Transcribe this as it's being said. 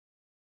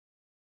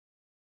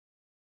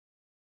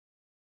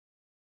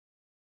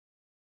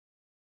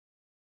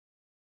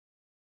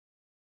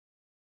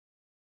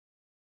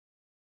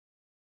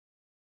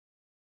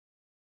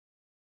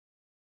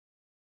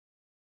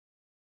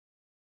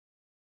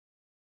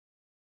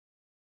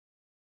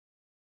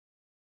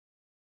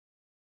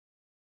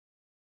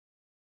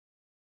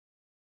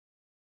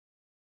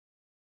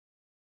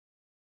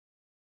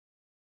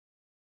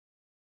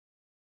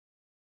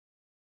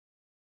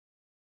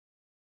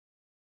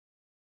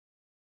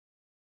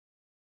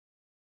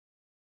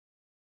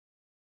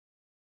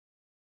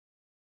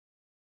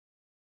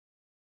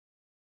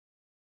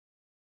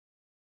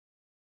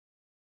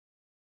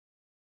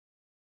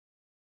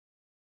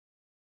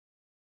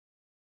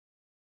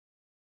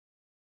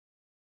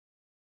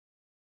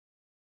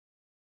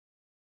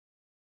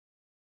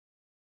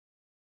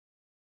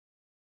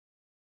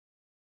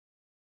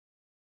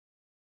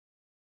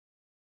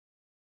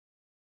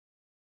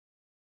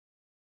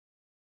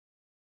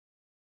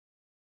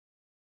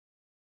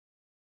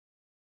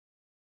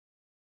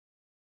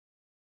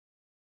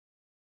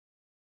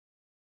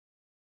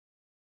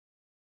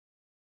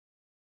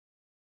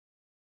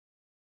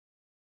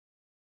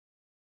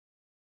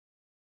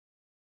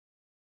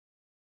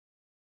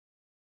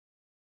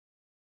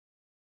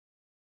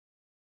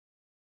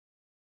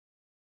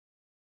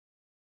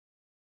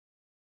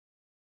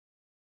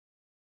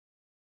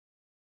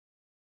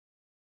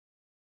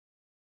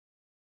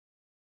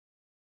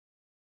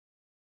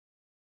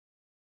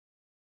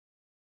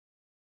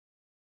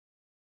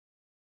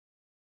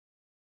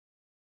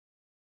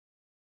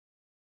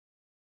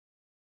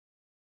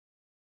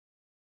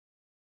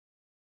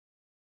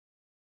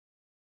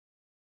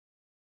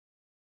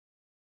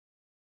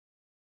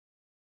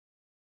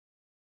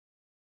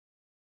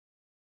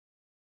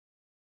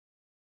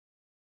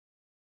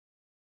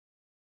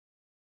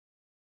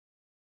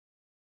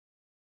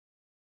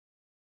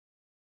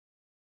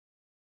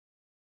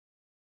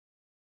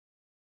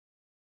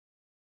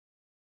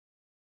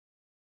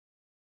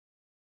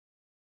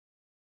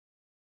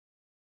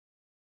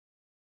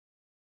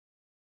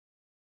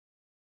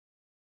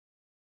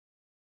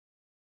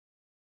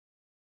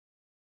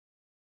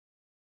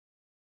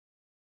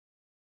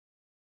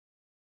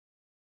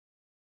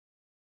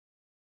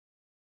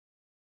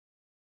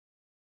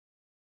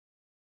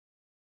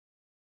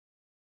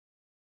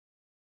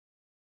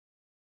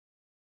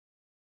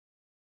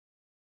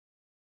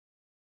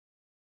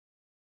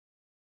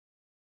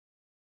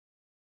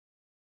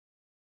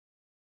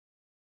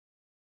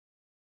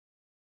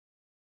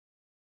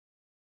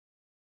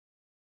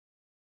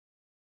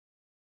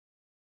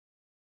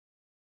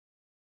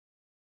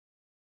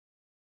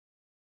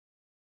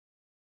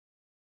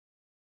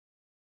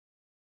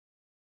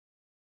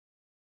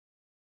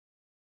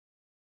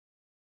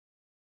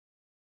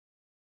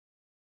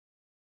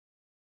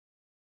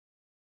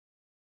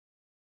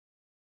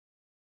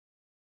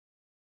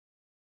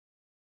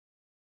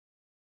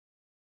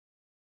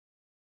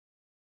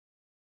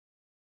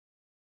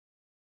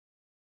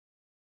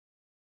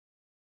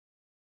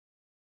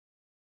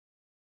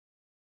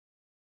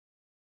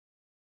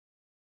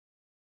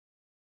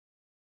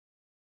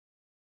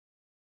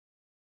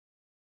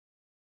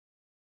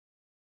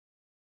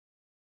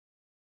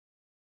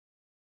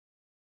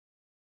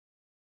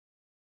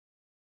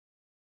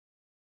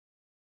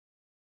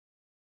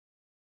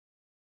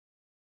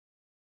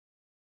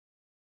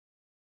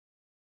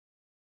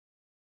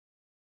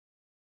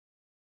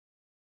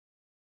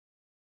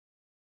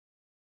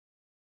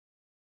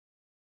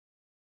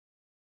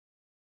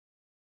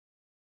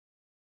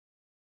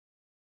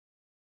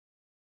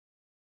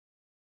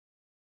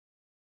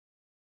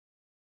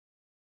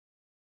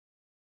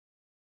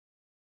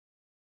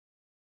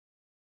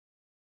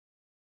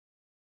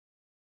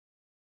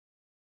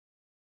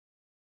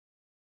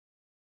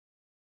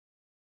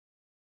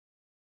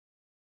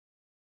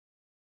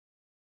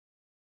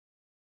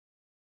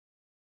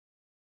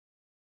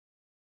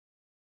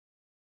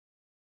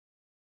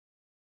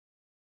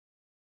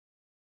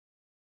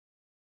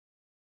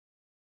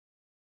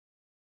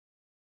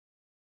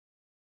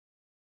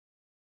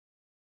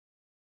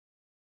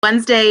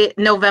Wednesday,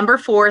 November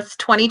 4th,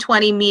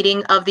 2020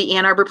 meeting of the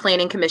Ann Arbor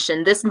Planning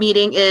Commission. This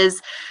meeting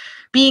is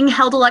being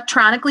held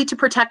electronically to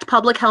protect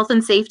public health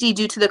and safety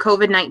due to the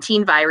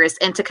COVID-19 virus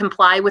and to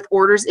comply with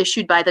orders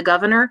issued by the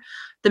governor,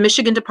 the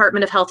Michigan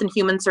Department of Health and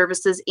Human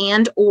Services,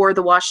 and/or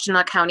the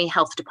Washtenaw County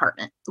Health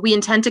Department. We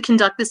intend to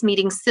conduct this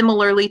meeting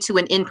similarly to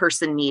an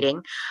in-person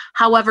meeting.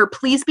 However,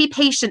 please be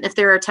patient if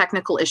there are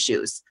technical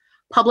issues.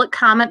 Public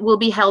comment will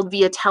be held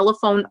via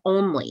telephone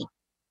only.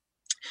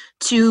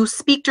 To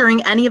speak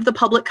during any of the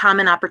public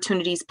comment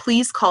opportunities,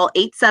 please call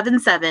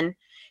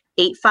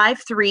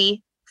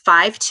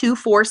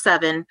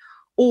 877-853-5247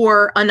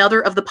 or another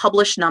of the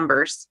published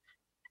numbers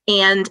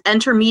and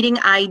enter meeting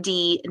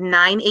ID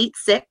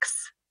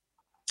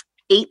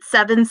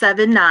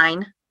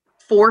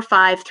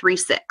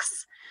 986-8779-4536.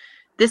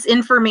 This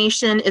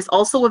information is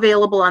also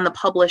available on the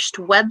published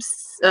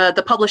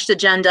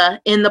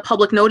agenda in the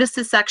public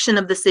notices section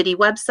of the city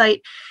website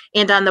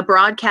and on the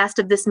broadcast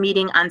of this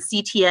meeting on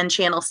CTN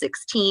channel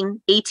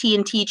 16,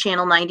 AT&T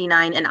channel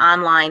 99, and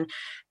online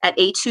at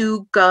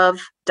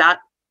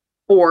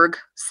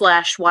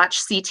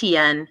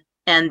a2gov.org/watchctn,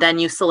 and then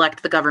you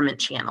select the government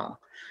channel.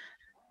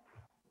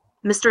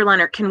 Mr.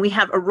 Leonard, can we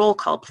have a roll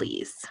call,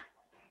 please?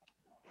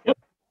 Yep.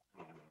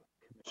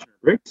 Commissioner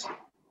Briggs?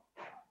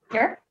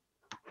 Here.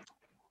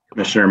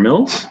 Commissioner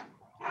Mills?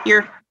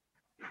 Here.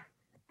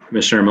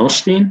 Commissioner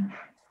Milstein?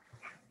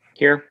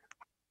 Here.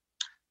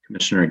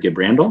 Commissioner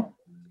Gibrandal?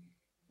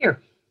 Here.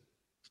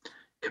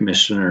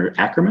 Commissioner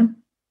Ackerman?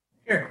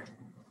 Here.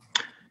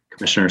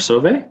 Commissioner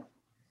Sauvé?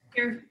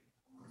 Here.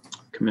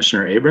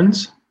 Commissioner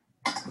Abrams?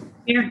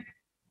 Here.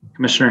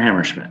 Commissioner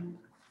Hammerschmidt?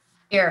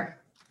 Here.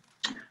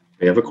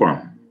 We have a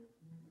quorum.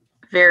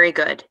 Very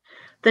good.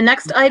 The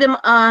next item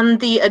on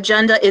the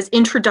agenda is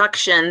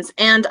introductions,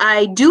 and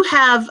I do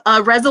have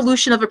a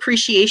resolution of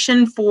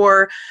appreciation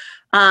for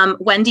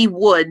Wendy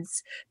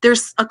Woods.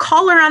 There's a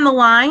caller on the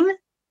line.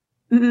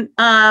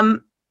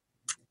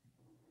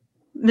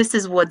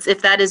 Mrs. Woods,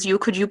 if that is you,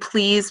 could you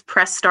please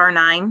press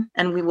 *9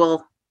 and we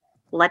will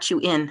let you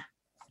in.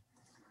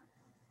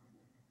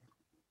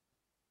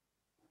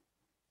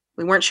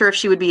 We weren't sure if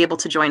she would be able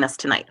to join us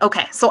tonight.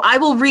 Okay, so I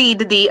will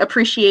read the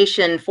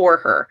appreciation for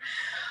her.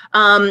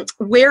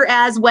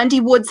 Whereas Wendy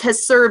Woods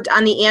has served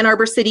on the Ann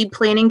Arbor City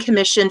Planning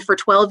Commission for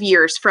 12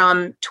 years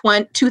from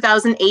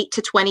 2008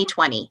 to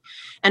 2020.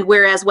 And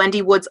whereas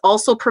Wendy Woods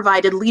also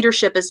provided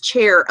leadership as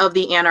chair of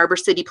the Ann Arbor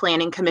City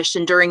Planning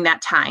Commission during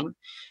that time.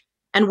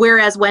 And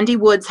whereas Wendy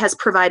Woods has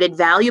provided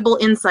valuable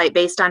insight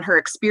based on her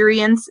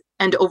experience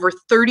and over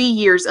 30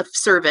 years of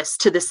service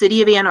to the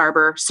City of Ann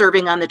Arbor,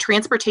 serving on the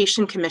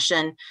Transportation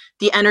Commission,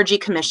 the Energy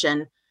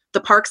Commission,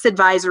 the Parks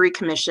Advisory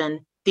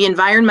Commission, the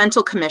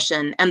Environmental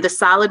Commission, and the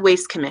Solid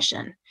Waste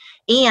Commission,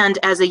 and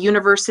as a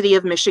University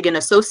of Michigan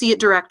Associate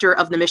Director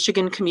of the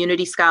Michigan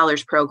Community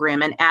Scholars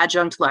Program and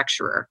adjunct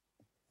lecturer.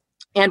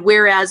 And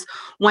whereas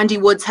Wendy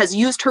Woods has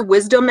used her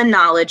wisdom and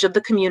knowledge of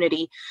the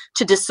community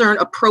to discern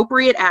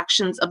appropriate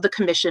actions of the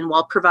commission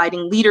while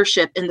providing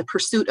leadership in the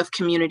pursuit of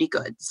community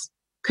goals.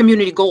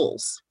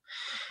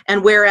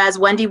 And whereas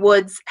Wendy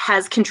Woods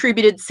has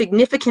contributed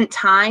significant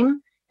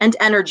time and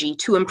energy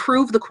to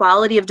improve the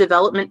quality of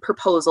development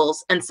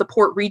proposals and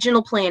support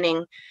regional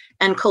planning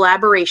and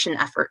collaboration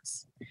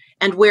efforts.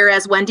 And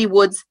whereas Wendy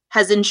Woods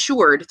has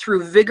ensured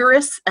through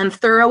vigorous and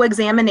thorough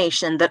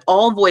examination that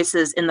all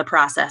voices in the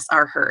process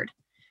are heard.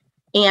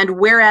 And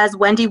whereas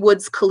Wendy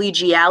Woods'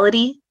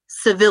 collegiality,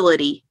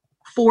 civility,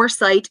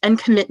 foresight, and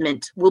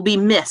commitment will be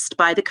missed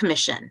by the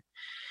commission.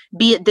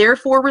 Be it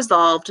therefore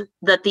resolved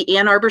that the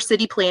Ann Arbor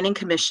City Planning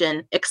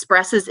Commission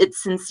expresses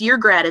its sincere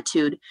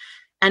gratitude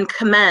and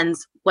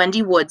commends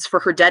Wendy Woods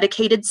for her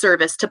dedicated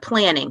service to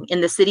planning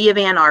in the City of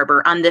Ann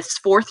Arbor on this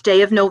 4th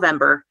day of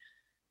November,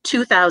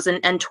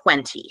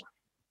 2020.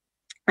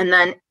 And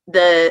then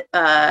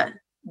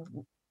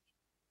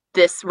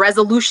this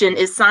resolution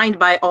is signed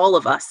by all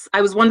of us.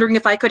 I was wondering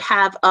if I could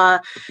have a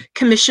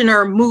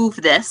commissioner move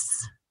this,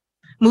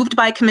 moved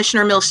by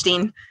Commissioner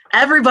Milstein.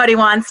 Everybody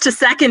wants to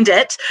second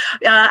it.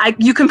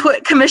 You can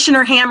put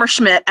Commissioner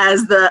Hammerschmidt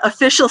as the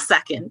official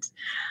second.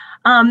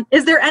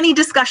 Is there any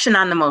discussion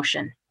on the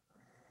motion?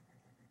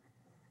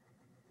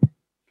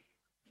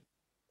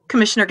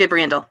 Commissioner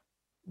Gibrandal.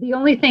 The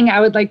only thing I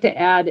would like to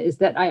add is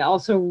that I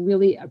also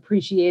really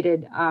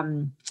appreciated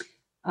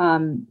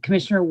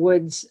Commissioner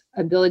Wood's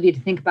ability to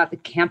think about the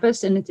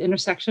campus and its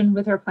intersection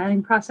with our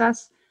planning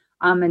process.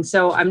 And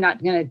so I'm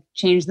not going to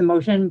change the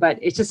motion, but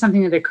it's just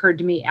something that occurred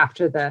to me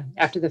after the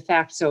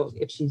fact. So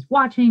if she's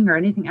watching or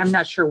anything, I'm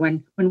not sure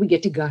when we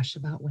get to gush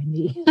about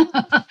Wendy.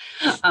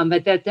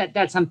 But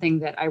that's something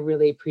that I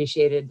really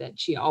appreciated, that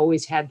she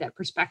always had that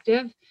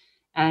perspective,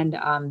 and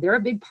they're a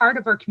big part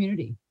of our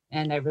community.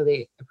 And I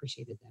really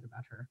appreciated that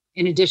about her,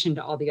 in addition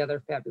to all the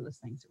other fabulous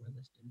things that were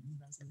listed in the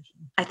resolution.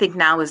 I think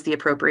now is the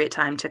appropriate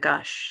time to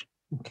gush.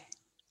 Okay.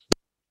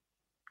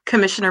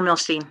 Commissioner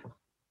Milstein.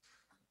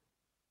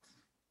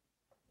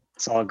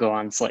 So I'll go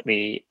on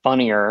slightly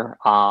funnier.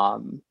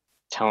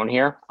 tone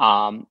here.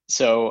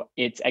 So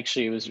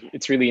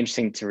it's really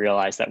interesting to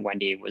realize that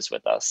Wendy was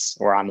with us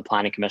or on the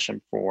Planning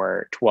Commission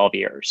for 12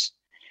 years.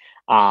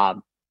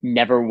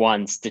 Never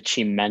once did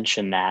she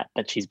mention that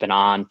she's been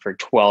on for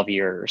 12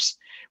 years.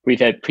 We've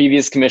had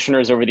previous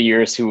commissioners over the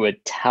years who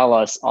would tell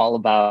us all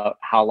about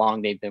how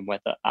long they've been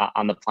with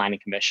on the Planning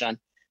Commission,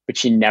 but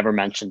she never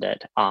mentioned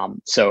it.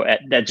 So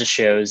that just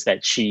shows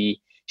that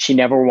she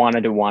never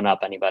wanted to one up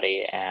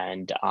anybody,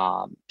 and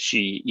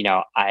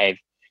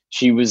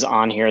she was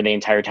on here the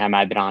entire time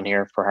I've been on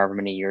here for however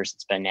many years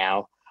it's been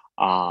now,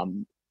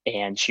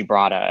 and she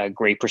brought a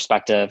great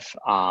perspective,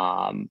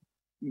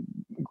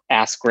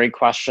 asked great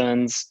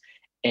questions,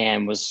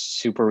 and was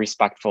super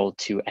respectful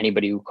to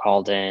anybody who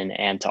called in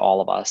and to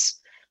all of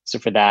us. So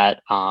for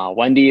that,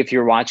 Wendy, if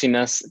you're watching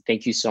this,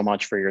 thank you so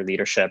much for your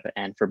leadership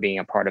and for being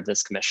a part of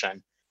this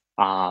commission.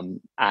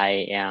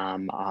 I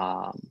am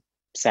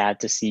sad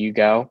to see you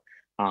go.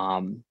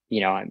 I'm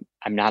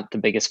not the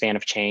biggest fan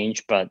of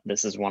change, but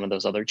this is one of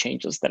those other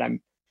changes that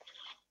I'm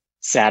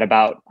sad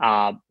about.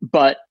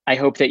 But I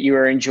hope that you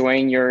are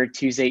enjoying your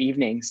Tuesday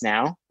evenings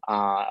now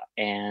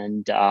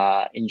and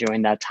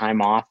enjoying that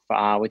time off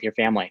with your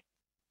family.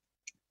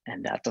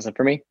 And that does it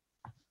for me.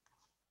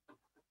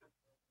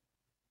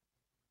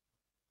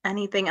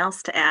 Anything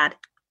else to add?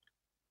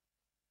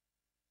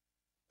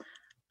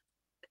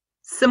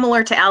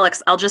 Similar to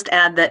Alex, I'll just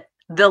add that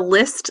the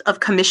list of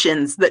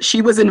commissions that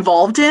she was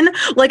involved in,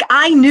 like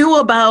I knew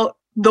about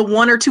the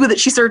one or two that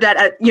she served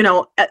at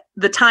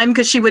the time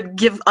because she would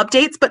give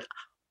updates, but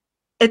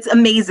it's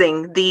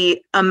amazing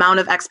the amount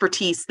of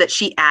expertise that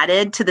she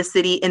added to the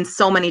city in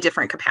so many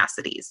different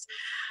capacities.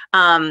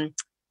 And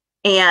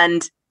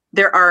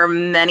there are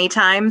many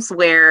times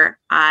where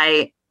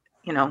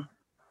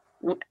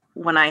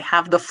when I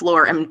have the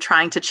floor, I'm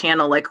trying to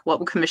channel like what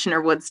would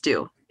Commissioner Woods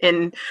do.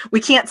 And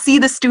we can't see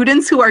the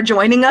students who are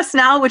joining us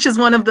now, which is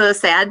one of the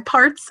sad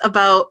parts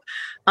about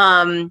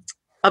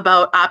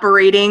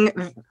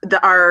operating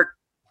our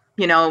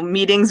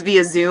meetings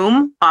via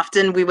Zoom.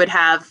 Often we would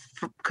have,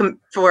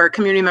 for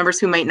community members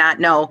who might not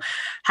know,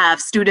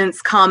 have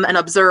students come and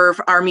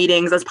observe our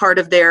meetings as part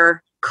of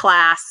their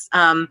class.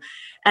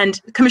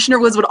 And Commissioner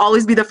Woods would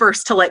always be the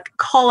first to like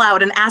call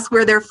out and ask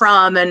where they're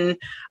from and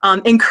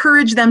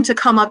encourage them to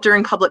come up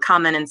during public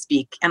comment and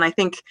speak. And I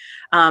think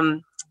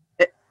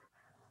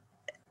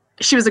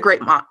she was a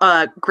great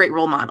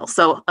role model.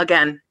 So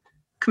again,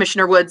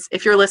 Commissioner Woods,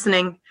 if you're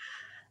listening,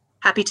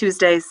 happy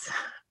Tuesdays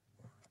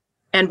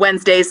and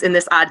Wednesdays in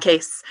this odd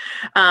case.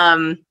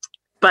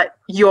 But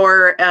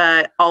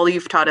all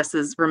you've taught us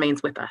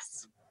remains with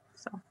us.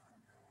 So,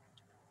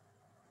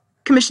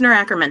 Commissioner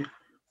Ackerman.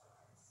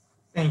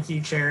 Thank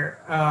you, Chair.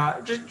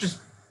 Just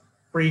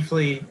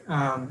briefly,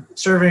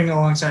 serving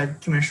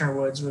alongside Commissioner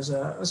Woods was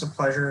a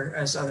pleasure,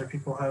 as other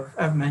people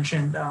have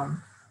mentioned.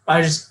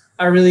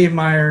 I really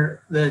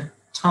admire the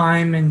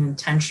time and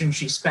intention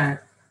she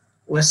spent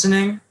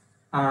listening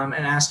and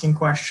asking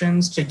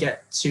questions to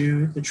get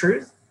to the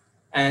truth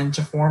and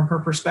to form her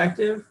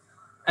perspective,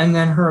 and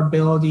then her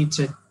ability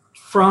to,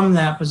 from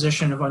that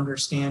position of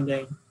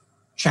understanding,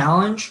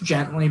 challenge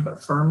gently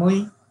but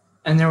firmly.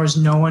 And there was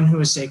no one who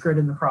was sacred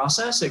in the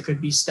process. It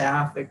could be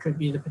staff, it could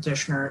be the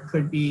petitioner, it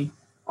could be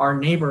our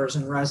neighbors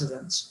and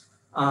residents.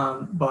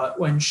 But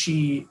when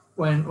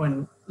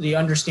the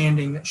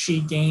understanding that she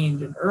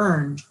gained and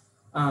earned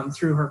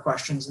through her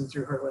questions and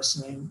through her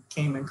listening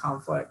came in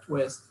conflict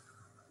with,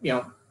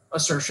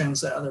 assertions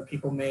that other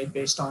people made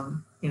based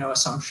on,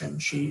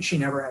 assumptions, she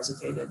never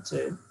hesitated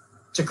to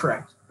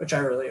correct, which I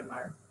really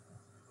admire.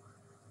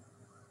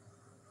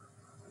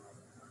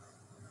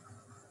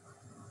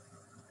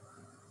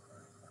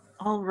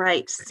 All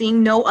right,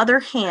 seeing no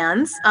other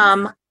hands,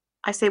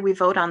 I say we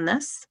vote on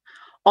this.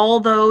 All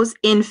those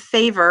in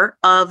favor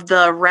of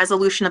the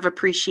resolution of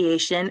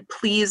appreciation,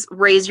 please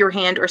raise your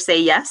hand or say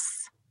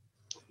yes.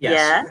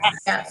 Yes.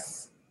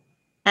 Yes.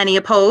 Any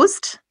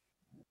opposed?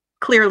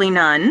 Clearly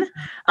none.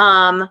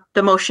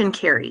 The motion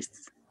carries.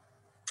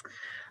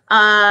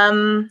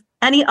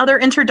 Any other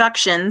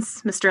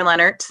introductions, Mr.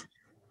 Leonard?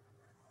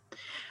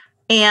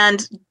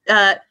 And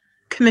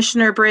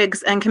Commissioner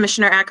Briggs and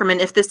Commissioner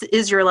Ackerman, if this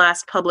is your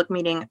last public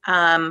meeting,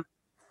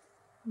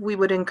 we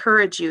will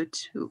encourage you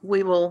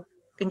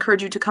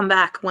to come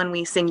back when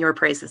we sing your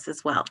praises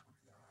as well.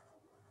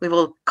 We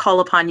will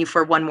call upon you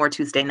for one more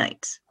Tuesday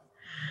night.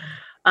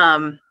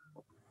 When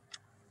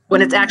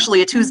it's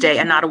actually a Tuesday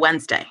and not a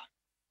Wednesday.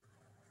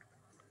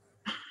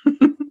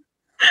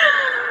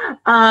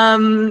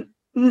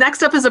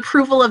 Next up is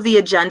approval of the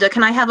agenda.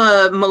 Can I have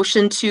a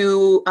motion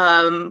to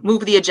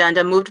move the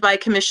agenda? Moved by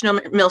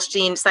Commissioner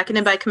Milstein,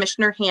 seconded by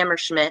Commissioner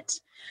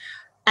Hammerschmidt.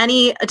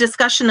 Any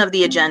discussion of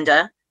the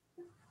agenda?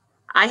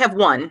 I have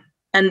one,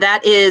 and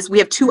that is we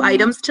have two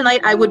items tonight.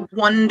 I would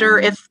wonder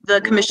if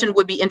the commission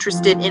would be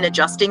interested in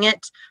adjusting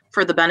it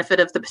for the benefit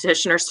of the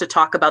petitioners to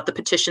talk about the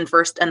petition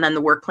first and then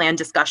the work plan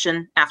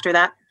discussion after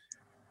that.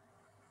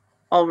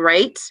 All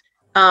right.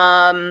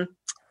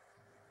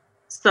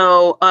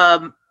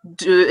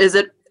 Is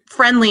it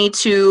friendly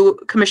to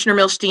Commissioner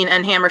Milstein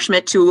and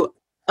Hammerschmidt to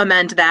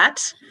amend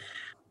that?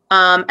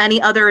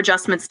 Any other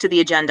adjustments to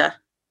the agenda?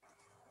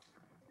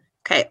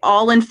 Okay,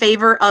 all in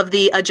favor of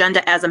the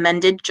agenda as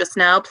amended just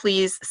now,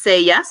 please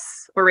say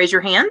yes or raise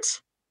your hand.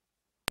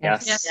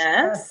 Yes.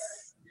 Yes.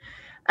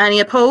 Any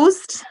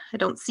opposed? I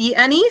don't see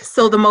any,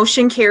 so the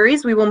motion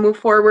carries. We will move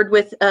forward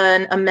with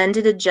an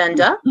amended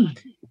agenda.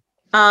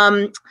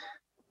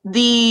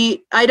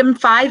 The item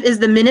 5 is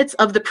the minutes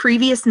of the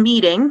previous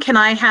meeting. Can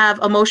I have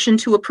a motion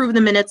to approve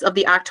the minutes of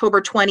the October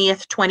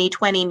 20th,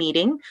 2020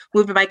 meeting?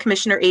 Moved by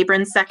Commissioner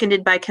Abrams,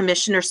 seconded by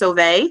Commissioner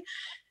Sauvé.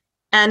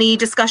 Any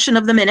discussion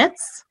of the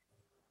minutes?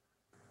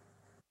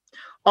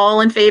 All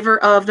in favor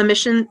of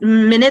the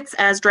minutes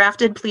as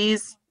drafted,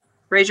 please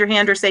raise your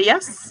hand or say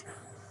yes.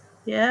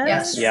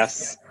 Yes.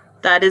 Yes.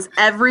 That is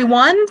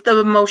everyone.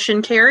 The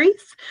motion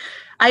carries.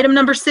 Item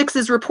number 6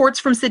 is reports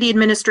from City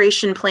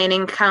Administration,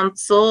 Planning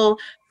Council,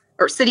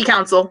 or City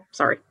Council,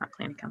 sorry, not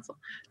Planning Council.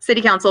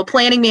 City Council,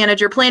 Planning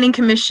Manager, Planning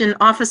Commission,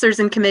 officers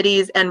and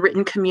committees, and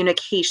written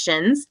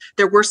communications.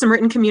 There were some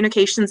written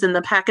communications in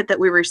the packet that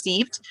we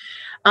received.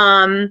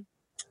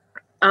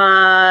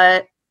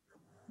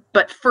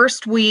 But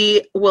first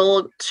we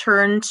will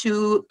turn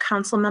to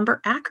Councilmember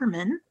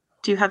Ackerman.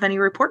 Do you have any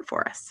report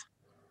for us?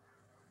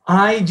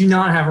 I do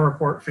not have a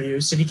report for you.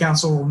 City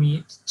Council will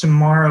meet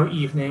tomorrow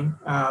evening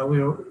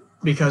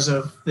because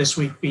of this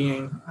week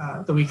being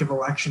the week of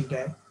Election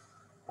Day.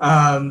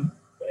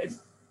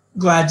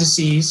 Glad to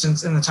see,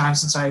 since in the time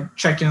since I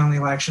checked in on the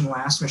election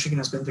last, Michigan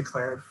has been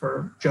declared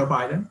for Joe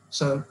Biden.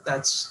 So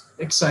that's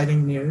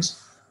exciting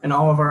news. And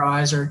all of our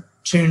eyes are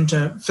tuned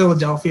to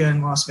Philadelphia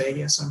and Las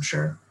Vegas, I'm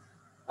sure.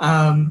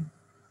 So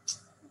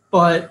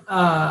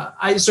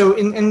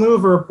in lieu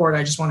of a report,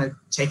 I just want to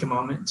take a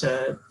moment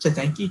to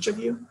thank each of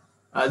you.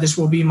 This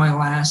will be my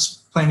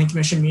last Planning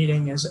Commission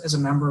meeting as a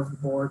member of the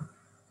board.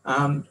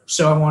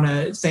 So I want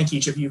to thank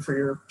each of you for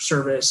your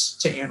service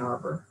to Ann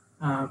Arbor.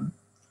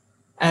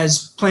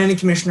 As planning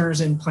commissioners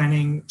and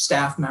planning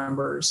staff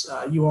members,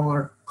 you all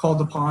are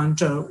called upon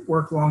to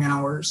work long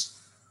hours,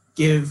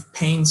 give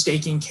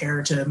painstaking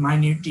care to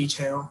minute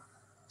detail,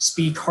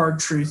 speak hard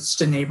truths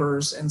to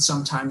neighbors, and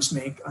sometimes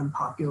make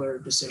unpopular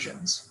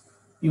decisions.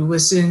 You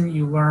listen,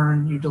 you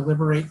learn, you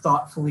deliberate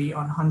thoughtfully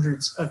on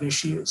hundreds of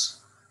issues,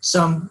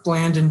 some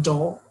bland and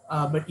dull,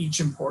 but each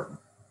important.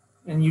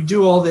 And you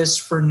do all this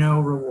for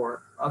no reward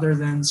other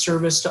than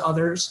service to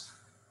others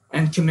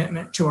and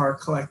commitment to our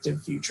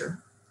collective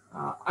future.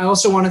 I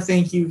also want to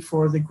thank you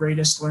for the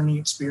greatest learning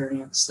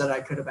experience that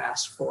I could have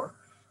asked for.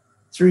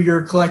 Through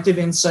your collective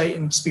insight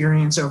and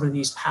experience over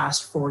these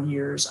past 4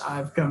 years,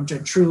 I've come to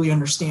truly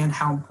understand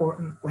how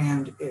important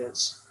land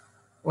is.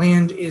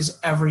 Land is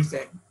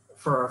everything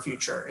for our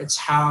future. It's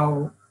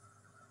how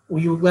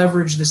we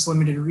leverage this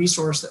limited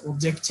resource that will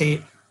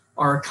dictate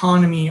our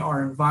economy,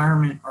 our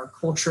environment, our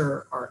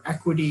culture, our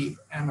equity,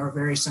 and our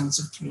very sense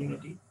of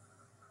community.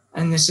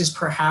 And this is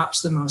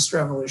perhaps the most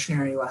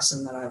revolutionary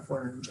lesson that I've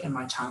learned in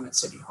my time at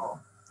City Hall.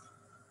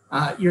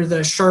 You're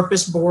the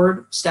sharpest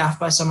board, staffed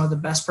by some of the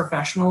best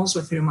professionals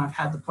with whom I've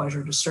had the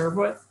pleasure to serve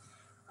with.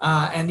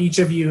 And each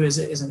of you is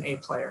an A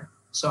player.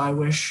 So I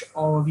wish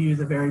all of you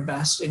the very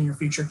best in your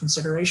future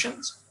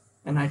considerations,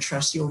 and I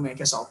trust you will make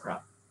us all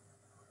proud.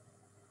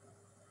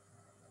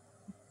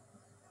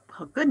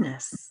 Oh,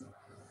 goodness.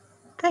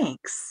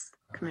 Thanks,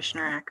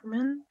 Commissioner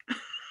Ackerman.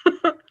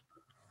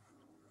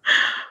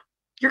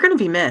 You're going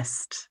to be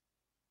missed.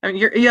 I mean,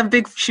 you have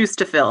big shoes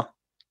to fill.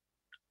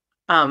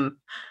 Yeah,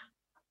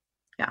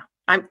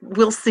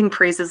 we'll sing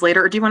praises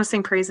later. Or do you want to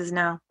sing praises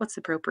now? What's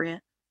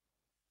appropriate?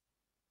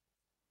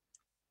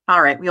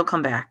 All right, we'll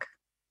come back.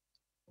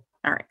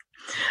 All right.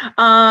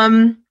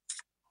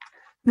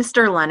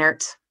 Mr.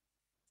 Leonard,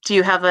 do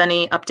you have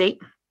any update?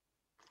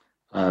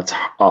 It's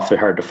awfully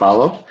hard to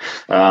follow.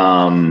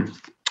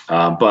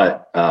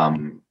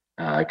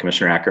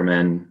 Commissioner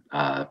Ackerman,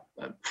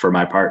 for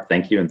my part,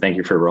 thank you, and thank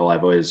you for your role.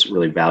 I've always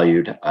really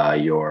valued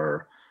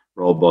your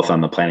role both on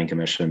the Planning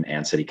Commission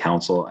and City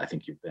Council. I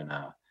think you've been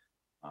a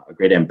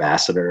great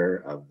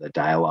ambassador of the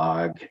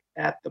dialogue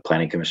at the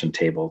Planning Commission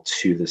table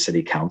to the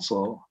City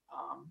Council,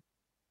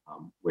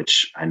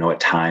 which I know at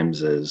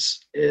times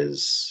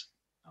is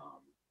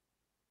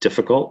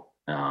difficult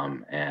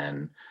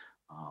and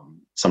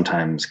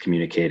sometimes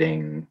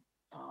communicating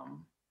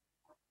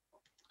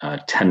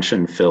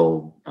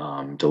tension-filled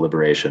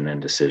deliberation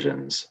and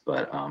decisions,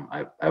 but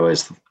I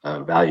always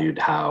valued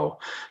how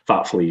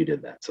thoughtfully you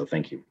did that, so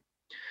thank you.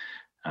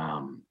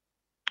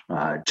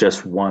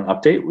 Just one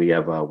update, we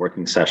have a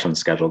working session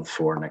scheduled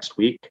for next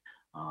week.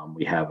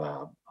 We have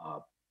a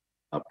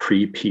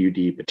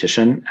pre-PUD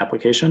petition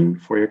application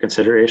for your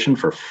consideration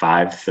for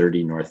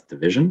 530 North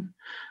Division.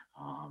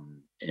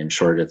 In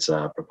short, it's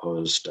a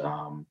proposed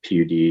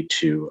PUD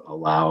to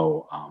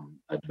allow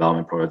a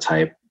development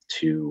prototype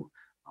to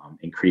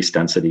increase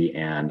density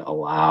and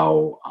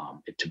allow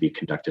it to be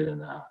conducted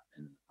in a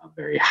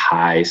very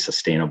high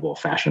sustainable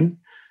fashion.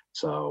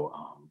 So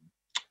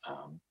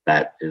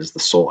that is the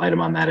sole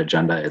item on that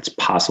agenda. It's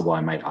possible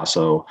I might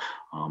also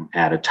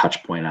add a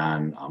touch point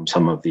on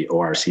some of the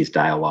ORC's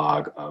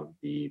dialogue of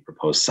the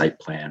proposed site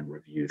plan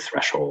review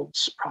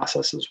thresholds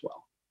process as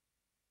well.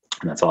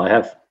 And that's all I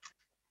have.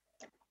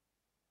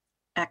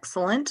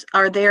 Excellent.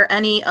 Are there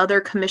any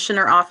other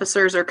commissioner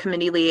officers or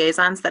committee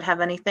liaisons that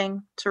have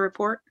anything to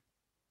report?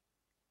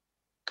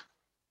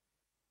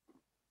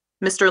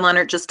 Mr.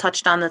 Leonard just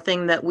touched on the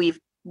thing that we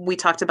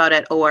talked about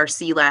at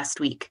ORC last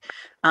week,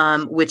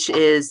 which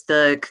is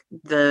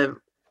the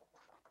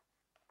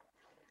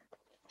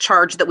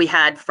charge that we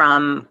had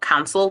from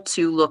council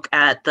to look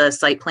at the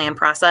site plan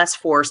process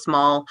for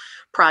small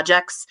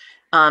projects.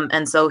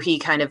 And so he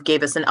kind of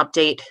gave us an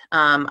update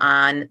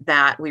on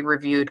that. We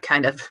reviewed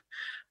kind of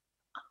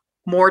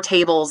more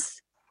tables,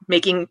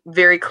 making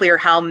very clear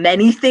how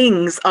many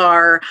things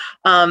are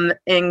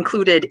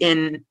included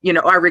in,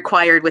 are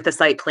required with a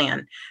site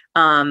plan.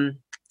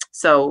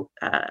 So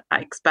I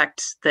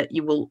expect that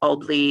you will all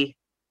be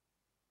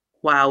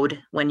wowed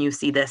when you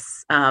see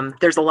this.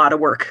 There's a lot of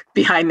work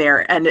behind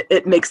there, and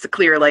it makes it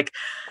clear, like,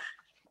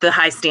 the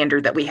high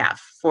standard that we have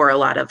for a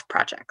lot of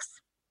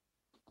projects.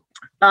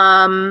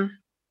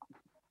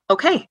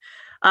 Okay.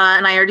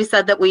 And I already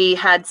said that we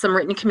had some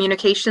written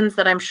communications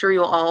that I'm sure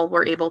you all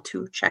were able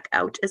to check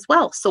out as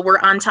well. So we're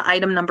on to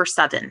item number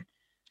 7.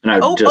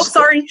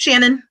 Sorry,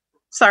 Shannon.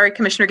 Sorry,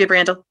 Commissioner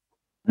Gibrandel.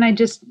 Can I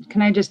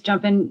just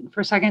jump in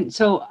for a second?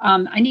 So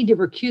I need to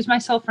recuse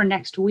myself for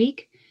next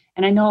week.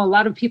 And I know a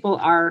lot of people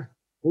are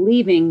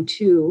leaving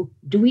too.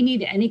 Do we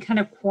need any kind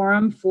of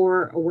quorum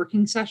for a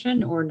working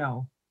session or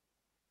no?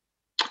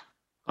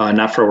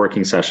 Not for a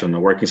working session. The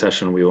working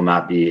session, we will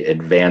not be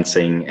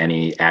advancing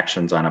any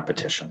actions on a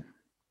petition.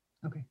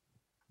 Okay.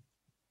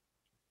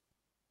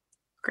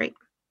 Great.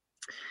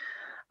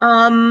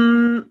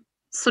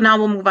 So now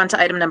we'll move on to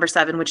item number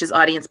 7, which is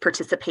audience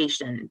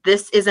participation.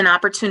 This is an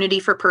opportunity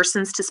for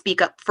persons to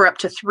speak up for up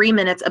to 3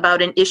 minutes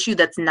about an issue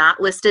that's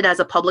not listed as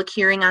a public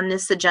hearing on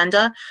this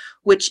agenda,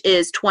 which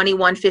is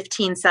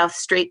 2115 South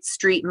State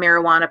Street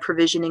Marijuana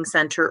Provisioning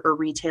Center or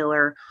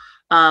Retailer,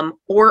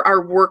 or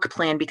our work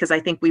plan, because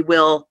I think we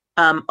will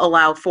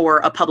allow for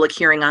a public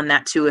hearing on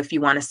that too, if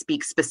you want to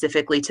speak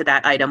specifically to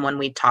that item when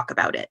we talk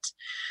about it.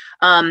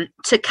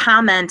 To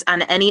comment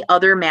on any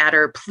other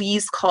matter,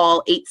 please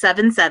call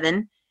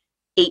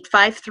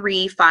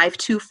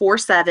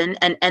 877-853-5247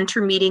 and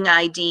enter meeting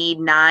ID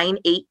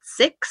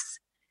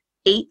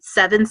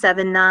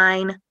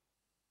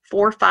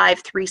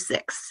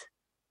 986-8779-4536.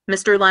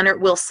 Mr.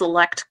 Leonard will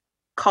select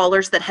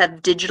callers that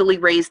have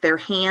digitally raised their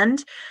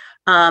hand.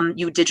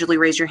 You digitally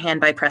raise your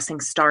hand by pressing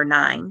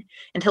 *9,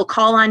 and he'll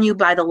call on you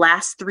by the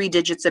last 3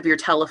 digits of your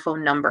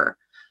telephone number.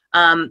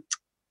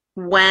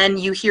 When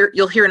you'll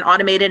hear an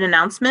automated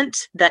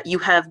announcement that you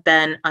have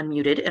been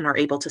unmuted and are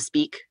able to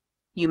speak.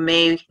 You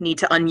may need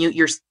to unmute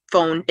your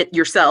phone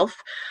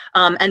yourself.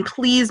 And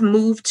please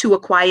move to a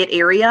quiet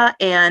area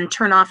and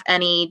turn off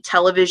any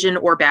television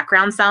or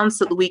background sounds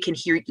so that we can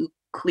hear you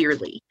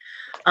clearly.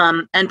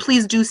 And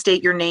please do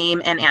state your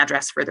name and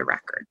address for the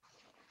record.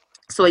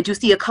 So I do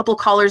see a couple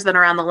callers that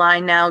are on the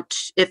line now.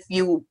 If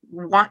you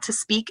want to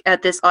speak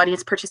at this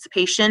audience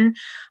participation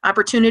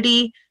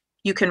opportunity,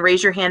 you can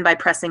raise your hand by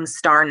pressing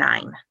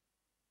 *9.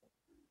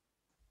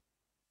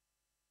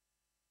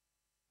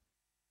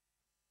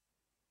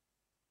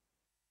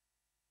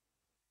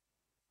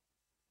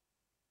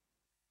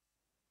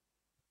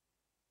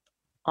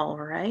 All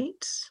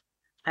right.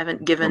 I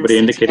haven't given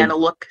CTN a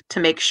look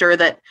to make sure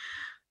that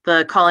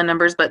the call-in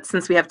numbers, but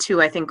since we have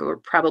 2, I think we're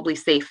probably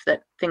safe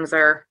that things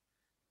are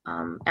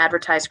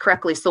advertised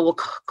correctly. So we'll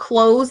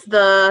close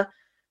the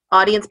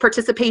audience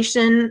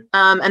participation,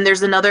 and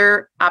there's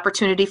another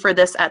opportunity for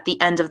this at the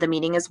end of the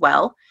meeting as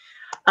well.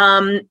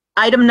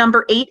 Item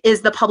number 8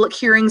 is the public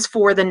hearings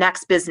for the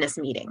next business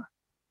meeting.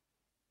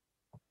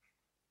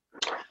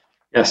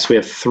 Yes, we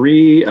have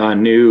 3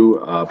 new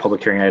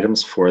public hearing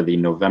items for the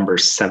November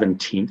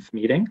 17th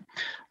meeting.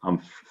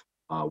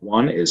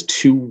 One is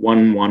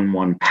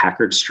 2111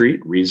 Packard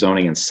Street,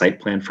 rezoning and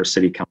site plan for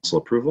City Council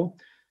approval.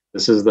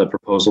 This is the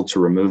proposal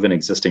to remove an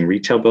existing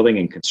retail building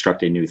and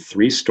construct a new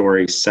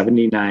 3-story,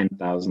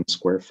 79,000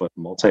 square foot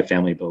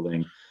multifamily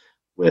building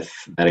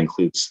that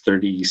includes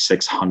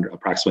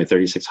approximately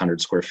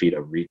 3,600 square feet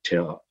of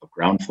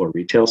ground floor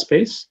retail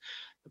space.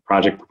 The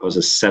project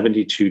proposes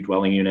 72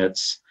 dwelling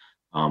units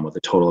with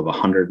a total of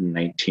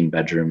 119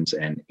 bedrooms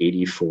and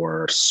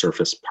 84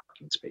 surface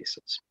parking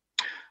spaces.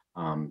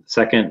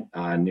 Second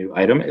new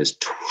item is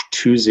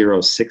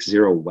 2060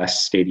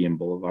 West Stadium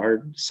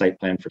Boulevard, site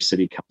plan for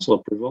City Council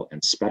approval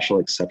and special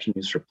exception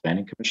use for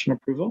Planning Commission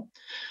approval.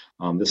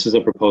 This is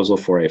a proposal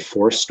for a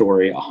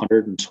 4-story,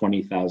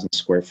 120,000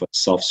 square foot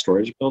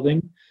self-storage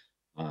building,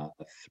 a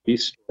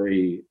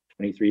 3-story,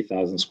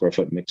 23,000 square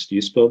foot mixed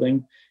use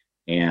building,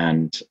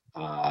 and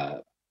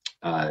the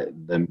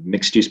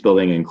mixed use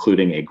building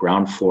including a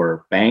ground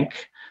floor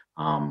bank,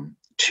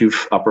 2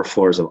 upper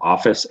floors of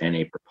office, and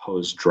a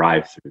proposed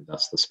drive-through,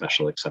 thus the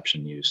special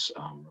exception use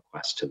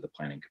request to the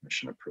Planning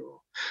Commission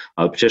approval.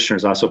 The petitioner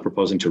is also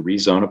proposing to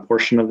rezone a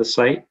portion of the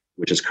site,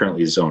 which is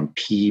currently Zone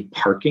P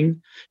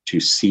parking, to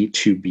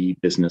C2B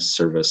business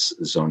service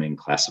zoning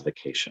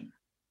classification.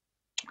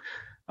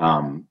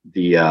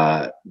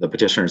 The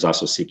petitioner is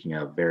also seeking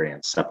a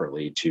variance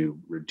separately to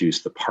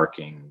reduce the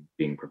parking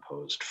being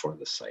proposed for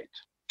the site.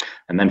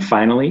 And then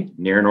finally,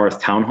 Near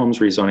North Townhomes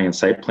rezoning and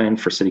site plan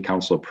for City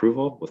Council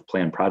approval with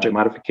plan project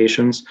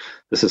modifications.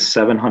 This is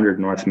 700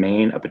 North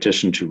Main, a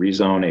petition to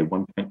rezone a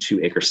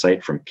 1.2 acre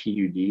site from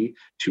PUD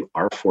to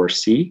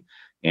R4C,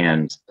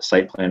 and a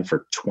site plan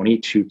for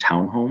 22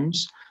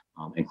 townhomes,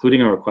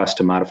 including a request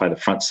to modify the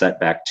front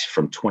setback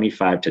from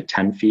 25 to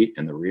 10 feet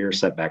and the rear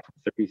setback from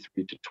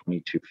 33 to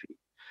 22 feet.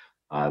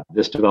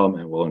 This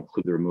development will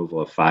include the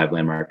removal of 5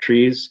 landmark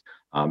trees.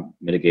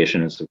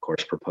 Mitigation is of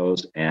course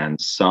proposed,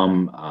 and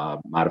some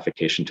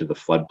modification to the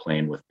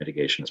floodplain with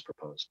mitigation is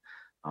proposed.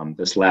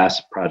 This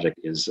last project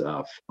is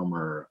a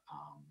former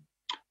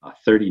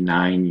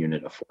 39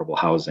 unit affordable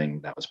housing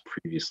that was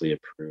previously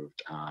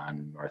approved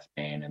on North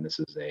Main, and this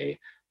is a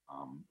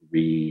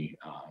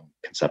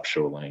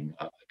reconception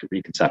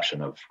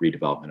of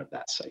redevelopment of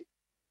that site.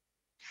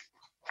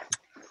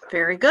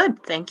 Very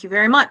good. Thank you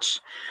very much.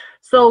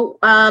 So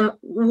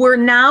we're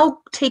now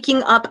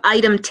taking up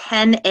item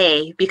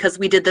 10A because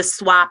we did the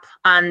swap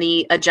on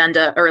the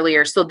agenda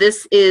earlier. So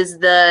this is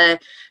the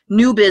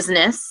new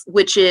business,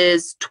 which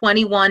is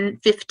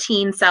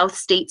 2115 South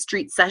State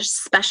Street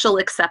special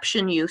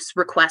exception use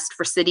request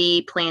for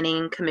City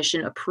Planning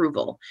Commission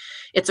approval.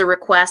 It's a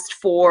request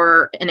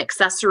for an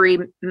accessory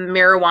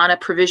marijuana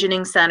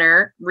provisioning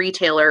center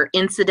retailer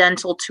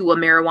incidental to a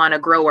marijuana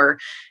grower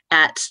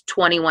at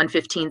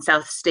 2115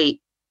 South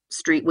State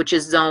Street, which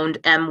is zoned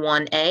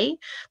M1A.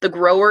 The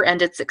grower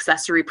and its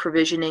accessory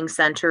provisioning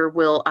center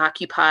will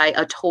occupy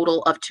a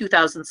total of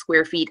 2,000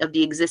 square feet of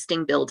the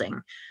existing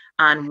building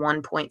on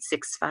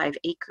 1.65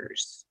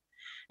 acres.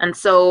 And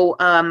so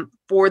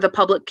for the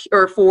public,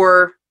 or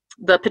for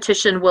the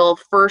petition, we'll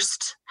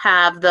first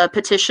have the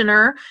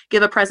petitioner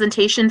give a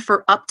presentation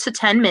for up to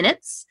 10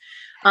 minutes.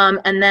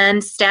 And then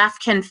staff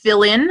can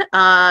fill in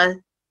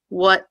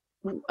what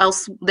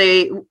else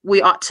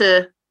we ought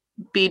to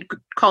be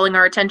calling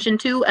our attention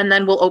to, and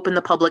then we'll open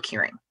the public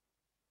hearing.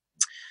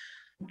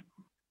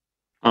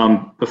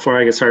 Before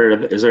I get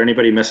started, is there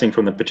anybody missing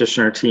from the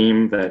petitioner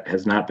team that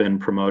has not been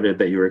promoted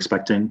that you were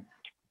expecting?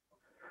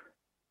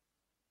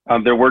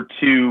 There were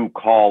 2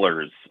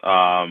 callers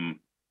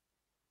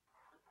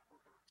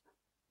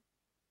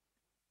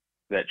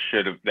that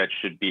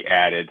should be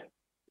added.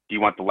 Do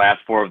you want the last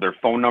 4 of their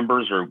phone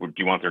numbers, or do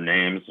you want their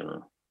names?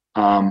 Or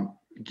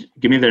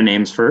give me their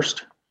names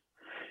first.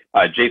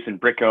 Jason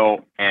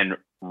Bricko and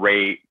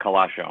Ray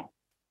Kalasho.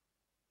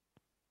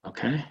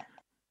 Okay.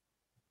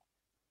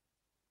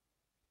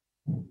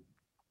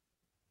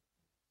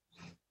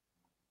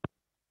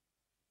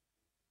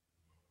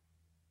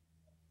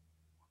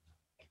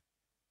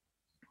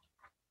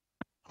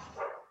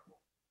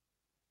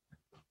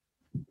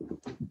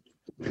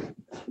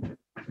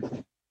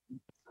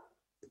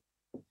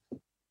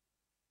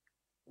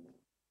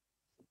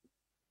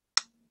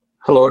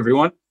 Hello,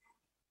 everyone.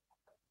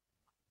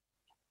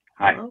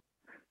 Hi.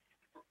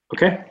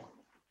 Okay.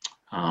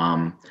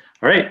 All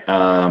right.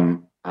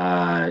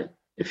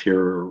 If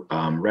you're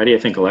ready, I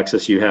think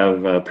Alexis, you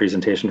have a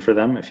presentation for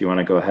them. If you want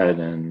to go ahead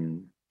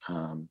and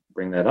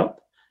bring that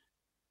up,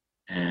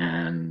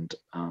 and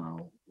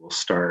we'll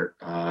start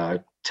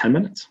 10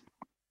 minutes.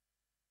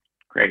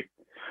 Great.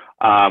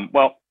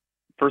 Well,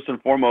 first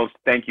and foremost,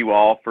 thank you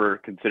all for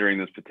considering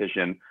this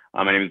petition.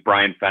 My name is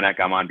Brian Fennick.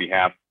 I'm on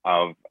behalf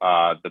of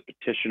the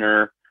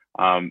petitioner,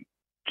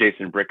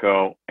 Jason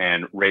Bricko,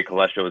 and Ray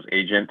Kalesho's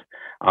agent.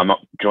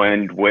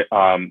 Joining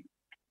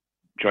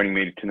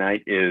me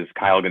tonight is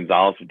Kyle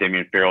Gonzalez of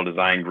Damian Farrell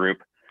Design Group.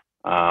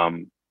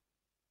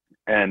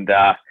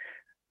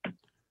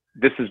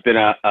 This has been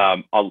a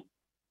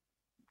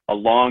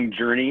long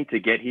journey to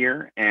get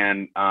here,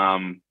 and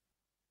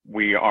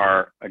we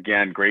are,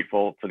 again,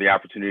 grateful for the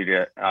opportunity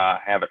to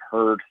have it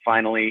heard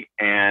finally,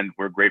 and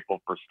we're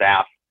grateful for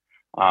staff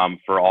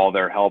for all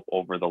their help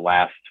over the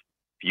last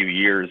few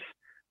years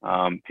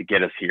to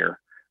get us here.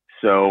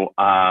 So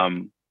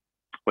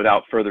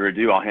without further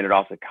ado, I'll hand it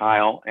off to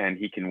Kyle, and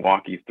he can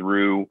walk you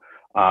through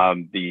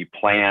the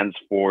plans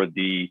for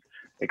the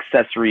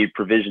accessory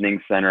provisioning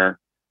center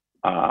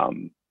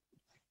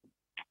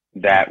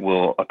that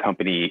will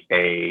accompany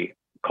a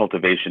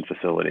cultivation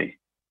facility.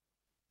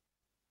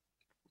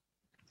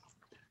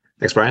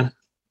 Thanks, Brian.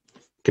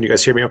 Can you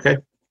guys hear me okay?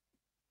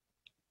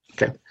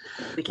 Okay.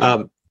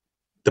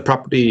 The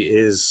property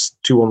is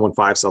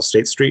 2115 South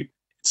State Street.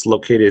 It's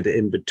located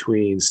in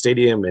between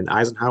Stadium and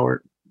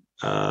Eisenhower.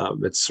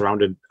 It's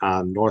surrounded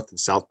on north and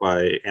south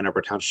by Ann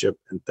Arbor Township,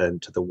 and then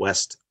to the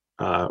west,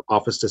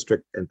 Office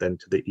District, and then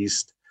to the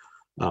east,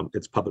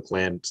 it's public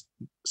land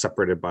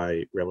separated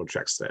by railroad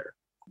tracks there.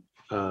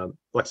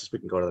 Alexis, we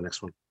can go to the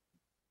next one.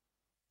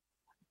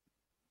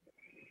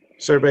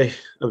 Survey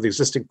of the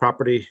existing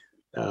property.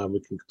 We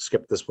can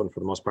skip this one for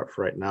the most part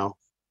for right now.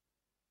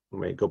 We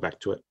may go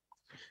back to it.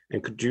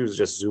 And could you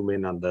just zoom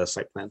in on the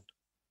site plan?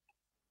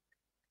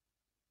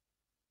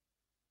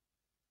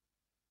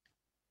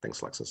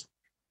 Thanks, Alexis.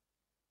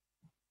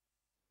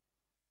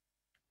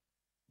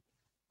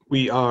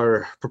 We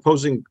are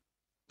proposing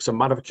some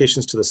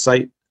modifications to the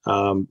site,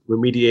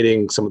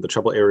 remediating some of the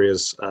trouble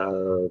areas.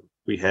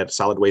 We had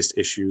solid waste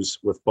issues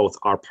with both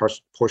our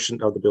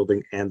portion of the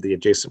building and the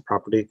adjacent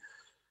property.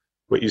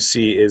 What you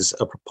see is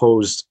a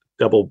proposed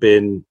double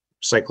bin,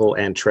 cycle,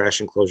 and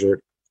trash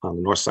enclosure on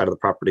the north side of the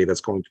property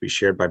that's going to be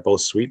shared by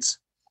both suites.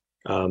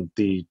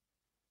 The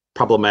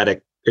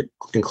problematic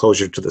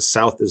enclosure to the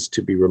south is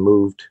to be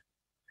removed.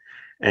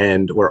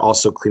 And we're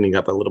also cleaning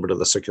up a little bit of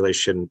the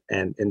circulation,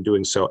 and in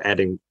doing so,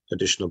 adding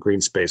additional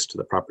green space to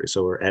the property.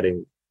 So we're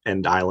adding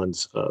end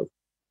islands,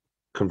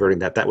 converting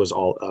that. That was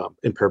all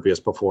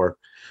impervious before,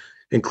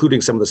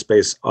 including some of the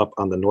space up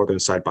on the northern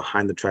side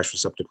behind the trash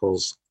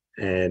receptacles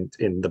and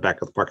in the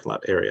back of the parking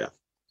lot area.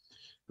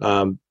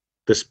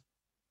 This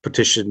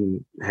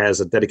petition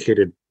has a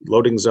dedicated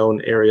loading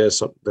zone area,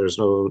 so there's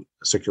no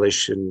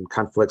circulation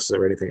conflicts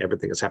or anything.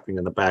 Everything is happening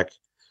in the back.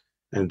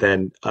 And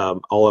then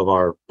all of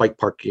our bike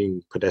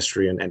parking,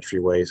 pedestrian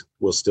entryways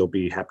will still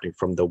be happening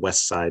from the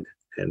west side,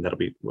 and that'll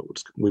be what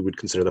we would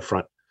consider the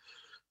front.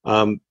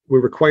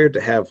 We're required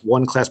to have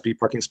one Class B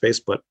parking space,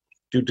 but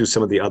due to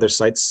some of the other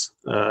sites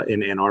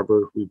in Ann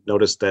Arbor, we've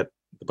noticed that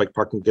the bike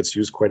parking gets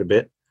used quite a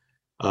bit.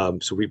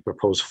 So we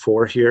propose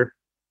 4 here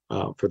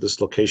for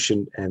this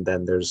location, and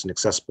then there's an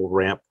accessible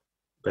ramp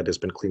that has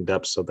been cleaned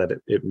up so that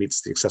it meets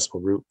the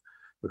accessible route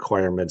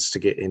requirements to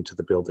get into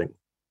the building.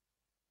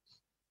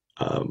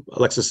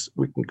 Alexis,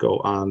 we can go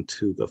on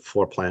to the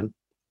floor plan.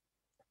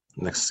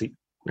 Next sheet.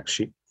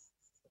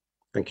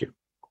 Thank you.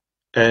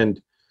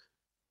 And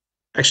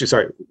actually,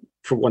 sorry,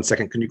 for 1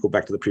 second, can you go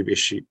back to the previous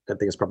sheet? I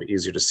think it's probably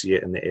easier to see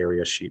it in the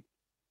area sheet,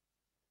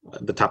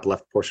 the top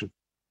left portion.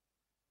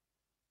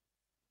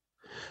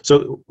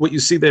 So what you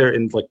see there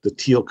in like the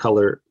teal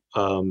color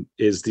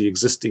is the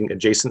existing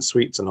adjacent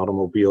suites and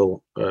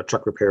automobile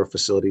truck repair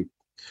facility.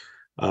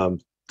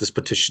 This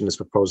petition is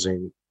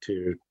proposing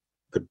to,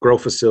 the grow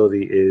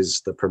facility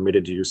is the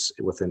permitted use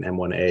within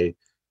M1A,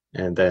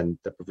 and then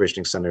the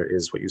provisioning center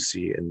is what you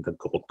see in the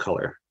gold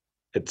color.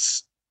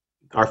 It's,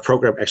 our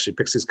program actually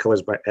picks these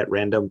colors at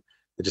random.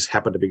 They just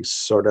happen to be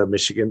sort of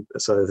Michigan,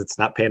 so it's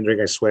not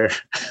pandering, I swear.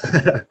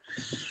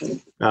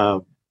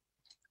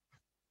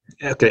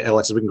 Okay,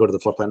 Alexis, we can go to the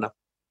floor plan now.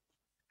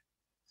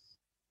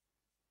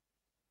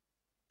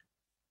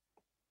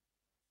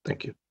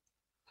 Thank you.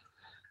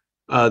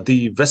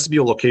 The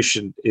vestibule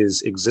location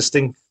is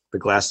existing. The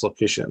glass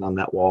location on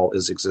that wall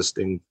is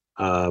existing,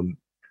 and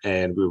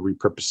we're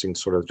repurposing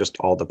sort of just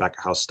all the back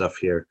of house stuff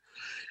here.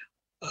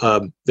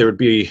 There would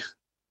be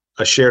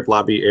a shared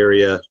lobby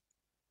area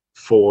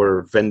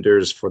for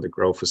vendors for the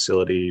grow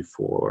facility,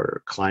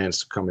 for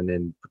clients coming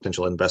in,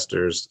 potential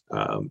investors,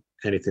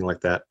 anything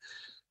like that.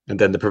 And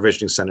then the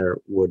provisioning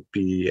center would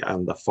be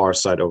on the far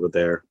side over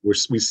there.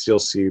 We still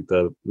see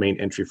the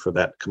main entry for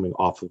that coming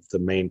off of the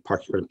main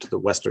parking, or to the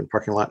western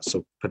parking lot.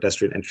 So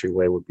pedestrian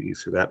entryway would be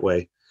through that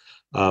way.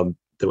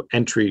 The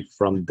entry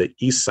from the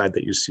east side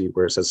that you see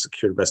where it says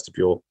secured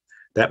vestibule,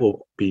 that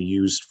will be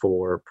used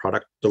for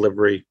product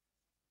delivery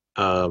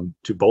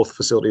to both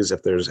facilities.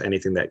 If there's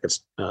anything that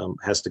gets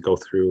has to go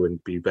through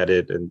and be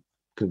vetted and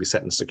can be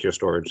set in secure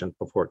storage and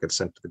before it gets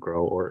sent to the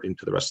grow or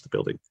into the rest of the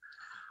building.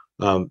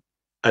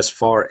 As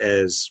far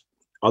as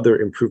other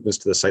improvements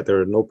to the site,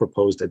 there are no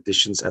proposed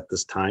additions at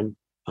this time.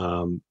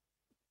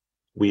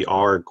 We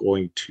are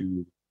going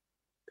to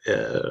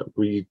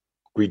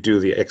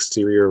redo the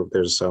exterior.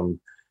 There's some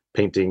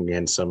painting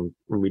and some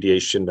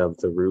remediation of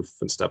the roof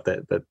and stuff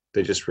that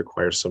they just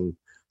require some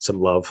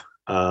love.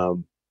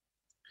 But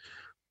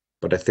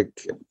I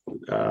think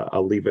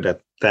I'll leave it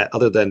at that.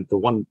 Other than the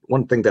one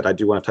thing that I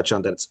do want to touch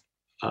on that's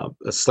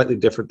slightly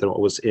different than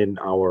what was in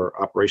our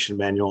operation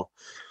manual.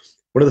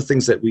 One of the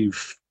things that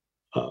we've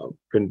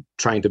been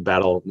trying to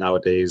battle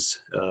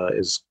nowadays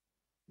is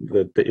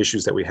the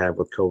issues that we have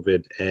with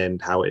COVID and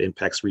how it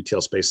impacts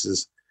retail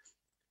spaces.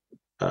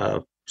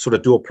 Sort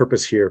of dual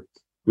purpose here.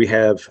 We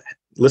have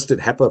listed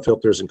HEPA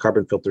filters and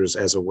carbon filters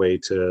as a way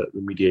to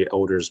remediate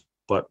odors,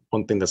 but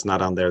one thing that's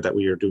not on there that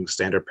we are doing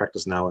standard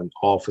practice now in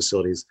all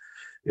facilities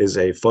is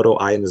a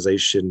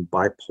photoionization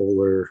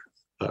bipolar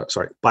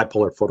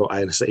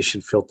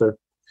photoionization filter.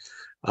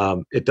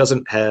 It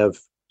doesn't have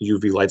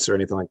UV lights or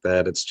anything like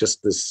that. It's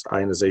just this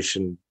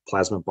ionization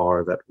plasma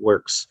bar that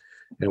works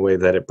in a way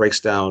that it breaks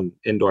down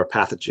indoor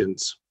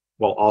pathogens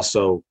while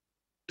also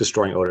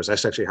destroying odors.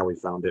 That's actually how we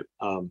found it.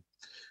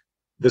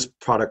 This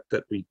product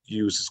that we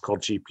use is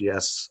called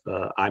GPS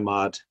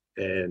iMod,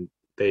 and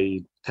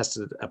they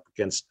tested it up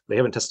against, they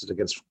haven't tested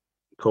against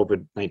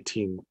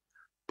COVID-19,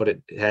 but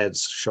it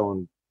has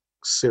shown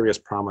serious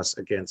promise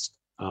against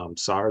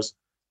SARS.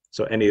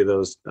 So any of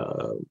those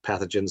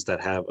pathogens that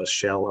have a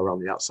shell around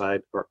the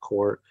outside or a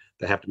core,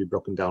 they have to be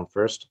broken down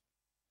first.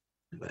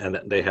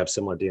 And they have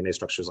similar DNA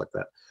structures like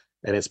that.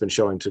 And it's been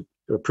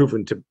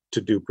proven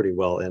to do pretty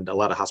well. And a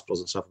lot of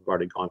hospitals and stuff have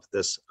already gone to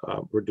this.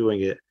 We're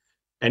doing it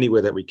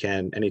anywhere that we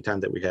can, anytime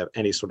that we have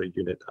any sort of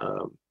unit,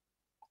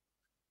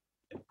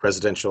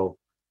 residential,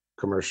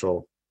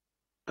 commercial,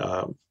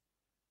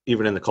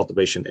 even in the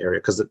cultivation area,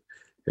 because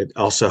it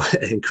also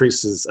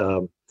increases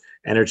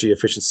energy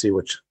efficiency,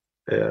 which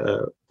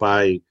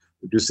by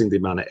reducing the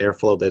amount of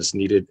airflow that's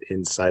needed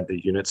inside the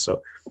unit.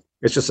 So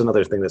it's just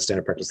another thing that's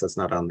standard practice that's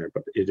not on there,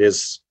 but it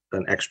is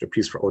an extra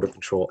piece for odor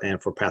control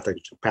and for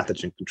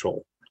pathogen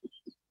control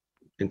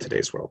in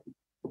today's world.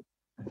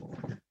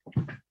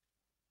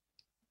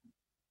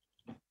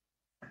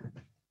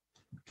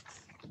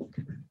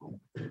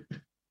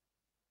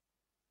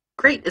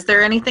 Great. Is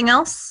there anything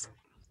else?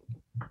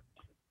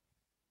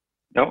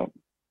 No,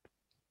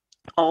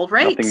 All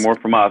right. nothing more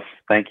from us.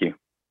 Thank you.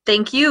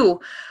 Thank you.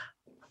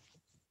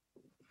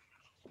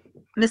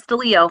 Ms.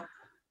 DeLeo.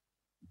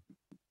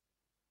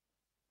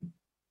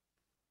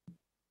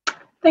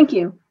 Thank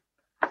you.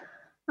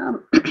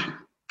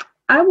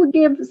 I will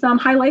give some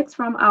highlights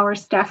from our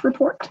staff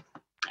report.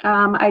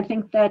 I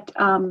think that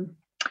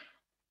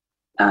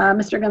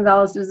Mr.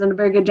 Gonzalez has done a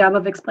very good job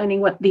of explaining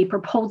what the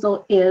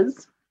proposal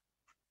is.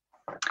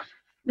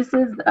 This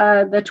is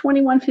the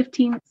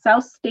 2115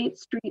 South State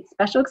Street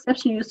special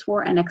exception use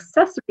for an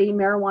accessory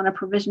marijuana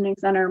provisioning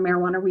center,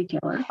 marijuana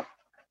retailer.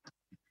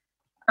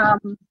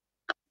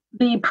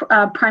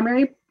 The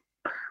primary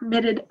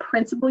permitted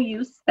principal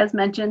use, as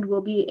mentioned,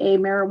 will be a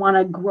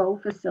marijuana grow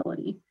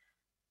facility.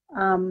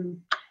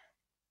 In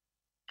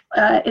the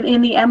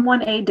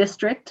M1A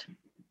district,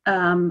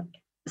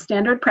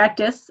 standard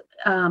practice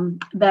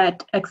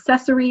that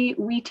accessory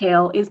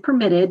retail is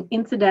permitted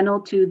incidental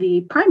to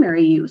the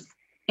primary use.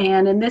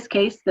 And in this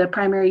case, the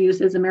primary use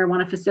is a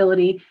marijuana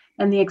facility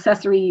and the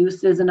accessory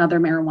use is another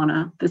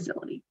marijuana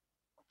facility.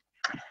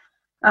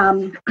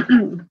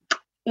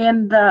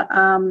 In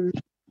the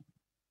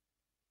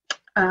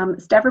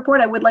staff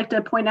report, I would like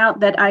to point out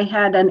that I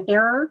had an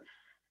error,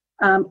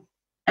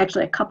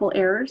 actually a couple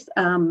errors,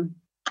 in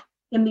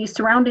the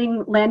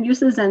surrounding land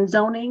uses and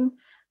zoning.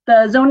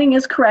 The zoning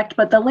is correct,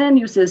 but the land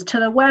uses to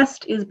the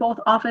west is both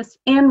office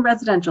and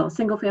residential,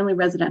 single family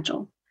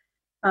residential.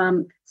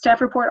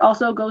 Staff report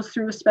also goes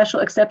through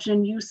special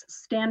exception use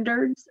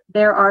standards.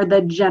 There are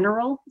the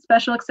general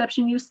special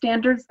exception use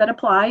standards that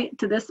apply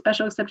to this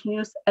special exception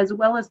use, as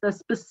well as the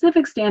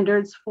specific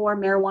standards for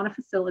marijuana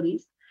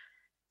facilities.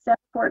 Staff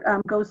report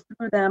goes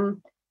through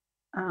them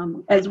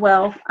as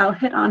well. I'll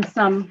hit on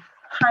some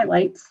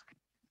highlights.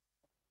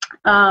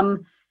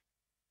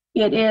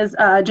 It is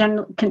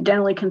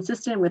generally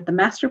consistent with the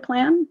master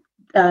plan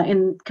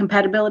in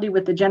compatibility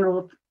with the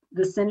general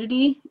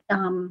vicinity.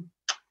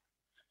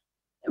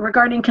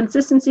 Regarding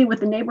consistency with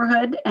the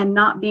neighborhood and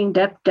not being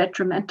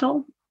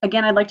detrimental,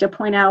 again, I'd like to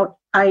point out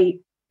the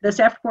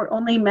staff report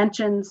only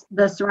mentions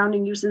the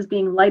surrounding uses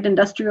being light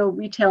industrial,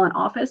 retail, and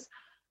office.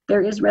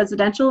 There is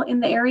residential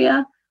in the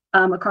area.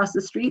 Across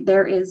the street,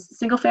 there is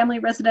single family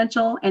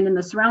residential, and in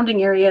the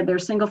surrounding area,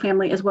 there's single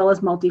family as well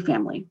as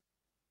multifamily.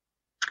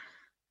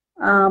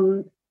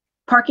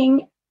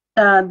 Parking,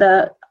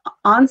 the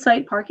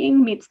on-site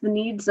parking meets the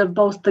needs of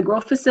both the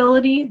growth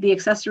facility, the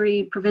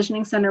accessory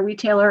provisioning center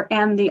retailer,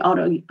 and the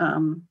auto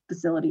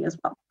facility as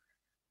well.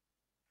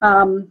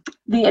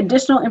 The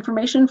additional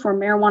information for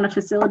marijuana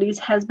facilities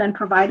has been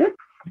provided,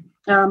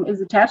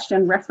 is attached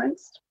and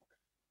referenced.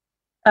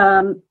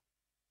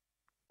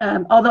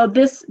 Although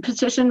this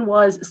petition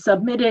was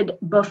submitted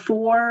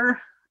before,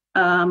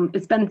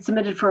 it's been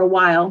submitted for a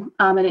while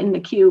and in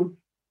the queue,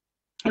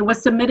 it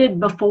was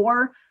submitted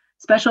before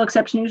special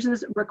exception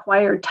uses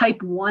require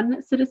type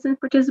 1 citizen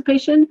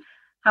participation.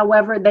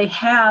 However, they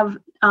have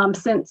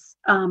since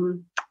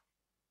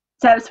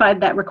satisfied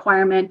that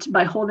requirement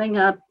by holding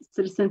a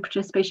citizen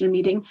participation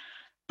meeting.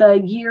 The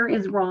year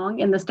is wrong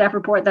in the staff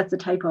report, that's a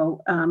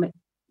typo. It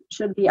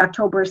should be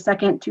October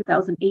 2nd,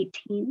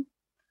 2018.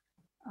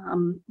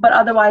 But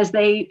otherwise,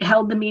 they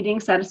held the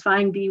meeting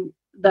satisfying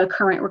the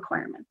current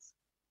requirements.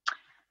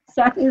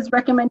 Staff is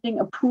recommending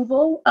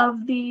approval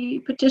of the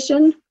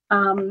petition,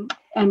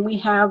 and we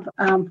have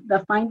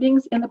the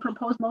findings in the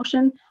proposed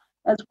motion,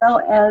 as well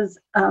as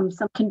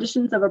some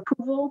conditions of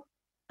approval.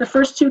 The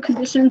first two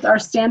conditions are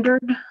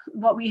standard,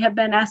 what we have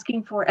been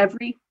asking for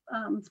every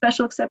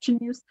special exception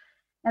use.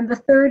 And the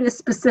third is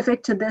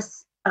specific to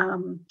this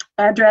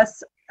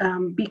address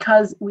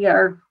because we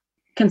are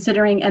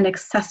considering an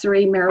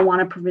accessory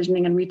marijuana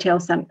provisioning and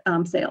retail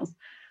sales.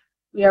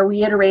 We are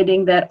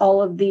reiterating that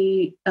all of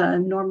the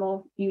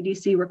normal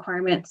UDC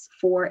requirements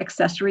for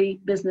accessory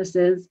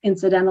businesses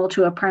incidental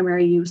to a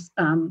primary use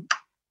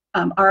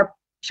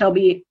shall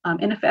be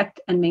in effect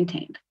and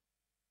maintained.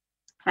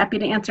 Happy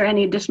to answer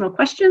any additional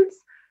questions.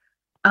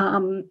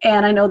 And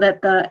I know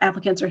that the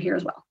applicants are here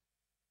as well.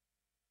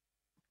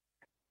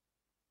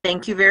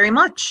 Thank you very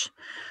much.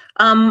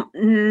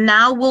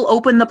 Now we'll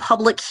open the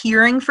public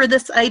hearing for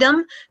this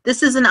item.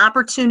 This is an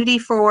opportunity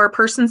for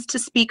persons to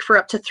speak for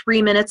up to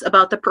 3 minutes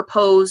about the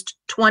proposed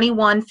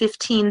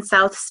 2115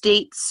 South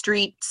State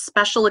Street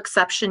Special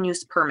Exception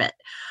Use Permit.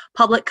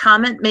 Public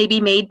comment may be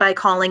made by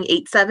calling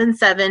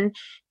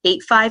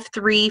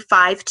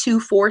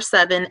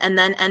 877-853-5247 and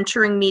then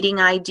entering meeting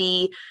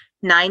ID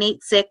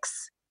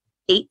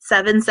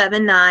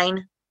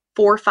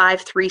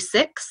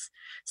 986-8779-4536.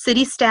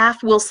 City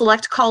staff will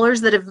select callers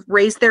that have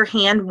raised their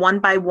hand one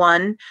by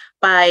one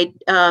by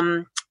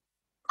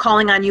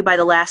calling on you by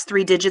the last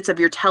 3 digits of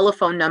your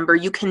telephone number,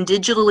 you can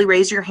digitally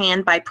raise your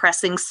hand by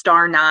pressing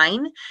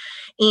 *9.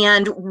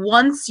 And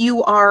once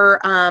you are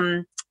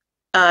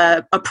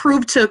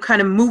approved to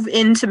kind of move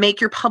in to make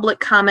your public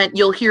comment,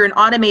 you'll hear an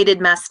automated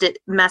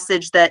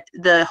message that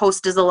the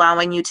host is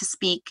allowing you to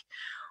speak.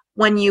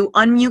 When you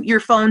unmute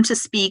your phone to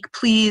speak,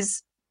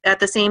 please at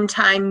the same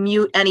time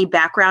mute any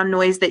background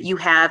noise that you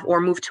have or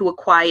move to a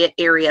quiet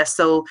area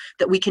so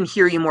that we can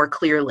hear you more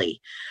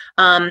clearly.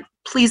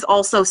 Please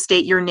also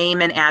state your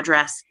name and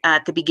address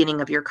at the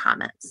beginning of your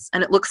comments.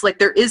 And it looks like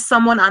there is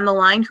someone on the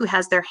line who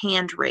has their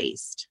hand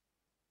raised.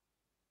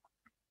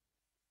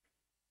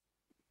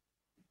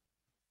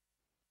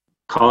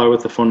 Caller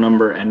with the phone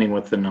number ending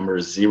with the number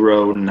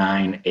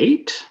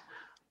 098.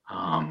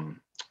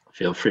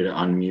 Feel free to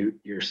unmute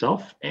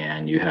yourself,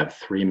 and you have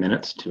 3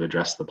 minutes to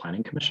address the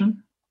Planning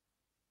Commission.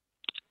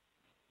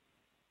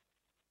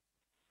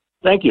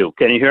 Thank you.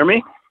 Can you hear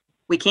me?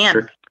 We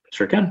can.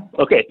 Sure can.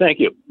 Okay,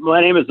 thank you.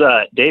 My name is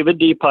David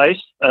D. Pice.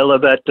 I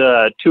live at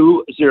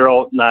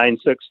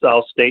 2096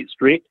 South State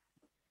Street.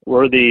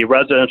 We're the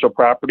residential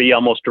property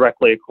almost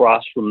directly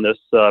across from this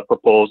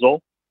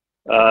proposal.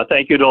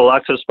 Thank you to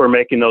Alexis for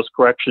making those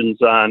corrections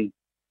on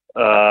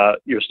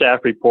your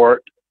staff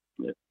report.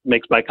 It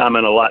makes my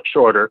comment a lot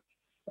shorter.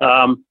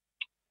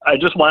 I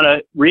just want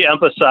to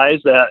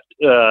reemphasize that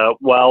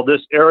while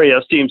this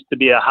area seems to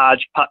be a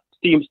hodgepodge,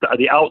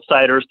 the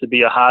outsiders to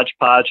be a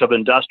hodgepodge of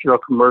industrial,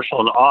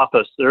 commercial, and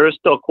office, there is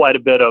still quite a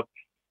bit of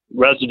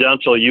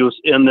residential use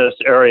in this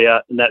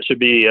area, and that should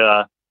be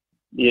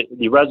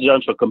the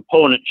residential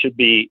component should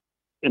be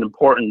an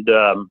important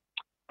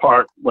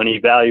part when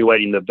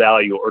evaluating the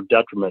value or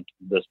detriment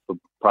of this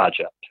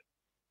project.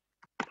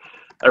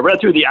 I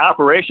read through the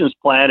operations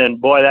plan, and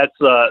boy, that's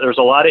there's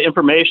a lot of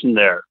information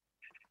there.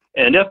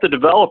 And if the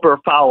developer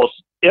follows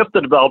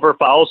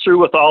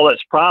through with all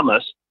that's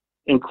promised,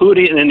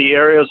 including in the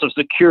areas of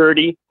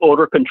security,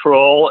 odor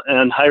control,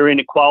 and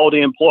hiring quality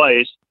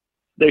employees,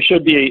 they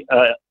should be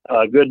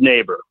a good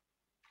neighbor.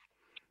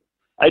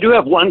 I do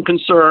have one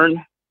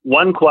concern,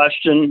 one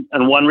question,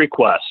 and one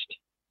request.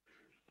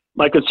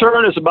 My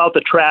concern is about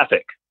the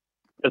traffic.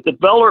 If the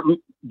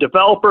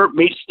developer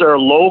meets their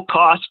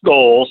low-cost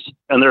goals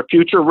and their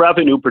future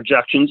revenue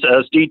projections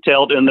as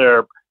detailed in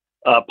their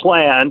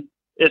plan,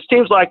 it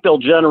seems like they'll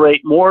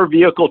generate more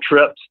vehicle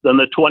trips than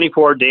the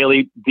 24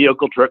 daily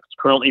vehicle trips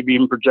currently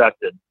being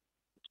projected.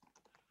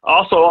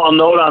 Also, I'll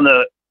note on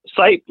the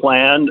site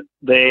plan,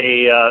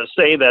 they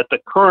say that the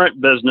current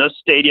business,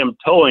 Stadium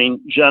Towing,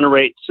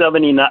 generates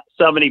 70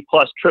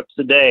 plus trips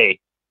a day.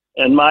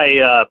 And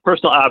my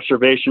personal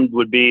observation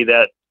would be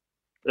that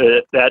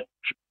that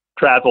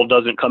travel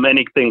doesn't come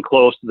anything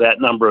close to that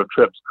number of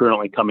trips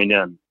currently coming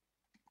in.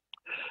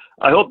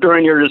 I hope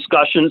during your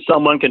discussion,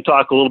 someone can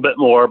talk a little bit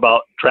more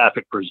about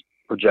traffic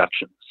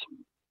projections.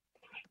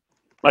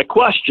 My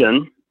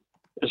question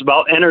is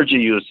about energy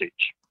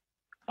usage.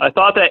 I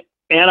thought that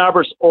Ann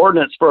Arbor's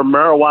ordinance for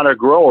marijuana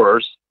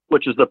growers,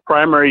 which is the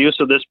primary use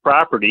of this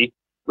property,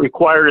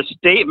 required a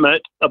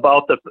statement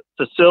about the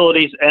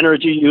facility's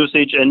energy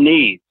usage and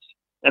needs,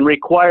 and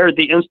required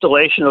the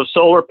installation of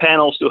solar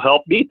panels to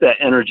help meet that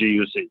energy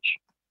usage.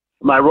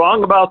 Am I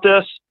wrong about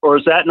this, or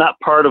is that not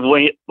part of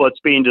what's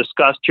being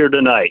discussed here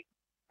tonight?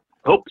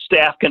 I hope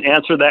staff can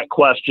answer that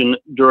question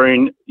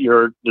during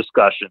your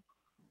discussion.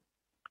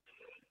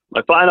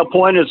 My final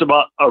point is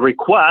about a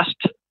request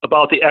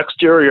about the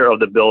exterior of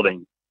the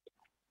building.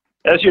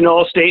 As you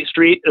know, State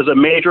Street is a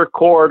major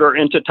corridor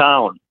into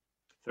town.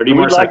 30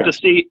 more seconds.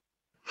 We'd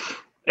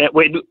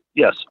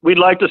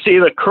like to see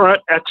the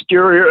current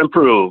exterior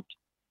improved.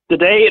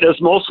 Today, it is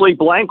mostly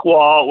blank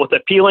wall with a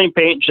peeling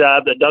paint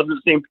job that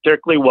doesn't seem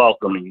particularly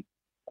welcoming.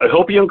 I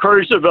hope you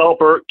encourage the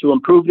developer to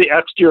improve the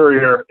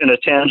exterior in a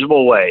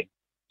tangible way.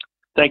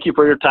 Thank you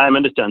for your time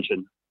and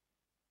attention.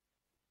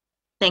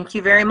 Thank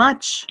you very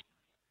much.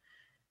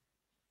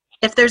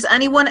 If there's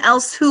anyone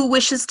else who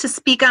wishes to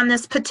speak on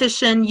this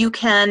petition, you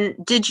can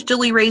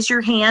digitally raise your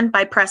hand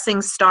by pressing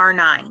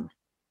 *9.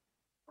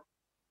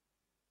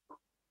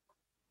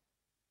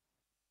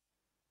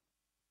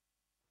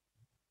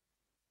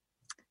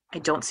 I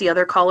don't see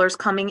other callers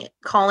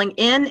calling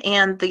in,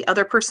 and the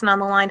other person on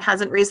the line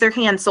hasn't raised their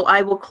hand. So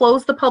I will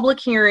close the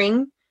public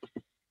hearing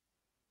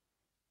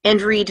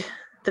and read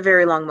the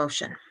very long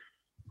motion.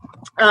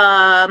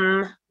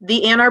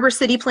 The Ann Arbor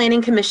City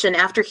Planning Commission,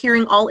 after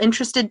hearing all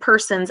interested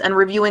persons and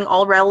reviewing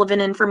all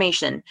relevant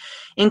information,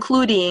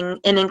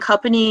 including an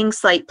accompanying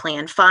site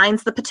plan,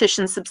 finds the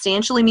petition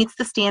substantially meets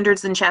the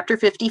standards in Chapter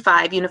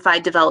 55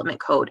 Unified Development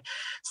Code,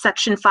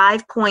 Section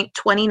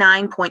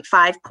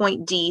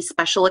 5.29.5.d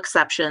Special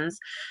Exceptions,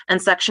 and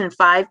Section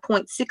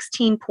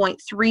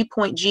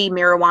 5.16.3.g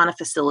Marijuana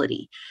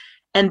Facility,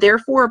 and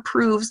therefore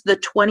approves the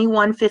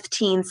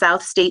 2115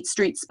 South State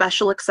Street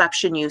special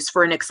exception use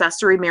for an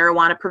accessory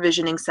marijuana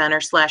provisioning center /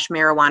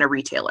 marijuana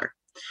retailer.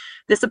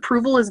 This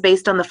approval is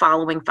based on the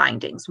following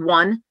findings.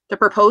 1, the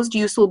proposed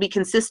use will be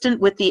consistent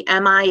with the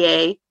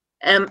M1A,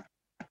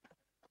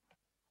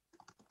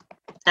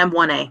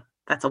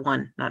 That's a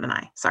 1, not an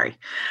I, sorry.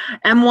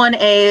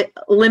 M1A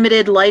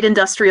Limited Light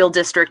Industrial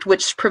District,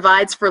 which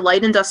provides for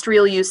light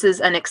industrial uses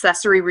and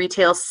accessory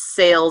retail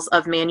sales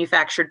of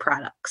manufactured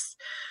products.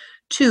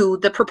 2,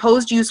 the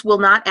proposed use will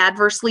not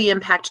adversely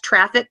impact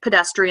traffic,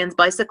 pedestrians,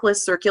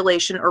 bicyclists,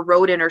 circulation, or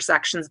road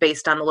intersections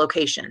based on the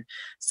location.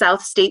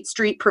 South State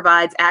Street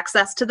provides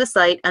access to the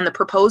site, and the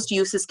proposed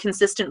use is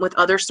consistent with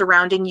other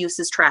surrounding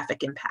uses'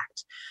 traffic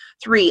impact.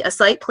 3, a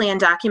site plan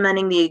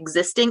documenting the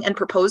existing and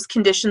proposed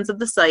conditions of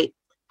the site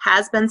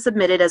has been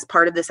submitted as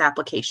part of this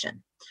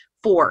application.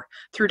 4,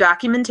 through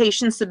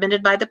documentation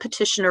submitted by the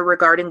petitioner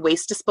regarding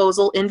waste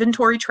disposal,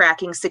 inventory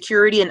tracking,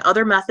 security, and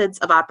other methods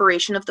of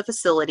operation of the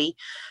facility,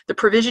 the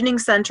provisioning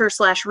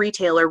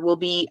center/retailer will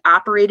be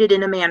operated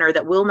in a manner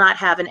that will not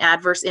have an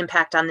adverse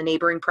impact on the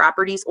neighboring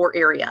properties or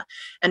area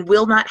and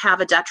will not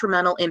have a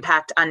detrimental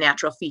impact on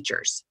natural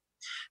features.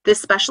 This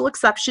special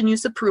exception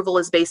use approval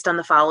is based on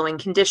the following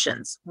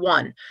conditions.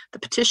 1, the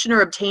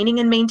petitioner obtaining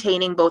and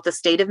maintaining both a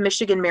state of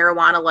Michigan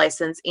marijuana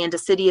license and a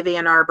City of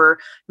Ann Arbor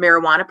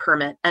marijuana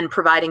permit, and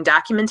providing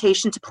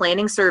documentation to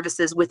planning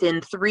services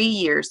within 3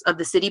 years of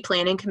the City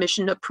Planning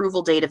Commission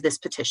approval date of this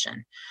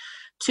petition.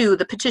 2,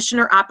 the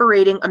petitioner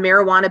operating a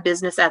marijuana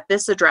business at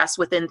this address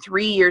within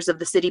 3 years of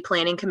the City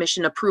Planning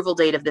Commission approval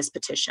date of this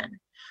petition.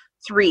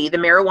 3, the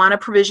marijuana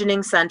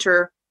provisioning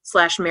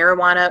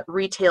center/marijuana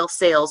retail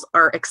sales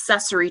are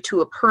accessory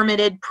to a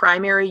permitted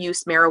primary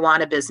use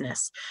marijuana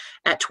business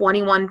at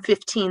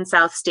 2115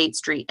 South State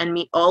Street and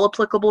meet all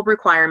applicable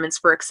requirements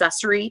for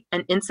accessory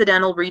and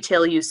incidental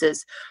retail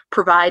uses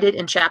provided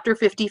in Chapter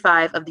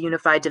 55 of the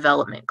Unified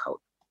Development Code.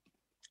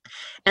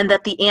 And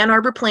that the Ann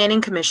Arbor Planning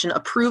Commission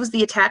approves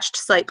the attached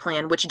site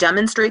plan, which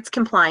demonstrates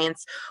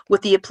compliance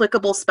with the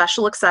applicable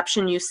special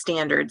exception use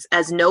standards,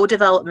 as no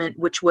development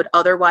which would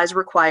otherwise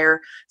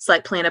require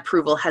site plan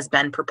approval has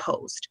been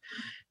proposed.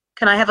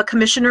 Can I have a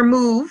commissioner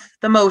move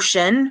the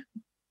motion?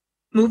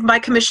 Moved by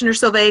Commissioner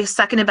Sauvé,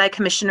 seconded by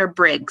Commissioner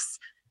Briggs.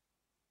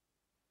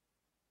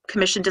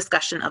 Commission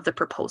discussion of the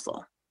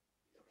proposal.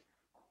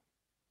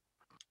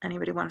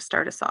 Anybody want to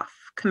start us off?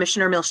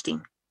 Commissioner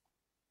Milstein.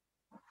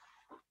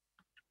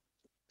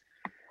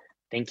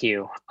 Thank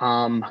you.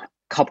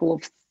 Couple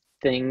of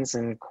things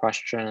and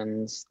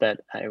questions that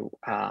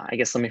I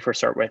guess let me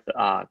first start with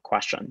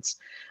questions.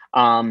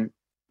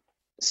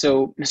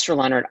 So Mr.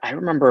 Leonard, I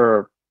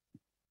remember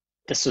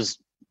this was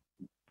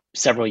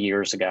several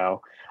years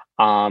ago.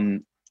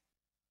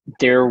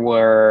 There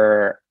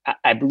were,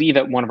 I believe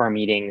at one of our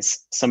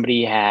meetings,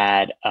 somebody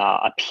had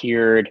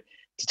appeared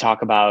to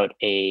talk about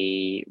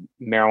a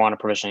marijuana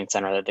provisioning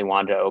center that they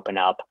wanted to open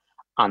up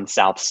on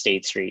South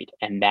State Street,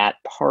 and that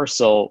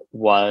parcel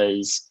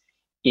was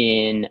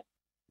in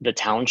the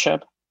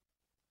township,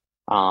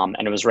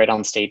 and it was right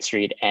on State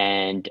Street,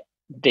 and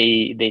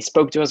they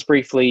spoke to us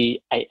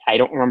briefly. I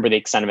don't remember the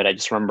extent of it. I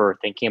just remember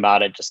thinking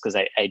about it just because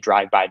I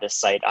drive by this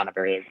site on a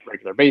very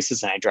regular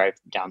basis, and I drive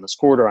down this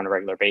corridor on a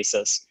regular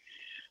basis.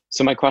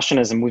 So my question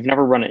is, and we've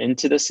never run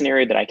into this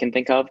scenario that I can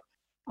think of,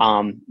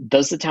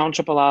 does the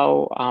township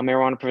allow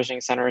marijuana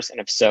provisioning centers? And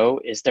if so,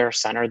 is there a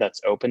center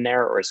that's open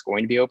there or is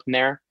going to be open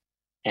there?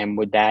 And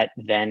would that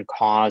then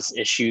cause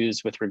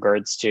issues with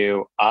regards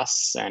to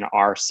us and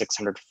our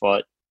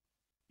 600-foot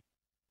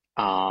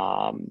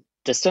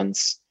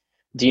distance?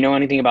 Do you know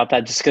anything about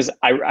that? Just because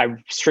I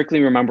strictly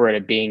remember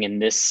it being in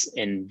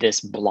this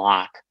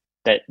block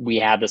that we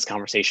had this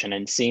conversation,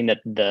 and seeing that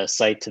the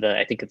site to the,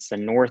 I think it's the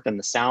north and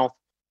the south,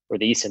 or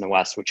the east and the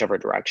west, whichever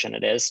direction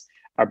it is,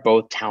 are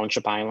both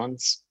township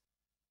islands.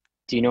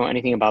 Do you know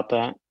anything about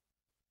that?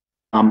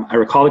 I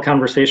recall the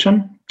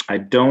conversation. I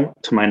don't,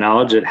 to my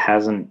knowledge, it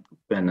hasn't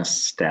been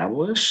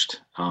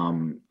established.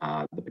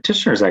 The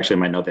petitioners actually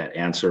might know that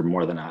answer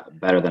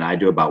better than I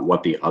do about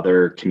what the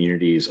other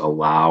communities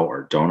allow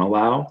or don't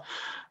allow.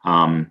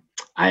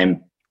 I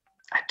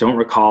don't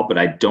recall, but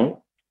I don't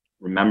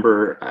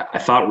remember. I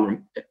thought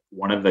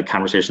one of the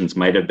conversations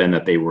might have been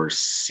that they were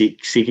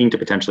seeking to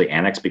potentially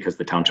annex because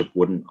the township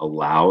wouldn't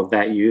allow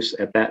that use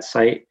at that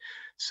site.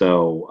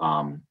 So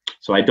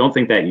I don't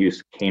think that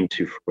use came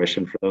to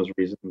fruition for those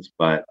reasons,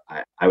 but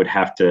I would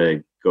have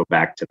to go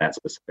back to that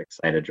specific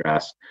site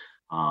address.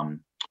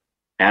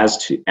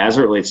 As it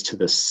relates to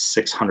the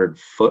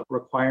 600-foot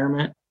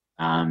requirement,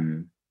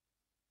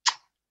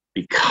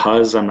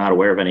 because I'm not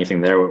aware of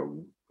anything there,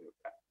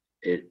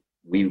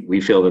 we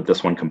feel that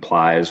this one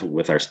complies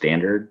with our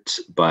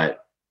standards, but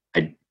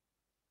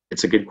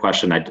it's a good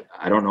question.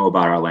 I don't know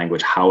about our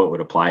language, how it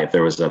would apply if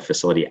there was a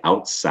facility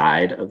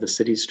outside of the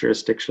city's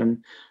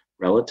jurisdiction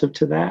relative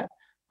to that.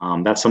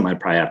 That's something I'd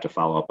probably have to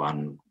follow up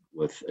on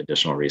with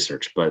additional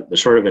research. But the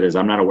short of it is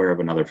I'm not aware of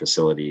another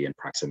facility in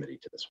proximity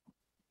to this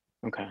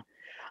one. Okay.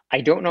 I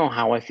don't know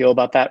how I feel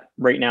about that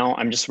right now.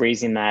 I'm just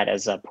raising that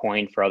as a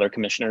point for other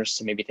commissioners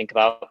to maybe think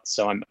about.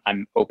 So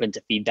I'm open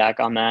to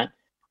feedback on that.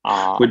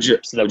 Would you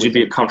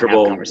be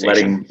comfortable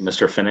letting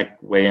Mr. Finnick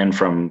weigh in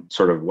from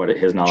sort of what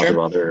his knowledge of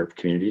other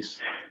communities?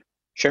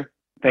 Sure.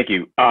 Thank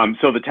you.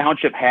 So the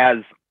township has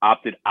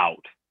opted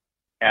out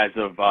as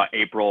of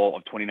April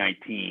of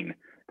 2019.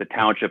 The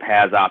township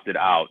has opted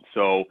out.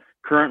 So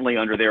currently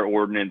under their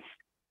ordinance,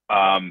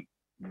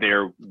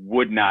 there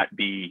would not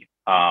be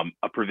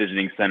a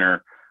provisioning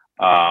center,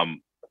 allowed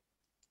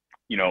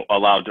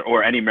to,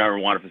 or any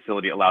marijuana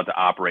facility allowed to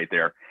operate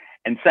there.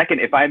 And second,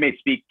 if I may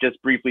speak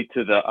just briefly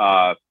to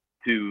the,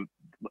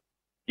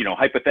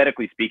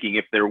 hypothetically speaking,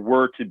 if there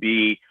were to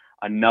be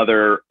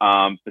another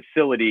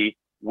facility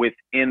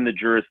within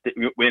the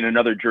in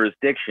another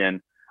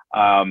jurisdiction,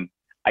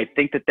 I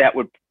think that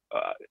would,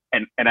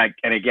 and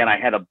again, I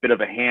had a bit of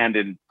a hand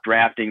in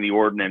drafting the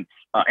ordinance,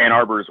 Ann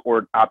Arbor's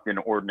opt-in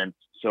ordinance.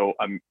 So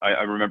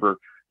I remember,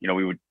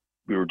 we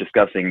were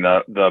discussing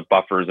the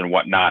buffers and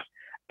whatnot,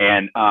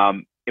 and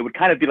it would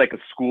kind of be like a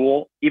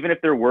school. Even if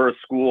there were a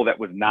school that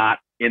was not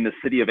in the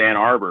city of Ann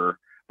Arbor,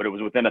 but it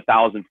was within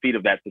 1,000 feet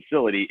of that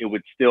facility, it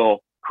would still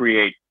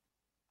create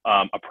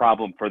a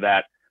problem for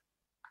that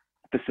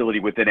facility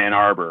within Ann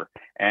Arbor.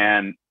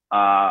 And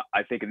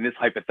I think in this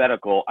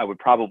hypothetical, I would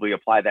probably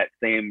apply that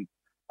same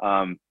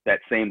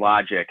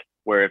logic,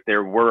 where if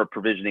there were a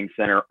provisioning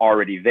center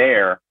already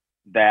there,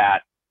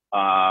 that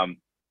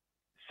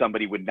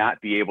somebody would not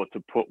be able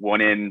to put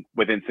one in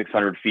within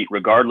 600 feet,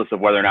 regardless of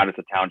whether or not it's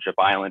a township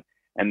island,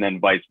 and then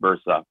vice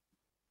versa.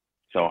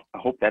 So I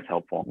hope that's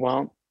helpful.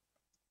 Well,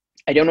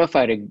 I don't know if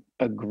I'd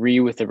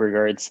agree with the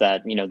regards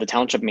that, the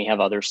township may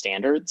have other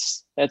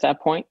standards at that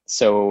point.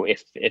 So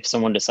if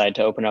someone decided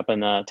to open up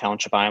in the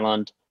township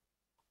island,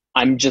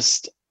 I'm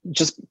just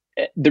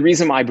the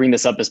reason why I bring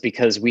this up is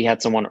because we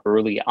had someone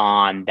early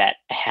on that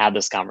had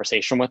this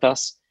conversation with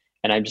us,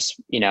 and I'm just,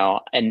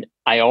 and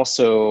I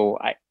also,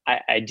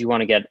 I do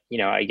want to get,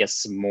 I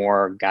guess some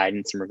more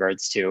guidance in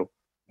regards to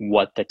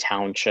what the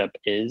township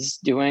is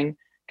doing,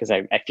 because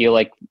I feel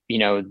like,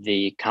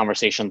 the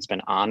conversation's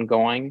been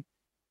ongoing,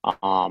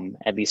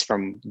 at least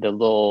from the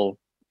little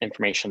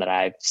information that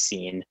I've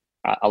seen.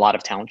 A lot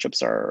of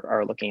townships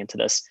are looking into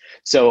this.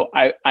 So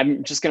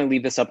I'm just going to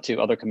leave this up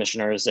to other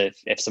commissioners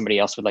if somebody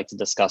else would like to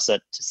discuss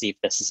it, to see if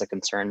this is a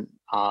concern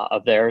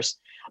of theirs.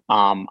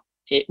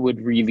 It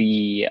would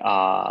really,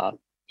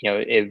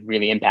 it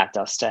really impact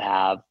us to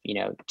have,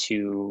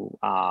 two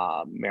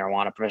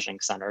marijuana provisioning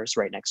centers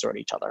right next door to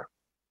each other.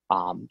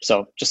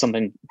 So just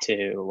something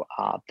to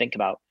think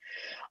about.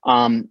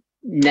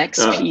 Next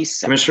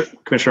piece,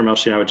 Commissioner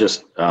Melching, I would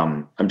just,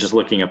 I'm just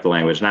looking up the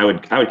language, and I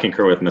would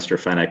concur with Mr.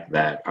 Fennick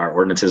that our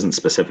ordinance isn't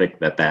specific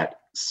that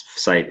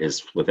site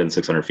is within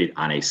 600 feet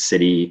on a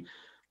city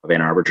of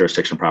Ann Arbor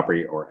jurisdiction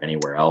property or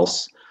anywhere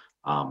else.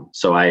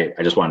 So I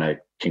just want to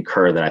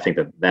concur that I think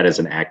that is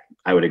an act.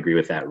 I would agree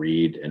with that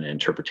read and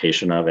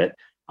interpretation of it.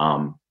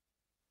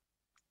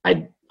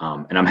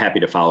 And I'm happy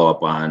to follow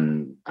up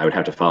on, I would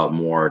have to follow up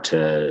more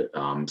to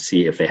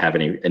see if they have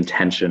any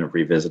intention of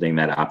revisiting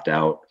that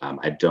opt-out.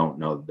 I don't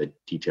know the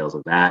details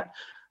of that,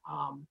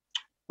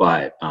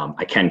 but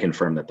I can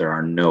confirm that there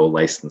are no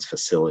licensed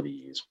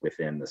facilities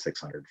within the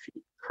 600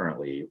 feet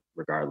currently,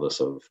 regardless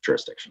of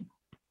jurisdiction.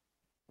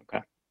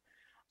 Okay.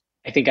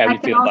 I think I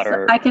would feel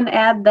better. I can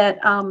add that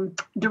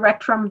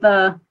direct from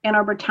the Ann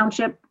Arbor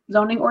Township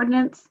zoning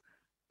ordinance,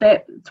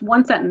 that it's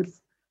one sentence.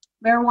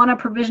 Marijuana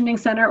provisioning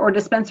center or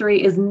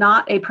dispensary is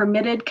not a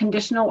permitted,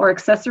 conditional, or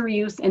accessory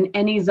use in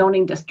any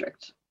zoning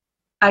district.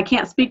 I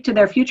can't speak to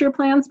their future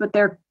plans, but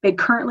they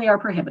currently are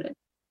prohibited.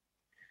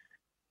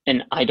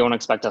 And I don't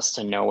expect us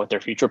to know what their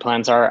future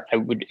plans are. It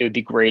would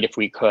be great if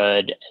we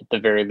could, at the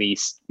very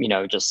least,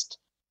 just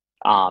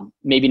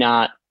maybe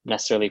not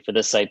necessarily for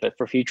this site, but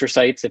for future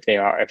sites, if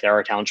there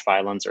are township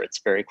islands or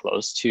it's very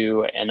close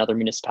to another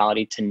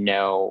municipality, to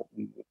know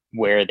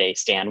where they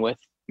stand with,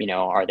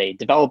 are they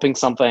developing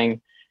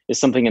something? Is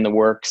something in the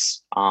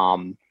works?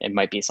 It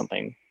might be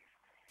something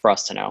for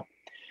us to know.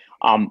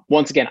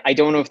 Once again, I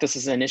don't know if this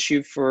is an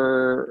issue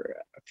for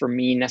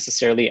me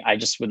necessarily. I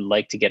just would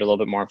like to get a little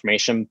bit more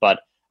information,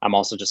 but I'm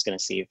also just going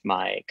to see if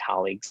my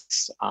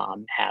colleagues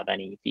have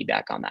any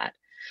feedback on that.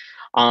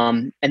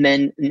 And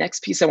then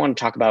next piece I want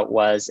to talk about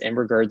was in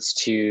regards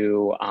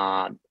to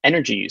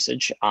energy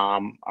usage.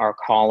 Our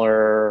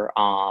caller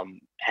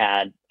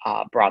had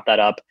brought that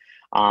up.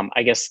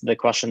 I guess the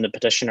question, the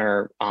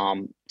petitioner,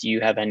 do you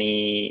have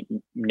any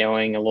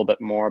knowing a little bit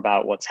more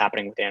about what's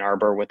happening with Ann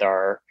Arbor with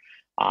our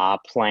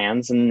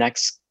plans in the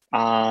next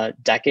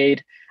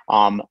decade?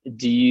 Are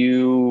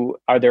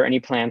there any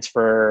plans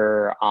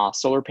for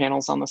solar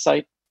panels on the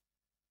site?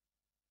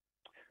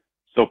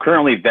 So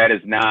currently that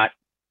is not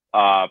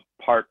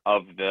part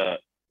of the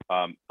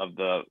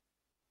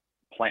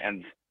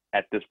plans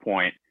at this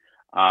point.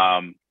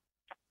 And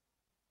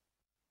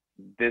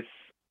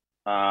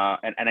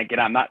again,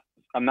 I'm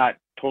not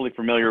totally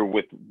familiar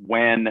with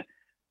when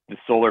the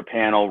solar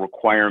panel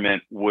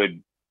requirement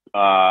would,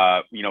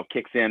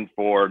 kicks in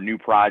for new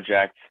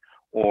projects,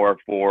 or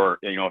for,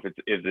 if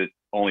it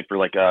only for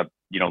like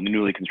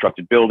newly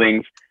constructed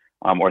buildings,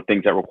 or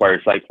things that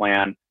require site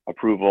plan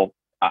approval.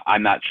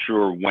 I'm not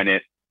sure when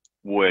it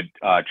would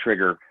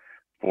trigger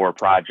for a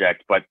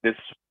project, but this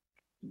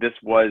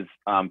was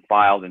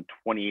filed in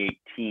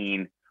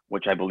 2018,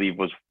 which I believe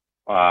was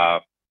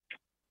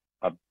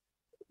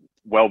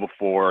well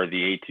before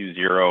the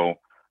A20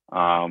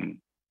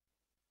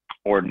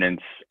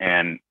 ordinance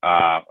and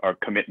or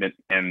commitment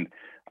and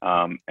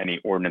any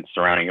ordinance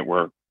surrounding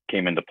it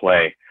came into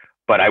play.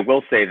 But I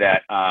will say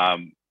that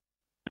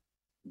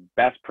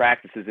best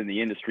practices in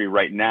the industry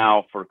right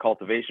now for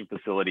cultivation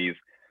facilities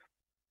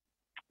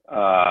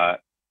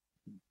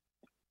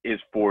is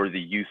for the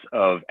use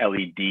of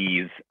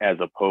LEDs as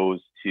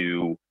opposed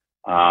to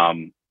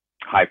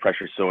high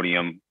pressure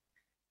sodium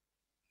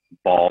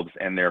bulbs,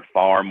 and they're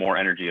far more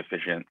energy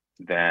efficient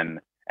than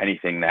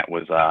anything that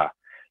was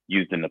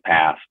used in the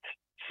past.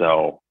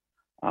 So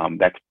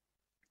that's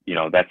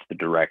the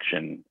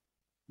direction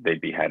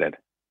they'd be headed.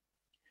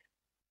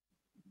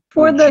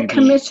 For the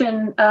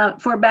commission,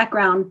 for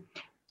background,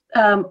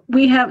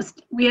 we have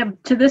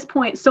to this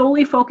point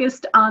solely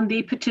focused on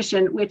the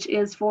petition, which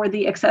is for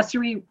the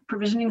accessory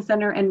provisioning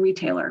center and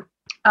retailer.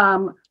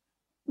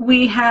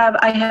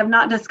 I have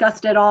not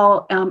discussed at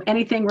all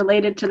anything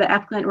related to the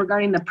applicant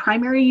regarding the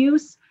primary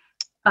use.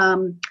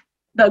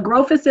 The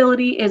grow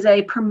facility is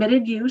a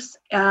permitted use.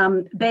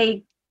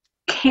 They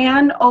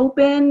can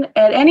open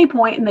at any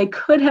point, and they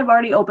could have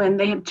already opened.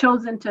 They have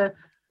chosen to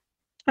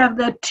have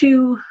the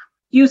two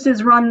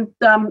uses run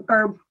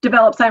or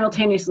develop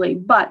simultaneously.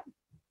 But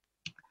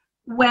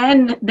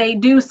when they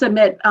do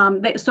submit,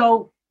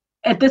 so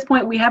at this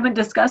point, we haven't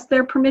discussed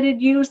their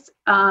permitted use,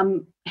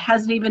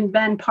 hasn't even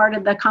been part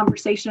of the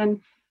conversation.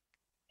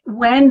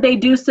 When they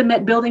do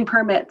submit building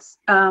permits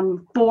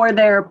for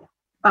their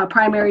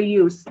primary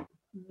use,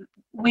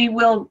 we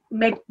will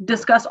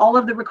discuss all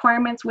of the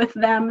requirements with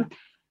them,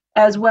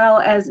 as well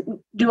as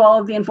do all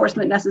of the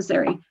enforcement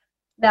necessary.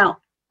 Now,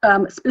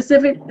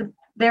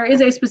 there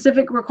is a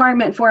specific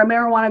requirement for a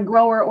marijuana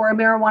grower or a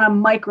marijuana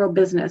micro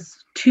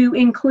business to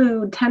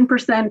include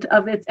 10%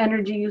 of its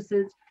energy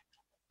uses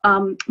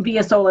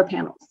via solar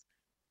panels.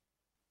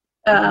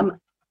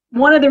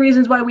 One of the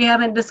reasons why we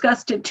haven't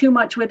discussed it too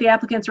much with the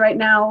applicants right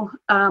now,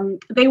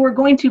 they were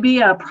going to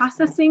be a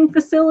processing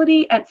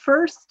facility at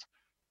first.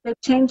 They've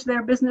changed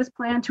their business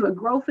plan to a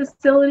grow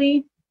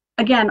facility.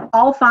 Again,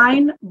 all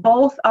fine.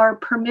 Both are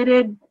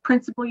permitted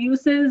principal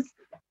uses,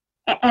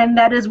 and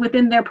that is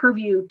within their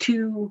purview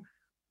to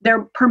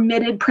their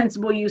permitted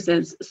principal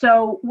uses.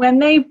 So when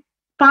they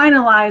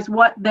finalize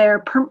what their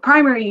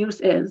primary use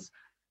is,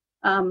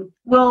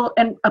 we'll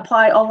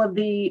apply all of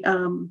the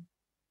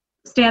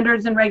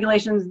standards and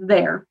regulations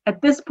there.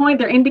 At this point,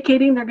 they're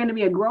indicating they're going to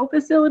be a grow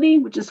facility,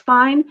 which is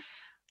fine.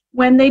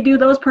 When they do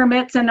those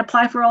permits and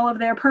apply for all of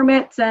their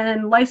permits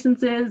and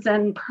licenses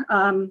and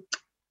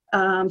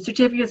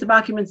certificates of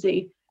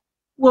occupancy,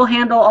 we'll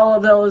handle all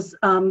of those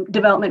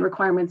development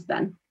requirements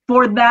then.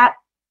 For that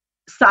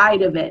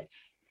side of it,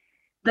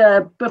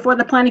 before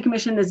the Planning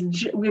Commission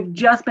we've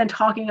just been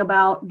talking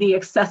about the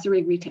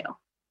accessory retail.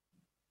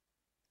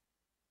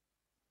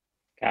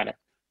 Got it.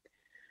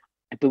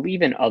 I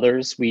believe in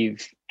others,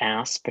 we've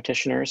asked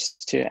petitioners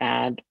to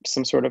add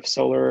some sort of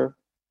solar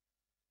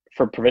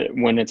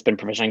when it's been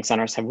provisioning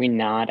centers. Have we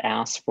not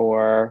asked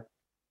for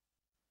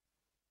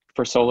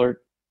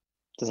solar?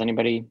 Does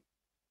anybody?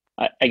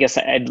 I guess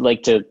I'd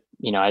like to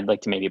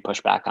maybe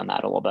push back on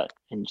that a little bit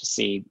and just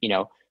see,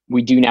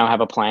 we do now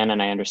have a plan,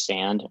 and I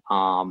understand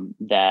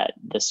that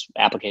this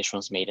application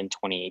was made in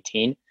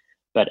 2018,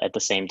 but at the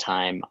same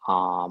time,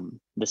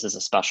 this is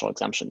a special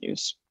exemption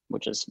use,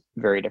 which is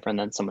very different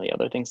than some of the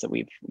other things that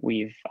we've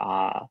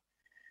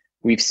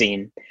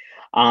seen.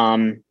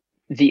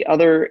 The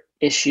other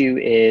issue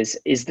is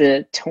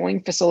the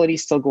towing facility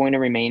still going to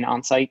remain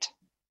on site?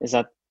 Is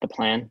that the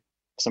plan?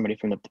 Somebody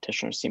from the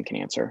petitioner's team can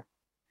answer.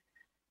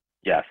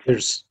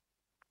 Yes.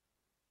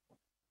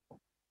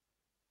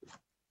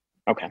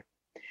 Okay.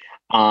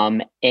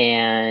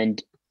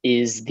 And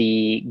is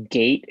the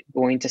gate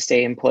going to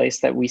stay in place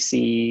that we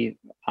see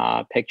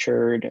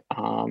pictured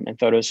in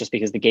photos? Just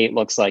because the gate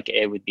looks like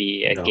it would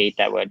be a gate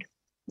that would,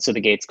 so the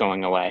gate's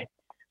going away.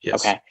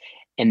 Yes. Okay.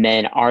 And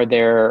then are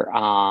there,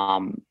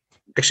 one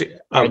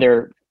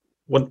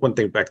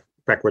thing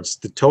backwards,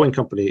 the towing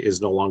company is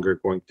no longer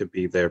going to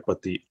be there,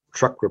 but the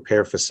truck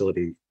repair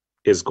facility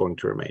is going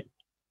to remain.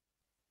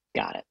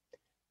 Got it.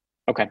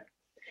 Okay.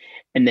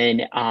 And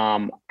then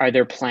are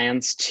there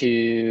plans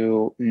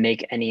to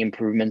make any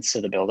improvements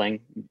to the building,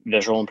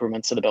 visual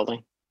improvements to the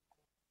building?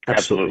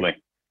 Absolutely.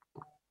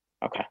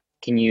 Okay.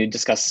 Can you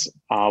discuss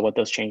what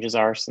those changes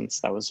are,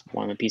 since that was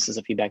one of the pieces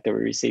of feedback that we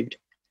received?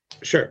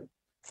 Sure.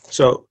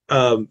 So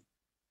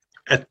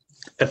at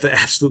the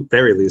absolute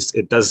very least,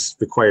 it does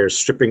require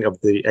stripping of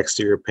the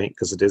exterior paint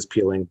because it is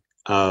peeling.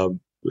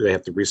 They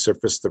have to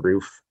resurface the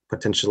roof,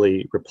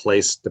 potentially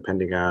replace,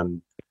 depending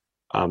on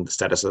the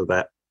status of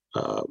that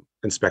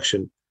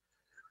inspection.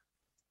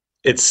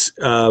 It's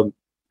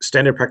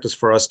standard practice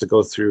for us to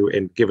go through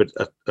and give it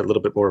a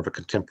little bit more of a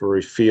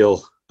contemporary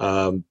feel.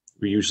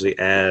 We usually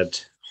add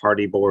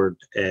hardy board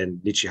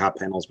and niche hot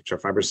panels, which are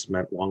fiber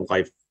cement long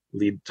life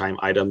lead time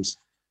items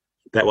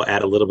that will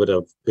add a little bit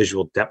of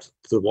visual depth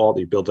to the wall.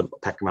 You build them,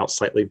 pack them out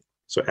slightly,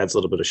 so it adds a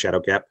little bit of shadow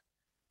gap.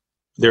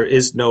 There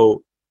is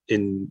no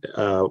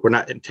we're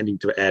not intending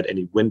to add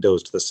any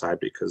windows to the side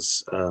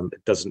because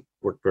it doesn't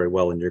work very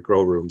well in your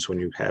grow rooms when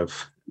you have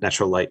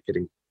natural light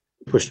getting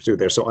pushed through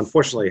there. So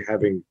unfortunately,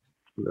 having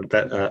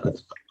that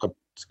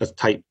a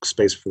tight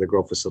space for the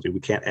grow facility, we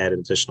can't add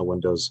additional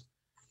windows.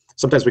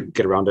 Sometimes we can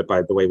get around it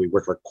by the way we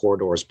work our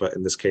corridors, but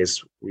in this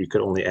case, we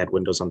could only add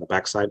windows on the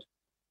backside.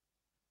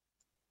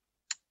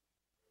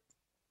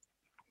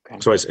 Okay.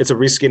 So it's a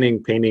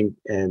reskinning, painting,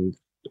 and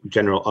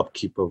general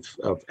upkeep of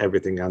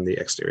everything on the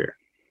exterior.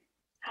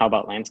 How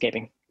about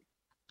landscaping?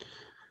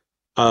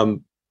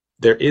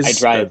 There is. I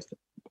drive.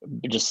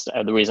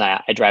 The reason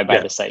I drive by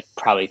Yeah. the site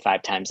probably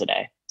 5 times a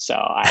day, so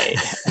I'm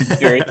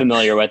very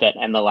familiar with it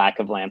and the lack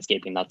of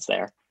landscaping that's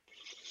there.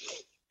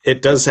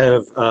 It does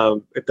have.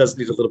 It does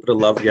need a little bit of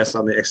love, yes,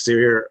 on the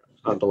exterior,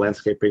 on the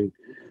landscaping.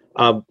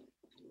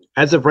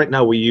 As of right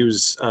now, we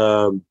use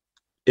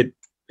it.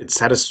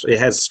 It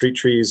has street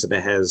trees and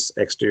it has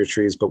exterior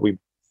trees, but we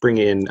bring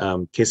in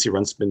Casey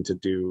Runsman to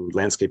do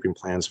landscaping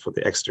plans for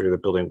the exterior of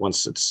the building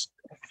once it's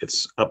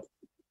up.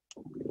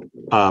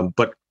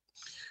 But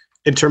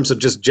in terms of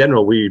just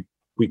general, we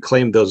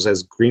claim those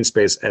as green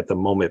space at the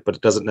moment, but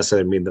it doesn't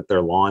necessarily mean that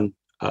they're lawn.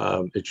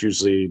 It's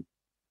usually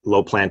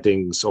low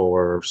plantings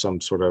or some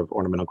sort of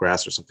ornamental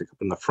grass or something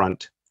up in the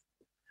front.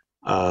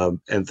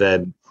 And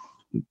then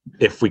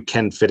if we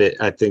can fit it,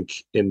 I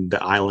think in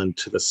the island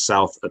to the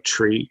south, a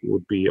tree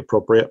would be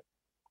appropriate.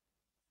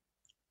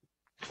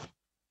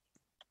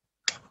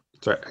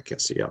 Sorry, I can't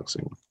see Alex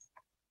anymore.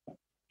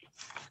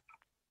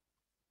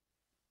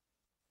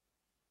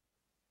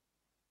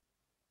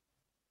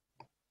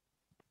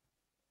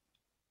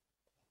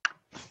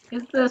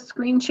 Is the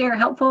screen share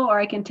helpful, or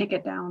I can take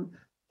it down?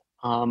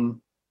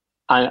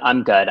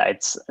 I'm good.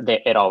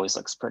 It always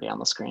looks pretty on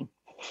the screen.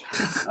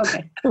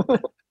 Okay.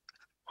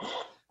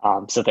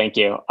 So thank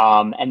you.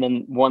 And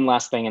then one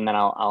last thing, and then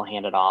I'll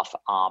hand it off.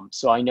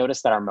 So I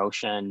noticed that our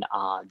motion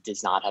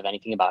does not have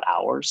anything about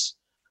hours,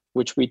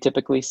 which we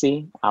typically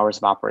see, hours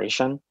of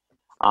operation.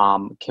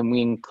 Can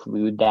we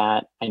include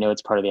that? I know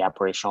it's part of the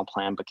operational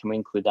plan, but can we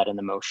include that in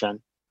the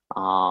motion?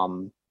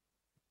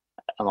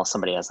 Unless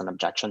somebody has an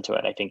objection to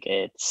it. I think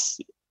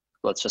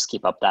let's just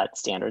keep up that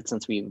standard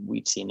since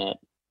we've seen it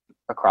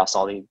across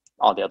all the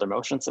other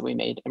motions that we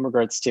made in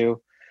regards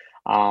to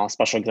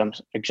special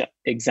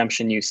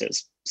exemption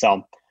uses.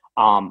 So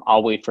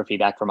I'll wait for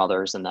feedback from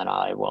others and then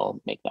I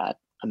will make that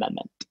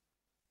amendment.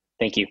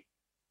 Thank you.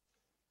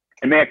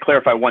 And may I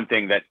clarify one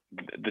thing, that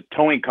the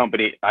towing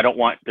company, I don't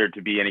want there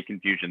to be any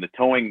confusion. The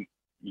towing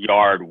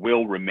yard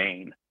will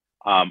remain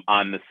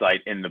on the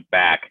site in the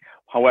back.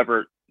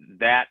 However,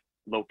 that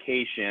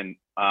location,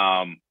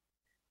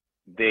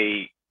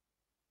 they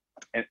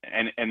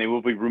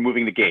will be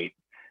removing the gate.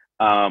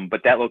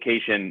 But that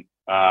location,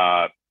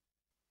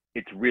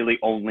 it's really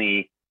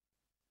only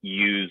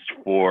used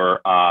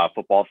for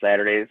football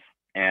Saturdays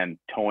and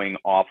towing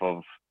off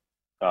of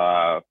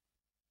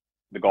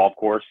the golf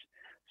course.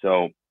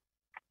 So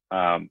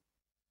to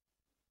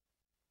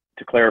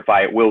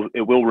clarify, it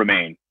will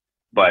remain,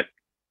 but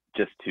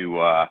just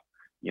to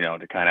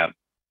to kind of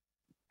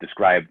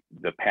describe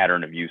the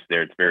pattern of use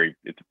there,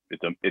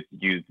 it's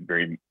used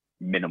very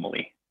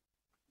minimally.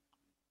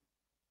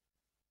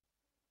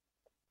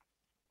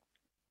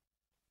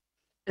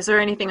 Is there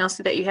anything else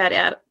that you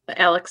had,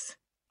 Alex?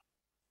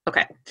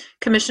 Okay.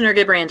 Commissioner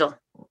Gibrandl.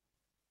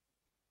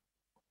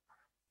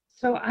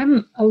 So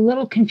I'm a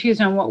little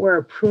confused on what we're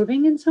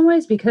approving in some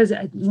ways, because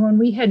when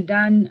we had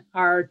done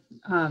our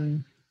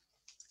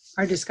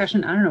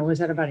discussion, I don't know, was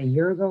that about a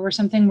year ago or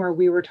something, where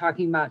we were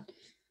talking about,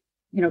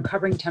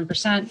 covering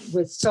 10%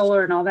 with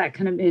solar and all that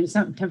kind of,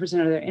 10% of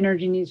their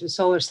energy needs with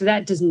solar. So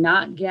that does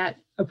not get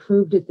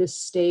approved at this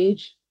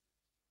stage,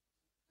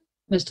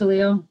 Mr.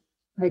 Leo?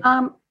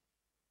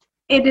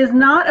 It is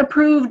not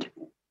approved.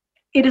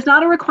 It is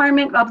not a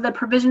requirement of the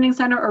provisioning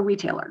center or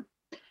retailer.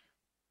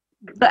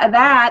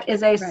 That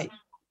is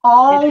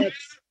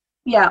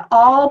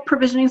all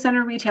provisioning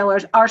center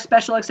retailers are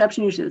special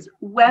exception uses,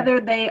 whether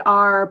they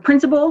are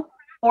principal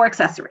or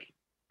accessory.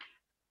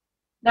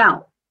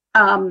 Now,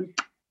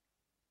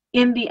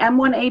 in the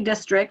M1A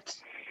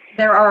district,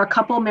 there are a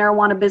couple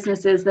marijuana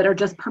businesses that are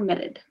just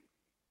permitted,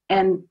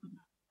 and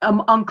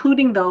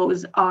including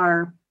those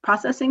are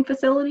processing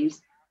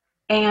facilities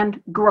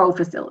and grow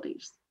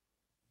facilities.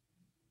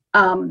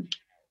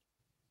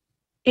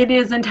 It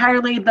is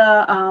entirely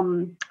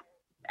the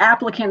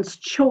applicant's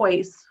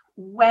choice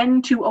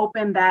when to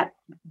open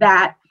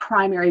that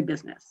primary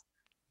business.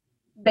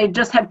 They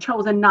just have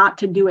chosen not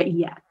to do it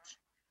yet.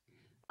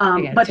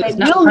 But so they it's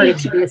not will part need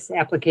of to. this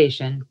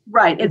application.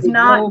 Right. It's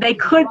not. They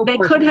could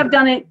have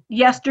done it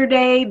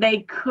yesterday. They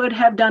could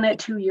have done it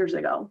 2 years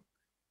ago.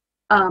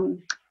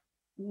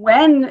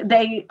 When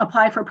they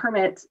apply for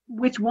permits,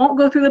 which won't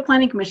go through the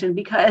planning commission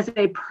because it's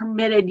a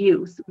permitted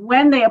use.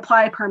 When they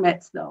apply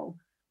permits, though,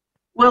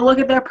 we'll look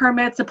at their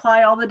permits,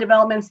 apply all the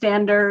development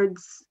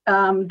standards.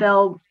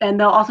 They'll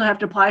also have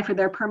to apply for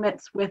their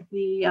permits with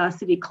the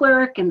city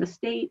clerk and the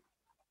state.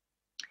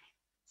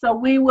 So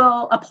we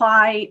will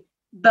apply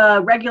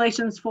the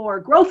regulations for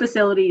grow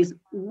facilities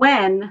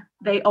when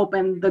they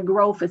open the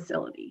grow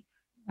facility.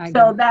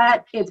 So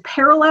that it's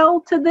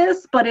parallel to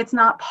this, but it's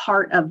not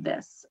part of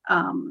this.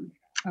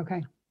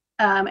 Okay.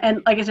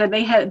 And like I said,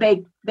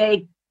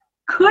 they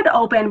could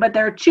open, but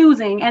they're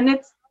choosing, and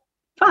it's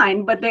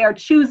fine, but they are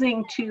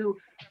choosing to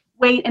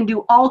wait and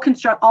do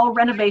all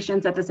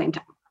renovations at the same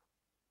time.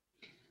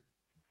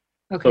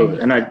 So,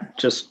 Okay. and I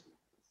just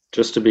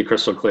to be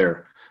crystal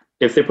clear,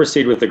 if they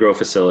proceed with the grow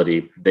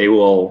facility, they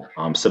will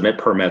submit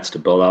permits to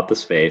build out the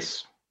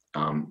space.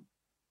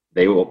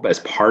 They will, as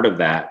part of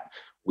that,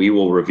 we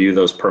will review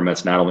those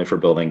permits not only for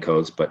building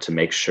codes, but to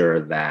make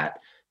sure that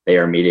they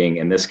are meeting,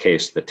 in this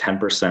case, the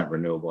 10%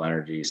 renewable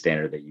energy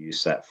standard that you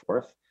set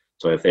forth.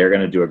 So if they're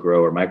going to do a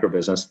grow or micro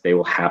business, they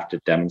will have to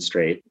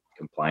demonstrate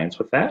compliance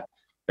with that.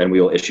 Then we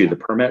will issue the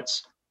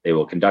permits. They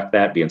will conduct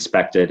that, be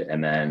inspected,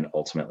 and then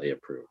ultimately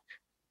approved.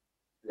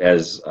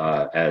 As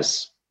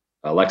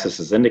Alexis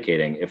is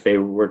indicating, if they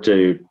were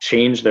to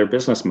change their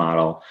business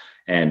model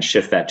and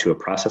shift that to a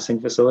processing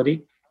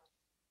facility,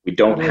 we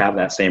don't have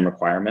that same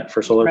requirement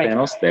for solar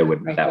panels. That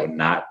would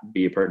not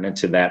be pertinent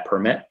to that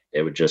permit.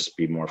 It would just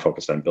be more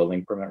focused on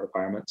building permit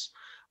requirements.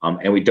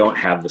 And we don't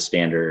have the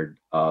standard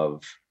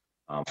of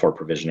for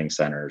provisioning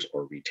centers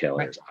or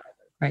retailers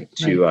either.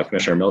 To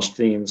Commissioner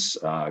Milstein's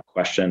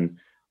question,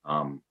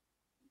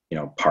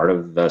 part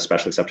of the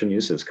special exception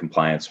use is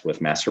compliance with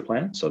master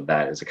plan. So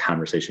that is a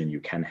conversation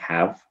you can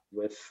have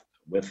with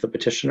the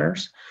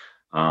petitioners.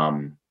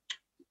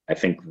 I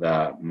think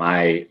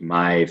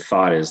my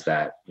thought is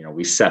that,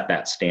 we set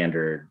that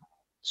standard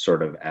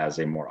sort of as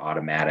a more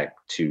automatic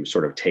to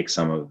sort of take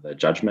some of the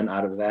judgment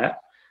out of that.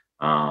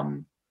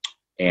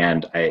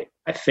 And I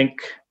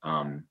think,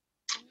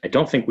 I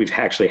don't think we've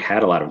actually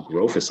had a lot of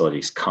grow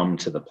facilities come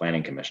to the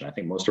Planning Commission. I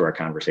think most of our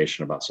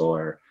conversation about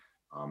solar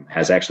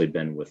has actually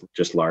been with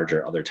just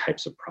larger other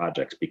types of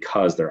projects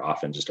because they're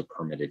often just a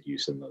permitted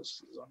use in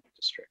those zoning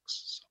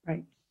districts.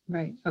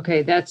 Right.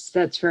 Okay,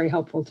 that's very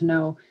helpful to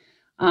know.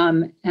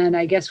 And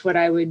I guess what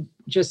I would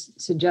just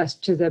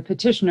suggest to the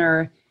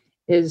petitioner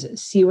is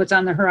see what's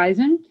on the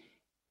horizon.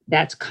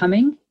 That's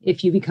coming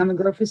if you become a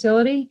grow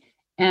facility,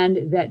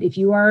 and that if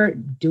you are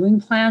doing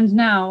plans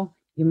now,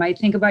 you might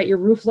think about your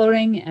roof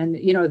loading and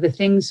the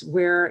things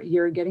where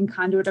you're getting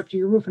conduit up to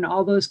your roof and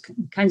all those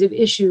kinds of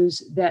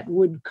issues that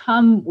would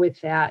come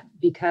with that,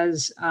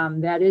 because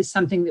that is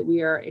something that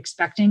we are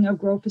expecting of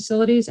grow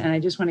facilities. And I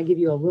just want to give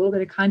you a little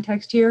bit of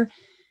context here.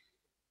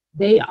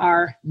 They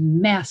are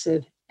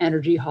massive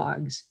energy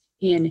hogs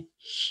in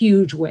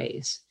huge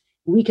ways.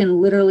 We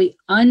can literally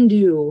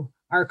undo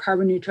our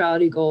carbon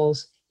neutrality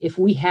goals if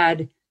we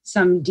had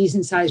some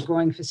decent sized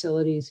growing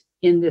facilities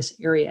in this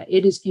area.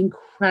 It is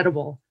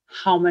incredible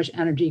how much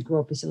energy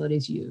grow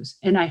facilities use.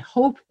 And I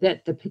hope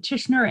that the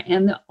petitioner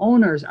and the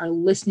owners are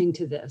listening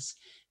to this,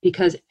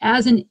 because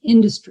as an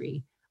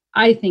industry,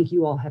 I think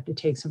you all have to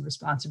take some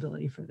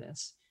responsibility for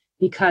this,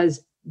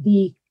 because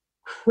the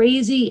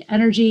crazy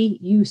energy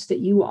use that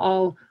you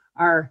all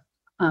are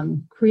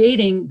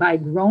creating by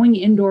growing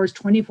indoors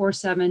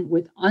 24/7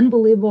 with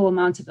unbelievable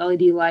amounts of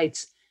LED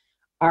lights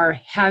are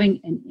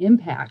having an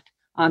impact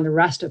on the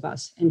rest of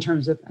us in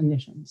terms of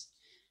emissions.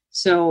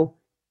 So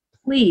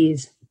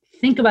please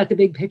think about the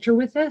big picture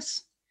with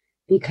this,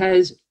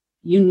 because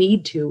you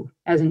need to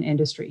as an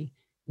industry.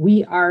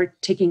 We are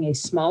taking a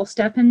small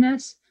step in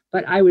this,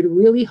 but I would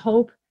really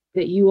hope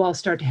that you all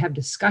start to have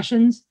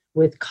discussions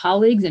with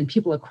colleagues and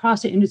people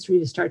across the industry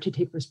to start to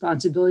take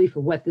responsibility for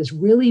what this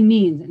really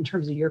means in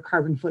terms of your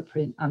carbon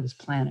footprint on this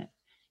planet.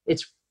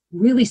 It's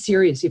really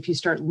serious if you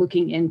start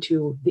looking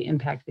into the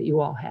impact that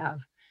you all have.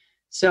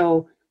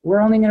 So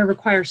we're only going to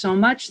require so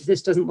much.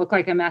 This doesn't look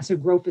like a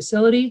massive grow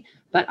facility,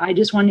 but I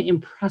just want to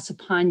impress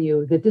upon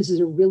you that this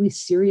is a really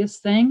serious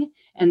thing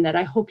and that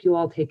I hope you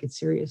all take it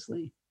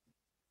seriously.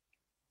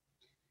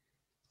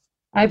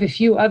 I have a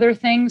few other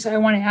things I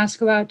want to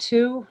ask about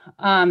too.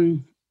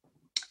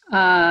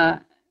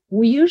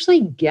 We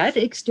usually get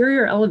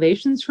exterior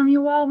elevations from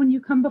you all when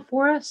you come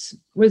before us.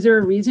 Was there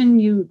a reason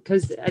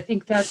because I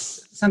think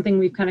that's something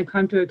we've kind of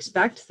come to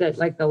expect, that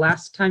like the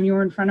last time you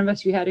were in front of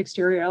us, you had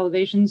exterior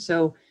elevations.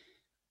 So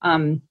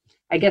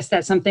I guess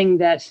that's something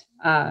that,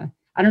 I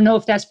don't know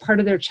if that's part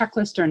of their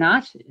checklist or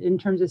not in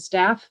terms of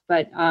staff,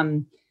 but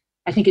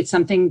I think it's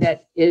something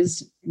that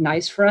is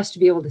nice for us to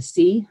be able to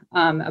see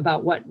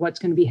about what's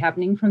going to be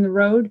happening from the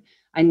road.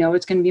 I know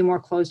it's going to be more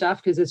closed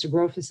off because it's a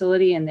grow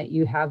facility and that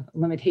you have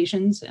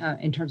limitations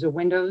in terms of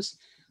windows.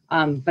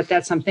 But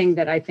that's something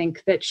that I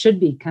think that should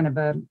be kind of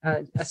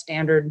a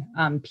standard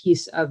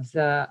piece of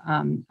the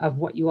of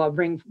what you all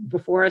bring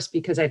before us,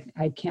 because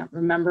I can't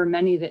remember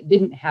many that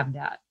didn't have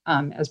that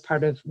as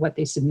part of what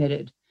they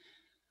submitted.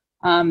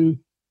 And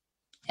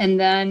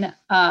then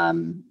let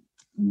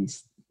me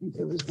see,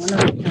 there was one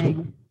other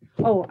thing.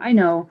 Oh, I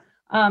know.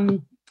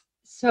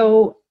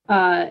 So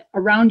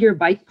around your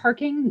bike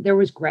parking, there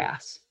was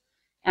grass,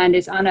 and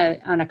it's on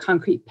a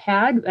concrete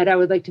pad. But I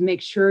would like to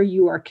make sure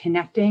you are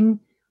connecting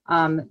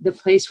the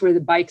place where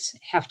the bikes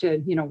have to,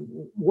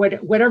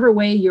 whatever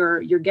way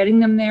you're getting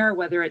them there,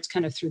 whether it's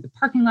kind of through the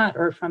parking lot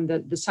or from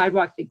the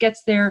sidewalk that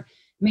gets there.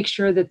 Make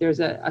sure that there's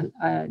a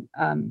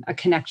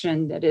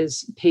connection that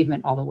is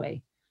pavement all the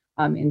way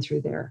in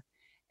through there.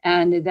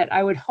 And that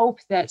I would hope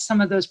that some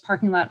of those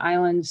parking lot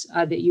islands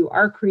that you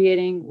are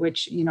creating,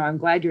 which, you know, I'm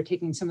glad you're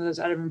taking some of those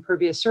out of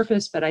impervious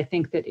surface, but I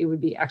think that it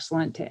would be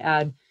excellent to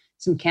add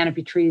some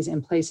canopy trees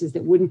in places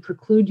that wouldn't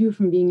preclude you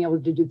from being able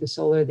to do the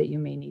solar that you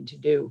may need to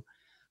do.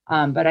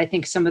 But I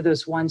think some of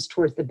those ones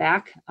towards the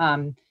back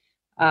on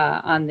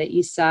the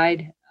east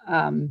side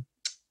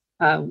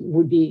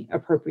would be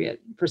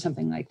appropriate for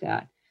something like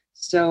that.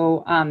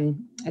 So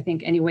I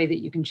think any way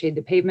that you can shade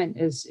the pavement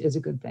is a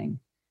good thing.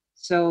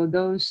 So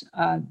those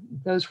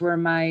were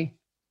my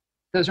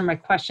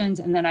questions.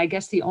 And then I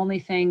guess the only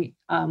thing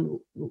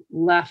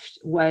left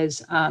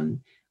was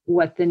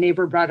what the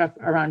neighbor brought up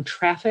around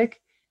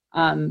traffic.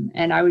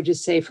 And I would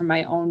just say from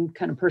my own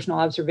kind of personal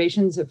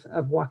observations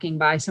of walking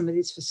by some of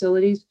these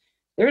facilities,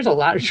 there's a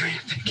lot of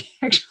traffic.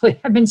 Actually,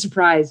 I've been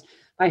surprised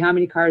by how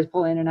many cars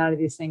pull in and out of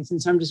these things.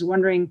 And so I'm just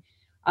wondering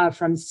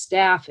from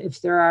staff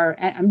if there are,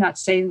 I'm not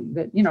saying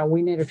that, you know,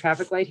 we need a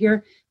traffic light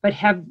here, but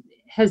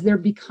has there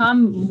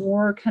become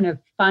more kind of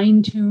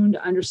fine-tuned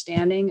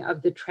understanding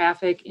of the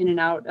traffic in and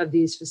out of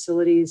these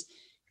facilities,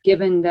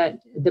 given that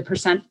the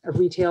percent of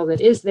retail that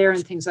is there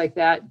and things like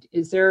that?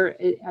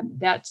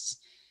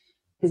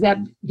 Has that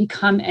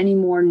become any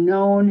more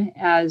known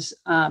as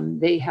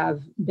they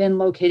have been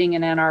locating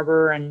in Ann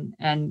Arbor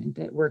and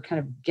that we're kind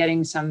of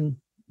getting some,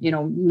 you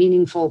know,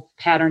 meaningful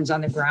patterns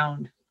on the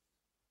ground?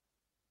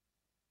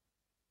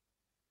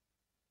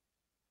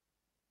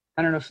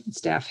 I don't know if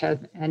staff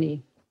have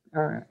any,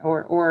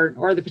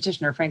 or the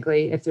petitioner,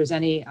 frankly, if there's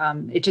any.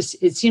 It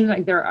seems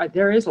like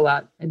there is a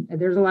lot.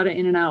 There's a lot of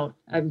in and out.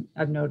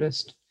 I've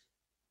noticed.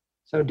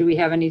 So do we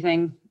have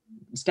anything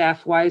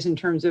staff wise in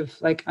terms of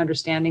like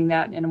understanding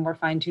that in a more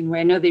fine-tuned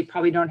way? I know they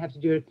probably don't have to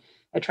do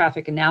a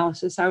traffic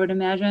analysis, I would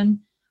imagine.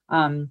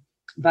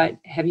 But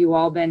have you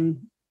all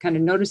been kind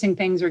of noticing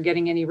things or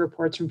getting any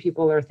reports from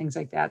people or things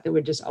like that that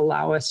would just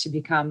allow us to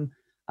become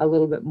a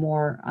little bit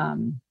more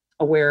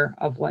aware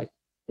of what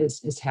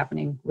is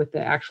happening with the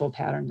actual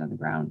patterns on the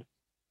ground?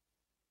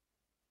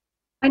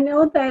 I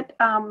know that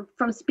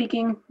from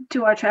speaking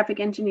to our traffic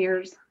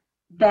engineers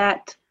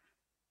that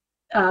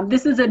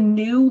this is a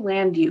new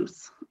land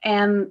use,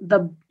 and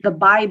the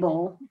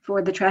Bible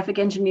for the traffic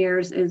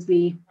engineers is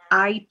the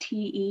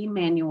ITE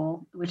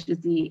manual, which is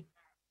the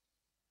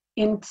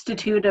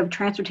Institute of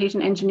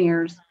Transportation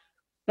Engineers.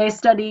 They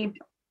study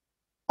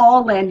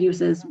all land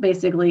uses,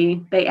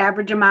 basically. They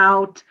average them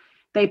out.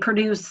 They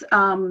produce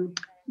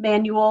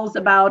manuals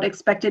about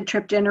expected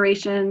trip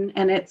generation,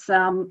 and it's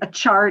a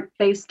chart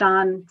based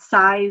on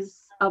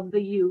size of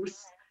the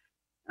use.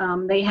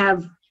 They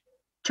have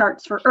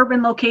charts for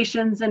urban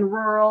locations and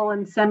rural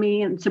and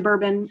semi and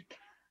suburban,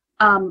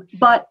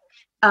 but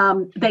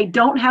they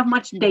don't have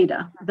much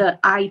data, the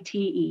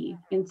ITE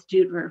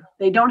Institute.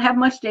 They don't have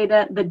much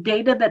data. The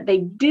data that they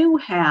do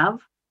have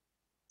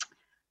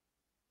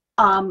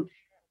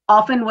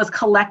often was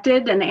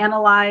collected and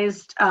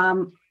analyzed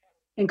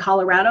in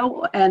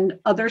Colorado and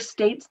other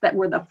states that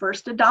were the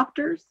first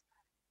adopters.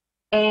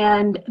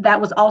 And that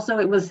was also,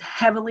 it was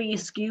heavily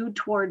skewed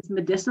towards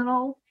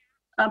medicinal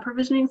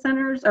provisioning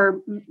centers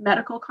or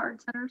medical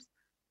card centers.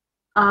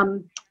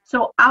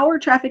 So our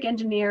traffic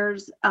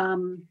engineers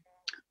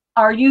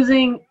are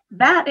using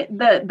that,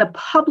 the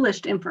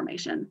published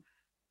information,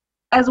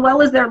 as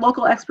well as their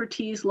local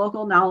expertise,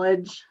 local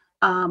knowledge,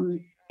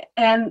 and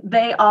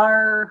they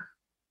are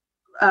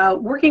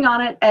working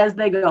on it as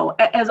they go,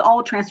 as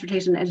all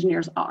transportation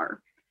engineers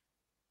are.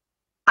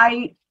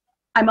 I'm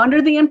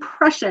under the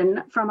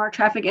impression from our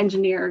traffic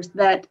engineers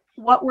that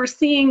what we're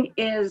seeing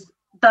is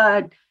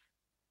the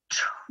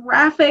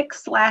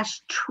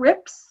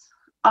traffic/trips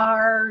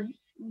have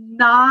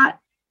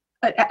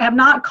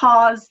not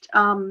caused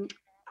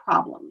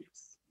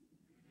problems,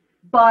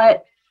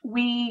 but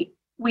we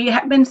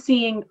have been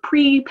seeing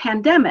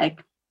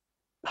pre-pandemic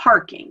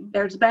parking.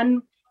 There's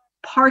been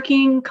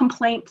parking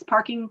complaints,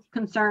 parking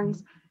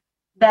concerns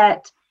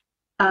that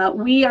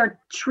we are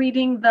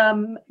treating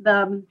the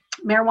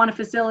marijuana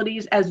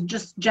facilities as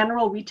just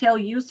general retail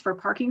use for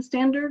parking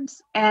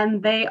standards,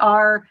 and they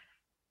are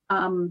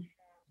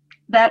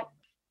that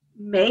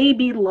may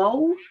be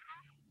low.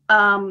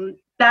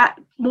 That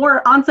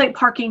more on-site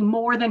parking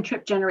more than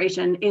trip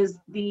generation is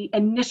the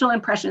initial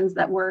impressions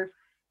that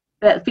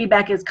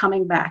feedback is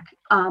coming back.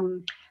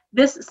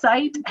 This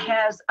site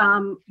has,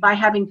 by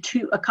having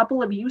a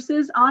couple of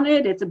uses on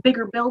it, it's a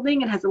bigger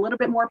building, it has a little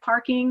bit more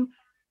parking,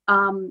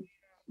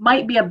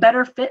 might be a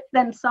better fit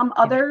than some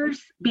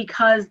others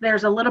because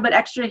there's a little bit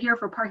extra here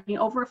for parking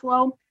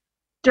overflow.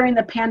 During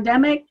the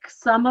pandemic,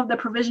 some of the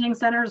provisioning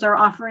centers are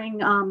offering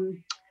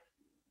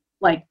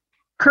like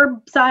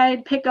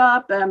curbside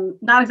pickup,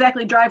 not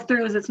exactly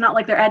drive-throughs. It's not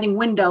like they're adding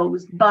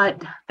windows,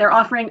 but they're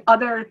offering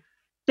other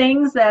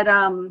things that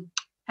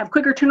have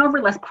quicker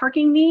turnover, less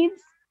parking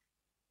needs.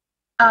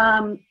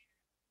 So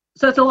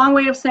it's a long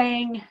way of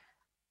saying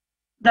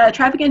the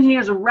traffic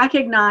engineers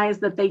recognize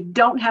that they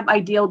don't have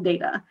ideal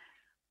data,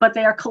 but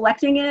they are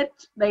collecting it.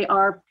 They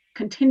are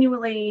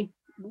continually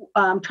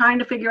trying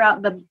to figure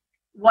out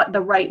what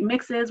the right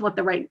mix is, what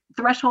the right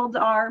thresholds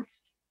are.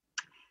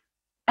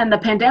 and the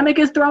pandemic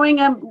is throwing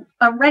a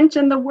wrench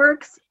in the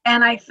works.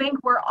 And I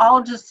think we're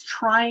all just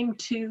trying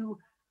to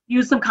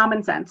use some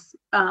common sense.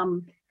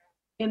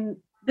 In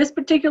this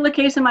particular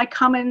case, in my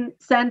common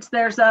sense,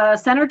 there's a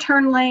center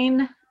turn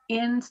lane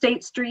in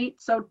State Street,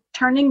 so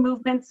turning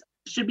movements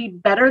should be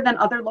better than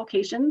other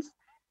locations.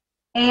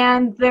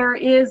 And there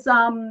is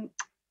some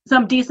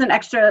decent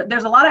extra,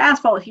 there's a lot of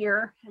asphalt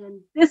here, and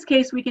in this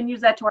case, we can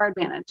use that to our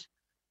advantage.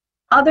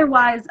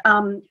 Otherwise,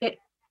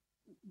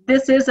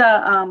 this is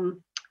a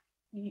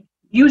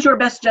use your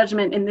best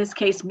judgment in this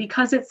case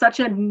because it's such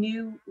a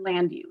new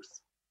land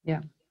use. Yeah,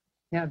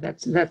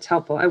 that's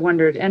helpful. I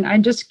wondered, and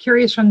I'm just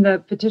curious from the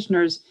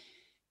petitioners,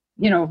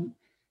 Mr.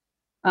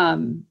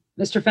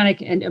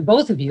 Fennick and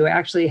both of you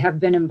actually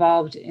have been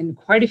involved in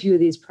quite a few of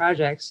these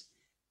projects.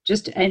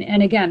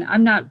 And again,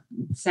 I'm not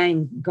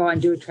saying go and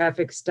do a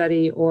traffic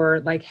study or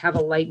like have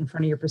a light in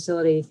front of your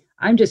facility.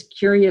 I'm just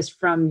curious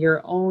from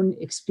your own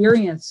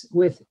experience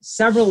with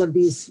several of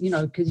these,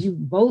 because you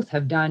both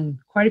have done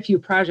quite a few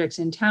projects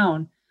in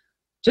town,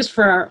 just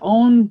for our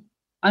own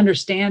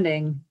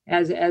understanding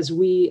as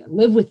we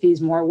live with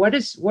these more. What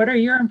are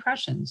your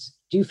impressions?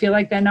 Do you feel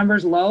like that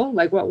number's low?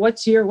 Like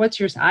what's your,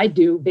 I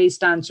do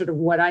based on sort of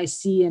what I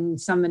see in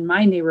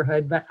my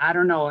neighborhood, but I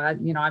don't know,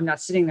 I'm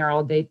not sitting there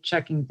all day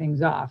checking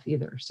things off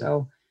either.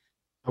 So.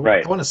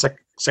 Right. I want to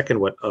second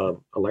what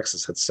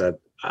Alexis had said.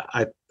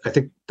 I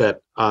think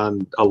that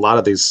on a lot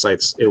of these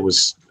sites, it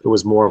was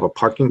more of a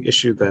parking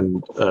issue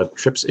than a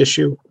trips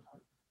issue.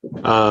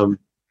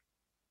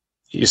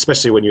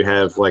 Especially when you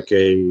have like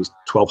a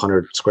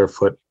 1,200 square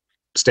foot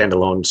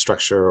standalone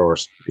structure or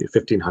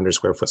 1,500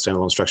 square foot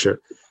standalone structure,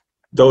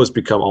 those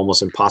become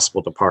almost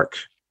impossible to park.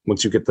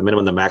 Once you get the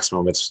minimum and the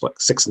maximum, it's like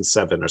 6 and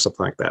 7 or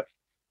something like that.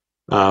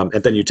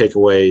 And then you take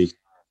away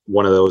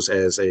one of those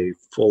as a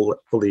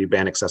fully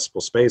van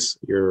accessible space,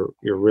 you're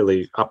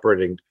really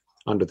operating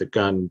under the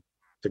gun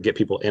to get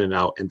people in and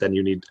out, and then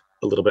you need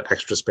a little bit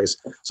extra space.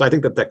 So I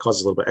think that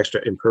causes a little bit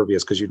extra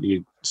impervious because you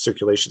need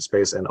circulation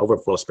space and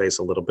overflow space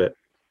a little bit.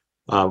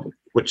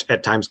 Which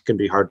at times can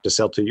be hard to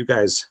sell to you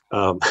guys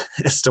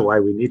as to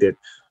why we need it.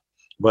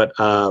 But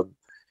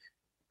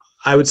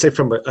I would say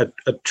from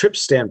a trip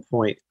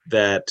standpoint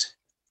that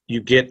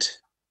you get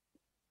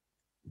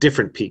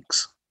different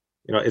peaks.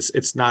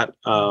 It's not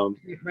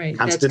right.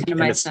 constant. That's kind of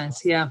my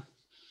sense. Yeah.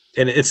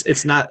 And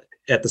it's not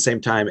at the same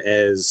time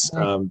as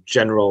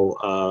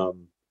general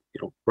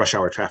rush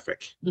hour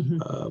traffic.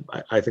 Mm-hmm.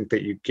 I think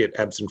that you get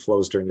ebbs and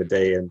flows during the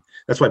day, and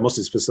that's why most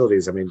of these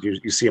facilities,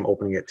 you see them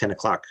opening at 10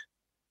 o'clock.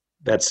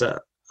 That's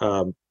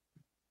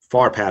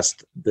far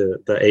past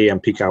the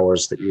AM peak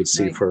hours that you would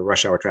see for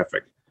rush hour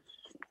traffic.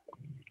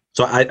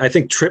 So I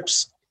think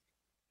trips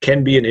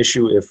can be an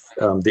issue if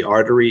the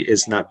artery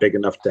is not big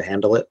enough to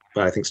handle it,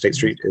 but I think State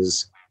Street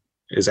is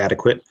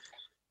adequate.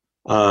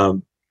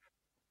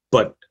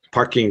 But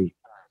parking,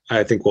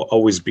 I think, will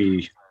always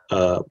be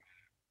a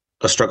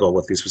struggle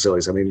with these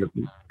facilities.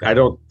 I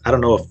don't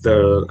know if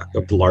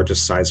the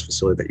largest size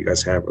facility that you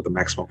guys have or the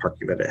maximum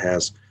parking that it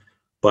has,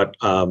 but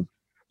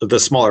the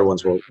smaller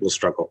ones will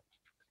struggle.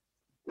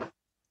 And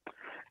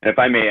if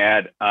I may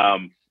add,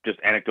 just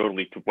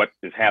anecdotally to what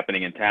is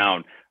happening in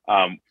town,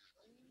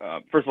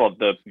 first of all,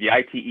 the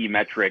ITE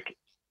metric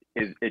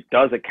it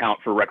does account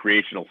for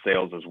recreational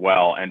sales as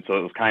well, and so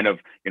it was kind of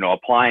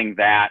applying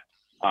that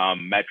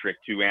metric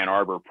to Ann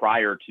Arbor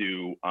prior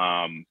to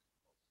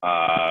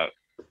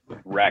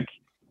rec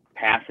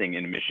passing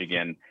in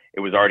Michigan. It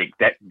was already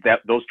that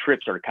those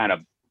trips are kind of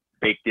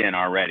baked in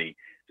already.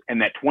 And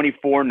that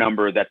 24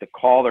 number that the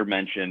caller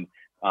mentioned,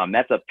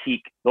 that's a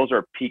peak. Those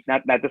are peak.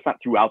 That's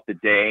not throughout the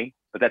day,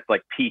 but that's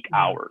like peak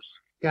hours.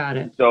 Got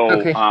it. So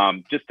okay.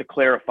 Just to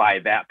clarify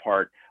that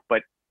part,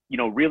 but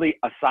really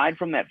aside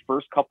from those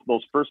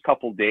first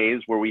couple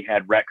days where we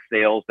had rec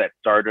sales that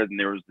started, and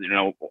there was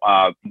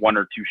one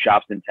or two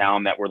shops in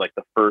town that were like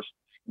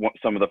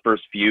some of the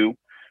first few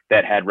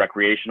that had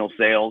recreational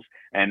sales,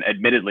 and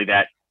admittedly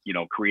that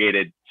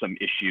created some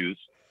issues.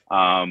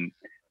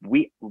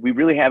 We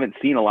really haven't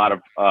seen a lot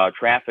of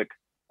traffic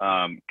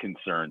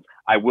concerns.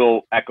 I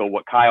will echo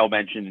what Kyle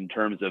mentioned in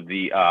terms of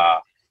the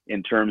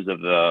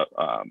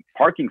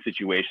parking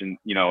situation.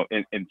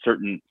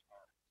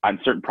 On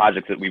certain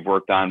projects that we've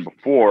worked on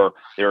before,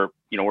 there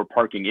were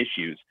parking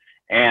issues,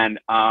 and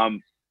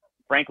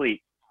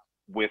frankly,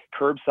 with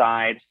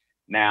curbside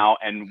now,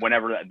 and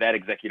whenever that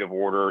executive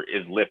order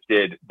is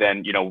lifted,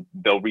 then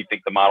they'll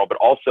rethink the model. But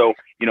also,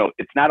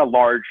 it's not a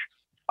large.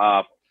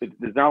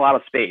 There's not a lot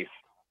of space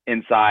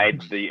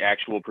inside the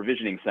actual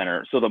provisioning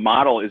center. So the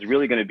model is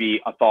really going to be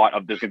a thought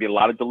of there's going to be a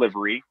lot of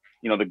delivery.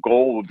 The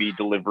goal will be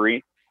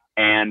delivery,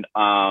 and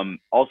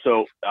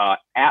also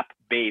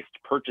app-based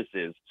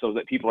purchases, so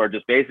that people are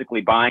just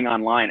basically buying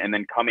online and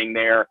then coming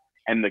there,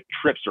 and the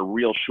trips are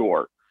real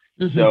short.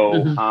 Mm-hmm, So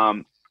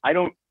mm-hmm.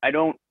 I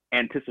don't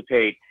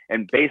anticipate,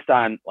 and based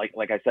on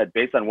like I said,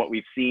 based on what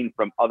we've seen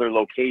from other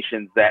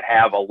locations that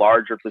have a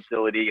larger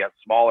facility, a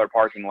smaller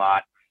parking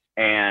lot,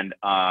 and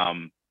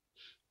on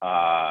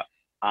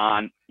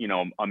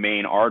a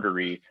main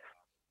artery,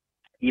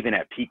 even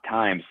at peak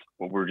times,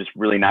 we're just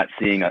really not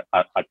seeing a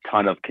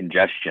ton of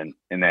congestion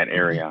in that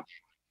area.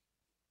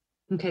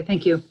 Okay,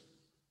 thank you.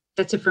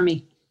 That's it for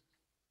me.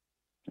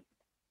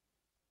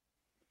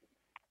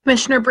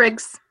 Commissioner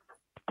Briggs.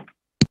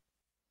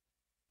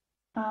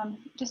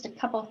 Just a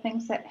couple of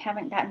things that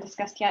haven't gotten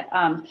discussed yet.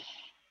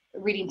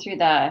 Reading through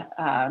the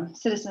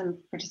citizen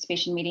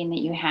participation meeting that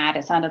you had,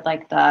 it sounded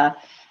like there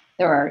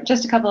were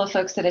just a couple of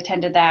folks that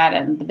attended that,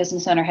 and the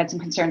business owner had some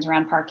concerns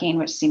around parking,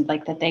 which seemed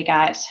like that they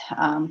got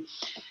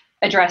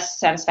addressed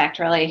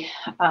satisfactorily.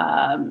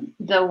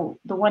 The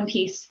one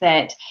piece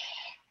that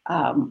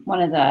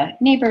one of the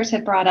neighbors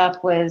had brought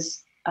up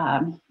was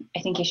I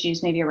think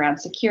issues maybe around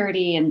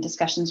security, and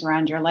discussions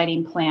around your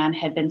lighting plan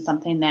had been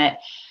something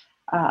that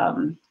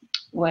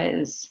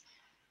was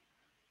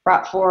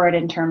brought forward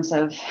in terms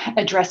of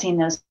addressing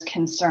those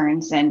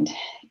concerns. And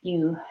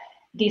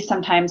these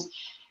sometimes,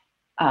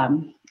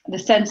 the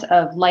sense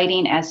of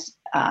lighting as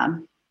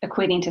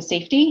equating to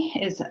safety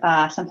is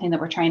something that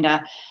we're trying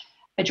to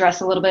address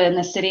a little bit in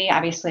the city.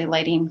 Obviously,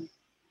 lighting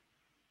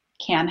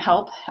can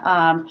help,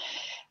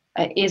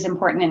 is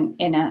important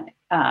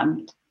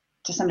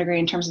to some degree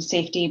in terms of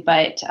safety,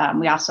 but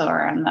we also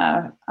are on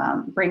the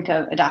brink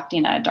of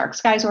adopting a dark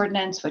skies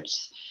ordinance,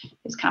 which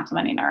is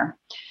complementing our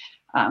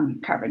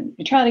carbon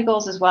neutrality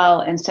goals as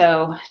well. And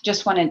so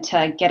just wanted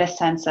to get a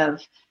sense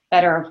of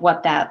better of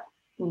what that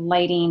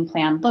lighting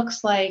plan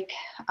looks like.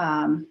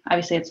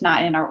 Obviously it's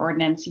not in our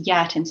ordinance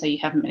yet, and so you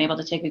haven't been able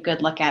to take a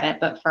good look at it,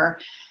 but for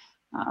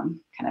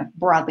kind of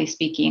broadly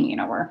speaking, you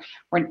know,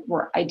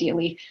 we're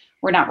ideally,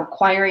 we're not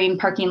requiring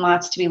parking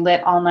lots to be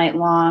lit all night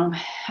long.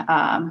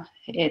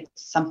 It's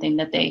something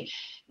that in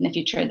the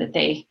future that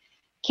they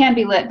can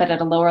be lit, but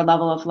at a lower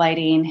level of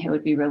lighting. It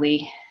would be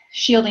really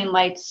shielding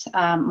lights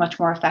much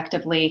more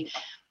effectively.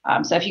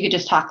 So if you could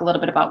just talk a little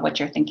bit about what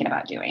you're thinking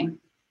about doing.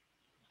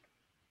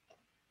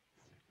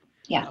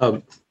 Yeah.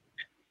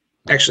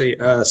 Actually,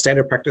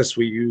 standard practice,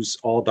 we use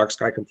all dark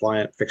sky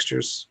compliant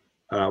fixtures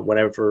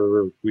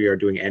whenever we are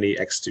doing any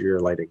exterior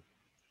lighting.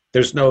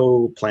 There's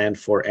no plan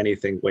for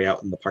anything way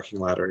out in the parking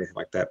lot or anything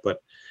like that.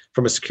 But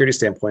from a security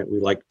standpoint, we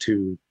like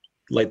to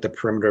light the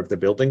perimeter of the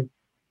building,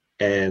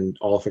 and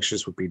all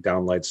fixtures would be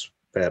down lights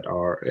that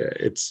are,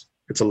 it's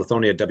a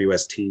Lithonia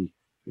WST,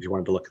 if you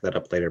wanted to look that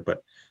up later,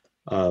 but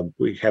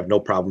we have no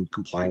problem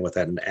complying with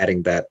that and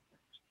adding that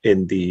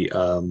in the,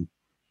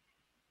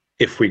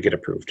 if we get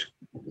approved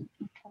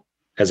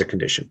as a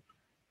condition.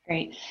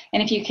 Great.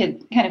 And if you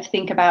could kind of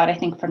think about, I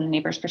think from the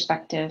neighbor's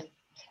perspective,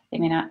 they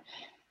may not.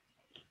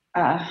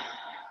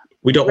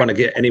 We don't want to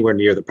get anywhere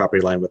near the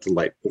property line with the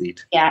light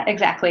bleed. Yeah,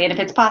 exactly. And if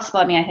it's possible,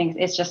 I mean, I think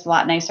it's just a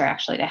lot nicer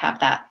actually to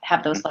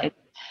have those lights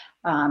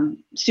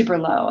super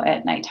low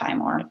at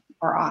nighttime or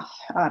off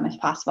if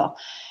possible.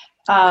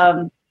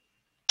 And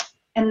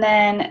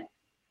then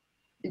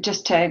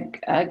just to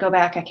go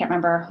back, I can't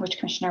remember which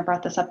commissioner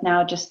brought this up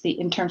now, just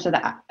in terms of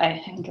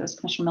I think it was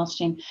Commissioner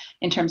Milstein,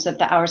 in terms of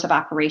the hours of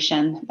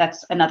operation.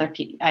 That's another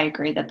piece. I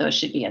agree that those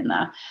should be in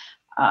the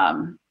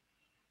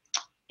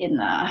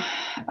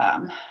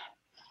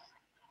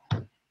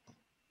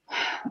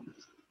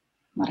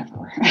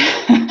whatever.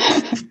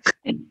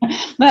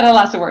 Not a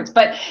lot of words,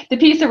 but the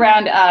piece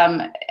around,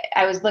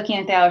 I was looking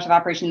at the hours of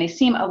operation. They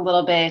seem a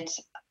little bit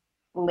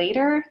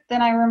later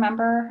than I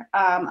remember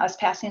us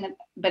passing it,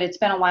 but it's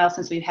been a while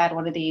since we've had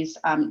one of these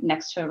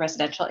next to a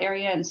residential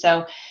area. And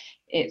so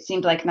it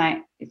seemed like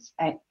I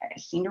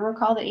seem to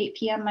recall that 8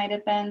 p.m. might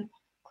have been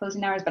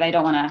closing hours, but I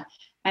don't want to,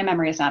 my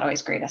memory is not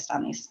always greatest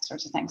on these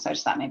sorts of things. So I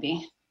just thought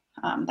maybe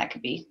that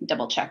could be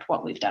double checked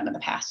what we've done in the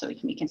past so we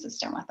can be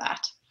consistent with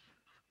that.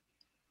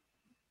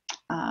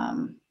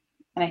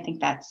 And I think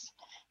that's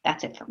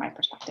it from my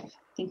perspective.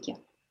 Thank you.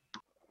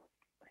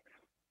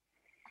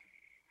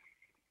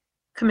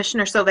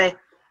 Commissioner Sauvé.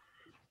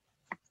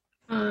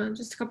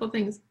 Just a couple of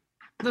things.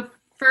 The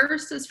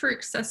first is for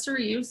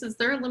accessory use. Is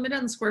there a limit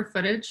on square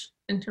footage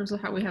in terms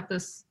of how we have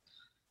this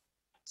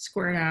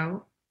squared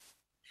out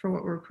for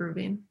what we're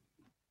approving?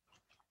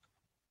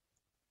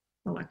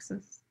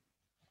 Alexis.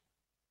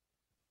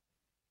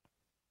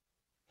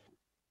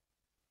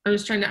 I'm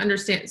just trying to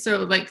understand.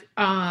 So like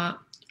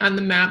on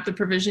the map, the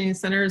provisioning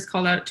center is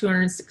called out at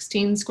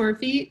 216 square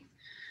feet,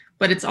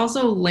 but it's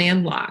also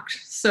landlocked.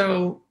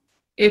 So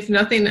if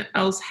nothing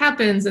else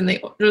happens and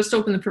they just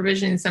open the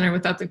provisioning center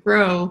without the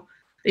grow,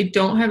 they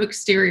don't have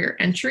exterior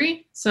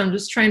entry. So I'm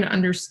just trying to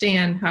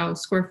understand how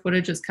square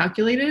footage is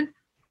calculated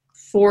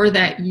for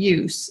that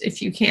use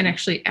if you can't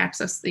actually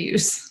access the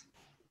use.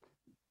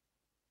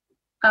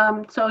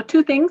 So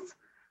two things.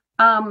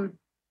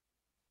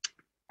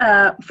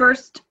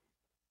 First,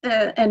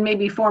 and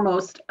maybe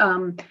foremost,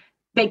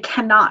 they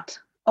cannot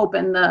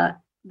open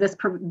this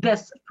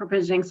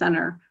provisioning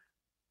center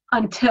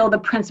until the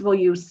principal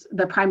use,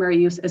 the primary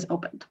use, is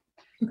opened.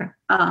 Okay.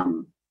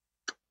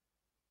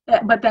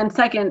 But then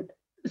second,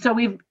 so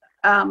we've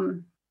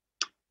gone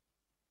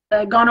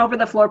over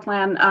the floor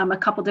plan a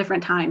couple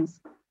different times,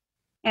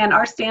 and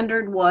our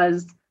standard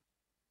was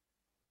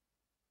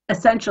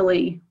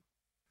essentially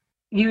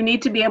you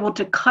need to be able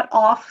to cut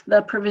off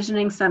the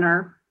provisioning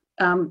center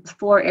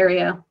floor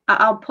area.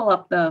 I'll pull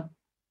up the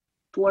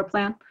floor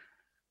plan.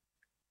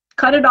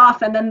 Cut it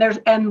off, and then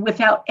and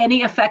without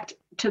any effect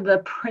to the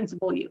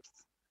principal use.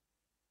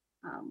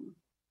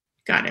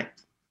 Got it.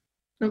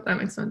 Nope, that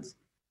makes sense.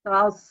 So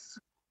I'll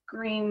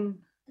screen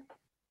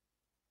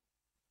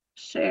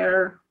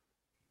share.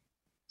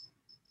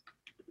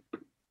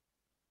 And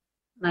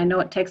I know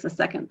it takes a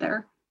second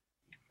there.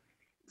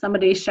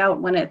 Somebody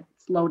shout when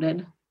it's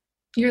loaded.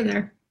 You're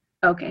there.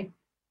 Okay.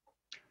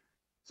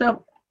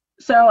 So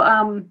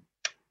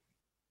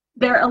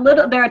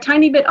they're a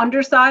tiny bit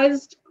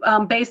undersized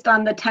based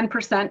on the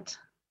 10%,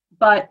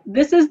 but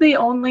this is the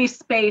only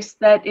space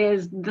that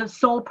is the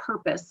sole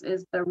purpose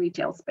is the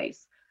retail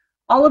space.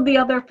 All of the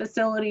other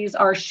facilities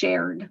are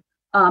shared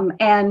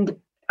and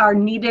are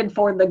needed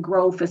for the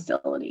grow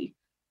facility.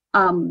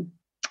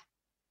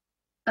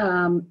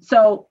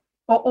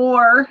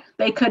 Or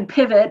they could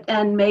pivot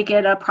and make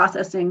it a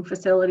processing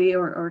facility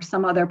or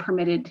some other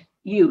permitted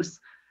use.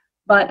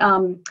 But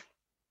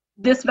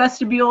this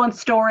vestibule and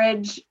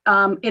storage,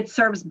 it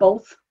serves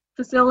both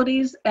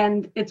facilities,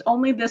 and it's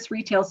only this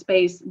retail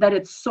space that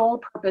its sole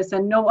purpose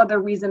and no other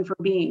reason for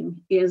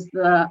being is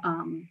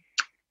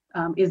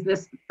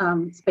this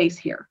space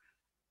here.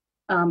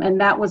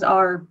 And that was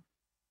our,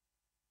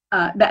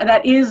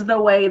 that is the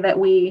way that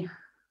we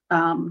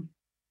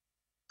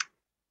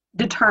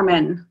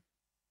determine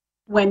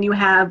when you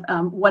have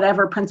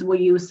whatever principal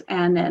use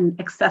and an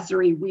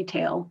accessory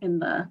retail in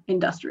the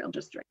industrial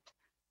district.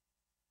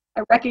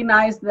 I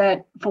recognize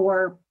that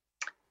for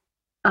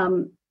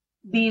the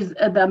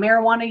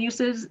marijuana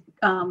uses,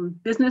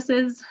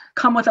 businesses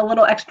come with a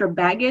little extra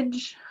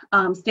baggage,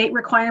 state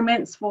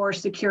requirements for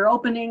secure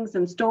openings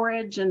and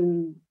storage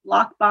and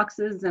lock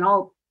boxes and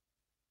all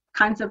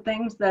kinds of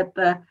things that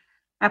the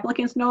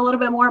applicants know a little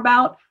bit more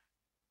about,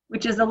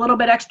 which is a little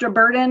bit extra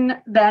burden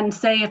than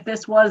say if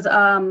this was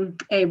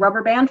a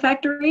rubber band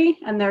factory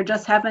and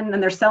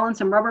they're selling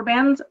some rubber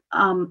bands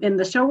in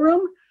the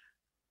showroom.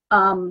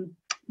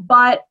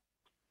 But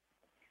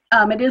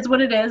it is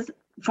what it is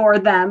for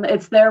them.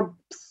 It's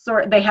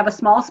they have a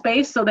small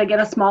space, so they get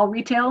a small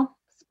retail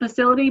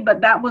facility, but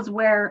that was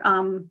where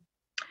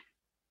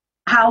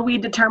how we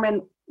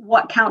determine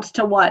what counts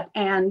to what,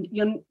 and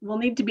you will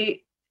need to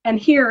be. And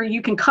here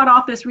you can cut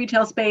off this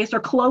retail space or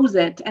close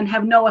it and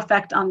have no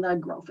effect on the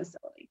grow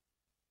facility.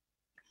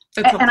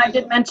 Okay. And I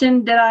did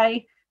mention,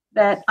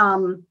 that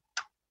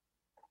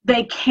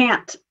they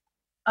can't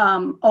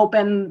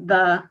open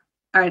all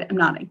right, I'm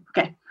nodding,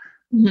 okay.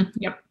 Mm-hmm.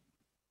 Yep.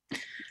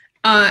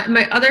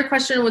 My other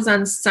question was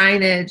on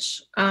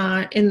signage.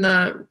 In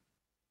the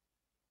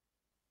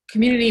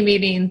community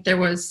meeting, there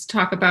was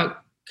talk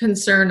about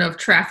concern of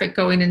traffic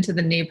going into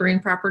the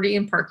neighboring property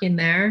and parking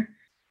there.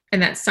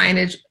 And that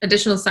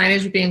additional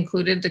signage would be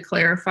included to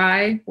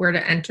clarify where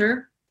to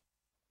enter.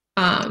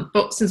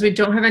 But since we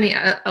don't have any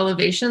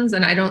elevations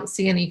and I don't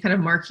see any kind of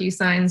marquee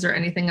signs or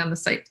anything on the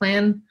site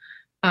plan,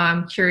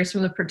 I'm curious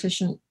from the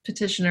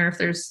petitioner if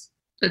there's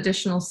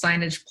additional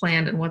signage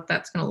planned and what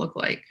that's going to look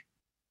like.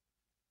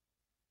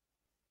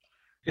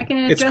 I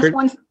can address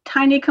one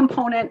tiny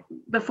component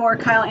before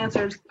Kyle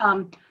answers.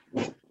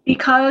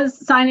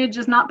 Because signage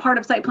is not part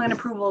of site plan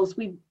approvals,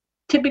 we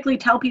typically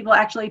tell people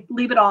actually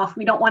leave it off.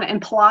 We don't want to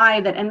imply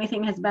that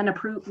anything has been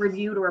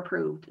reviewed or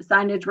approved.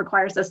 Signage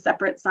requires a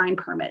separate sign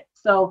permit.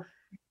 So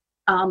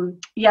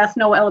yes,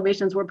 no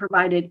elevations were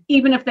provided.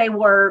 Even if they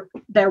were,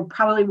 there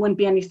probably wouldn't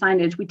be any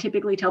signage. We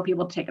typically tell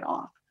people to take it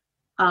off.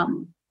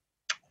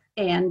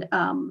 And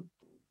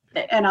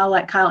I'll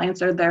let Kyle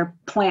answer their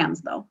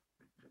plans though.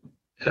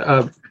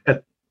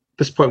 At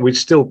this point,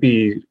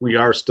 we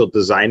are still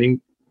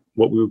designing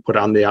what we would put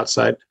on the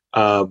outside.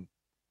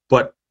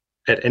 But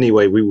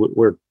anyway,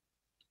 we're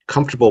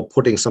comfortable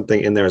putting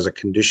something in there as a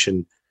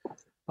condition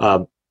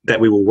that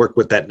we will work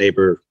with that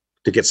neighbor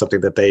to get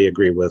something that they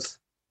agree with,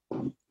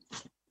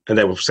 and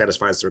that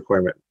satisfies the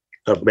requirement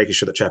of making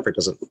sure that traffic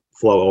doesn't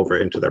flow over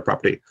into their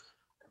property.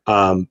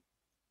 Okay.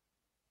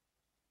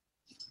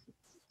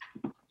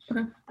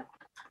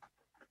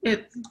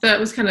 That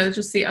was kind of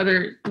just the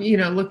other,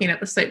 looking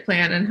at the site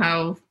plan and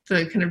how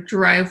the kind of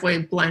driveway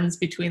blends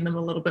between them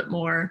a little bit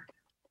more.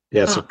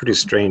 Yeah, it's a pretty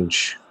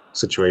strange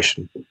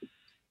situation.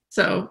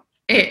 So,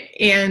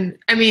 and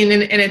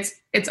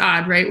it's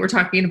odd, right? We're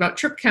talking about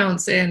trip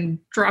counts and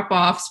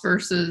drop-offs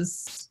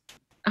versus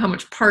how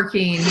much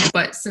parking,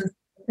 but since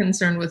we're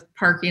concerned with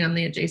parking on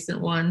the adjacent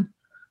one,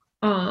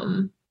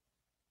 I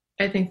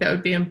think that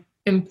would be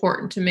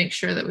important to make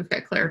sure that we've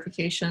got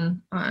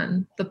clarification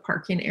on the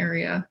parking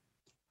area,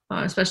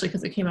 especially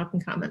because it came up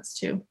in comments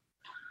too.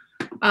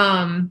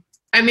 And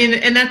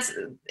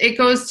it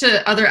goes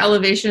to other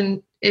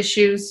elevation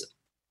issues.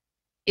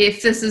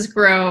 If this is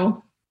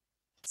grow,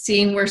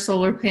 seeing where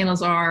solar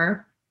panels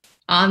are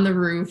on the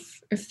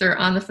roof, if they're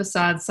on the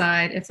facade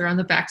side, if they're on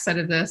the back side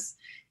of this,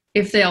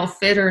 if they all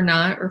fit or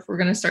not, or if we're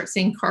going to start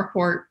seeing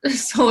carport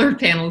solar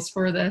panels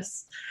for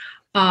this.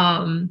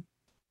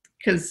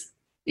 Because,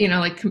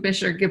 like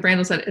Commissioner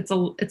Gibrando said,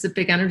 it's a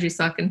big energy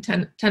suck, and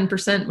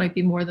 10% might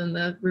be more than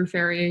the roof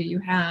area you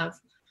have.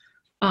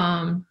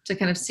 to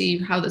kind of see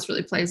how this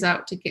really plays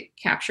out to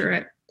capture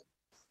it.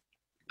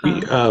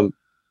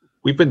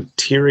 We've been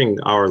tiering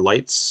our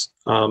lights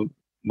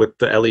with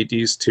the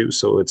LEDs too,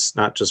 so it's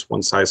not just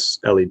one size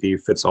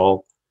LED fits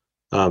all.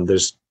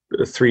 There's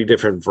 3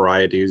 different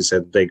varieties,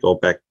 and they go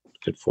back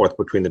and forth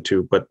between the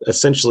two. But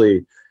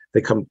essentially,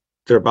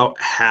 they're about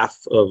half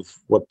of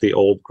what the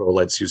old grow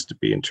lights used to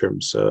be in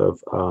terms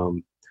of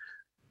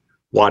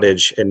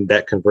wattage, and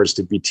that converts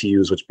to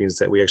BTUs, which means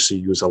that we actually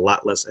use a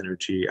lot less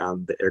energy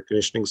on the air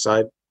conditioning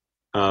side.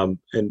 And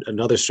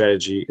another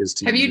strategy is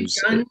to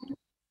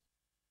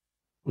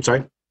I'm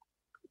sorry?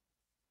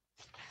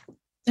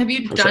 Have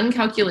you done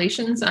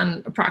calculations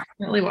on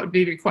approximately what would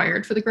be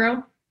required for the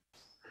grow?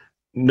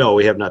 No,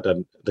 we have not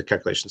done the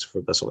calculations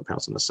for the solar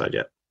panels on this side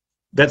yet.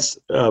 That's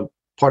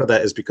part of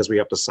that is because we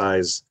have to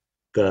size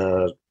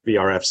the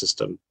VRF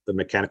system, the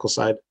mechanical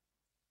side,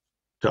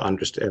 to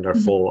understand our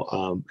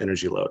full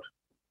energy load.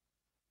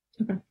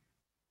 Okay.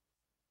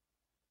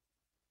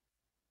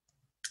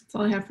 That's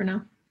all I have for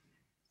now.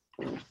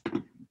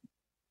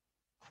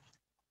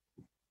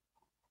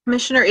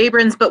 Commissioner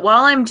Abrams, but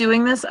while I'm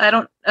doing this, I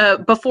don't,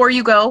 before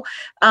you go,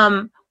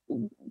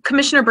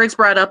 Commissioner Briggs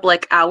brought up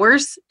like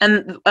hours,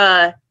 and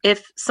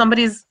if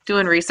somebody's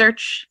doing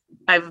research,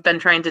 I've been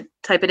trying to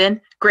type it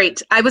in.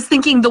 Great. I was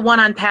thinking the one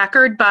on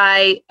Packard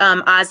by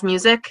Oz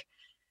Music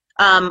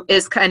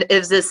is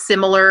this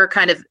similar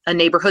kind of a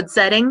neighborhood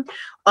setting.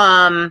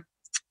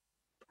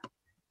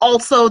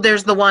 Also,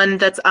 there's the one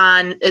that's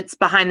it's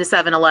behind the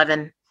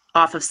 7-Eleven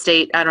off of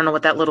State. I don't know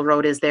what that little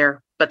road is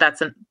there, but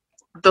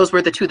those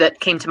were the 2 that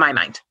came to my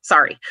mind.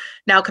 Sorry.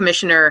 Now,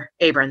 Commissioner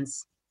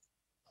Abrams.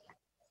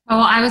 Oh,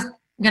 I was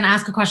going to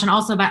ask a question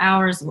also about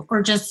hours,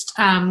 or just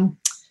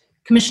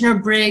Commissioner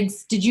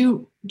Briggs. Did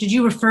you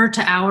refer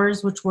to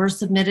hours which were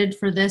submitted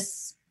for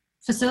this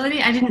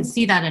facility? I didn't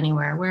see that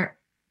anywhere. Where?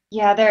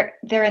 Yeah,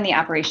 they're in the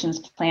operations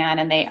plan,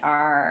 and they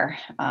are.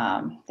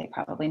 They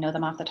probably know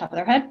them off the top of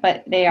their head,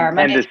 but they are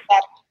Monday.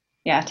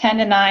 10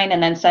 to 9,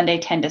 and then Sunday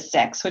 10 to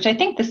 6, which I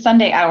think the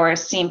Sunday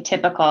hours seem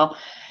typical.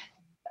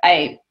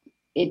 I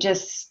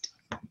just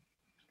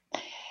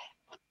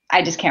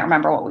can't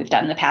remember what we've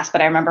done in the past,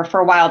 but I remember for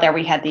a while there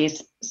we had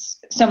these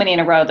so many in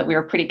a row that we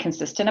were pretty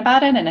consistent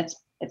about it, and it's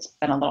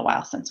been a little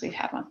while since we've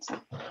had one. So.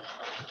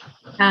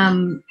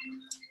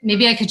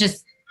 Maybe I could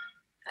just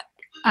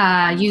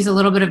use a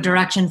little bit of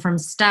direction from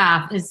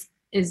staff. Is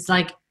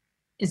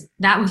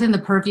that within the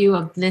purview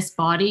of this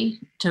body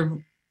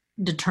to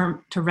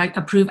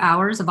approve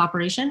hours of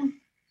operation?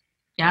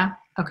 Yeah.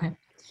 Okay.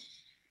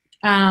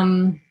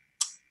 And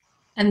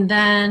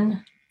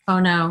then, oh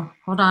no,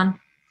 hold on.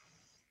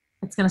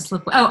 It's going to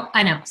slip. Oh,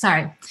 I know.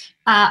 Sorry.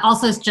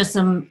 Also, it's just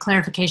some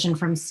clarification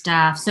from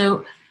staff.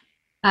 So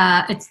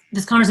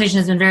this conversation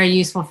has been very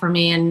useful for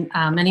me, and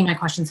many of my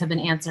questions have been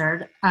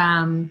answered.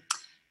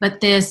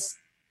 But this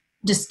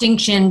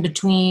distinction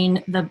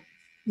between the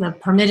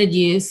permitted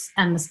use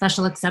and the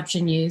special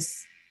exception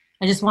use,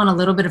 I just want a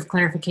little bit of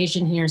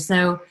clarification here.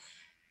 So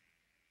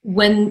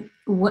will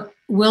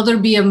there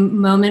be a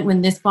moment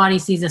when this body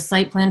sees a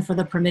site plan for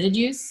the permitted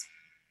use?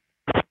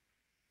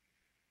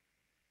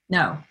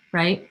 No,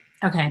 right?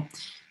 Okay.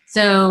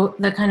 So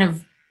the kind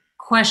of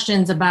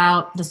questions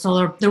about the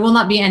solar, there will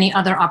not be any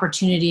other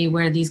opportunity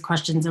where these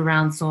questions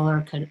around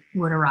solar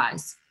would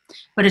arise,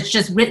 but it's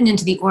just written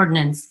into the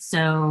ordinance.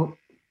 So,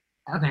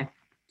 okay.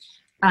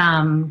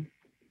 And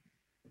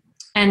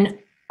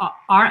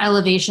are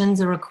elevations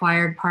a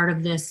required part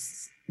of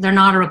this? They're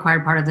not a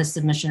required part of this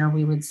submission, or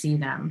we would see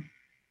them.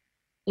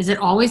 Is it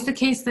always the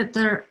case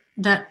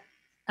that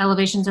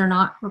elevations are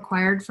not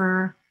required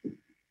for?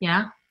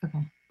 Yeah.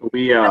 Okay.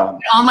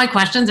 All my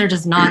questions are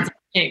just nods and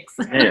shakes.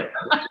 Yeah.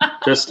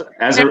 Just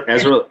as it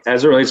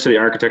relates to the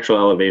architectural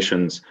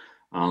elevations,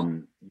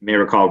 you may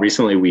recall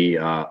recently we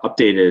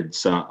updated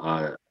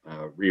some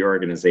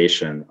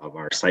reorganization of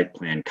our site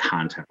plan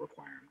content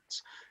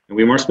requirements. And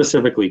we more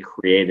specifically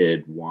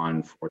created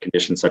one for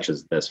conditions such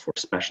as this for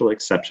special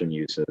exception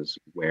uses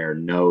where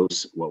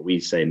what we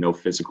say no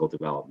physical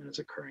development is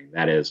occurring.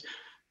 That is,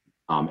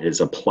 it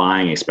is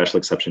applying a special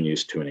exception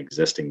use to an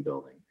existing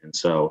building. And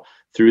so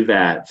through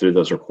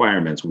those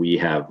requirements, we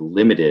have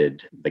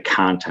limited the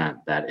content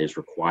that is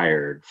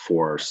required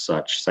for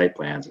such site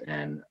plans,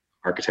 and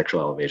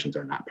architectural elevations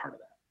are not part of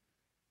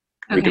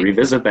that. Okay. We can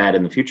revisit that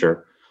in the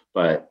future,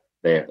 but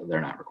they're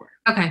not required.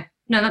 Okay,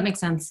 no, that makes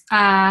sense.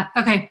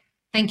 Okay,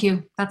 thank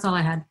you. That's all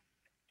I had.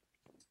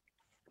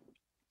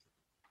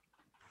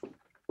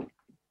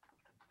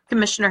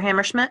 Commissioner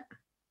Hammerschmidt.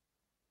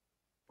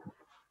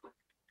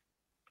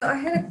 I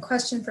had a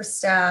question for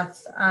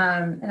staff,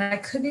 and I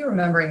could be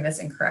remembering this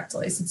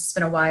incorrectly since it's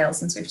been a while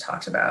since we've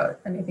talked about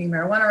anything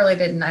marijuana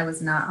related, and I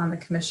was not on the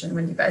commission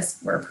when you guys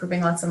were approving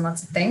lots and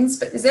lots of things,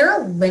 but is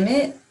there a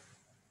limit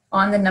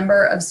on the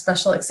number of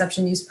special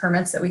exception use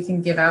permits that we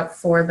can give out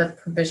for the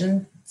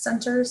provision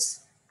centers?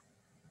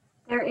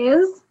 There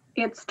is.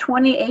 It's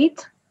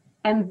 28,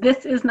 and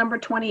this is number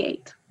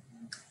 28.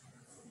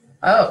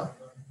 Oh,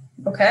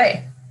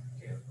 okay.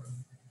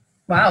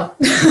 Wow.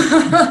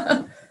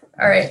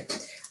 All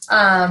right.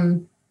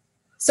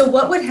 So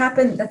what would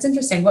happen? That's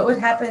interesting. What would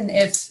happen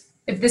if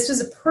this was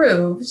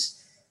approved,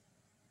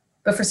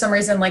 but for some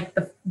reason, like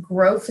the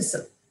grow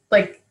facility,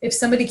 like if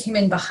somebody came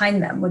in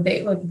behind them,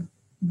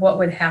 what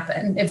would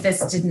happen if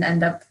this didn't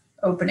end up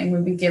opening?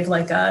 Would we give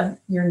like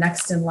you're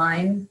next in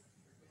line?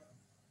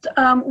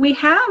 We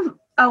have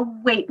a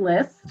wait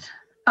list.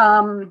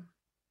 Fun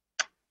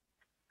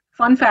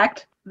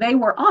fact, they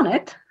were on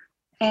it,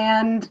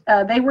 and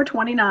they were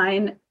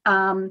 29.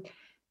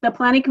 The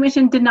Planning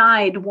Commission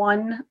denied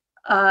one.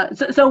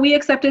 So we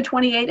accepted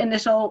 28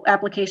 initial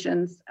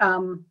applications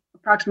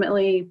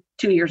approximately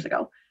 2 years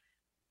ago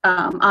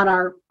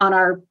on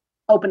our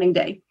opening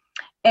day.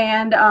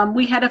 And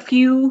we had a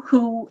few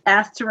who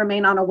asked to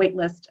remain on a wait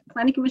list.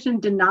 Planning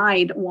Commission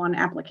denied one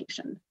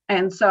application.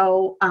 And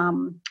so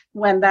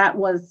when that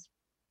was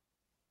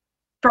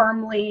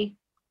firmly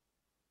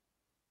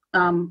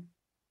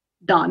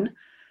done,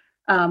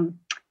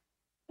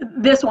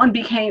 this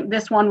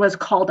one was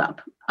called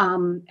up.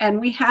 And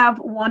we have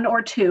one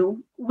or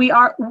two. We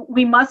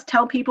must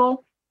tell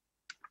people,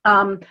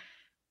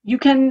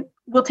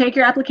 we'll take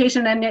your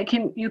application and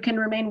you can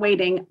remain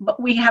waiting,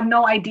 but we have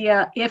no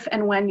idea if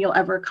and when you'll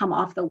ever come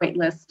off the wait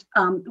list.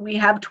 We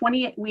have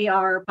 28, we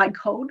are by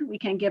code, we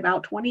can give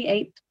out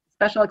 28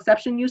 special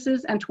exception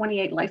uses and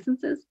 28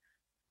 licenses.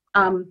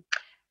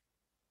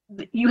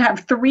 You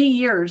have 3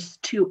 years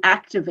to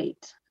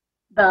activate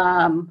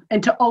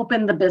and to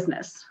open the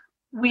business.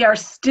 We are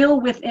still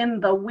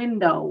within the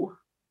window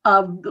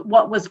of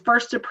what was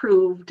first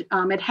approved.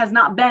 It has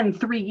not been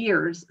 3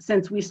 years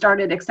since we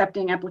started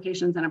accepting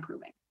applications and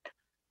approving.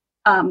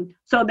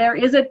 So there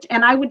is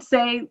and I would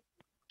say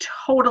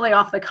totally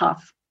off the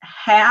cuff,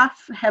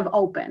 half have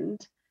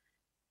opened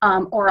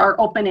or are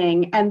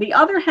opening, and the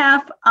other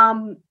half,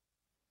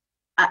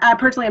 I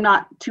personally am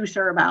not too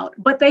sure about,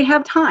 but they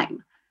have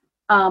time.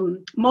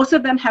 Most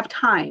of them have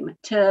time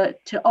to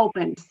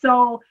open.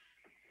 So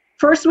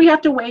first we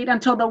have to wait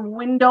until the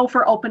window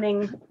for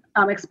opening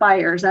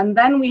expires, and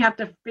then we have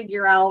to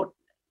figure out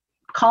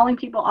calling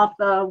people off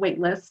the wait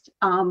list.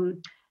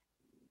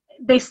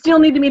 They still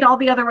need to meet all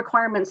the other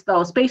requirements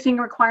though, spacing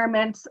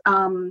requirements,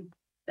 and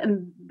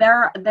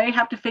they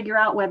have to figure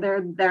out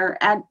whether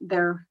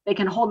they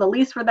can hold a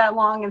lease for that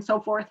long and so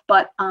forth.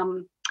 But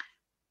I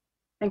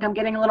think I'm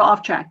getting a little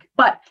off track.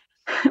 But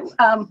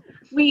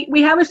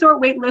we have a short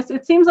wait list.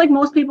 It seems like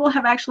most people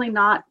have actually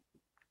not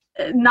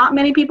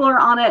many people are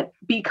on it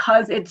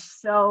because it's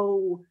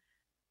so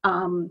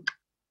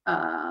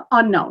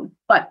unknown.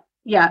 But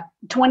yeah,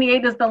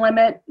 28 is the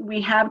limit.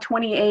 We have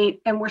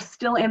 28, and we're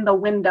still in the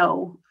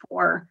window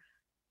for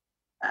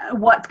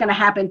what's going to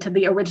happen to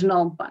the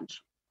original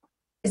bunch.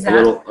 Is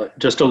that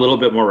just a little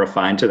bit more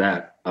refined to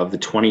that? Of the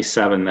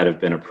 27 that have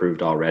been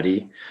approved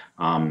already,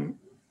 8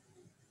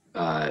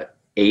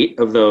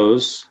 of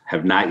those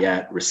have not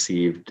yet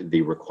received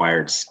the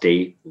required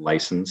state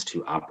license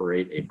to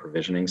operate a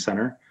provisioning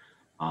center.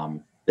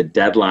 The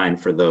deadline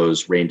for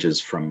those ranges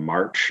from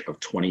March of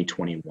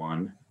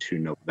 2021 to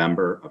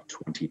November of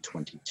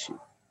 2022.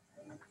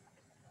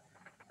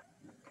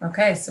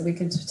 Okay, so we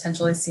could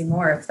potentially see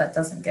more if that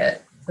doesn't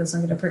get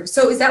approved.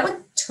 So is that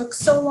what took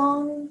so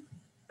long?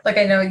 Like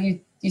I know you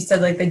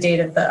said like the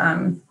date of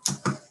the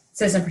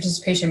citizen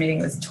participation meeting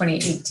was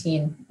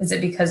 2018. Is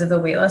it because of the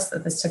wait list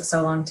that this took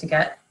so long to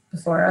get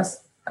before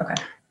us? Okay.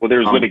 Well,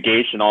 there's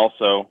litigation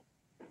also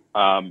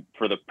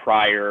for the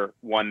prior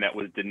one that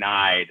was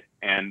denied,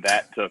 and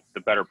that took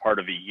the better part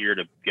of a year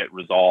to get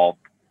resolved.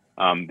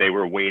 They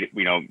were waiting,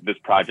 this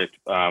project,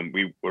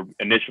 we were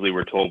initially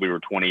told we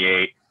were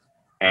 28,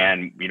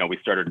 and, we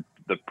started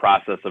the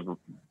process of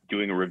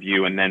doing a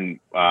review, and then,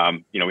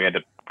 we had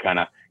to kind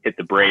of hit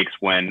the brakes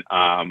when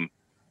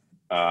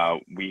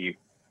we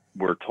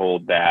were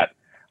told that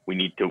we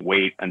need to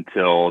wait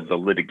until the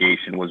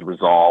litigation was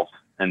resolved.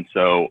 And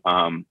so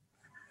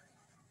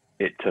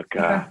it took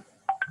a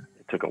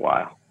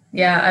while.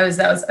 Yeah, I was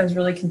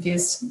really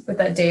confused with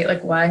that date,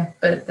 like why,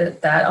 but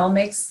that all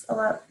makes a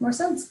lot more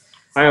sense.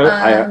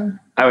 I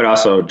would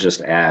also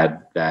just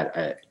add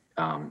that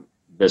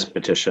this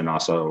petition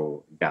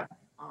also got,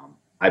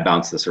 I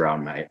bounced this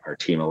around our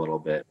team a little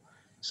bit.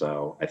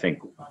 So I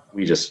think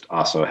we just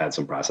also had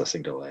some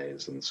processing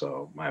delays. And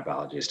so my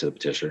apologies to the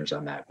petitioners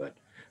on that.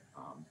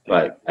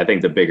 But I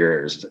think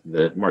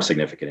the more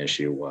significant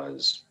issue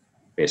was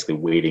basically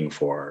waiting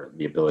for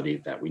the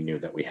ability that we knew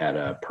that we had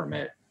a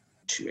permit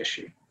to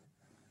issue.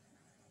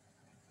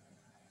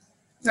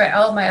 Right,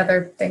 all of my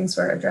other things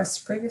were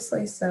addressed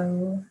previously,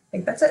 so I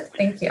think that's it.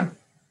 Thank you.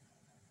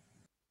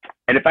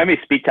 And if I may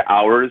speak to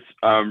ours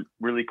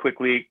really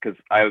quickly, because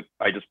I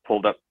just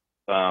pulled up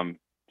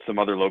some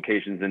other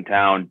locations in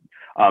town.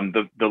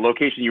 The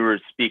location you were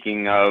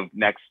speaking of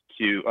next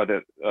to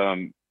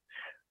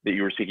that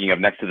you were speaking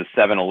of next to the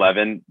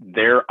 7-Eleven,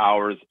 their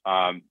hours,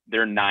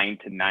 they're 9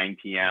 to 9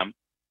 p.m.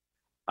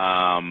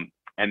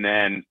 And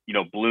then,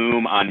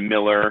 Bloom on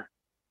Miller,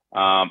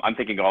 I'm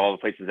thinking of all the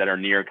places that are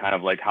near kind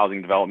of like housing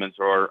developments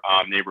or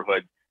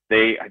neighborhoods.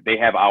 They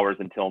have hours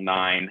until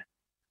 9.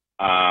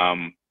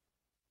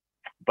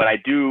 But I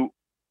do,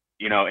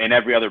 you know, in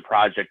every other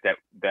project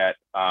that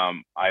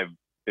I've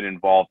been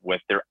involved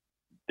with,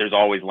 there's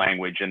always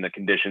language in the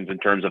conditions in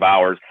terms of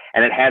hours,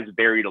 and it has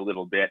varied a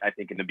little bit. I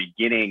think in the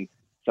beginning,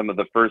 some of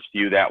the first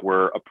few that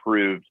were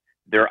approved,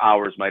 their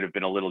hours might have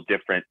been a little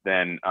different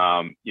than,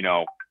 you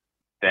know,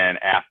 than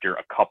after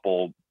a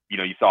couple, you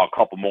know, you saw a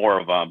couple more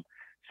of them.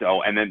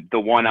 So, and then the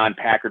one on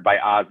Packard by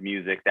Oz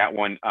Music, that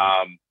one,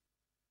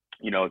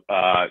 you know,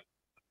 I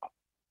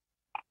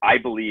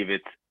believe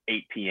it's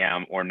 8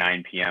 p.m. or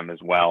 9 p.m. as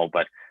well,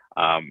 but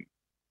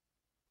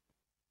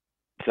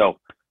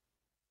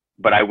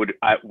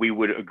we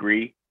would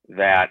agree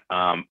that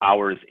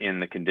hours in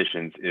the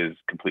conditions is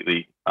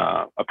completely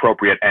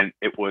appropriate, and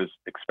it was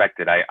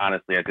expected. I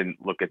didn't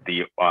look at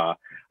the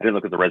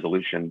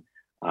resolution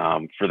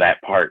for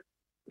that part.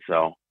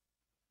 So,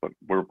 but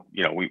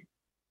we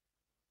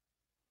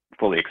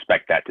fully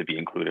expect that to be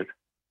included.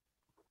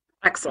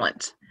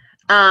 Excellent.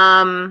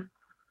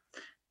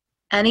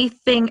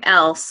 Anything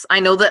else? I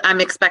know that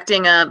I'm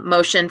expecting a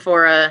motion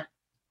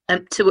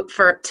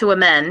to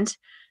amend.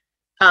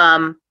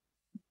 I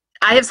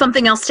have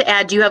something else to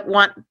add.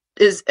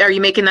 Are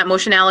you making that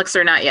motion, Alex,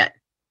 or not yet?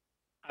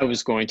 I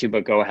was going to,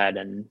 but go ahead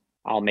and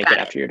I'll make it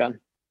after you're done.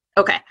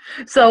 Okay.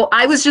 So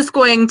I was just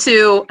going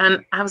to,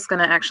 I was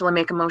going to actually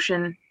make a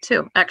motion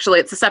too. Actually,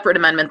 it's a separate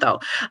amendment though,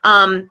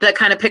 that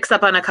kind of picks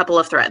up on a couple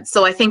of threads.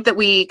 So I think that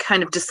we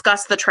kind of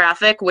discussed the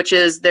traffic, which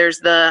is there's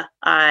the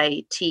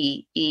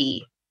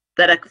ITE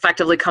that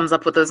effectively comes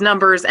up with those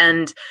numbers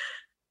and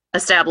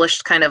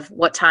established kind of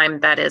what time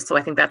that is. So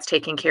I think that's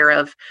taken care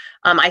of.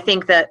 I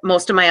think that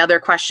most of my other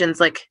questions,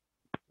 like,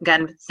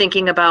 again,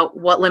 thinking about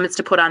what limits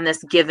to put on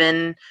this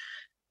given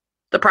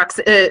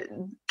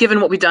the given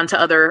what we've done to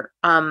other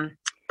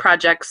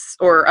projects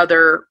or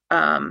other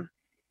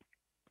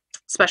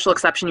special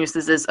exception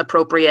uses is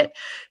appropriate.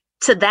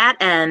 To that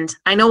end,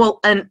 I know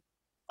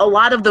a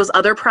lot of those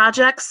other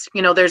projects,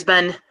 you know,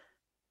 I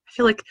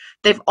feel like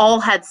they've all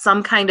had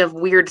some kind of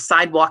weird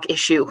sidewalk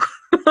issue.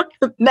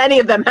 Many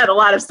of them had a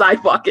lot of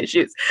sidewalk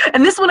issues.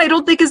 And this one I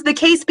don't think is the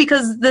case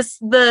because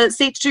the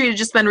State Street has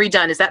just been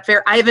redone. Is that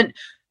fair? I haven't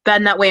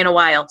been that way in a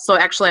while. So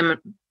actually,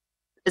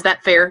 is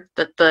that fair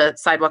that the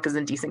sidewalk is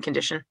in decent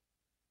condition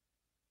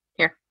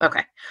here?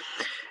 Okay.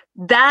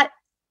 That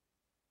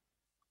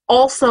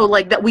also,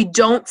 like, that we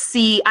don't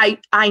see,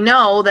 I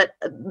know that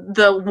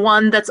the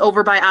one that's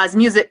over by Oz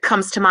Music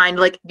comes to mind,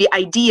 like the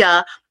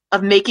idea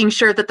of making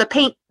sure that the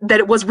paint, that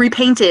it was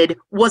repainted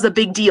was a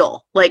big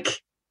deal.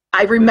 Like,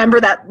 I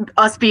remember that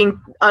us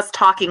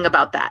talking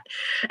about that.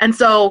 And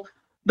so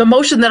the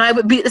motion that I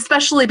would be,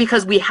 especially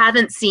because we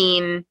haven't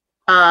seen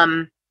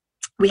kind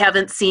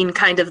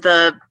of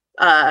the,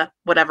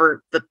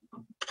 whatever the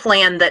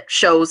plan that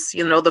shows,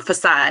 you know, the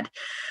facade.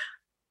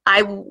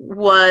 I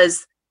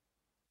was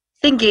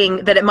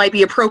thinking that it might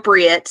be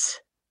appropriate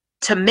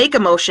to make a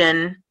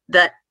motion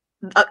that,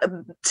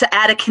 to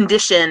add a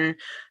condition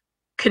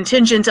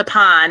contingent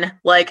upon,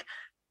 like,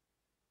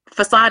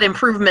 facade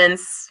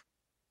improvements,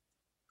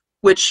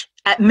 which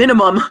at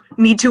minimum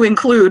need to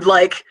include,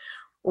 like,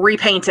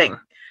 repainting.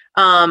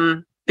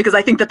 Because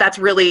I think that's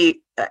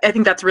really,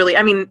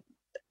 I mean,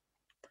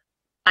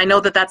 I know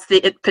that that's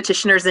the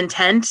petitioner's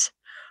intent,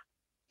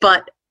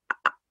 but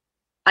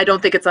I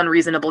don't think it's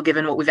unreasonable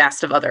given what we've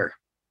asked of other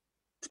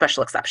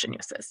special exception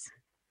uses.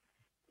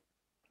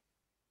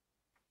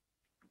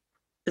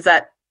 Is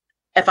that,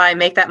 if I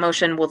make that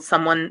motion, will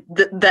someone,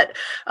 that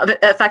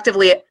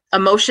effectively a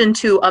motion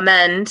to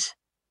amend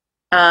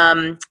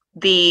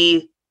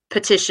the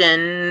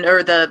petition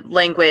or the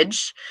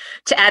language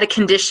to add a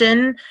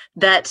condition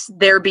that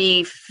there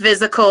be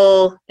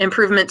physical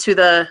improvement to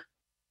the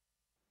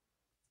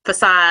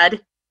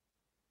facade,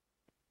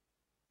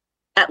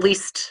 at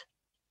least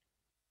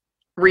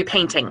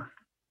repainting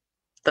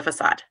the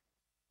facade?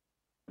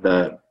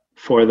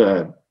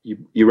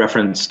 You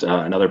referenced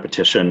another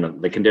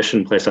petition. The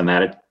condition placed on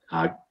that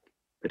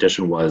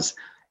petition was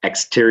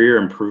exterior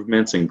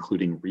improvements,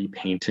 including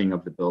repainting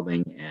of the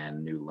building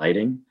and new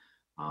lighting.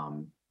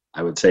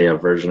 I would say a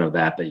version of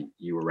that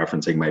you were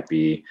referencing might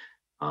be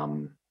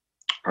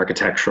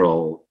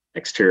architectural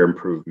exterior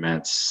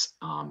improvements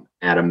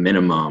at a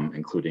minimum,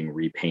 including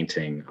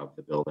repainting of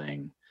the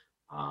building.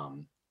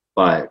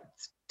 But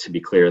to be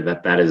clear,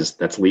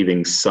 that's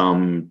leaving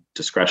some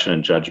discretion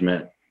and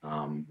judgment,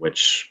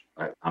 which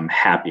I'm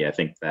happy. I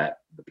think that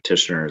the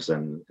petitioners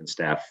and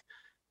staff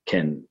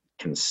can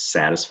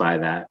satisfy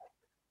that,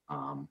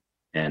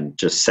 and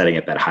just setting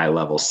at that high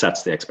level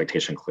sets the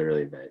expectation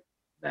clearly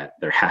that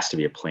there has to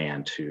be a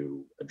plan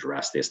to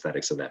address the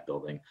aesthetics of that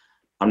building.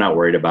 I'm not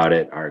worried about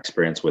it. Our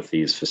experience with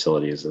these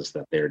facilities is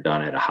that they're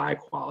done at a high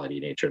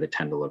quality nature. They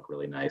tend to look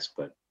really nice,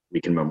 but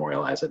we can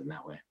memorialize it in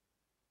that way.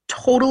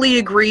 Totally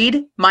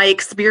agreed. My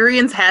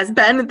experience has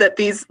been that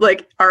these,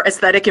 like, are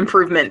aesthetic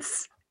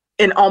improvements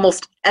in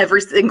almost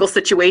every single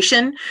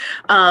situation.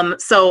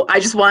 So I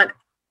just want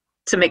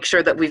to make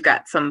sure that we've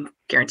got some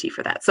guarantee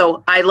for that.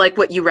 So I like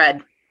what you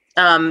read.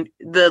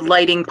 The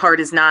lighting part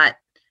is not,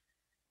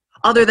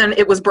 other than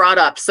it was brought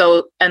up,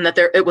 so, and that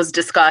it was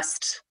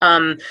discussed.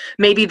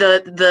 Maybe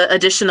the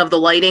addition of the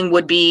lighting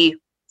would be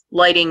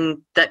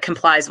lighting that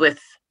complies with,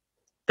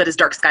 that is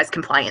dark skies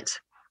compliant,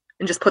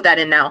 and just put that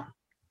in now.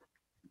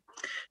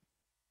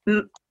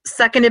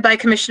 Seconded by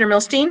Commissioner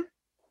Milstein,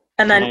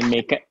 and then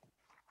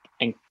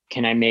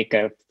can I make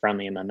a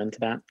friendly amendment to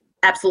that?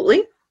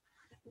 Absolutely.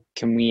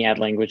 Can we add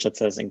language that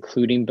says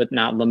including but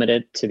not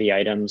limited to the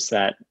items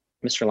that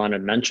Mr.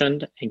 Leonard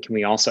mentioned? And can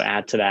we also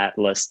add to that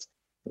list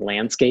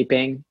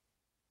landscaping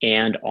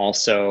and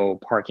also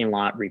parking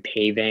lot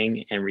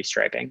repaving and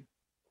restriping?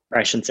 Or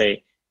I shouldn't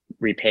say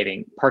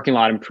repaving, parking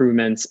lot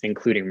improvements,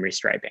 including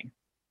restriping.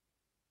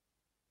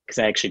 Because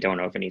I actually don't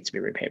know if it needs to be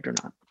repaved or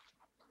not.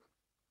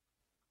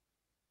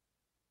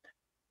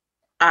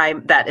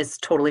 That is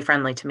totally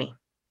friendly to me.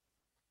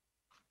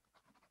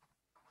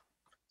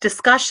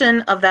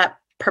 Discussion of that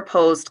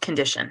proposed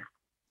condition.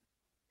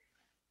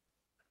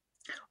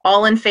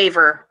 All in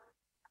favor,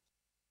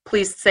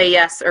 please say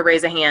yes or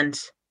raise a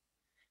hand.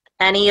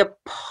 Any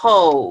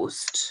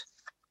opposed?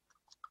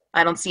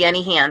 I don't see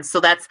any hands. So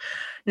that's,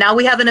 now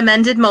we have an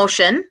amended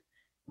motion.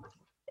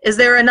 Is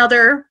there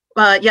another?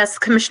 Yes,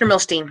 Commissioner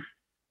Milstein.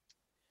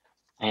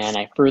 And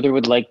I further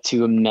would like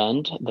to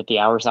amend that the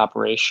hours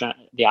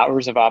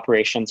of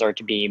operations are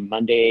to be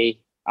Monday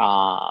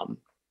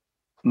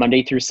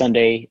through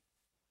Sunday.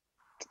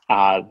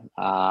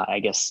 I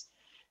guess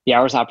the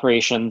hours of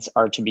operations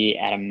are to be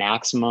at a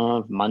maximum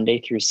of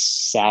Monday through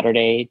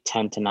Saturday,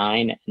 10 to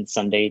 9, and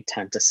Sunday,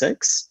 10 to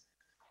 6.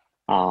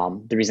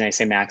 The reason I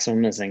say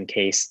maximum is in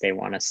case they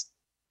want to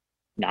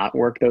not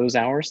work those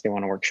hours. They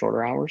want to work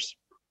shorter hours.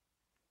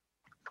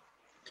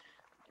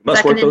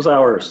 Must work those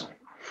hours.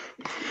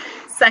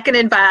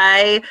 Seconded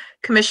by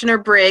Commissioner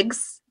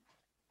Briggs.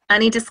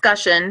 Any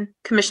discussion?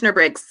 Commissioner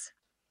Briggs.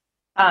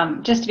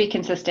 Just to be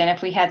consistent,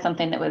 if we had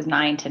something that was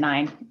 9 to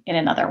 9 in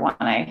another one,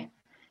 I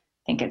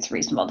think it's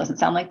reasonable. It doesn't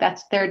sound like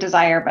that's their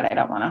desire, but I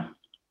don't want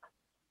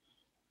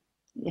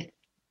to.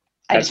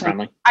 I just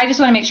want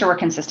to make sure we're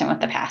consistent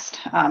with the past,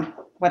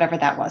 whatever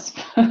that was.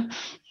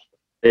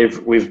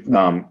 We've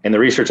in the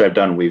research I've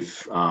done,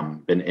 we've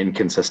been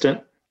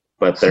inconsistent,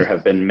 but there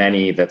have been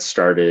many that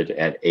started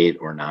at 8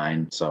 or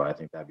 9, so I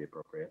think that'd be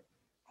appropriate.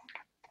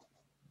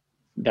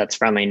 That's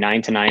friendly.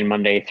 9 to 9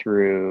 Monday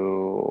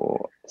through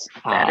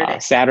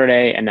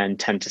Saturday, and then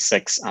 10 to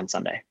 6 on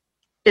Sunday.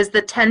 Is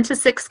the 10 to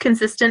 6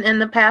 consistent in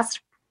the past,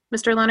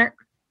 Mr. Leonard?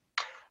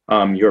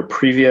 Your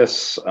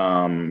previous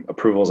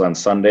approvals on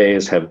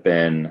Sundays have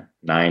been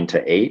 9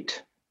 to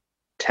 8,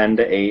 10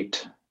 to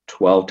 8,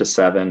 12 to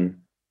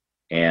 7,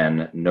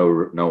 and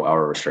no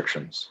hour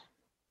restrictions.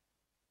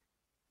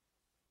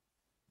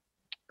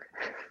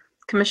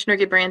 Commissioner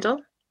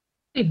Gibrandel?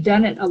 We've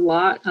done it a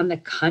lot on the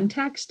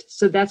context,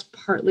 so that's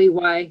partly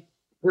why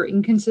we're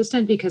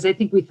inconsistent, because I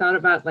think we thought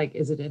about, like,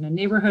 is it in a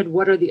neighborhood?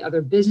 What are the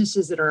other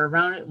businesses that are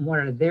around it, and what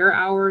are their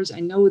hours? I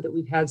know that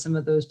we've had some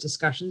of those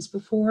discussions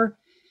before,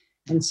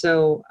 and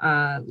so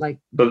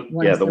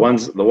the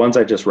ones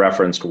I just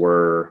referenced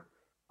were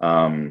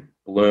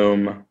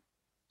Bloom,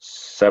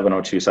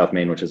 702 South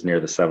Main, which is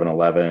near the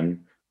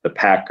 7-Eleven, the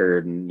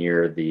Packard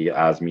near the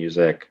Oz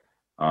Music.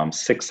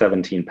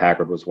 617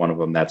 Packard was one of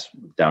them. That's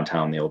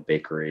downtown, the old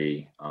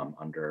bakery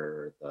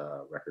under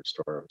the record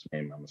store, whose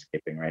name I'm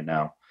escaping right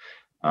now.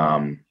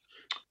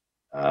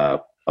 A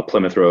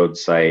Plymouth Road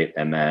site,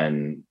 and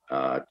then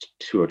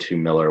 202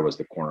 Miller was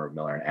the corner of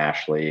Miller and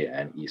Ashley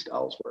and East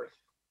Ellsworth.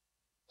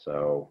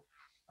 So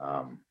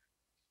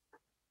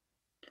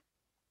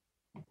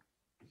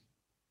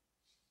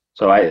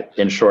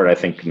in short, I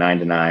think 9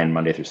 to 9,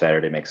 Monday through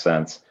Saturday makes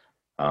sense.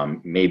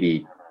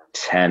 Maybe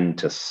 10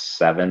 to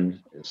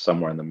 7 is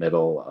somewhere in the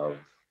middle of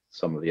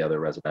some of the other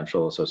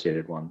residential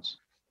associated ones.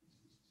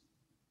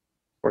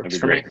 Works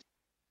for me.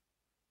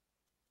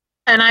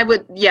 And I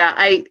would,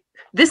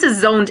 this is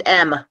zoned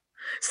M.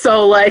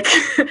 So like,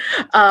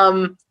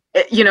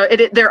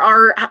 there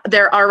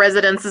are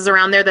residences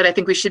around there that I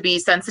think we should be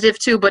sensitive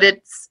to, but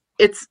it's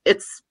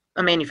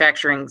a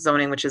manufacturing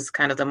zoning, which is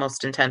kind of the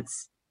most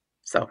intense.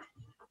 So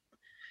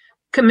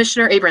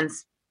Commissioner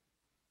Abrams.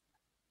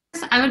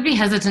 I would be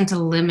hesitant to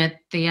limit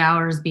the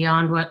hours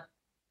beyond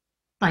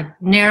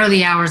narrow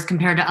the hours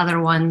compared to other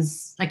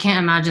ones. I can't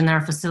imagine there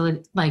are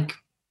facilities,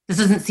 this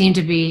doesn't seem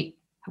to be,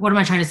 what am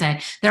I trying to say?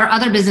 There are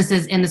other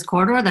businesses in this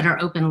corridor that are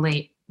open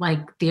late, like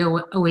the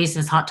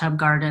Oasis Hot Tub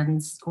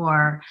Gardens,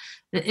 or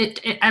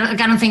I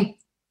don't think,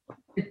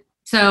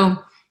 so,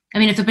 I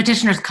mean, if the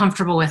petitioner is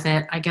comfortable with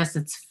it, I guess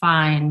it's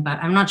fine, but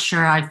I'm not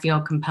sure I feel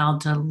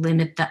compelled to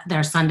limit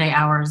their Sunday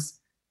hours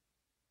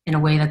in a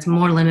way that's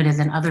more limited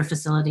than other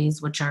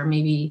facilities, which are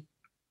maybe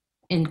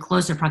in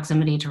closer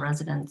proximity to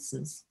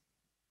residences.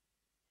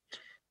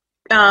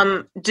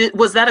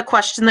 Was that a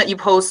question that you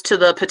posed to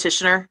the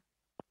petitioner,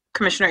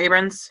 Commissioner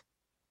Abrams?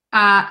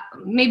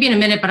 Maybe in a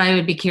minute, but I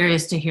would be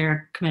curious to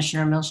hear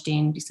Commissioner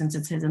Milstein, since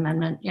it's his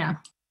amendment. Yeah.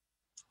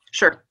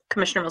 Sure,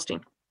 Commissioner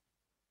Milstein.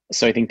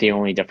 So I think the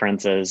only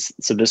difference is,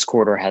 so this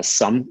corridor has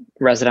some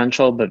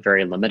residential, but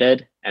very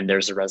limited, and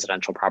there's a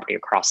residential property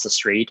across the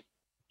street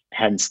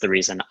hence the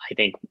reason I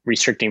think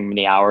restricting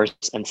the hours.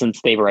 And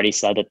since they've already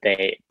said that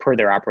they, per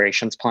their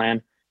operations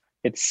plan,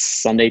 it's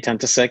Sunday 10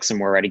 to 6 and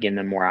we're already giving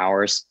them more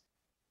hours.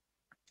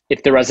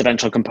 If the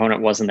residential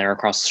component wasn't there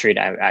across the street,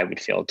 I would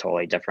feel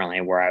totally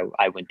differently where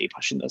I wouldn't be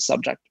pushing this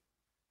subject.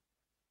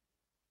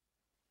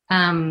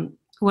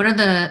 What are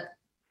the,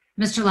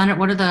 Mr. Leonard,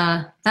 what are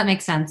the, that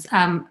makes sense.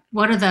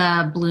 What are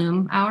the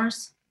Bloom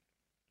hours?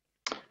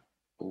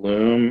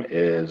 Bloom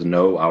is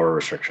no hour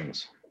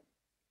restrictions.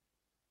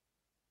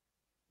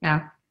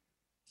 Yeah.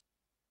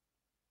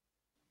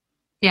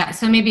 Yeah,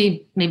 so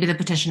maybe the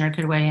petitioner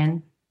could weigh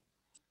in.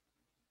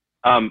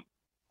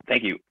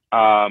 Thank you.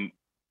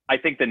 I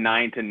think the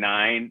 9 to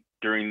 9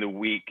 during the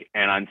week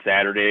and on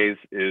Saturdays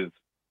is,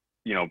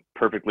 you know,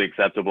 perfectly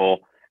acceptable.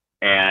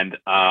 And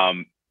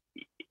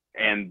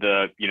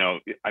the, you know,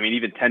 I mean,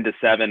 even 10 to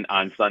 7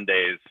 on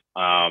Sundays,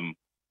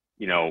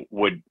 you know,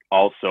 would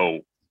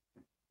also,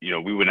 you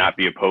know, we would not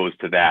be opposed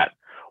to that.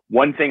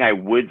 One thing I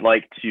would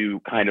like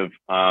to kind of,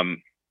 I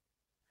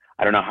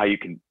don't know how you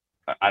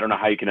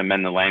can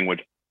amend the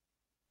language,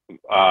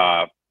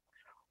 but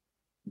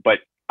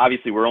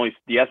obviously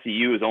the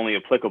SEU is only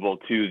applicable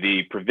to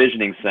the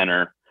provisioning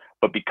center,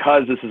 but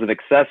because this is an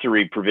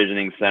accessory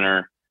provisioning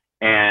center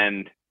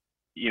and,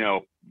 you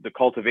know, the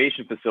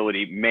cultivation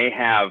facility may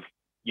have,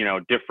 you know,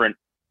 different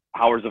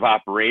hours of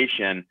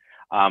operation,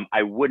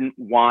 I wouldn't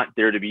want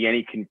there to be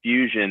any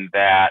confusion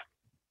that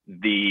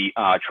the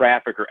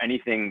traffic or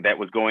anything that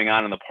was going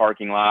on in the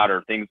parking lot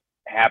or things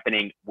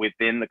happening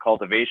within the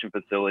cultivation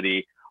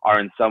facility are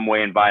in some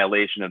way in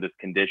violation of this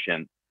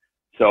condition.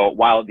 So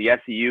while the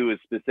SEU is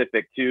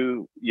specific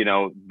to, you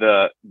know,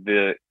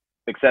 the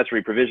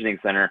accessory provisioning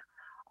center,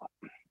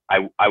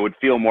 I would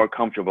feel more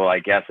comfortable, I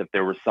guess, if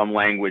there was some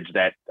language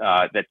that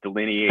that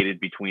delineated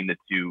between the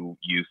two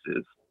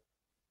uses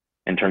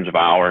in terms of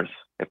hours,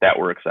 if that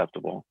were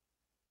acceptable.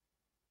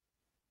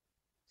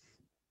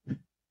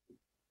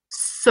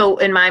 So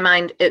in my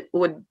mind,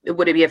 would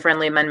it be a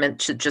friendly amendment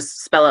to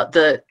just spell out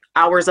the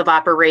hours of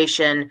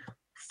operation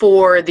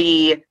for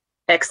the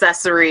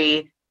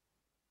accessory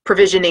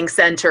provisioning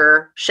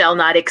center shall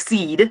not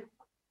exceed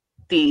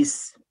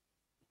these?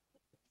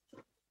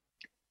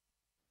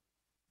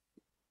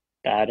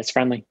 That is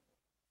friendly.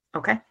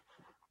 Okay.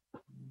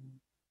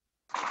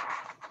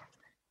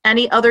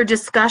 Any other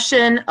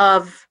discussion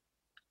of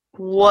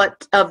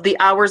the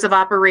hours of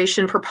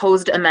operation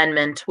proposed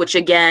amendment, which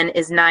again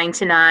is 9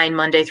 to 9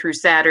 Monday through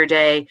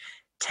Saturday,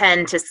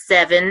 10 to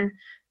 7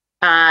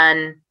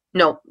 on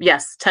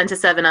 10 to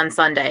 7 on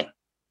Sunday,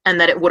 and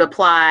that it would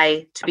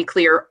apply, to be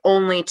clear,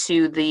 only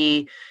to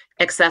the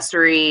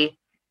accessory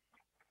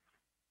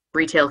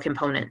retail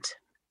component?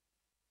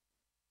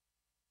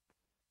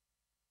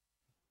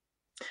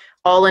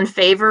 All in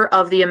favor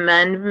of the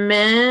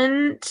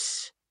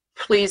amendment,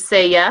 please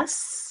say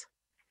yes.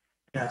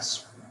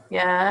 Yes.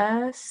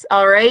 Yes.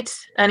 All right.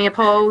 Any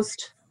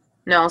opposed?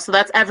 No. So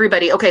that's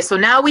everybody. Okay. So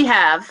now we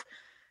have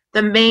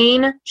the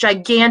main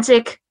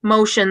gigantic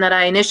motion that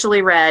I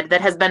initially read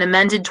that has been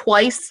amended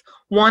twice.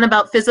 One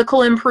about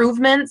physical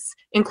improvements,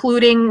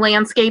 including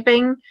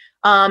landscaping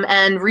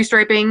and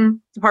restriping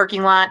the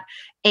parking lot,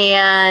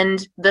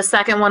 and the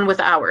second one with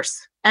hours.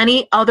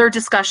 Any other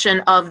discussion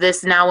of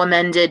this now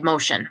amended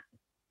motion?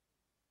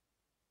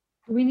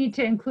 Do we need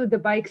to include the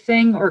bike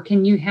thing, or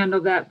can you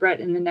handle that, Brett,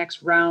 in the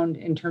next round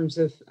in terms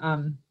of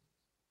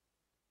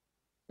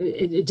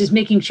just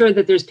making sure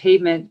that there's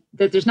pavement,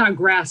 that there's not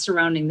grass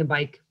surrounding the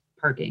bike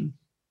parking?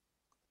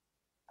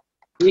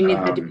 Do we need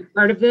that to be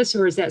part of this,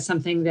 or is that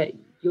something that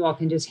you all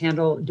can just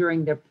handle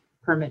during the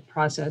permit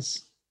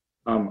process?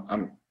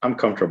 I'm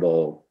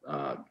comfortable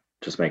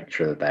just making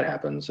sure that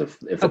happens. If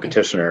the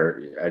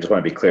petitioner, I just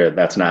want to be clear,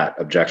 that's not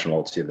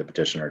objectionable to the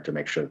petitioner to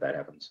make sure that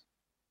happens.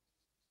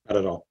 Not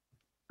at all.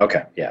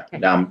 Okay, yeah. Okay.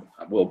 Now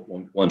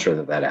we'll ensure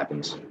that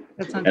happens.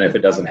 And if it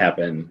doesn't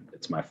happen,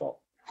 it's my fault.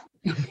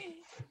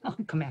 I'll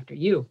come after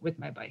you with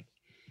my bike.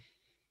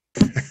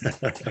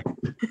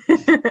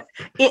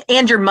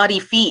 And your muddy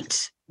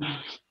feet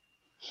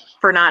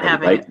for not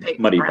having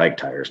muddy bike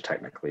tires,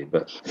 technically,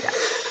 but yeah.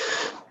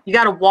 You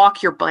got to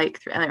walk your bike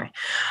through. Anyway,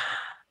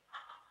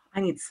 I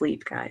need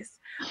sleep, guys.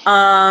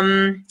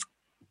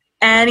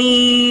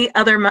 Any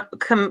other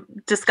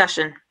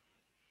discussion?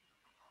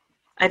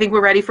 I think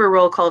we're ready for a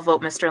roll call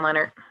vote, Mr.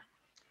 Leonard.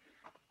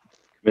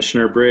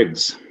 Commissioner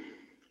Briggs.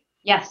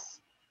 Yes.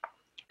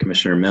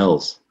 Commissioner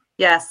Mills.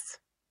 Yes.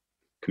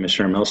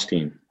 Commissioner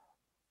Milstein.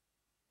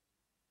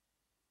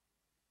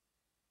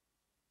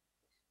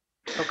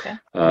 Okay.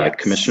 Yes.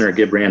 Commissioner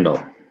Gibb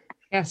Randall.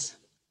 Yes.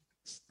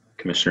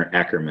 Commissioner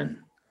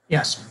Ackerman.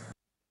 Yes.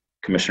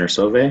 Commissioner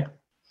Sauvé.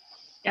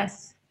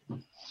 Yes.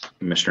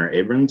 Commissioner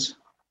Abrams.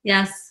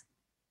 Yes.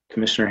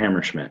 Commissioner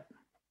Hammerschmidt.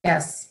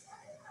 Yes.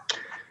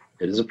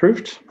 It is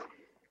approved.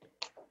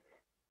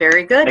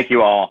 Very good. Thank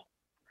you all.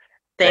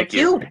 Thank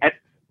you.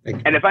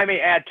 And if I may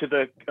add to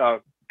the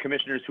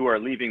commissioners who are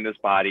leaving this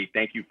body,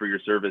 thank you for your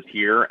service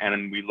here,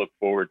 and we look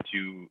forward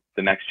to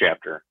the next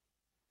chapter.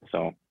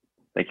 So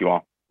thank you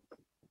all.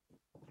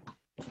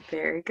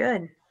 Very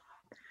good.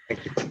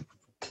 Thank you.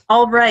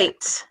 All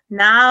right,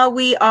 now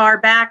we are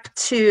back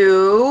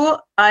to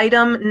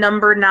item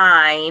number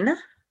 9. Just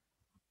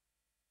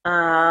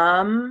a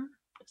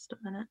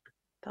minute.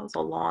 That was a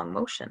long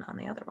motion on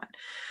the other one.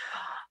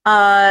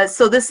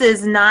 So this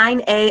is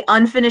 9A,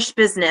 unfinished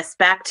business.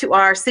 Back to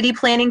our City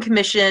Planning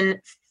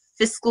Commission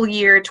fiscal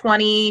year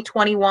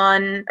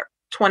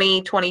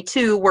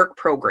 2021-2022 work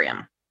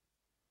program.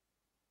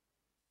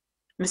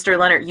 Mr.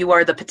 Leonard, you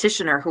are the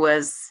petitioner who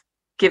is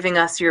giving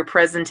us your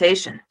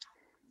presentation.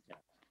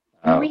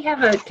 Can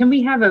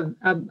we have a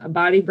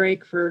body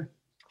break for?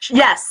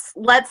 Yes,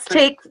 let's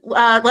take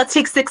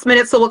 6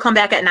 minutes, so we'll come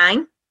back at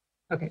 9.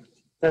 Okay,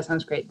 that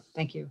sounds great.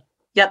 Thank you.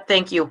 Yep,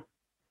 thank you.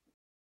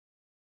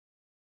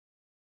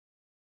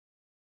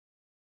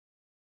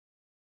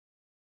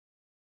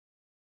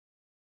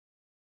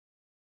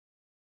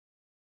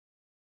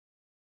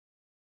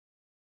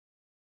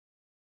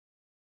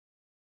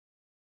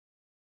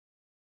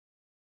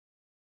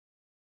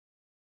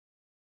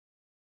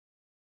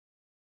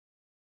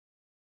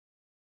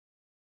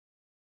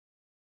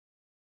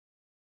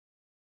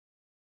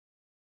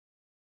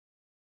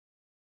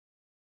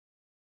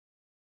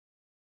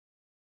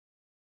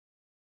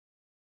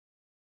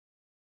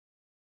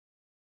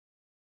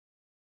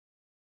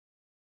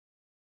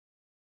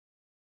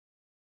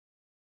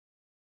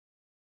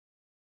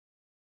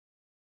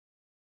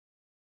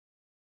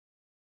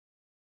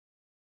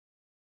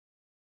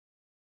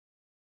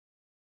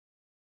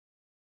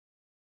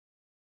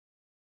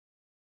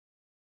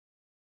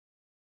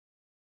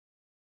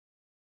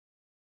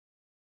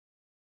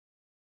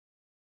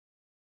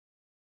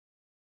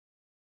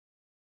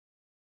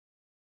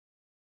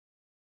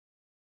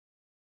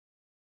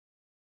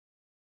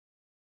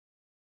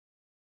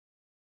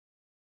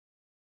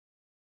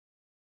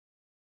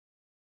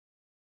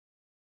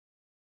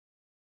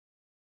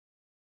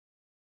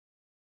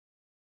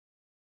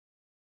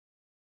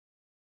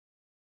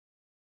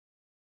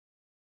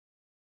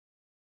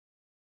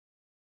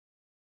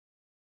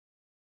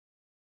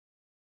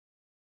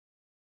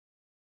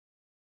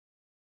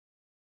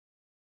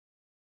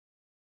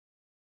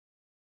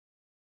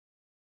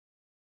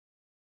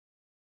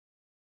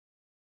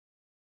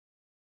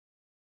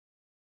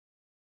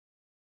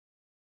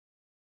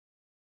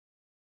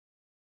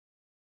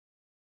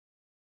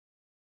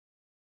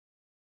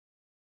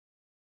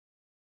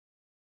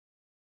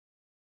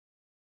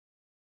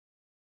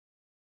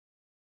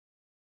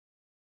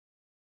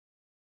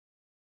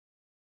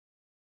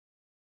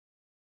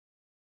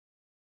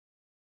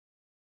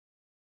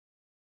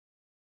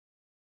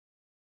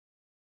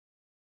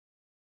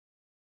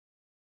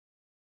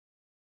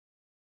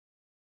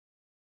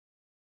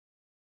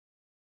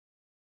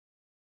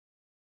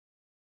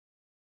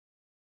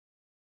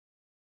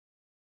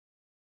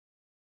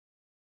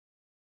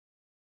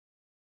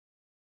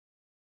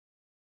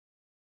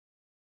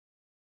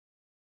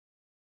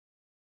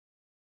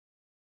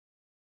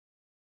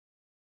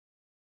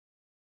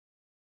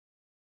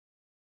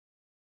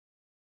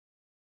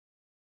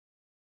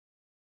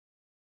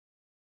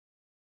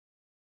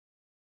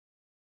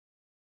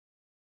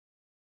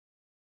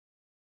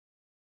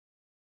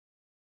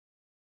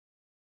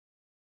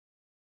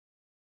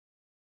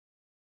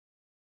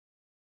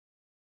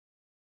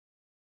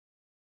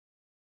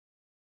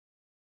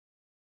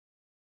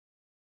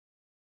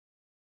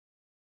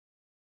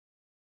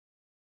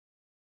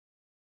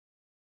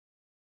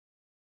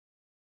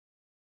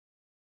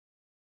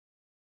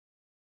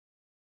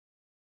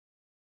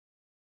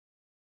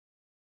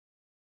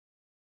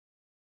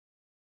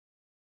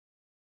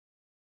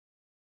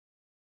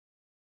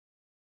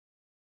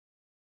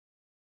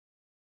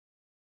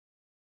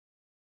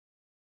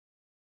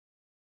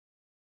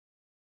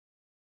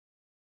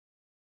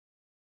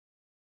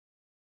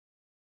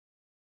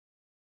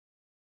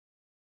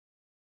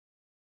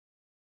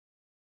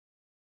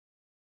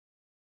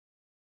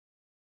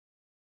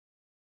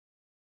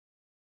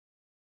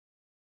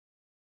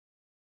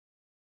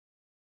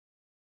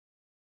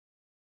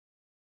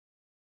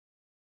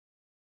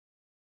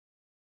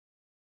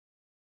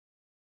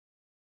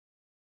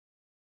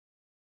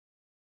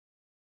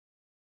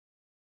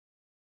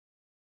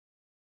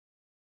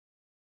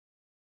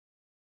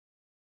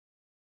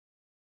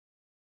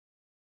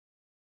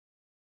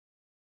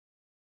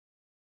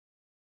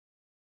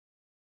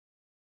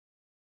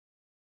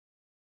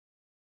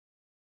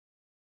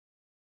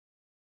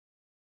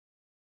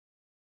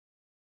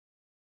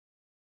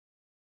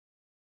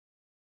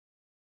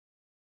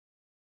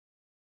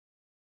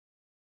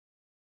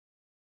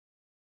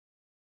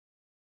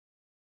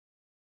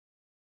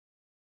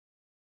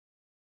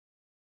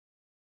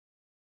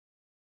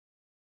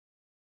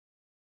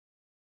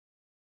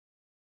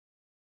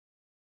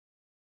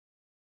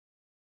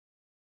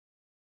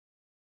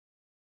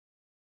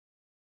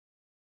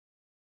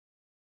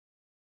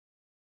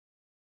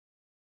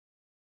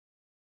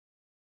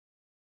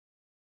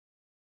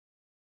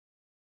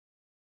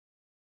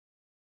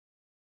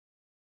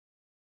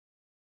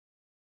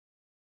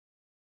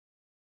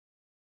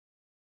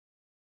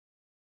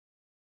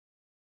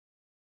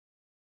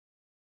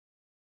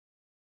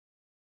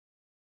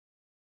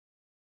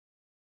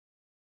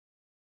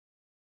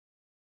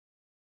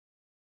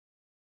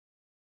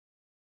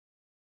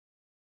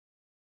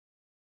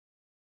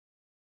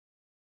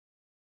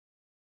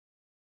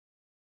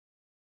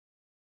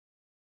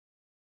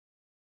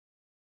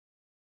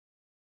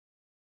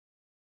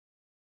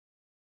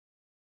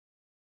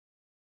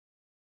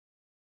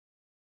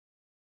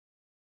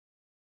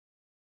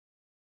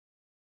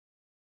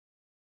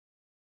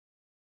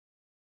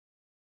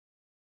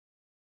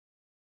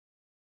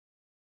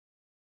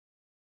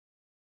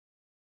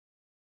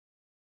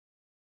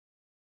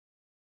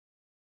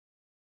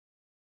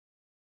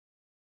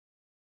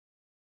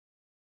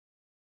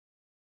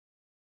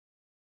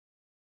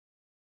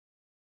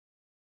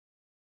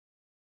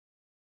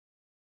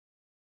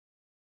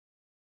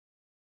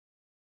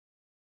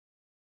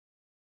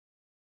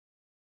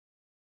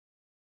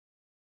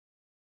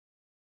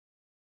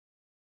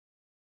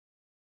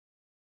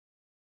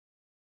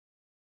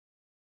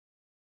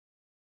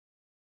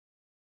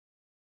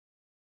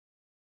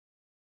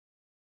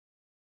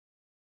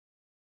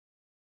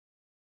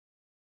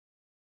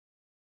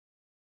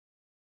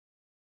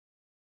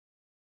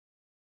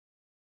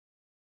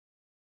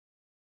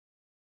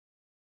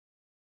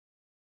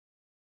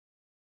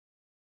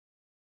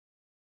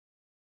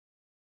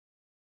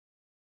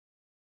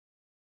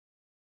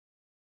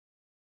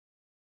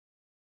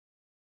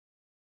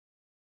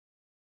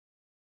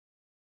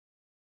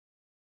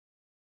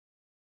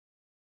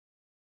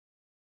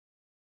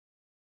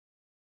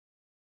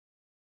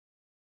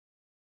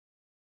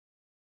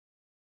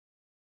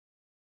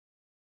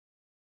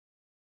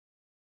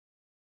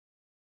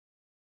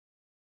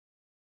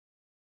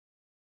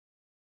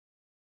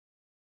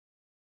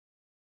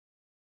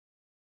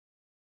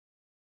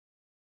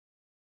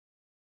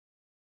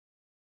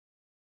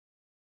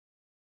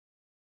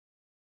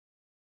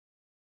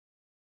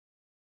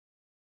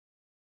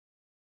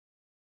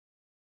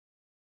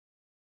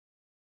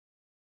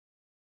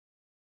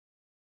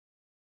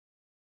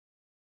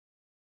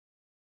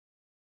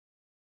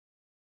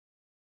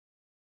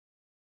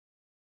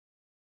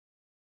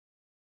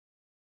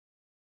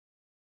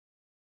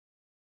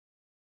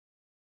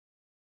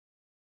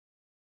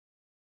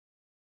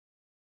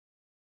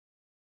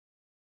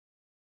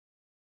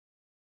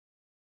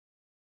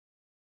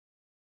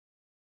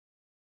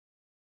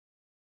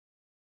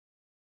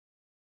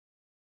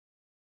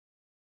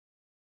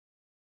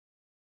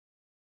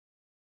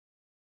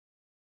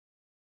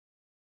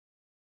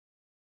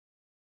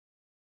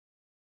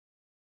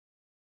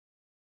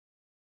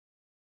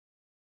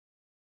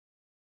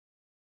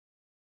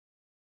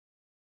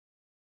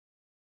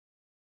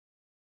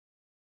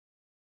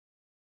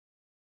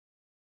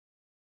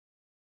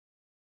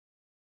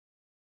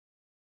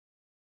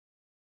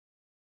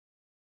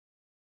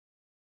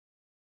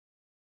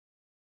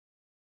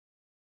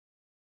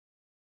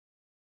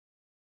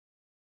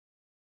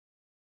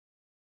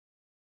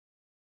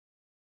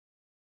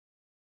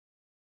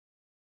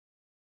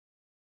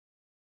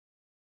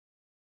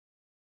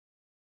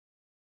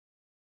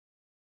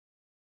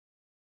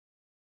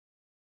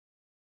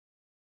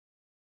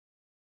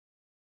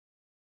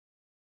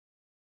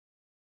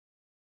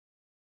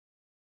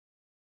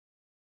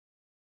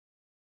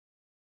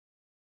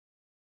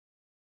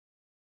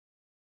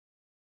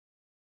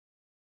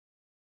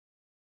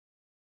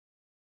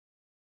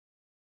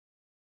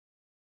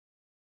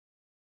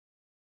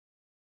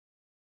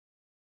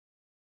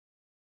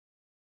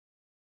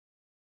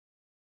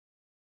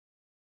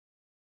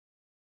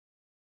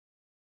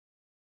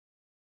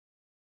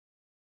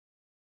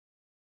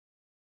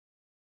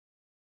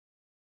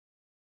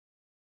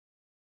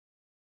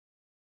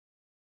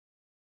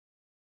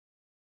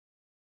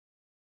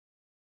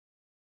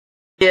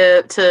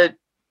 to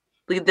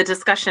lead the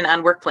discussion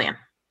on work plan.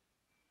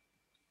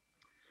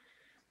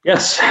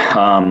 Yes.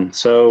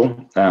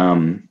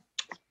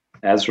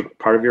 As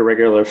part of your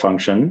regular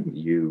function,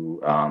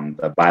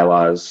 the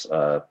bylaws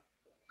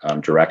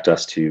direct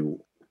us to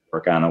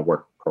work on a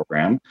work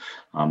program.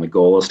 The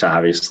goal is to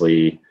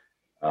obviously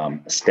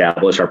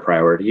establish our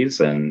priorities,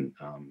 and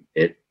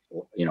it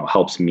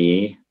helps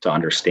me to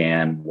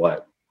understand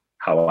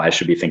how I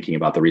should be thinking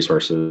about the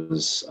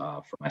resources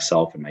for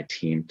myself and my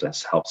team to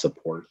help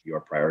support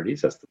your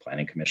priorities as the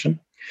Planning Commission.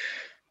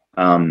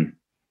 I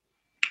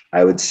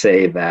would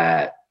say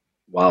that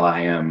while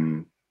I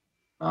am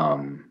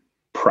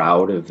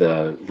proud of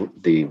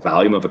the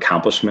volume of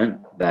accomplishment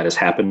that has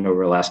happened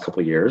over the last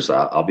couple of years,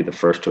 I'll be the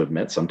first to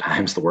admit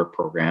sometimes the work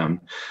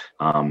program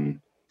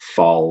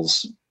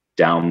falls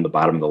down the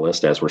bottom of the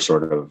list as we're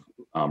sort of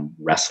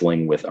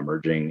wrestling with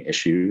emerging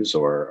issues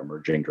or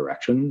emerging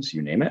directions,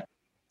 you name it.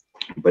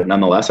 But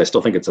nonetheless, I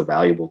still think it's a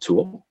valuable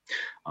tool.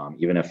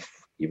 Even if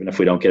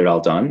we don't get it all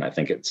done, I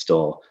think it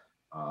still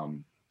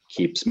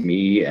keeps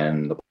me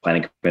and the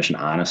Planning Commission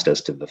honest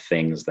as to the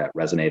things that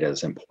resonate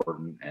as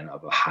important and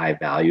of a high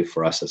value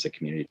for us as a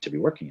community to be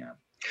working on.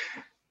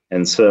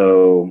 And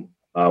so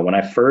when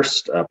I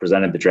first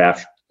presented the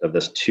draft of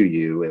this to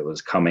you, it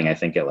was coming, I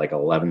think, at like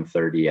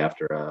 11:30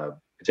 after a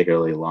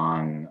particularly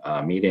long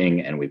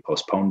meeting, and we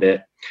postponed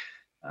it.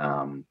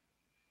 And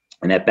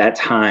at that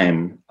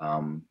time,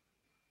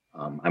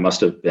 I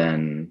must have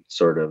been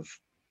sort of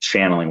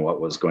channeling what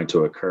was going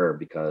to occur,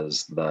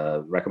 because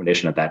the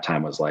recommendation at that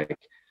time was like,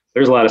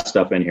 there's a lot of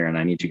stuff in here and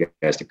I need you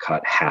guys to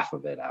cut half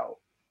of it out.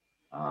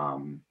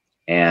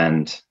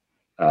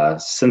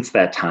 Since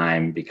that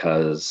time,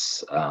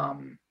 because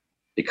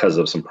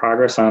of some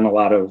progress on a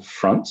lot of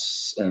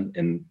fronts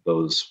in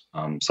those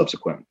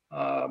subsequent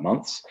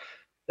months,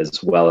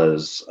 as well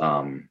as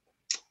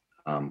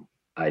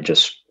I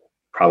just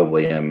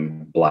probably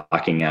am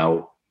blocking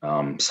out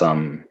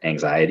some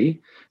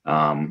anxiety.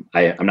 I'm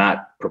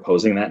not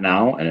proposing that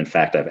now, and in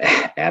fact, I've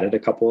added a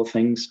couple of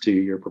things to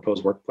your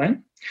proposed work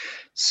plan.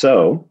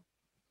 So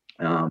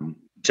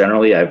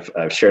generally,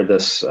 I've shared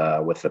this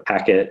with the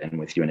packet and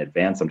with you in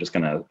advance. I'm just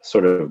going to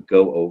sort of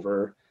go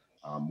over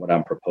what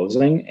I'm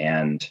proposing,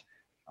 and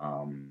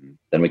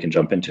then we can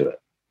jump into it.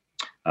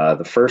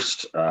 The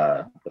first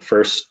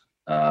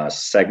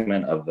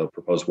segment of the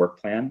proposed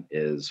work plan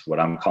is what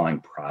I'm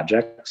calling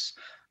projects.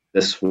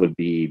 This would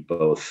be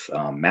both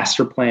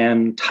master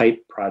plan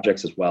type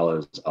projects as well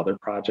as other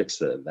projects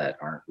that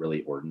aren't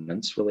really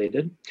ordinance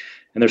related.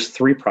 And there's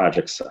 3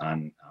 projects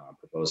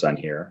proposed on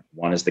here.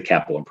 One is the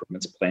capital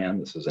improvements plan.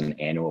 This is an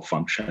annual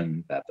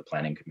function that the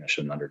Planning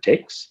Commission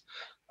undertakes.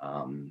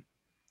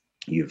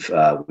 We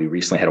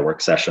recently had a work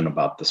session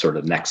about the sort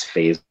of next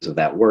phase of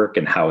that work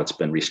and how it's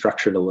been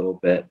restructured a little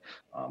bit.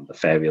 The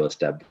fabulous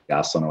Deb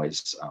Goslin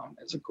always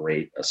is a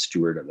great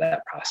steward of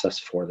that process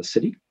for the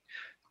city.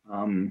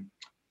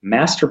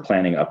 Master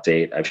planning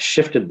update, I've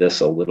shifted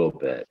this a little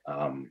bit.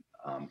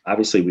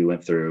 Obviously, we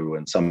went through,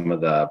 and some of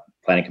the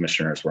planning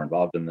commissioners were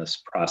involved in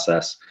this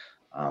process.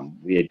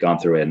 We had gone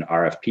through an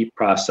RFP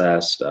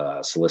process,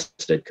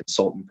 solicited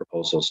consultant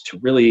proposals to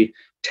really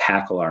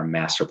tackle our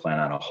master plan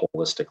on a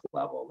holistic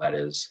level. That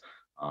is,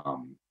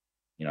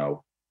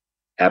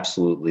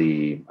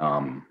 absolutely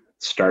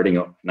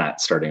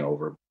not starting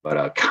over, but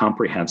a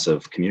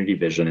comprehensive community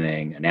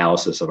visioning,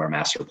 analysis of our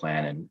master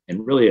plan,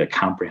 and really a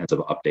comprehensive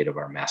update of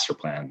our master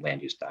plan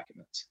land use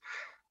documents.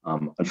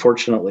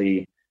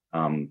 Unfortunately,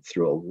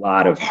 through a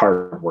lot of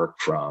hard work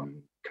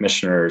from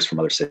commissioners, from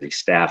other city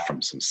staff,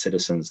 from some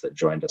citizens that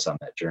joined us on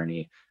that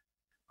journey,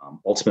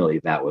 ultimately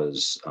that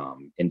was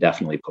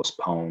indefinitely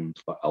postponed,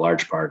 a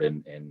large part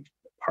in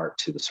part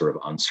to the sort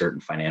of uncertain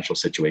financial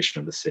situation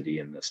of the city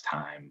in this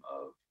time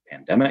of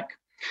pandemic.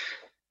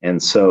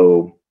 And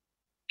so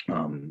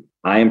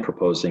I am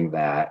proposing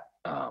that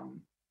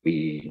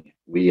we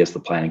as the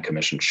Planning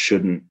Commission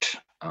shouldn't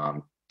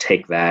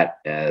take that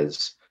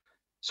as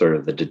sort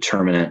of the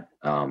determinant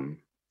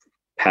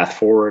path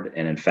forward.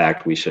 And in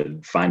fact, we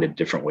should find a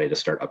different way to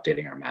start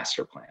updating our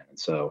master plan. And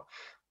so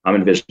I'm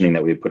envisioning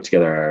that we put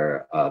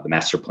together the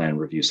master plan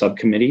review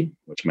subcommittee,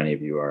 which many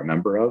of you are a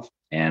member of,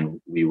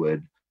 and we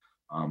would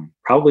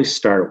probably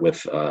start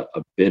with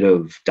a bit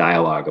of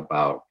dialogue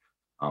about,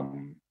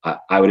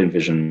 I would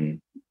envision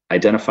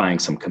identifying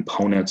some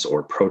components or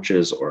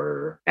approaches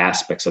or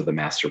aspects of the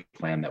master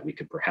plan that we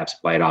could perhaps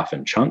bite off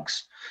in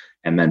chunks,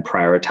 and then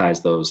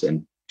prioritize those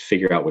and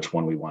figure out which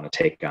one we want to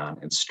take on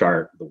and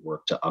start the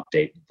work to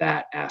update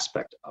that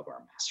aspect of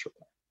our master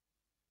plan.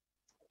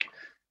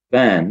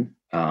 Then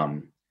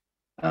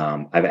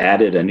I've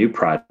added a new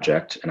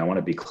project, and I want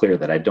to be clear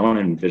that I don't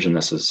envision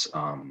this as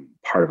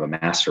part of a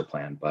master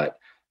plan, but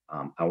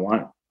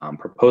I'm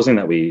proposing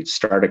that we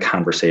start a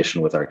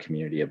conversation with our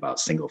community about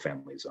single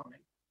family zoning.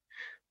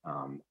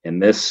 In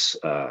this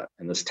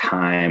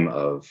time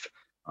of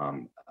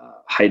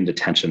heightened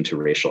attention to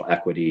racial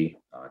equity,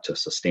 to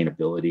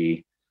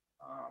sustainability,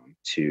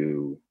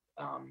 to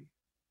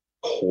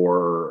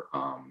poor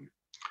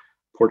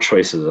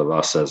choices of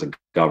us as a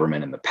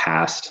government in the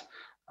past,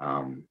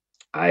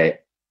 I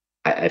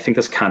I think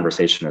this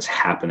conversation is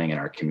happening in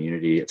our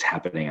community. It's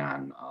happening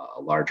on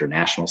a larger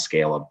national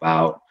scale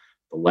about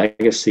the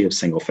legacy of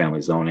single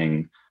family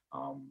zoning,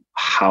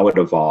 how it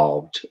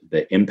evolved,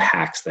 the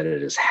impacts that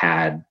it has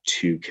had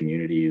to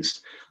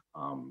communities,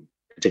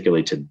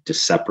 particularly to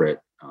separate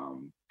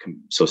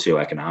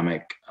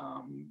socioeconomic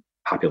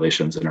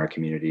populations in our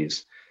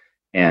communities.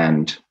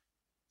 And,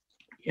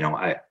 you know,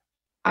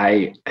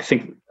 I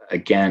think,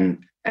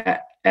 again,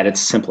 at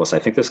its simplest, I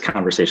think this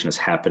conversation is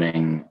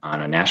happening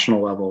on a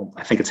national level.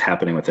 I think it's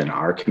happening within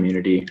our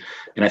community.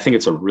 And I think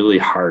it's a really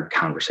hard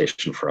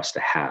conversation for us to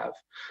have.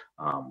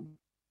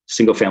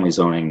 Single family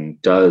zoning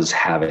does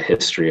have a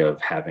history of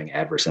having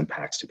adverse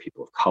impacts to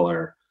people of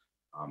color.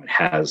 It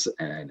has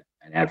an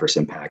adverse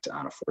impact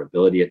on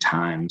affordability at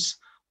times,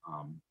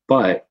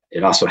 but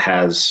it also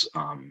has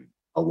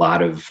a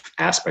lot of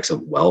aspects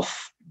of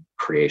wealth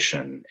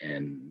creation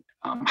in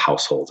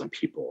households and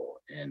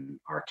people in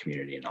our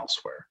community and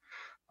elsewhere.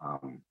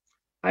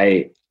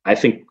 I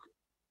think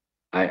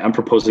I'm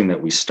proposing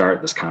that we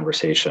start this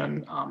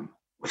conversation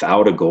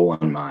without a goal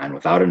in mind,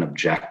 without an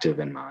objective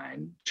in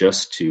mind,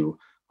 just to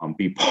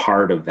be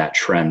part of that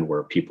trend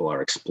where people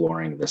are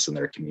exploring this in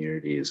their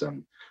communities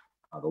and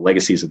the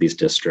legacies of these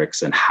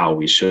districts and how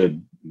we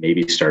should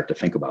maybe start to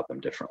think about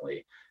them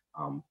differently.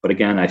 But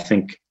again, I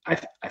think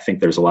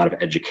there's a lot of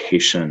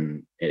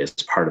education as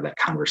part of that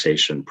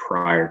conversation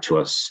prior to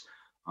us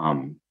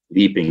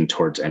leaping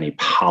towards any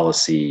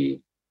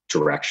policy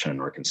direction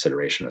or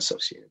consideration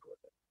associated with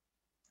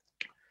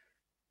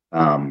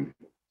it.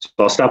 So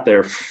I'll stop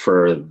there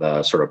for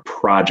the sort of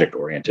project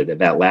oriented.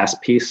 That last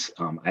piece,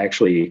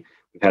 we've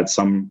had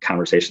some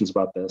conversations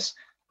about this.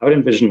 I would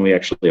envision we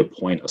actually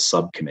appoint a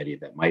subcommittee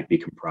that might be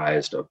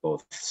comprised of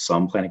both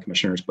some planning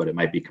commissioners, but it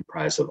might be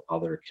comprised of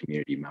other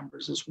community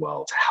members as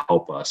well to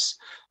help us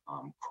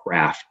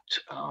craft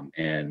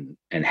and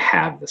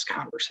have this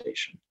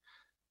conversation.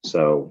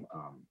 So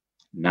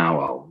now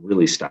I'll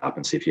really stop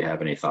and see if you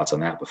have any thoughts on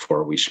that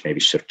before we maybe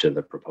shift to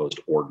the proposed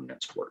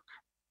ordinance work.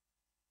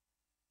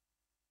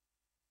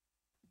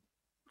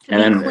 To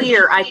be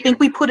clear, I think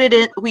we put it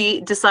in, we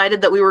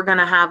decided that we were going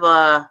to have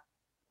a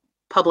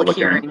public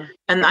hearing.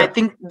 And okay. I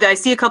think I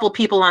see a couple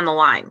people on the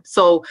line.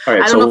 So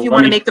right, I don't know if you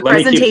want to make the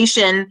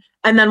presentation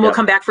and then we'll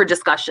come back for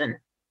discussion. Is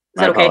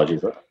that okay?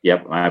 Apologies.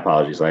 Yep, my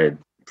apologies. I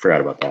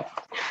forgot about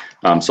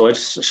that. So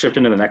let's shift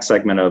into the next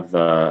segment of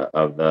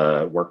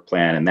the work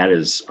plan, and that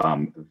is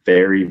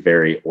very,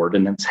 very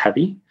ordinance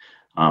heavy.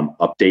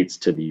 Updates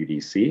to the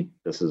UDC.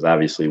 This is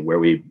obviously where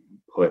we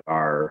put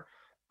our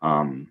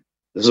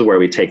this is where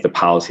we take the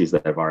policies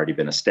that have already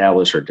been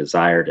established or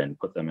desired and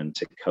put them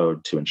into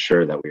code to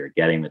ensure that we are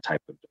getting the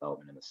type of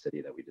development in the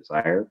city that we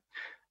desire.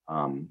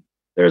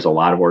 There's a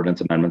lot of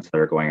ordinance amendments that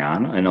are going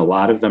on, and a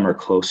lot of them are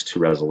close to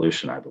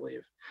resolution, I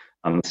believe.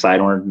 The side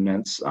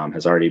ordinance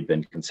has already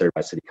been considered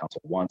by City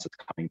Council once. It's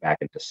coming back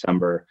in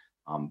December.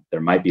 There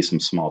might be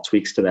some small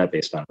tweaks to that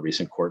based on a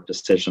recent court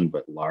decision,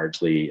 but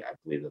largely I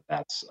believe that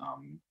that's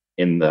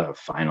in the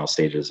final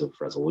stages of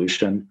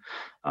resolution.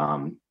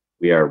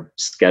 We are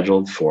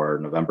scheduled for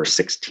November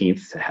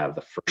 16th to have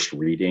the first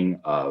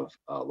reading of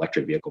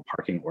electric vehicle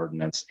parking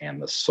ordinance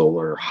and the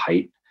solar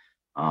height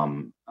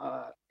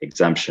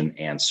exemption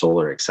and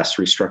solar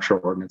accessory structure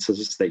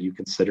ordinances that you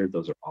considered.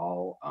 Those are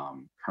all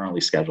currently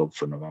scheduled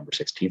for November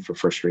 16th for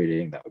first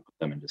reading. That would put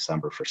them in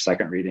December for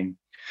second reading.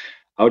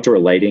 Outdoor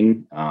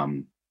lighting, I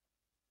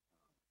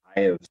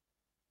have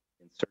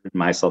inserted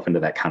myself into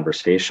that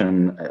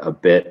conversation a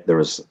bit.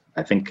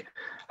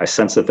 I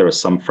sense that there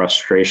was some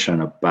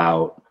frustration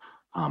about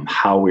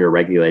how we are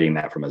regulating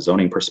that from a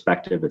zoning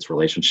perspective, its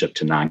relationship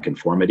to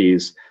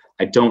nonconformities.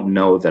 I don't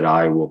know that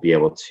I will be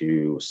able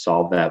to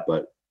solve that,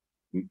 but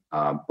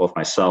both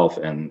myself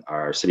and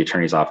our city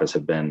attorney's office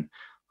have been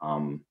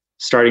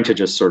starting to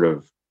just sort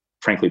of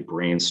frankly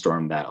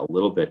brainstorm that a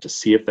little bit to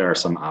see if there are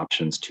some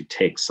options to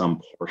take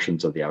some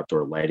portions of the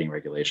outdoor lighting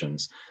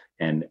regulations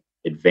and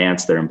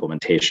advance their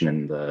implementation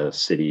in the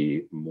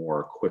city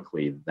more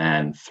quickly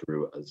than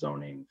through a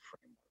zoning framework.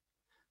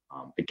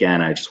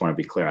 Again, I just want to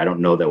be clear, I don't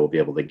know that we'll be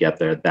able to get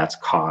there. That's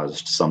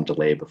caused some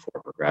delay before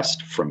it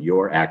progressed from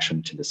your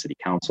action to the City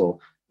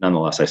Council.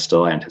 Nonetheless, I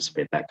still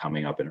anticipate that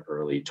coming up in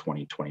early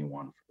 2021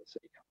 for the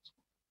City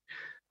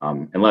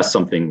Council. Unless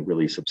something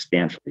really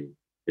substantially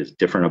is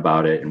different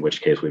about it, in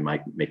which case we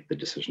might make the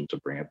decision to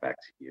bring it back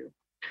to you.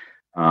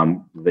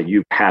 That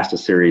you passed a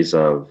series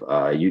of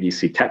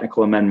UDC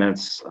technical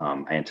amendments.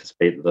 I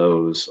anticipate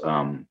those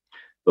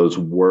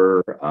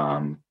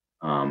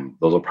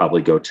will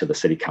probably go to the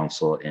City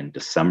Council in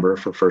December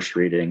for first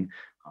reading.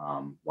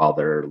 While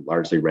they're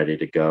largely ready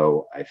to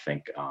go, I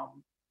think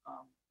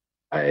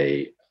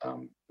I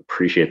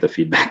appreciate the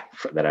feedback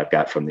that I've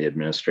got from the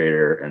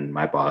administrator and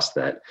my boss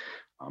that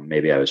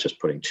maybe I was just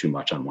putting too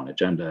much on one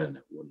agenda and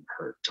it wouldn't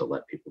hurt to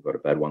let people go to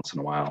bed once in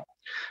a while.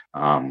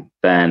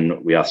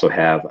 Then we also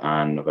have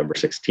on November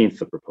 16th,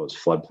 the proposed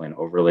floodplain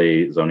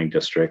overlay zoning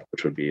district,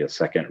 which would be a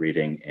second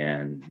reading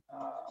in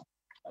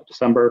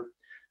December.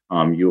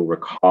 You'll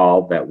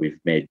recall that we've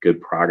made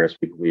good progress,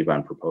 we believe,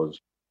 on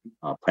proposed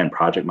plan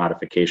project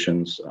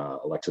modifications.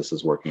 Alexis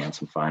is working on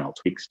some final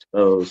tweaks to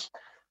those.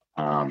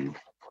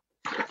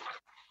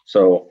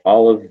 So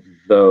all of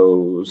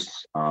those,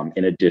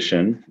 in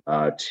addition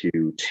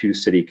to two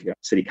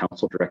city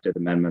council directed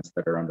amendments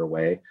that are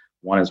underway.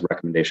 One is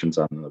recommendations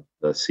on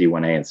the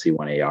C1A and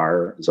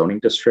C1AR zoning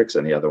districts,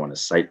 and the other one is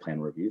site plan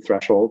review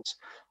thresholds.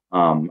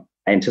 I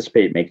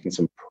anticipate making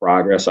some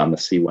progress on the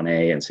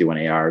C1A and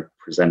C1AR,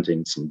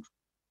 presenting some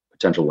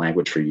potential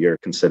language for your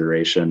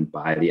consideration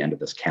by the end of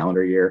this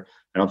calendar year.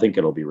 I don't think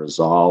it'll be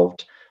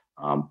resolved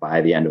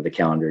by the end of the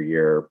calendar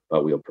year,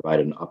 but we'll provide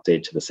an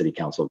update to the City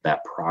Council of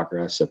that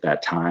progress at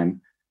that time.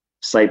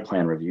 Site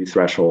plan review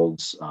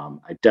thresholds,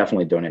 I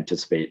definitely don't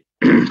anticipate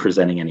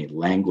presenting any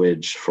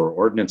language for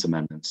ordinance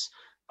amendments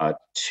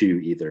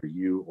to either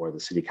you or the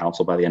City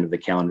Council by the end of the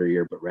calendar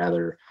year, but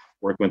rather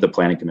working with the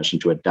Planning Commission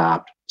to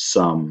adopt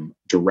some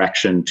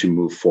direction to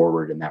move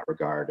forward in that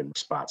regard in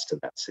response to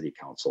that City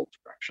Council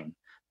direction.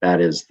 That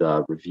is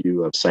the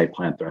review of site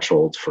plan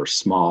thresholds for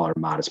small or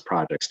modest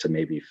projects to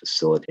maybe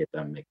facilitate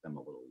them, make them a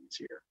little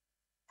easier.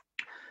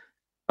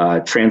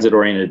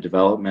 Transit-oriented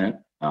development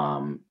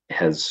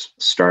has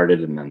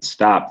started and then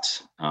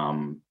stopped.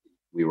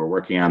 We were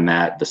working on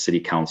that. The City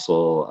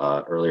Council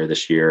earlier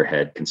this year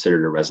had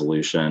considered a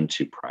resolution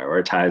to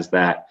prioritize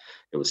that.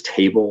 It was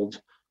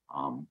tabled.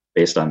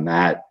 Based on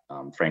that,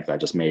 frankly, I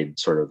just made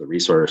sort of the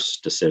resource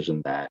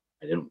decision that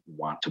I didn't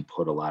want to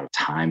put a lot of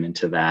time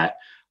into that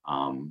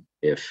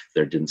if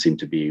there didn't seem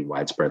to be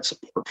widespread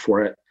support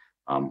for it.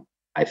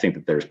 I think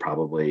that there's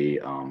probably,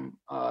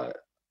 I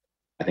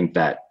think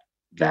that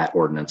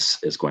ordinance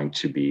is going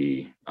to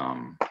be,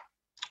 I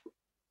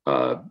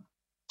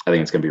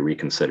think it's going to be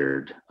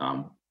reconsidered.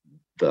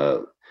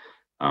 The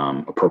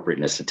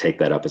appropriateness to take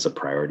that up as a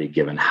priority,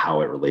 given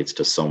how it relates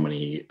to so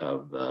many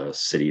of the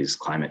city's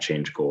climate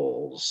change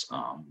goals,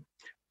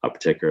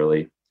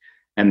 particularly.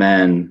 And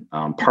then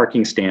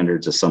parking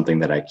standards is something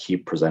that I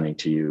keep presenting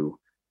to you,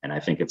 and I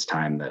think it's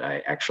time that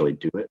I actually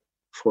do it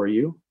for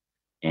you.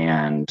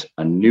 And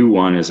a new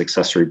one is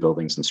accessory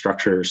buildings and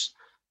structures.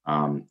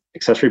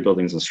 Accessory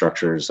buildings and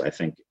structures, I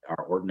think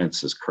our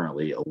ordinance is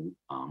currently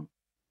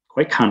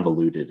quite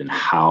convoluted in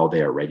how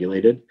they are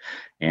regulated.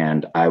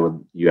 And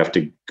you have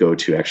to go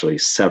to actually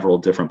several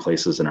different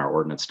places in our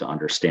ordinance to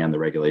understand the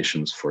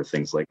regulations for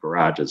things like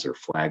garages or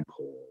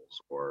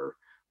flagpoles or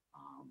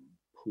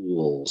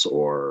pools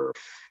or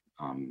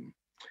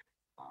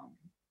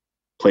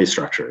play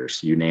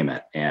structures, you name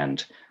it.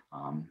 And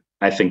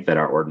I think that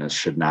our ordinance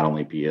should not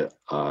only be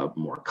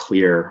more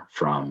clear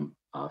from,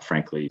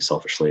 frankly,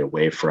 selfishly, a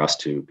way for us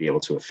to be able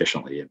to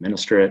efficiently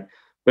administer it,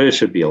 but it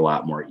should be a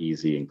lot more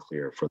easy and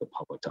clear for the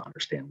public to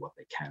understand what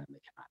they can and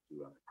they cannot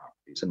do on their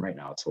properties. And right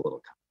now it's a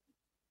little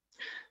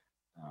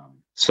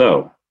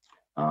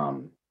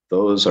complicated.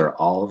 Those are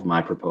all of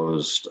my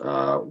proposed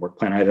work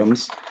plan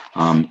items.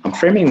 I'm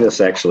framing this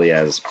actually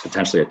as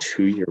potentially a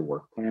 2-year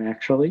work plan,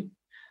 actually.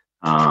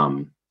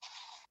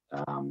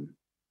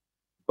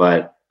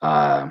 But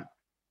I'm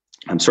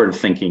sort of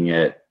thinking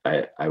it,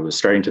 I was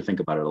starting to think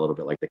about it a little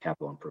bit like the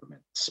capital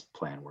improvements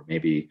plan, where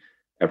maybe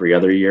every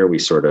other year we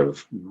sort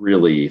of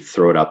really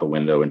throw it out the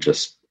window and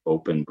just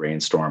open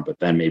brainstorm, but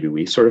then maybe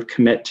we sort of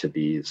commit to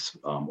these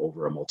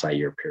over a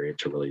multi-year period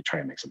to really try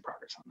and make some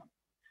progress on them.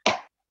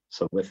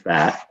 So with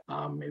that,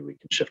 maybe we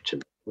can shift to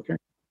looking,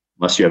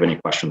 unless you have any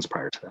questions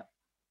prior to that.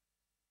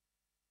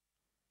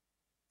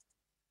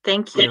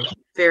 Thank you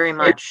very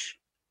much.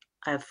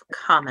 I have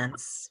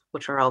comments,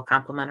 which are all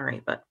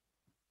complimentary, but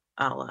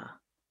I'll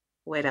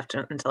wait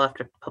until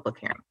after public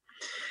hearing.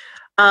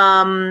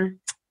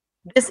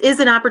 This is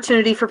an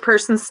opportunity for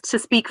persons to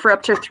speak for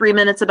up to 3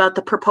 minutes about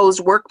the proposed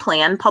work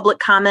plan. Public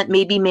comment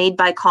may be made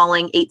by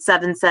calling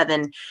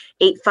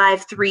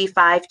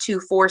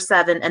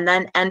 877-853-5247 and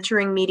then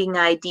entering meeting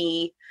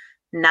ID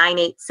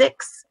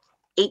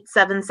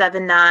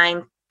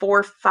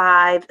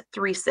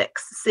 986-8779-4536.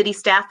 City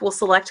staff will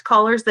select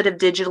callers that have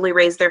digitally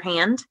raised their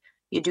hand.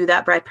 You do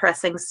that by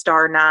pressing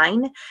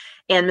 *9,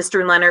 and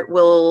Mr. Leonard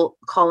will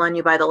call on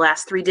you by the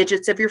last 3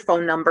 digits of your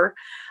phone number.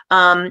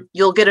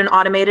 You'll get an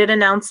automated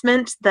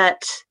announcement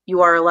that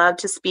you are allowed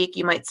to speak.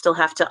 You might still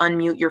have to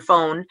unmute your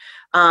phone.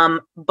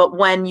 But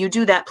when you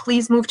do that,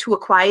 please move to a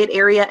quiet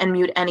area and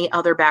mute any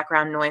other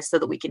background noise so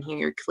that we can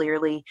hear you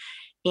clearly.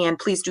 And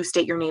please do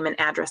state your name and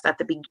address at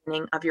the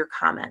beginning of your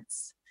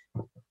comments.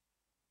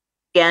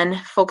 Again,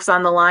 folks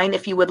on the line,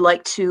 if you would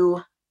like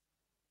to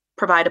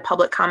provide a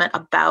public comment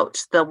about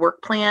the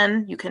work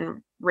plan, you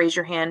can raise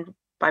your hand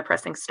by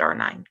pressing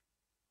 *9.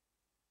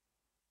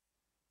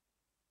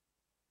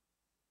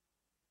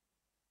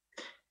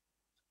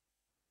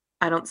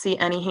 I don't see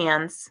any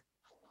hands.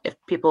 If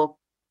people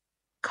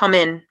come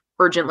in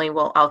urgently,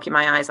 I'll keep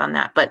my eyes on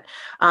that. But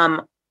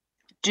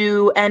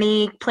do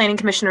any planning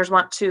commissioners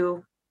want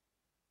to?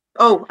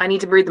 Oh, I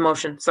need to read the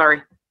motion.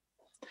 Sorry.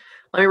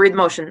 Let me read the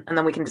motion and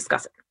then we can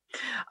discuss it.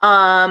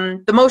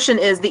 The motion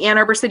is the Ann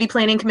Arbor City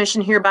Planning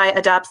Commission hereby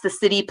adopts the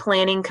City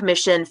Planning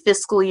Commission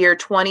fiscal year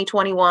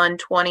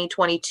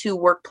 2021-2022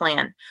 work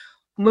plan.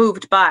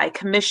 Moved by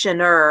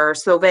Commissioner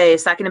Sauvé,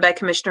 seconded by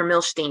Commissioner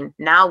Milstein.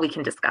 Now we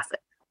can discuss it.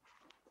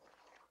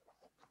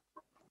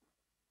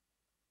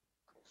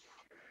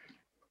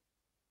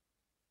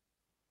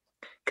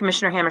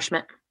 Commissioner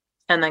Hammerschmidt,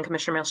 and then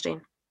Commissioner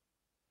Milstein.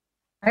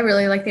 I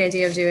really like the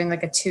idea of doing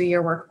like a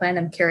 2-year work plan.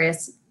 I'm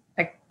curious,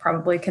 I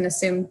probably can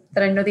assume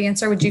that I know the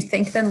answer. Would you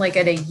think then like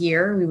at a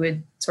year, we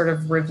would sort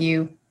of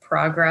review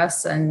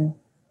progress and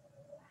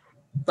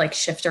like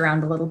shift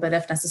around a little bit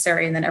if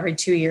necessary, and then every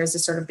 2 years to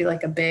sort of be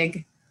like a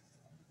big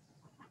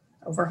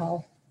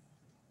overhaul?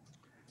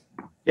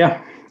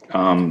 Yeah.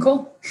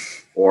 Cool.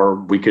 Or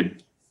we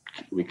could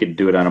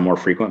do it on a more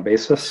frequent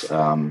basis.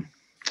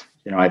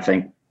 I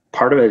think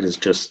part of it is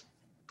just,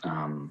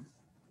 and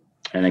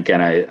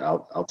again,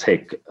 I'll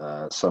take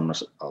some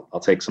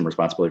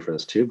responsibility for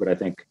this too. But I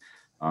think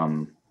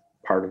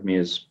part of me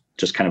is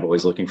just kind of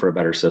always looking for a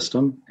better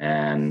system,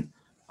 and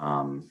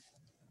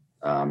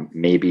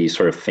maybe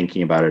sort of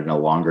thinking about it in a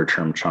longer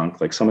term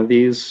chunk. Like some of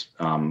these,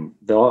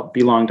 they'll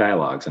be long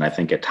dialogues, and I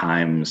think at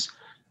times,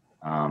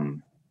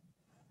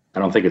 I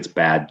don't think it's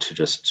bad to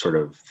just sort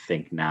of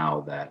think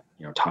now that,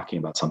 talking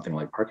about something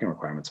like parking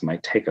requirements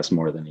might take us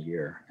more than a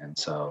year. And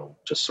so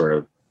just sort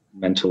of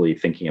mentally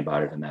thinking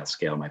about it in that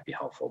scale might be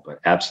helpful, but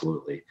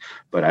absolutely.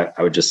 But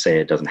I would just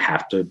say it doesn't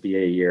have to be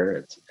a year.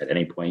 It's at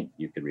any point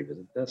you could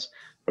revisit this.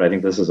 But I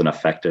think this is an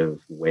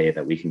effective way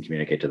that we can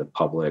communicate to the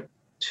public,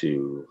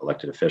 to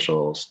elected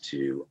officials,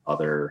 to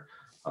other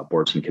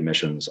boards and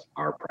commissions,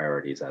 our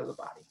priorities as a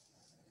body.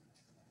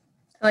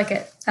 I like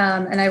it.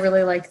 And I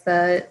really like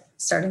the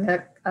starting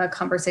a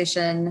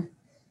conversation,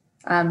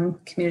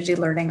 community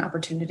learning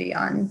opportunity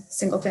on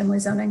single family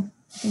zoning.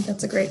 I think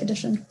that's a great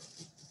addition.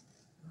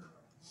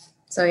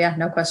 So yeah,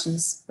 no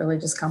questions, really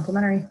just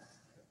complimentary.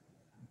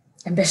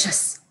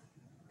 Ambitious.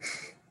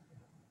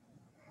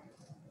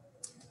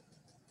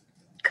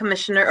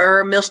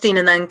 Commissioner Milstein,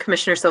 and then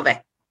Commissioner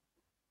Sauvé.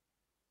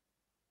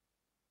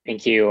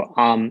 Thank you.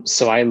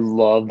 So I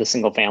love the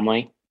single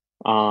family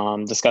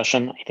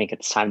discussion. I think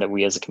it's time that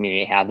we as a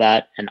community have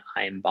that, and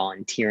I'm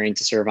volunteering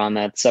to serve on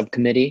that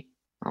subcommittee.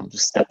 I'll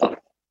just step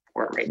up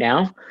for it right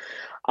now.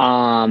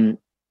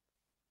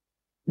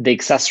 The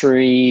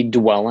accessory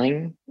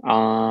dwelling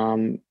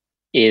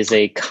is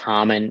a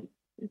common,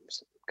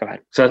 go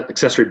ahead. So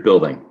accessory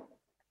building.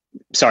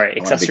 Sorry,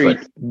 accessory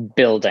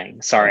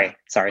building. Sorry.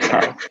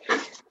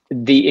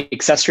 The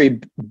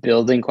accessory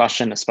building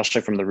question,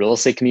 especially from the real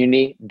estate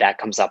community, that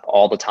comes up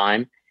all the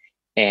time.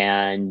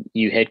 And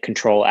you hit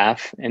Control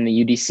F in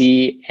the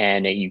UDC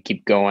and you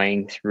keep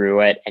going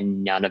through it,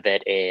 and none of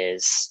it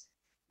is,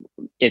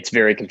 it's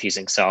very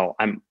confusing. So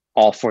I'm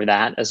all for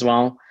that as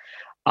well.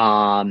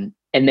 And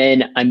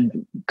then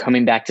I'm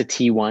coming back to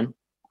T1.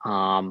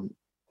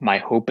 My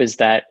hope is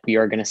that we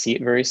are going to see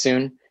it very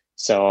soon.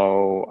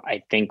 So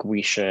I think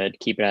we should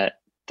keep it at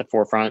the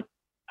forefront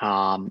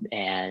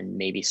and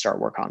maybe start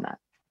work on that.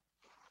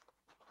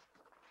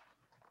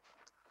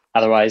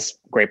 Otherwise,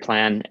 great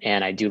plan.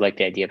 And I do like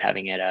the idea of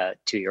having it a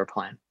 2-year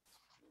plan.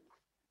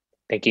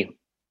 Thank you.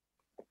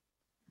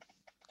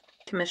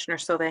 Commissioner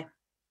Sauvé.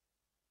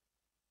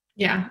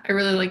 Yeah, I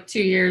really like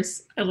 2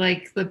 years. I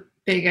like the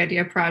big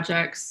idea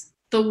projects.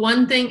 The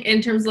one thing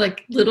in terms of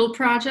like little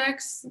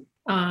projects,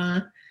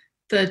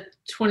 the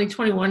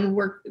 2021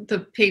 work, the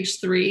page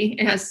 3,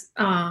 it has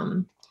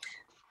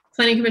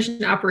planning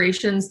commission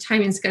operations,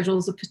 timing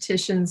schedules of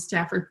petitions,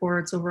 staff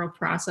reports, overall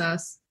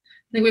process.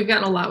 I think we've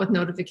gotten a lot with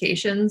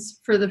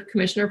notifications for the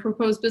commissioner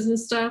proposed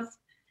business stuff.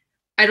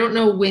 I don't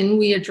know when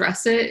we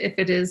address it, if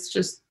it is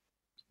just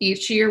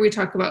each year we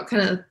talk about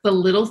kind of the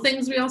little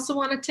things we also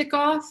want to tick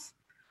off,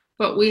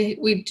 but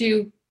we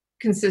do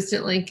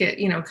consistently get,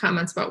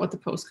 comments about what the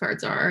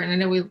postcards are. And I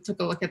know we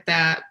took a look at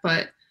that,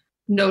 but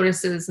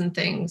notices and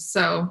things.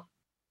 So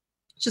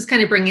just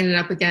kind of bringing it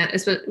up again,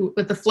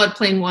 with the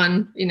floodplain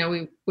one,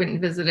 we went and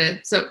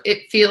visited. So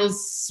it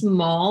feels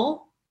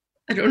small.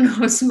 I don't know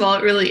how small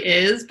it really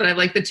is, but I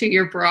like the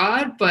 2-year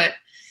broad, but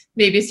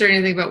maybe starting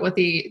to think about what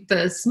the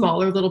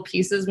smaller little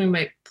pieces we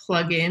might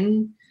plug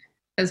in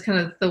as kind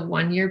of the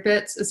 1-year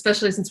bits,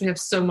 especially since we have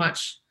so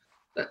much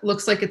that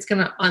looks like it's going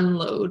to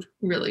unload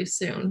really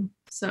soon.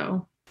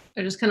 So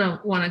I just kind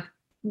of want to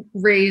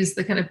raise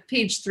the kind of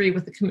page 3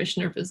 with the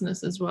commissioner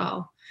business as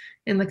well,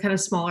 in the kind of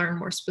smaller and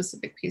more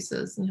specific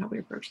pieces and how we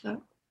approach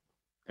that.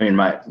 I mean,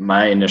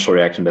 my initial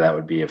reaction to that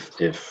would be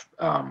if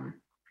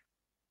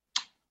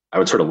I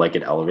would sort of like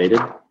it elevated.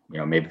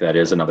 Maybe that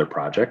is another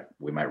project.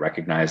 We might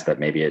recognize that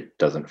maybe it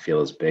doesn't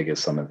feel as big as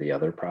some of the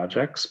other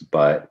projects,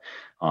 but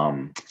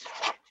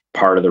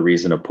part of the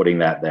reason of putting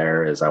that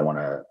there is I want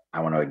to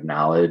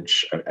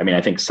acknowledge. I mean,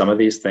 I think some of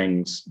these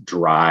things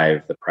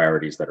drive the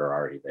priorities that are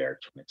already there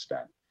to an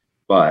extent,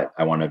 but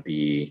I want to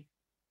be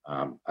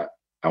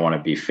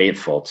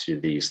faithful to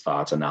these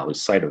thoughts and not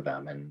lose sight of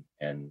them.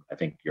 And I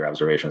think your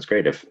observation is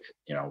great. If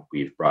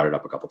we've brought it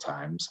up a couple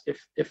times,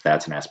 if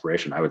that's an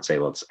aspiration, I would say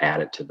let's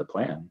add it to the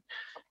plan,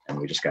 and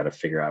we just got to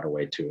figure out a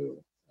way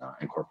to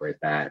incorporate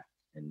that.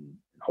 And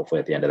hopefully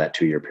at the end of that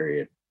 2-year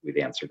period, we've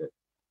answered it.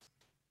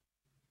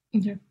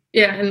 Okay.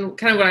 Yeah, and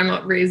kind of what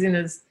I'm raising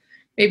is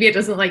maybe it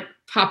doesn't like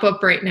pop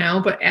up right now,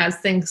 but as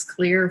things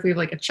clear, if we have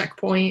like a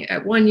checkpoint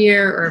at 1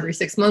 year or every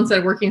 6 months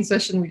at a working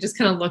session, we just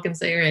kind of look and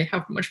say, all right,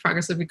 how much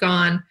progress have we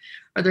gone?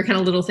 Are there kind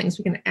of little things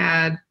we can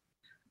add?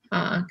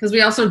 Because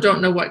we also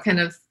don't know what kind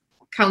of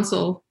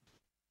council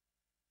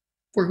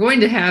we're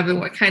going to have and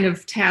what kind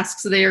of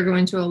tasks they are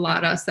going to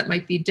allot us that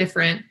might be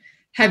different,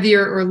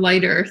 heavier or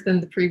lighter than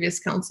the previous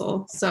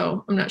council.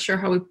 So I'm not sure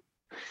how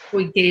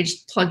we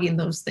gauge plugging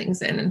those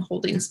things in and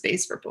holding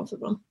space for both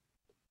of them.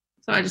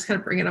 So I just kind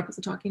of bring it up as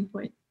a talking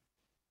point.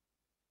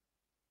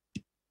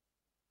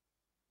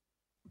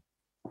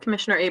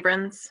 Commissioner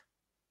Abrams.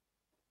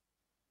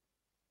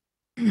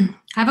 I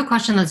have a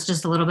question that's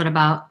just a little bit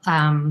about,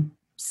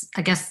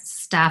 I guess,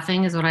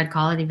 staffing is what I'd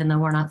call it, even though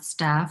we're not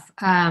staff.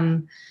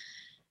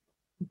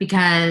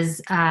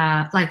 Because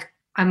like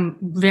I'm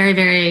very,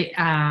 very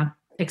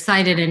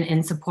excited and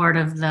in support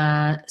of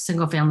the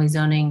single family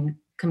zoning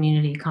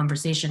community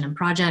conversation and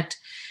project.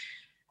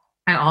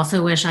 I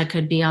also wish I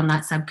could be on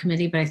that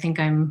subcommittee, but I think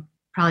I'm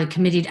probably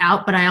committed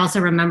out. But I also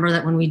remember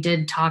that when we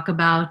did talk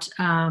about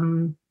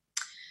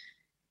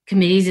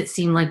committees, it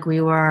seemed like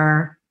we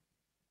were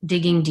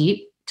digging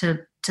deep to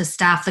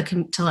staff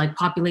to like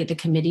populate the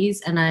committees.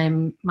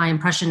 And my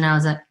impression now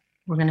is that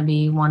we're going to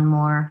be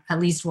at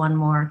least one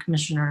more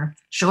commissioner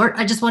short.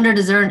 I just wondered,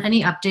 is there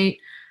any update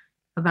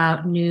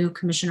about new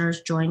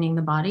commissioners joining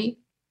the body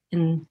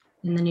in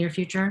the near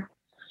future?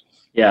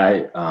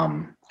 Yeah,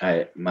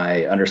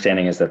 my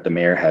understanding is that the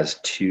mayor has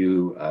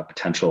 2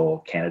 potential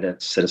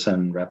candidates,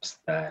 citizen reps,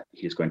 that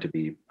he's going to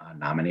be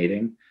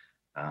nominating.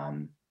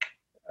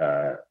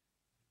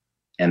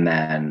 And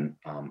then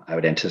I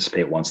would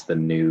anticipate once the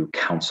new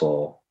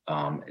council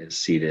is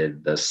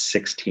seated, the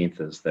 16th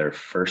is their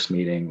first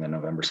meeting, the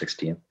November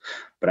 16th.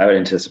 But I would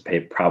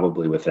anticipate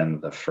probably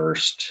within the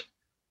first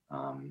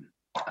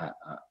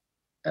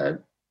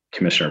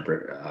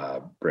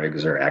Commissioner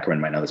Briggs or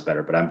Ackerman might know this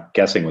better, but I'm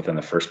guessing within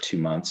the first 2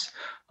 months,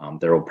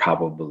 there will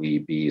probably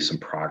be some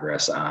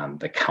progress on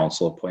the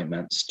council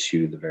appointments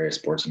to the various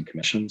boards and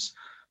commissions.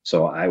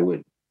 So I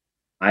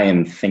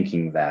am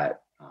thinking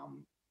that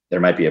there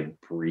might be a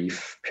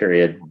brief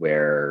period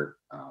where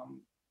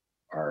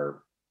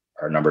our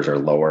numbers are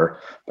lower,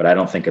 but I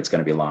don't think it's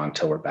going to be long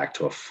till we're back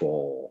to a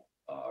full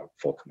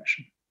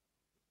commission.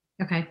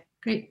 Okay,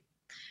 great.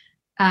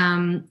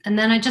 And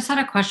then I just had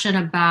a question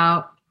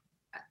about,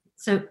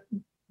 so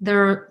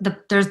there's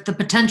the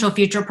potential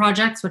future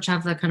projects, which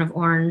have the kind of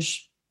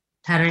orange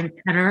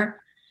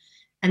header,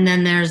 and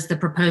then there's the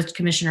proposed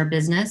commissioner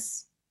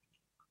business.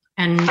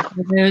 And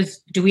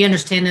do we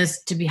understand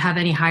this to have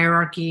any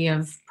hierarchy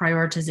of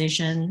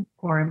prioritization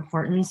or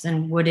importance?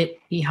 And would it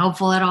be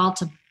helpful at all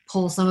to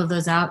pull some of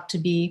those out to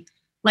be,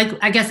 like,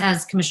 I guess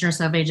as Commissioner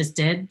Sauvé just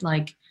did,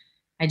 like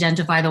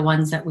identify the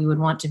ones that we would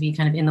want to be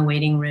kind of in the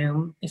waiting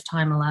room if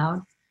time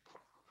allowed?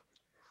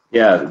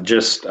 Yeah,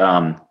 just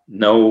there's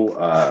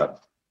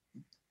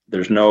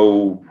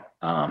no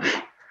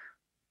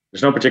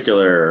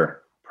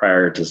particular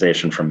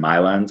prioritization from my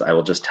lens. I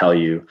will just tell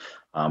you,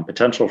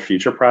 potential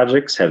future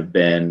projects have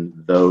been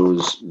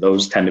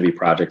those tend to be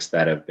projects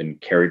that have been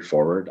carried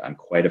forward on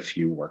quite a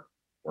few work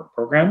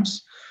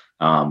programs.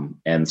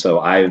 And so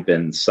I've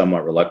been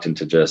somewhat reluctant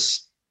to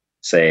just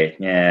say,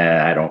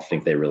 yeah, I don't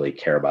think they really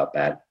care about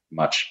that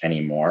much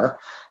anymore.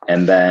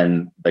 And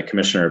then the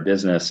commissioner of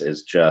business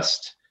is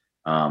just,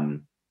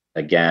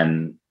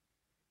 again,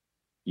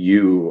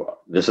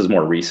 this is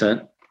more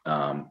recent.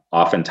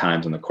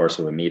 Oftentimes in the course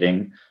of a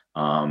meeting,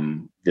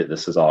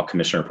 this is all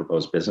commissioner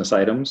proposed business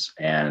items,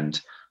 and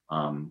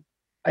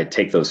I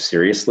take those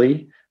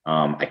seriously.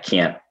 I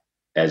can't,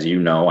 as you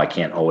know, I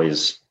can't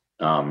always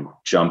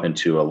jump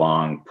into a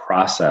long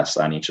process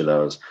on each of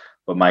those,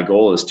 but my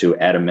goal is to,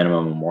 at a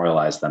minimum,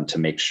 memorialize them to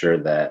make sure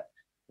that,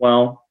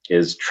 well,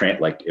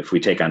 like if we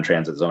take on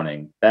transit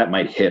zoning, that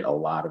might hit a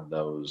lot of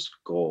those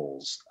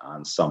goals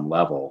on some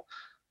level.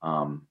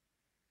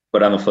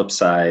 But on the flip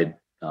side,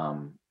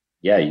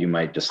 yeah, you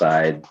might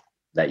decide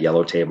that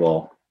yellow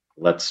table,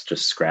 let's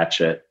just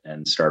scratch it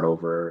and start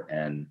over.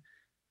 And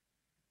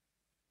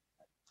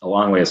a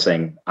long way of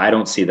saying, I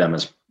don't see them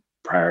as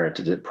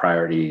different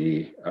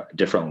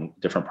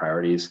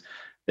priorities.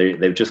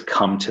 They've just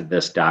come to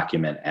this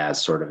document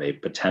as sort of a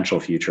potential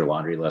future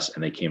laundry list,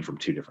 and they came from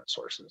 2 different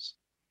sources.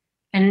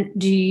 And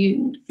do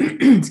you,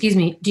 excuse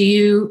me,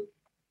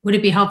 would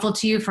it be helpful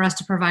to you for us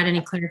to provide any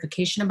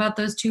clarification about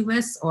those 2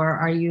 lists, or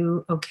are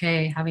you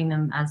okay having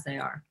them as they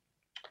are?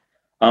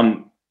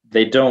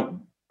 They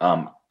don't,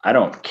 I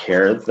don't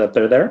care that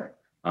they're there.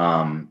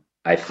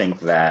 I think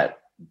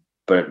that,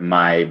 but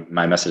my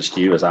message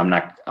to you is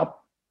I'll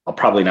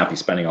probably not be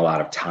spending a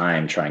lot of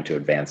time trying to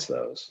advance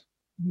those.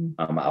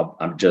 Mm-hmm.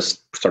 I'm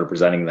just sort of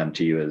presenting them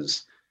to you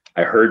as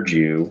I heard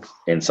you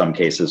in some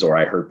cases, or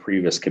I heard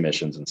previous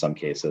commissions in some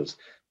cases,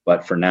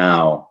 but for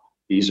now,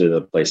 these are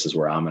the places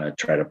where I'm going to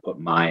try to put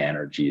my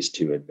energies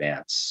to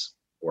advance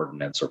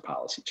ordinance or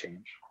policy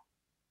change.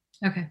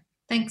 Okay,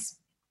 thanks.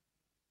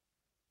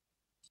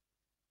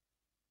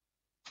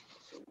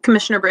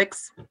 Commissioner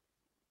Briggs.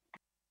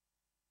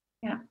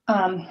 Yeah,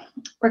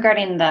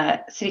 regarding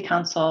the city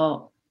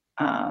council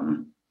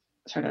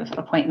sort of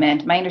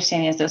appointment. My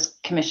understanding is those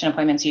commission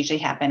appointments usually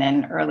happen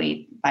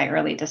by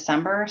early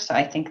December. So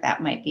I think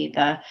that might be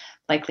the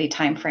likely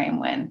timeframe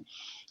when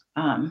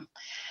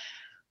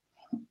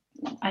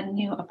a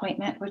new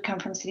appointment would come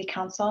from City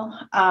Council.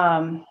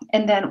 And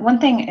then one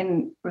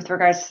thing with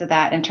regards to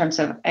that, in terms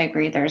of, I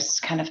agree, there's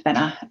kind of been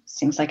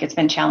seems like it's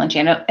been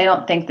challenging. I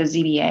don't think the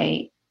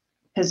ZBA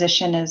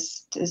position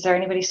is there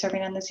anybody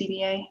serving on the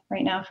ZBA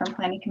right now from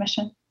Planning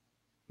Commission?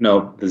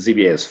 No, the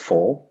ZBA is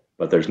full,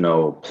 but there's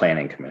no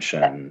Planning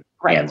Commission and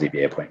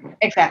ZBA appointment.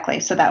 Exactly.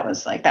 So that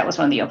was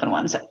one of the open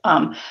ones.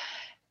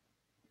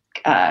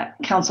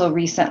 Council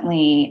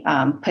recently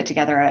put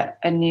together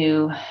a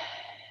new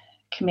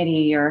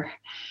committee or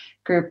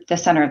group, the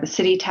Center of the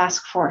City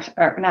Task Force,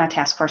 or not a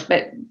task force,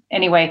 but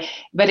anyway,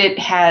 but it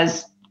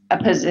has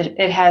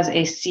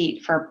a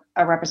seat for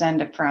a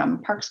representative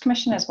from Parks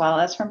Commission as well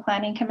as from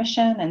Planning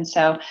Commission. And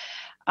so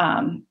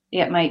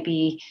it might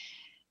be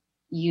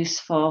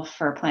useful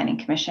for Planning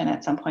Commission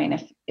at some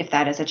point if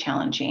that is a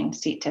challenging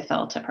seat to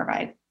fill, to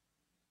provide,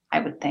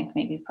 I would think,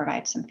 maybe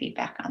provide some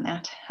feedback on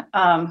that.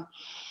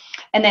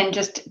 And then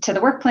just to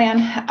the work plan,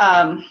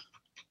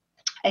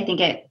 I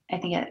think it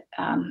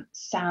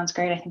sounds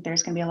great. I think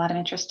there's going to be a lot of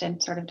interest in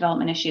sort of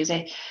development issues.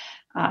 It's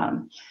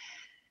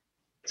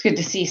good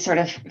to see, sort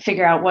of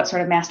figure out what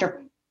sort of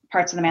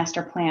parts of the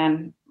master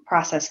plan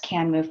process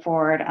can move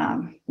forward.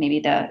 Maybe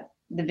the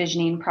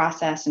visioning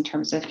process in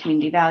terms of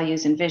community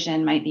values and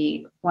vision might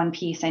be one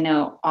piece. I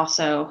know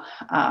also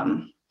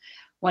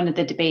one of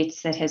the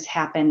debates that has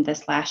happened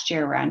this last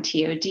year around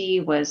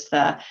TOD was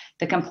the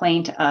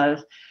complaint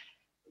of,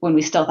 when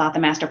we still thought the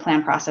master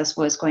plan process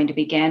was going to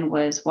begin,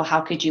 was, well,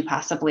 how could you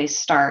possibly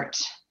start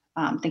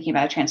thinking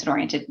about a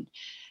transit-oriented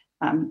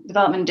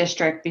development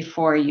district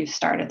before you've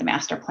started the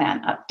master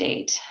plan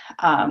update?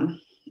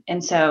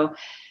 And so,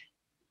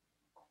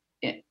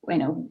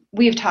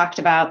 we've talked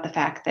about the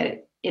fact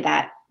that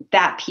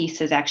that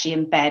piece is actually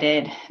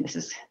embedded. This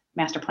is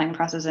master planning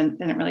process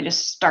and isn't really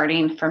just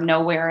starting from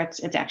nowhere.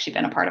 It's actually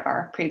been a part of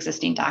our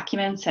pre-existing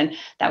documents, and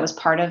that was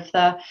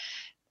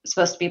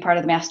supposed to be part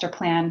of the master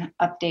plan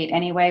update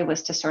anyway,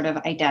 was to sort of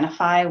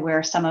identify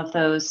where some of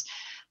those,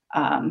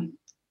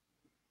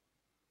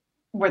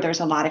 where there's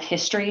a lot of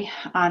history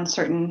on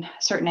certain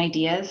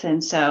ideas.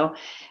 And so,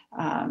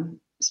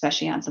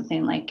 especially on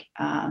something like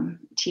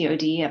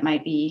TOD, it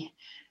might be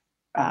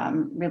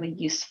really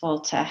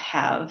useful to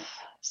have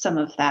some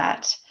of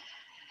that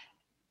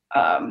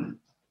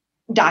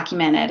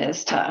documented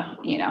as to,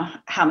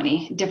 how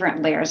many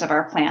different layers of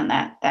our plan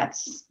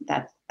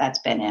that's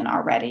been in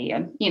already,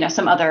 and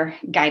some other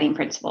guiding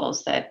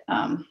principles that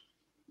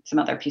some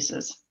other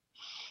pieces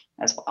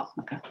as well.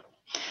 Okay.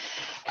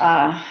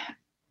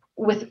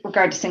 With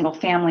regard to single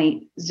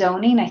family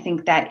zoning, I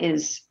think that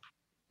is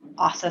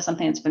also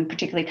something that's been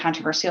particularly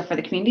controversial for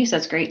the community. So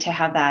it's great to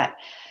have that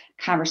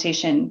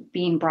conversation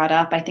being brought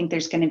up. I think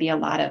there's going to be a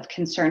lot of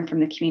concern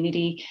from the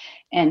community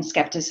and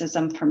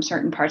skepticism from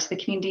certain parts of the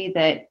community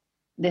that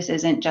this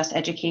isn't just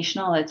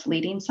educational, it's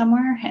leading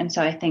somewhere. And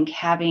so I think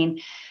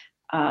having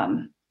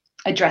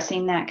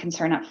addressing that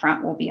concern up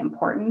front will be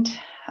important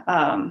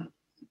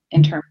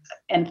in terms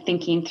and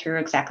thinking through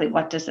exactly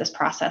what does this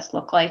process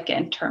look like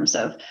in terms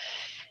of,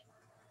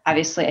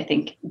 obviously, I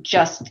think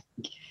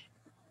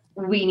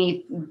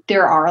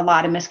there are a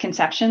lot of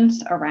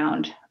misconceptions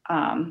around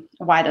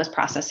why those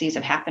processes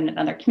have happened in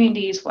other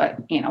communities, what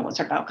sort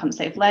of outcomes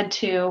they've led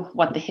to,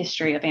 what the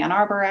history of Ann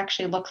Arbor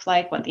actually looks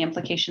like, what the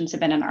implications have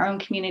been in our own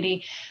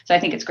community. So I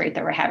think it's great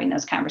that we're having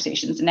those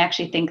conversations, and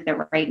actually think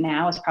that right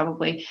now is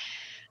probably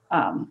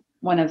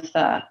one of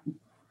the,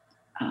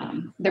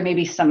 there may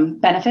be some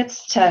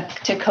benefits to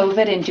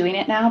COVID in doing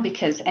it now,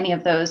 because any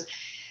of those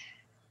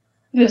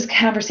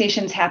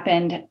conversations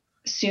happened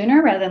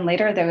sooner rather than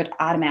later, there would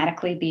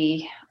automatically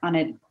be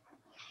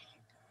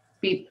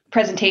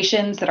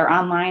presentations that are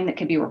online that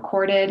could be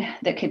recorded,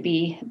 that could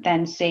be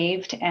then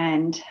saved,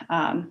 and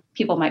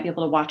people might be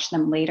able to watch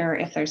them later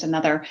if there's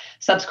another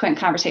subsequent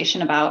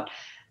conversation about,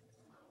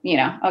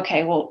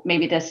 okay, well,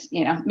 maybe this,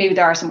 maybe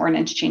there are some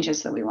ordinance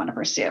changes that we want to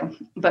pursue,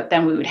 but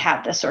then we would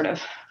have this sort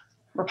of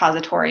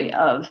repository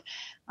of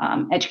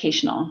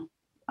educational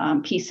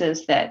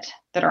pieces that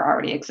are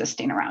already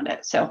existing around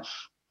it. So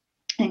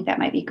I think that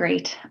might be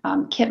great.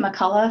 Kit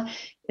McCullough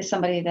is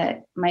somebody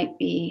that might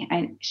be,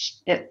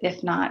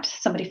 if not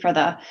somebody for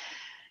the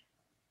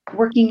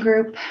working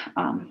group.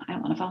 I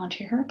don't want to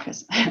volunteer her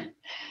because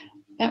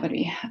that would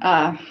be,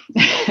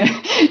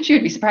 she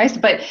would be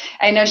surprised, but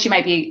I know she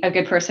might be a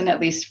good person, at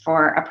least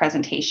for a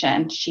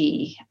presentation.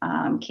 She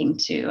came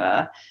to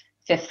a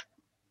Fifth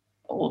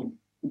Old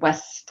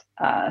West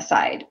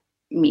Side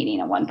meeting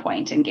at one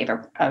point and gave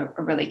a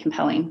really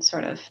compelling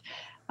sort of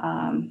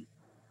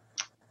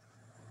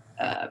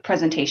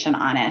presentation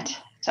on it.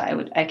 So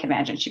I can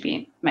imagine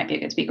might be a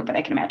good speaker, but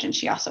I can imagine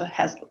she also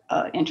has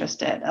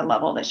interest at a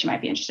level that she might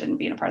be interested in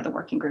being a part of the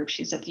working group.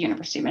 She's at the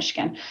University of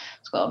Michigan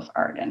School of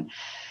Art and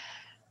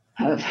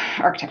of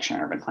Architecture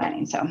and Urban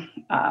Planning. So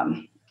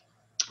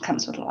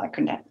comes with a lot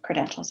of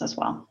credentials as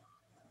well.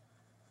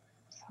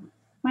 So,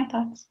 my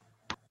thoughts.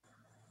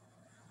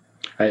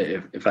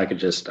 If I could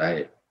just,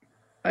 I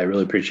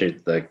really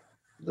appreciate the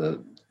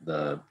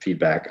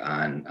feedback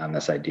on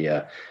this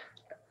idea.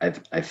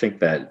 I think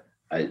that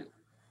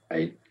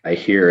I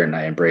hear and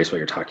I embrace what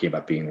you're talking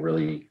about being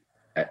really,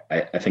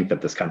 I think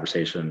that this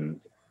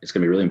conversation is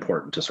going to be really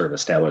important to sort of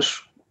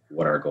establish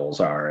what our goals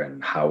are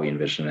and how we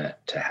envision it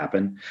to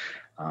happen.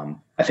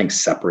 I think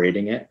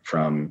separating it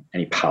from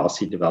any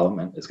policy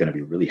development is going to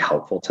be really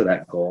helpful to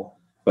that goal.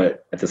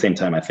 But at the same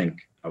time, I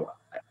think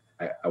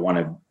I want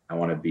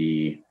to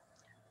be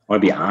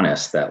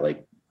honest that,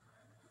 like,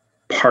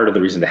 part of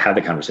the reason to have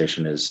the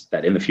conversation is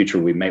that in the future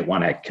we may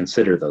want to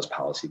consider those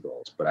policy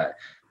goals. But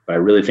I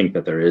really think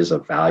that there is a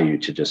value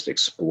to just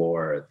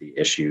explore the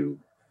issue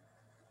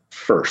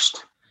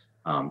first,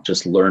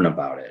 just learn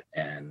about it,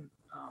 and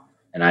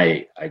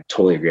I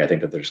totally agree. I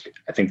think there's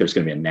going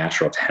to be a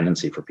natural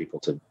tendency for people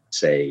to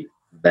say,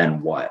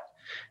 then what?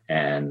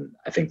 And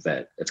I think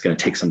that it's going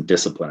to take some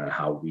discipline in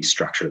how we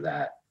structure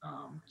that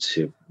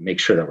to make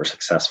sure that we're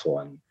successful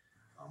and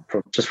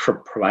just for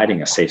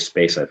providing a safe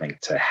space, I think,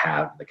 to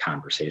have the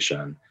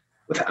conversation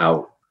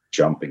without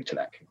jumping to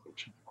that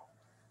conclusion.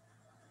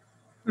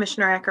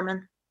 Commissioner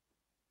Ackerman.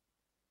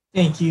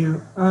 Thank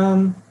you.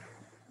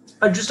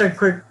 Just a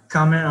quick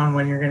comment on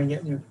when you're going to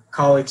get new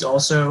colleagues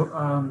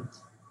also.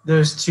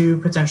 Those two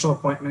potential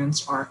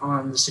appointments aren't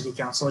on the city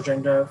council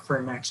agenda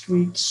for next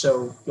week.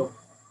 So you'll,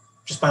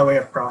 just by way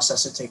of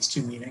process, it takes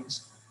 2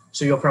 meetings.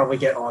 So you'll probably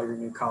get all your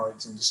new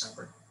colleagues in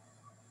December.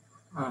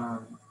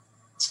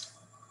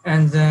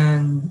 And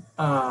then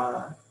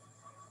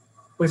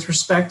with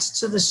respect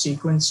to the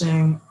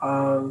sequencing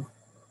of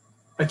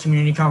a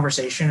community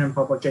conversation in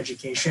public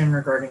education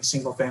regarding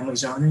single family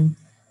zoning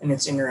and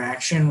its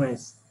interaction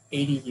with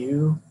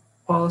ADU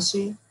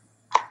policy,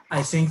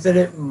 I think that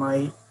it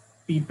might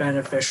be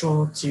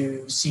beneficial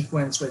to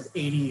sequence with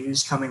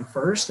ADUs coming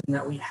first, and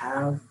that we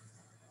have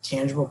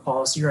tangible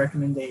policy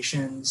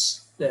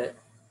recommendations that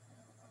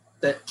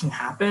can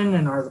happen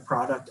and are the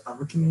product of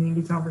a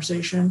community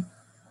conversation,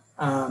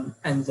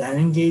 and then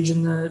engage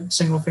in the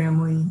single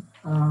family,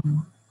 the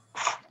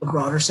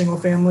broader single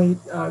family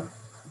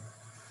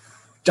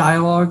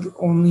dialogue,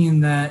 only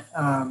in that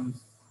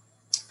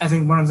I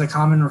think one of the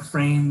common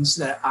refrains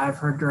that I've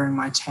heard during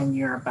my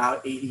tenure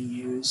about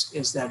ADUs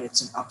is that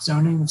it's an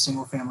upzoning of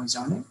single family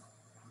zoning.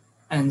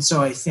 And so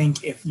I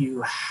think if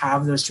you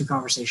have those two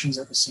conversations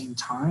at the same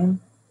time,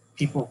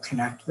 people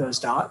connect those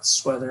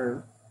dots,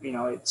 whether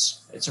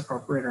it's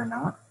appropriate or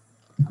not.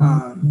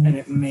 And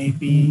it may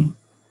be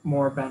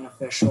more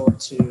beneficial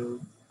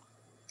to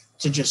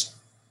just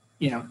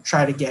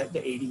try to get the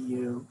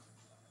ADU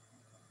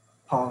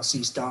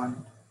policies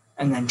done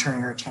and then turn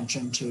your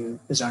attention to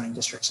the zoning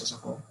districts as a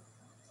whole.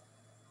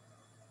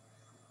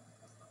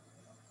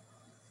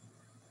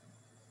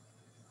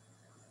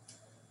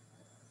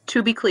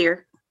 To be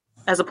clear,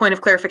 as a point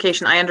of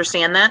clarification, I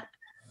understand that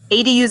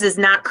ADUs is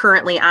not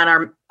currently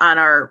on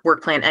our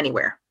work plan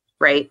anywhere,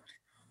 right?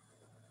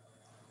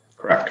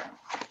 Correct.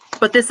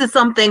 But this is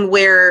something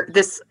where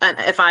this,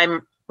 if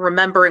I'm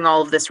remembering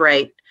all of this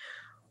right,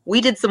 we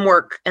did some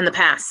work in the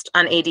past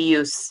on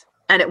ADUs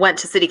and it went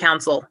to city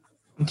council.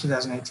 In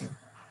 2018.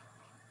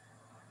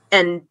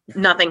 And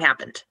nothing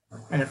happened.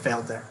 And it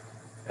failed there.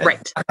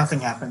 Right. Nothing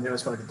happened. It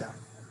was voted down.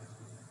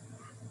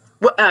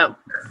 Well,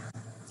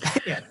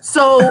 Yeah.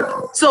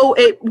 So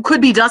it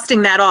could be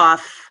dusting that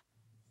off.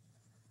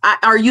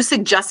 Are you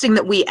suggesting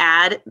that we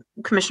add,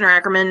 Commissioner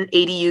Ackerman,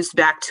 ADUs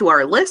back to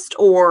our list,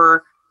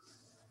 or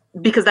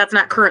because that's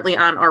not currently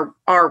on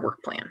our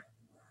work plan?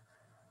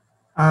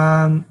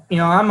 I'm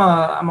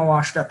a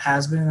washed up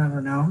has-been. I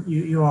don't know.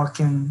 You all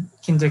can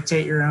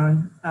dictate your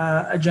own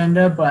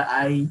agenda, but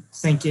I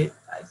think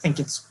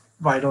it's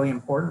vitally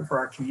important for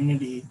our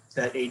community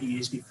that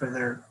ADUs be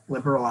further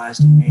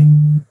liberalized and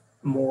made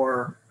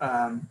more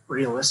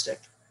realistic,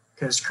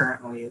 because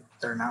currently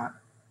they're not.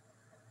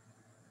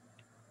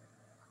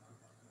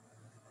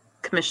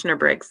 Commissioner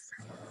Briggs.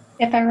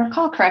 If I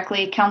recall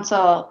correctly,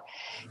 council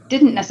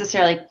didn't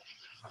necessarily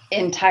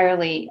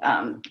entirely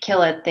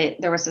kill it.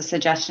 There was a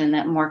suggestion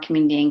that more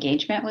community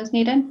engagement was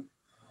needed.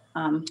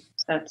 So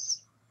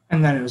that's.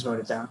 And then it was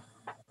voted down.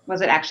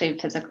 Was it actually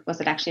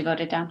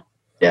voted down?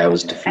 Yeah, it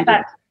was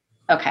defeated.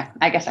 Okay,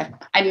 I guess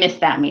I missed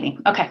that meeting.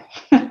 Okay.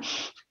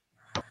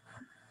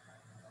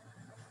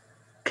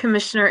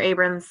 Commissioner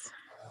Abrams.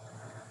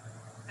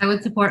 I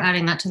would support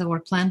adding that to the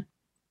work plan.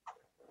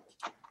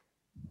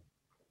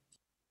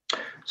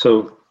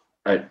 So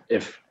I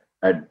guess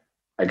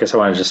I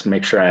want to just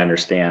make sure I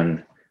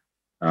understand.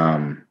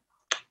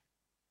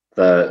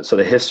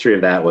 The history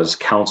of that was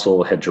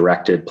council had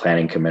directed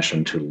planning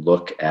commission to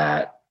look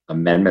at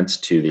amendments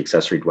to the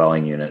accessory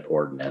dwelling unit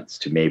ordinance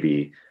to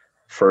maybe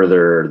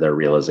further their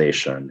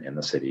realization in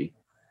the city.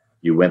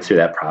 You went through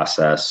that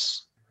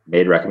process,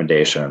 made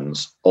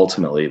recommendations.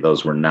 Ultimately,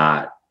 those were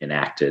not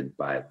enacted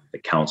by the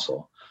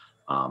council.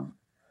 I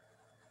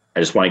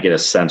just want to get a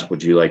sense,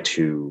 would you like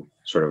to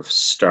sort of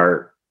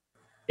start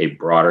a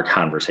broader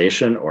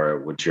conversation, or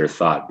would your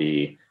thought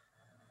be,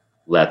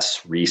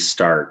 let's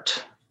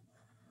restart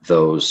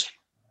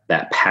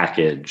that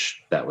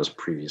package that was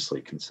previously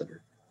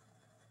considered.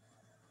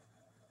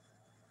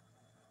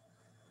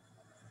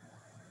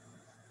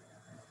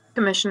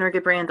 Commissioner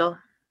Gabrandel.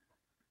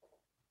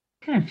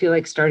 Kind of feel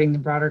like starting the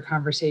broader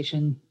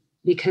conversation,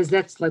 because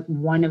that's like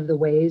one of the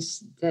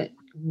ways that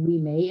we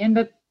may end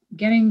up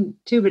getting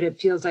to, but it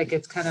feels like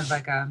it's kind of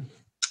like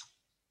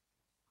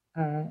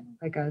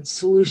a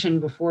solution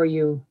before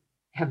you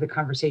have the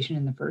conversation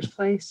in the first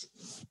place.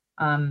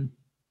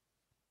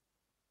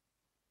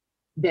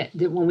 That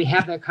when we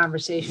have that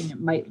conversation, it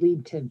might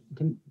lead to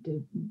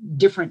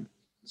different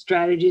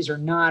strategies or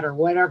not, or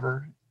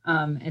whatever.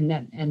 And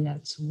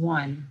that's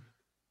one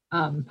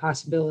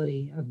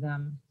possibility of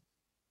them.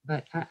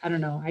 But I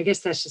don't know. I guess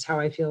that's just how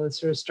I feel. Is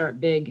sort of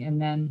start big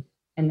and then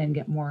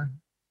get more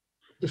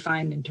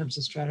defined in terms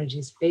of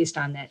strategies based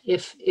on that.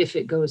 If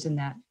it goes in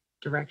that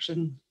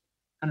direction,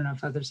 I don't know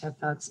if others have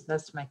thoughts.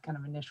 That's my kind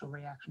of initial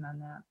reaction on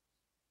that.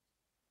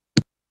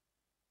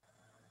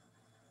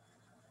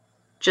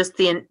 Just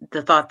the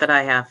thought that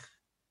I have,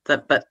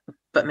 that but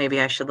maybe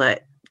I should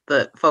let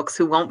the folks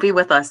who won't be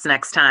with us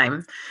next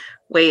time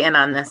weigh in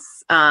on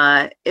this.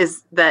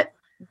 Is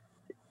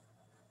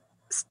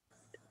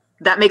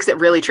that makes it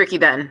really tricky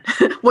then.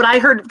 What I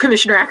heard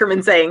Commissioner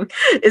Ackerman saying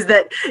is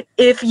that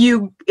if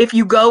you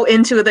go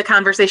into the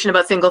conversation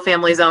about single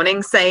family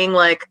zoning saying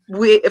like,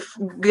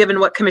 given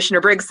what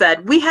Commissioner Briggs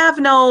said,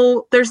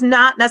 there's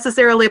not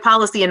necessarily a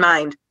policy in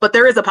mind, but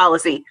there is a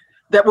policy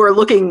that we're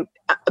looking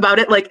about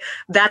it. Like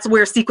that's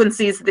where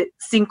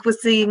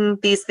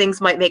sequencing these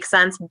things might make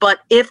sense. But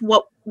if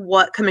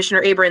what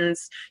Commissioner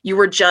Abrams, you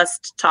were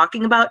just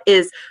talking about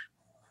is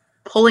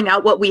pulling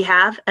out what we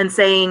have and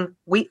saying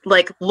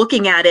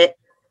looking at it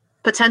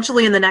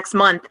potentially in the next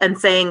month and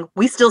saying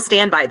we still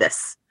stand by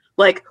this.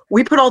 Like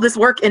we put all this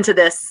work into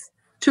this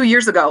 2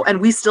 years ago and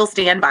we still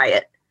stand by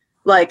it.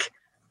 Like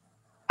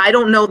I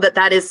don't know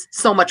that is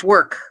so much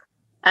work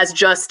as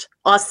just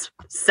us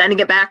sending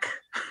it back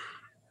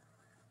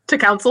to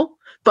council.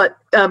 But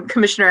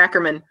Commissioner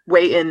Ackerman,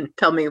 weigh in,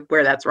 tell me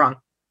where that's wrong.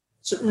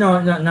 So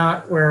no,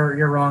 not where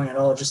you're wrong at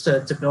all. Just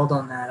to build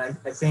on that, I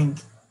think,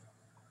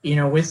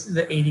 with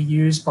the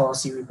ADUs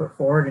policy we put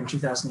forward in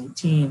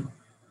 2018,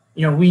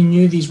 we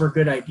knew these were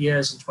good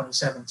ideas in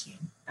 2017,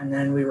 and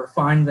then we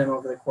refined them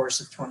over the course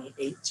of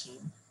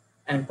 2018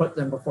 and put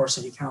them before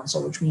City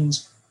Council, which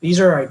means these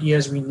are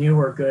ideas we knew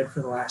were good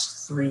for the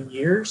last 3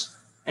 years.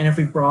 And if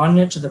we broaden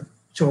it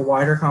to a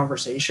wider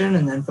conversation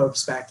and then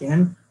focus back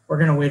in, we're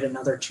going to wait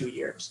another 2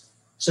 years.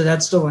 So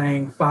that's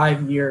delaying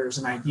 5 years,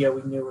 an idea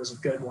we knew was a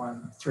good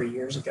one 3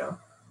 years ago.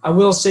 I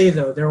will say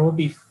though, there will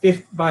be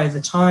by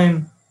the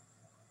time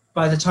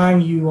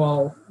you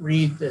all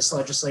read this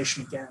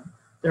legislation again,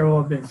 there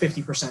will have been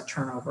 50%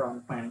 turnover on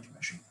the Planning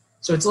Commission.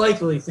 So it's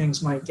likely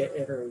things might get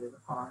iterated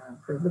upon or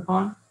improved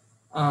upon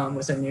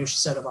with a new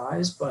set of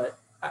eyes. But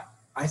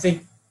I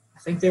think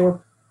they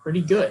were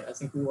pretty good. I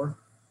think we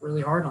worked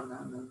really hard on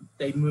them, and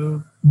they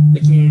moved the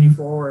community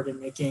forward in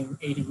making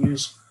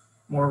ADUs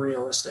more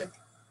realistic.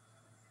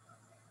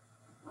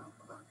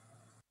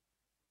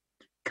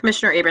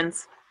 Commissioner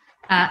Abrams.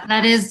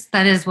 That is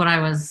what I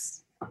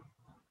was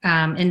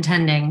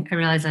intending. I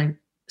realize I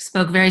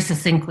spoke very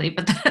succinctly,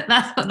 but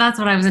that's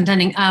what I was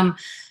intending.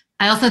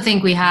 I also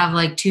think we have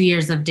like 2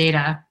 years of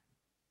data,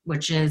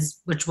 which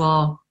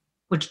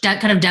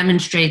kind of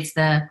demonstrates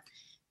the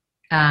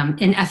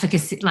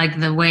inefficacy, like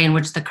the way in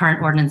which the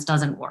current ordinance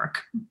doesn't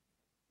work,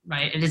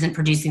 right? It isn't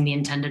producing the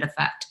intended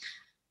effect.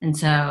 And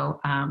so,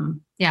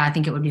 I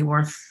think it would be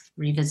worth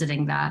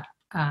revisiting that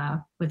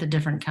with a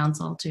different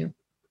council too.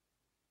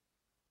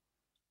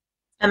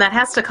 And that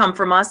has to come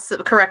from us.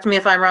 Correct me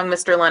if I'm wrong,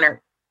 Mr. Leonard,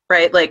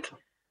 right?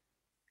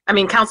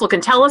 Council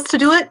can tell us to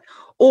do it,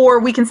 or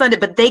we can send it,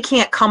 but they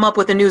can't come up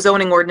with a new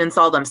zoning ordinance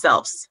all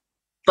themselves.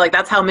 Like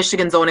that's how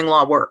Michigan zoning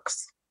law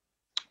works.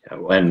 Yeah,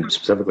 and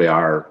specifically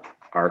our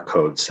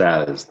code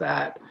says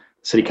that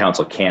City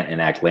Council can't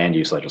enact land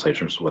use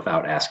legislations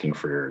without asking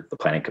for the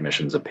Planning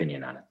Commission's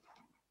opinion on it.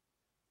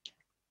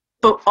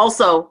 But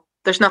also,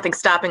 there's nothing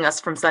stopping us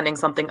from sending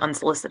something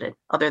unsolicited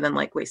other than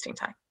like wasting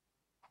time.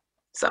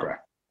 So,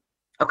 correct.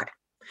 Okay.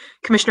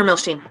 Commissioner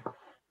Milstein.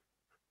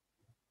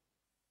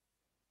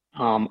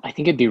 I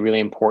think it'd be really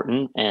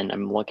important, and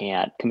I'm looking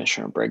at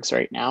Commissioner Briggs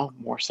right now,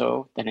 more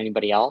so than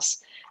anybody else.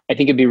 I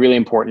think it'd be really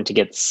important to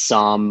get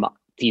some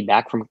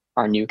feedback from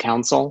our new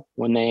council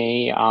when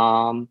they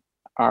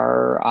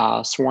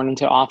are sworn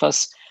into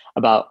office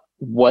about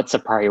what's a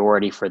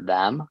priority for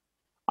them,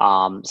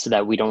 so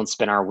that we don't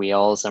spin our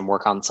wheels and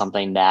work on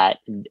something that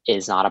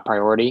is not a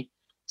priority.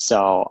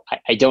 So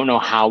I don't know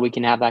how we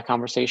can have that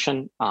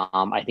conversation.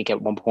 I think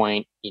at one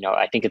point,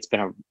 I think it's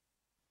been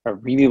a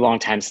really long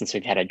time since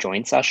we've had a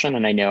joint session,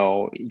 and I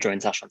know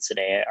joint sessions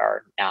today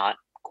are not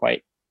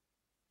quite,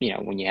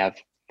 when you have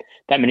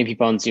that many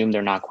people on Zoom,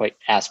 they're not quite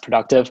as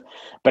productive,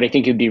 but I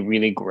think it'd be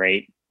really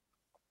great.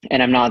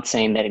 And I'm not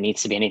saying that it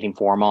needs to be anything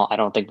formal. I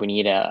don't think we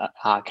need a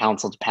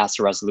council to pass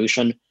a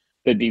resolution.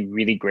 It'd be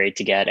really great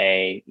to get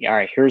all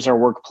right, here's our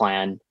work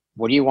plan.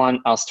 What do you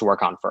want us to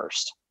work on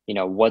first?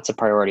 What's a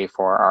priority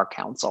for our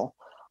council?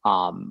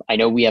 I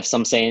know we have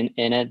some say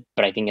in it,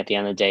 but I think at the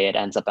end of the day, it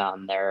ends up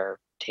on their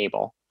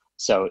table.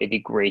 So it'd be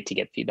great to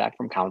get feedback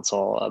from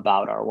council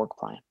about our work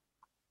plan.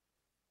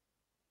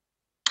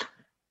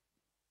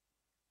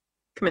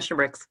 Commissioner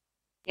Briggs.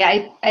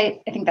 Yeah, I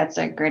think that's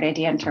a great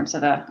idea in terms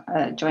of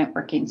a joint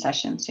working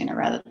session sooner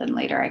rather than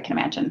later, I can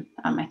imagine.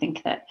 I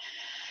think that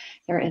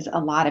there is a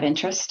lot of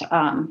interest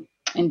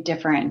in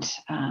different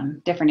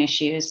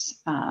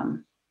issues,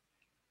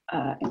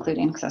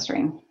 including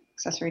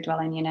accessory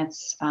dwelling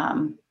units,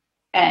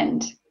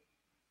 and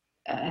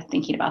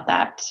thinking about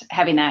that,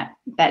 having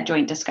that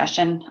joint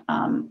discussion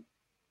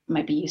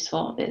might be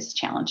useful. It is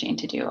challenging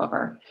to do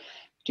over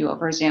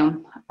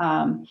Zoom.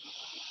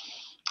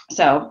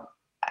 So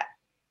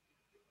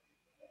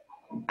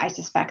I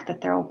suspect that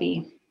there will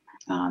be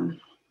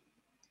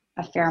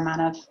a fair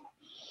amount of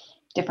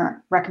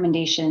different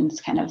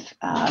recommendations kind of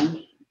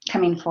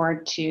coming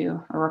forward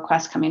to, or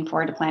requests coming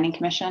forward to Planning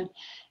Commission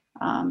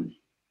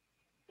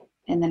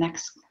in the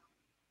next,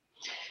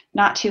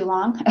 not too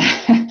long.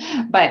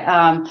 But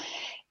I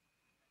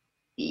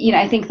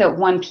think that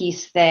one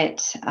piece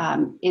that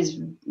is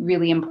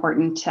really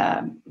important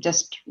to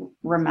just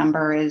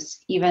remember is,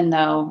 even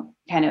though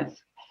kind of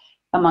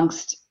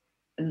amongst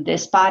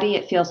this body,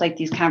 it feels like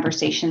these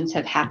conversations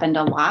have happened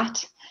a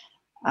lot.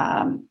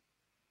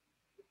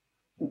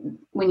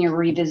 When you're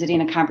revisiting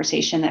a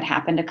conversation that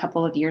happened a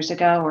couple of years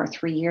ago or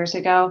 3 years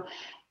ago,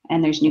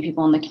 and there's new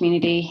people in the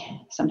community,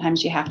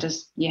 sometimes you have to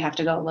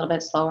go a little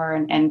bit slower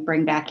and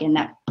bring back in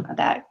that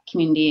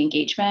community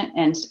engagement,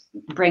 and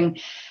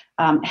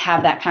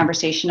have that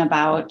conversation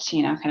about,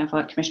 kind of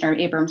what Commissioner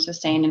Abrams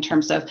was saying in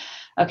terms of,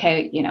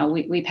 okay,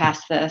 we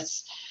passed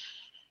this,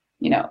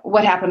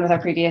 what happened with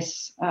our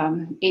previous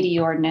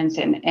ADU ordinance,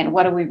 and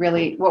what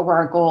were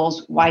our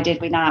goals? Why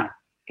did we not,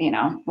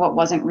 what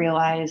wasn't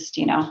realized?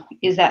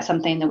 Is that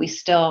something that we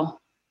still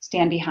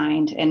stand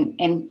behind,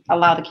 and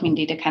allow the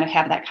community to kind of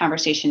have that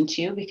conversation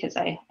too? Because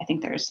I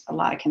think there's a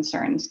lot of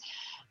concerns.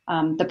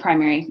 The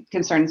primary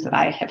concerns that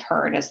I have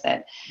heard is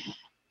that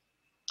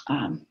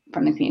from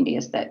the community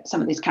is that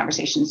some of these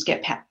conversations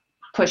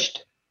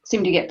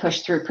seem to get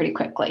pushed through pretty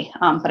quickly.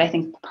 But I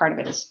think part of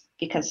it is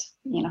because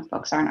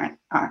folks aren't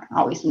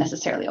always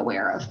necessarily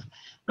aware of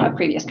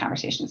previous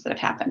conversations that have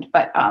happened.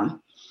 But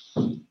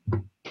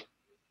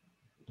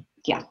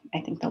yeah,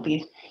 I think there'll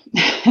be.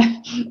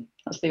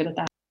 Let's leave it at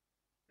that.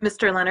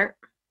 Mr. Leonard.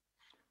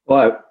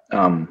 Well,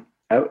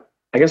 I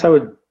guess I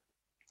would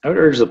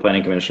urge the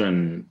Planning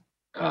Commission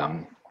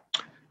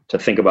to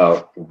think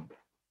about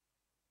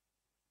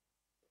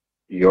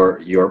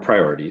your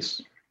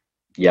priorities.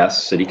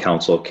 Yes, City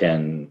Council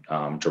can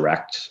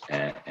direct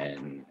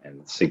and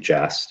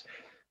suggest,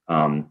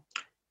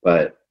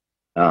 but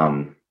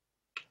I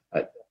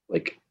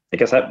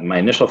guess my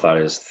initial thought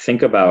is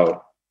think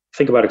about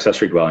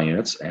accessory dwelling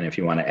units, and if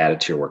you want to add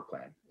it to your work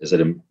plan,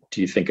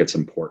 do you think it's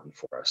important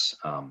for us?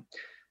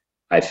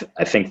 I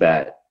think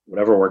that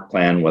whatever work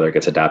plan, whether it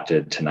gets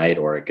adopted tonight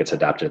or it gets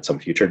adopted at some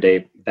future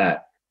date,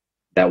 that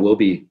will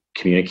be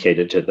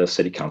communicated to the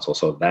City Council.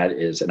 So that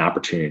is an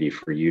opportunity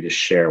for you to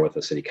share with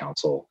the City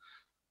Council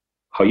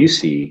how you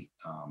see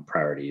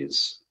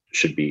priorities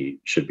should be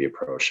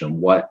approached,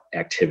 and what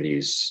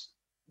activities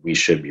we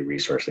should be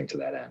resourcing to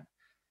that end.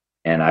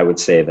 And I would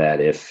say that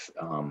if,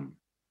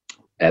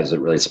 as it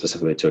relates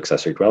specifically to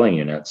accessory dwelling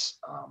units,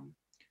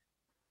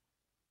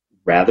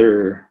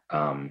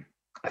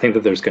 I think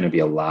that there's going to be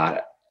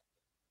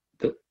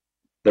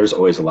there's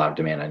always a lot of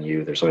demand on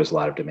you. There's always a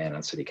lot of demand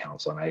on City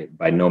Council. And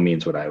by no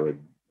means would I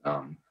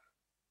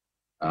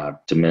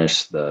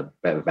diminish the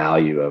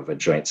value of a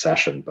joint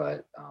session,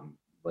 but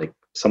like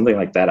something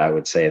like that, I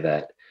would say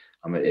that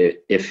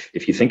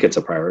if you think it's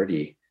a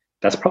priority,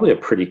 that's probably a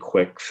pretty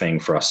quick thing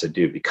for us to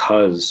do,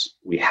 because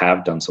we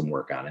have done some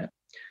work on it.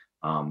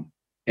 And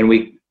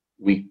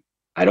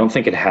I don't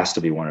think it has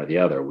to be one or the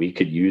other. We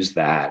could use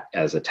that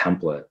as a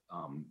template.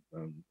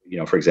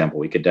 For example,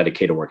 we could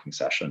dedicate a working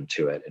session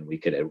to it, and we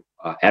could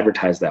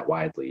advertise that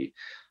widely.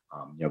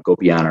 Go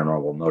beyond our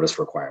normal notice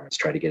requirements,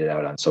 try to get it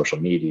out on social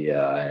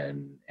media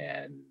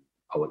and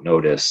public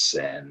notice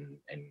and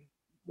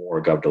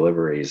more gov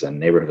deliveries and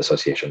neighborhood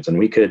associations. And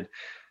we could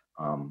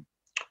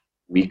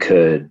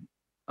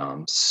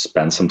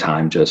spend some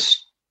time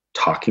just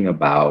talking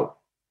about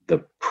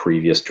the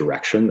previous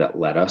direction that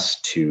led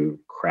us to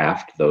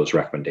craft those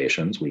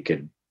recommendations. We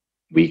could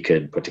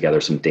put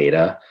together some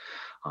data,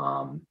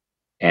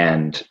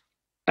 and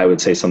I would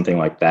say something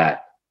like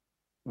that,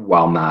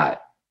 while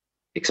not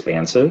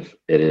expansive,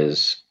 it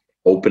is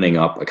opening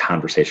up a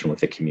conversation with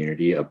the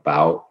community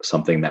about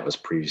something that was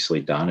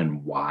previously done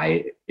and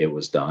why it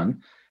was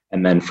done.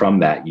 And then from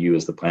that, you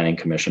as the Planning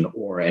Commission,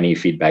 or any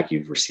feedback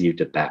you've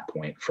received at that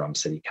point from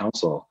City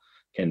Council,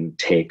 can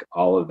take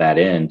all of that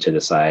in to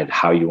decide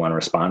how you want to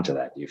respond to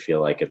that. Do you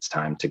feel like it's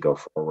time to go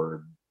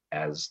forward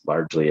as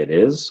largely it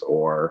is,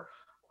 or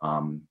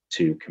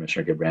to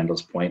Commissioner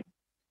Gibrandal's point,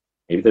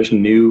 maybe there's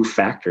new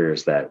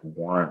factors that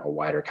warrant a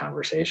wider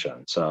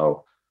conversation.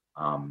 So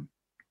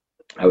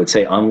I would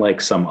say, unlike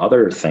some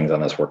other things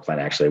on this work plan,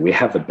 actually, we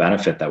have the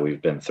benefit that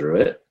we've been through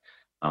it.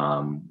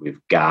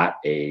 We've got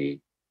a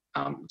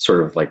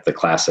sort of like the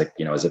classic,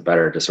 is it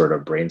better to sort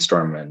of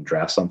brainstorm and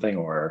draft something,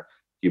 or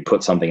you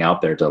put something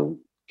out there to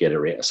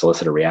get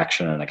solicit a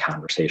reaction and a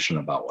conversation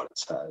about what it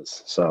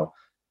says? So,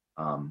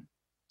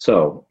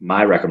 so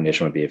my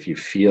recommendation would be, if you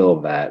feel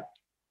that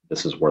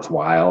this is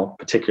worthwhile,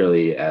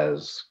 particularly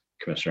as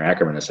Commissioner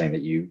Ackerman is saying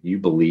that you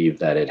believe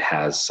that it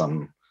has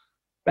some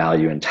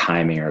value in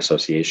timing or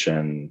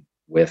association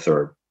with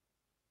or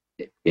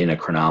in a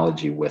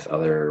chronology with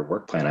other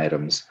work plan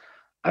items,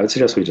 I would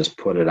suggest we just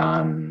put it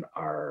on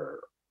our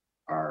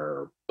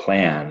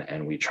plan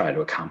and we try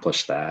to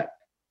accomplish that.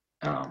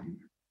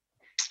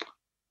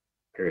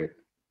 Period.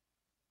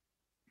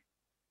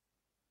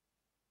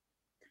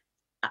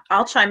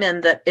 I'll chime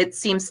in that it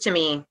seems to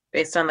me,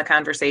 based on the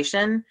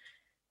conversation,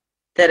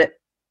 that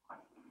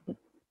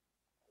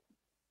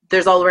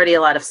there's already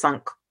a lot of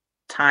sunk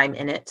time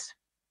in it,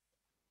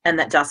 and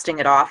that dusting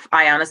it off,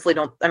 I honestly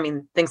don't,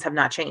 things have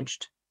not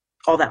changed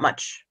all that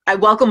much. I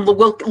welcome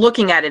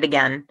looking at it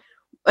again,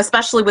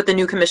 especially with the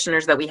new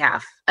commissioners that we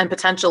have, and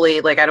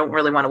potentially, I don't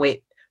really want to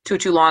wait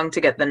too long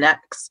to get the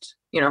next,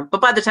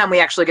 but by the time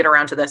we actually get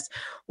around to this,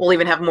 we'll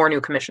even have more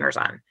new commissioners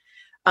on.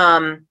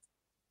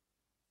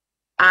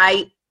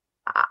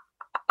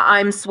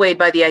 I'm swayed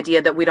by the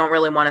idea that we don't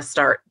really want to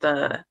start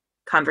the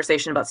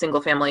conversation about single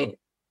family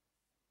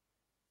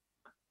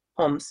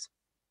homes,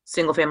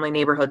 single family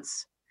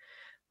neighborhoods,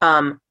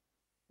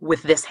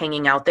 with this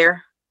hanging out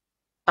there.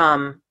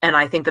 And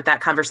I think that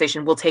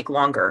conversation will take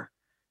longer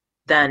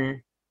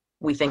than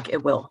we think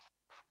it will.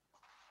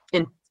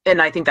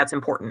 And I think that's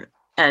important.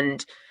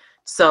 And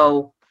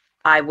so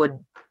I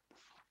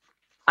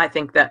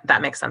think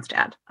that makes sense to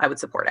add. I would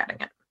support adding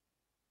it.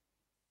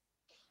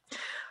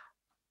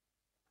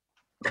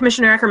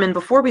 Commissioner Ackerman,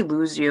 before we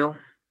lose you,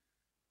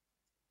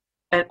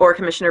 or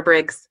Commissioner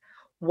Briggs,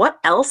 what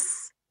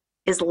else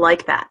is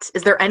like that?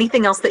 Is there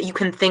anything else that you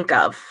can think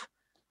of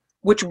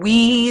which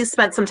we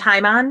spent some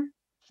time on,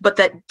 but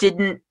that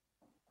didn't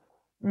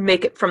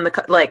make it from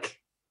the,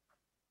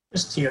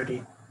 Just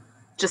TOD.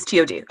 Just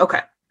TOD,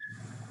 okay.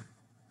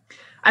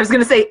 I was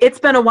gonna say, it's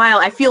been a while.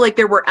 I feel like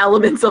there were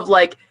elements of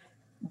D1,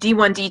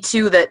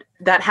 D2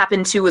 that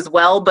happened too as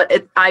well, but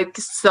I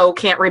so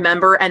can't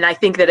remember, and I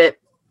think that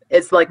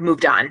it's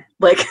moved on.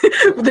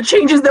 The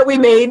changes that we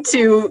made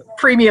to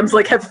premiums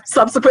have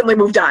subsequently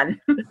moved on.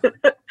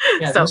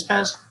 Yeah, so. This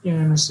passed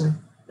unanimously.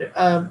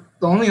 The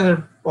only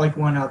other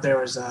one out there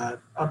was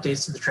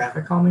updates to the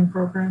traffic calming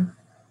program,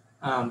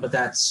 but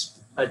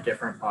that's a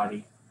different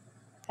body.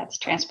 That's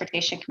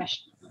Transportation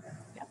Commission.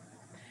 Yeah.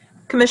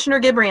 Commissioner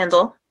Gibb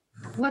Randall.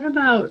 What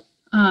about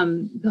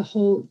the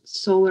whole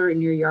solar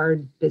in your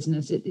yard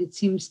business? It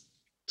seems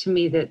to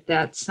me that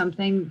that's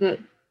something that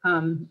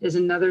is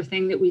another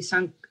thing that we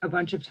sunk a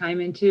bunch of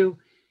time into,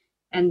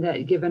 and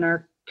that given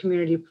our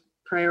community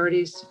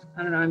priorities,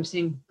 I don't know, I'm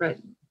seeing Brett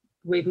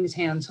waving his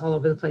hands all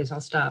over the place. I'll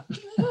stop.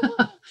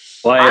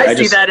 Well, I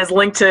see that as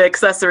linked to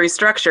accessory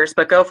structures,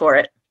 but go for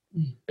it.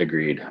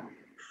 Agreed.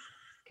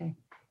 Okay.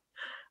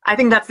 I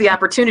think that's the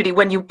opportunity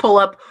when you pull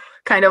up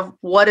kind of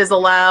what is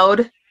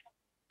allowed.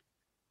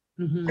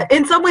 Mm-hmm.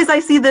 In some ways, I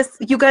see this,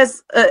 you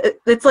guys,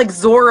 it's like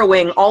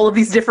Zorroing all of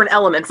these different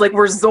elements.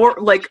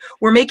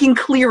 We're making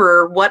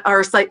clearer what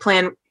our site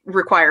plan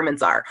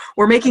requirements are.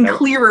 We're making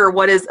clearer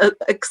what is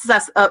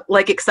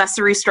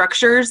accessory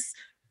structures,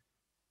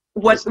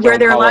 where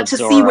they're allowed to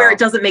see where it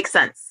doesn't make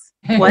sense.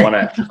 What?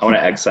 I want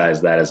to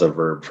excise that as a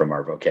verb from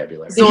our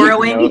vocabulary.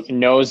 Zorroing?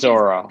 No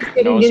Zorro.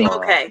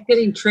 Okay.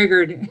 Getting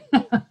triggered.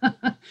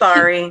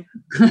 Sorry.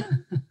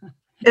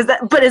 Is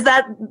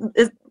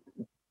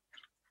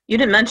you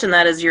didn't mention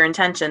that as your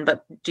intention,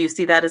 but do you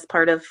see that as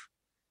part of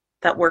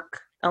that work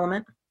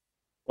element?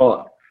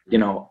 Well,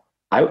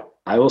 I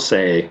will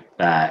say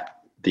that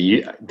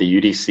the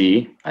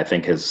UDC, I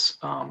think, was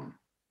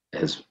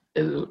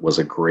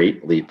a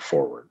great leap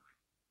forward.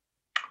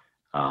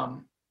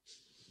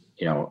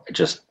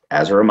 Just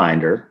as a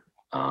reminder,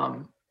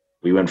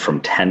 we went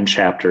from 10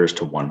 chapters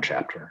to 1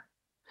 chapter.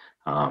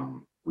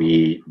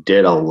 We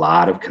did a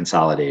lot of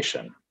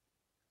consolidation,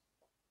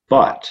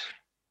 but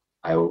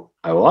I will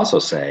also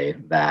say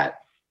that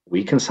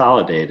we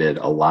consolidated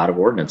a lot of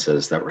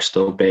ordinances that were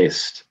still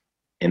based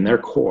in their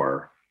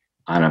core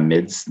on a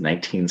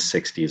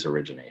mid-1960s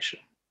origination.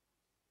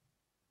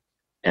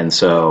 And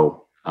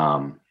so,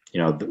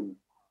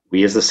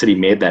 we as the city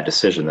made that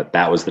decision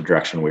that was the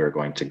direction we were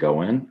going to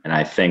go in. And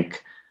I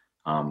think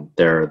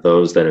there are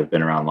those that have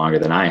been around longer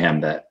than I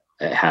am that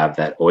have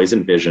always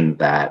envisioned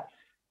that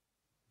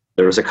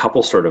there was a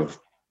couple sort of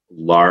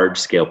large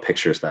scale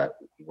pictures that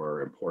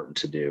were important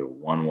to do.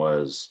 One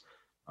was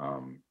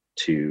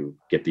to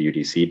get the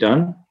UDC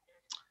done.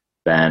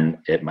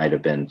 Then it might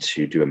have been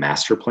to do a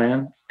master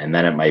plan. And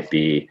then it might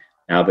be,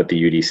 now that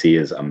the UDC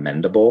is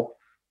amendable,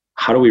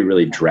 how do we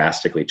really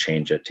drastically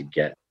change it to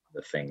get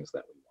the things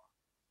that we want?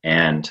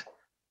 And,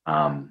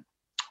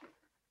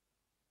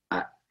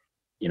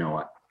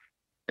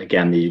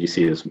 again, the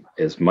UDC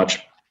is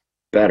much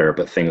better,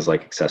 but things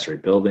like accessory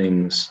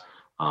buildings,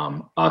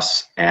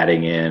 us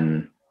adding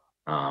in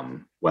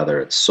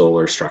whether it's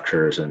solar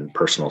structures and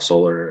personal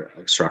solar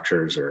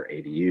structures or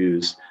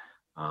ADUs.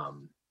 A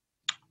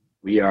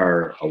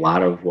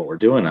lot of what we're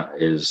doing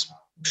is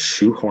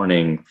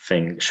shoehorning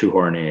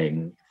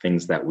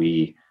things that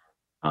we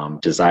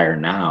desire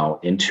now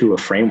into a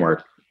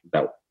framework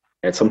that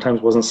it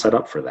sometimes wasn't set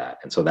up for that.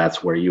 And so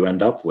that's where you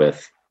end up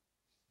with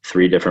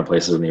 3 different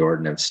places in the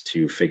ordinance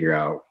to figure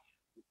out,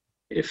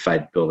 if I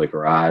build a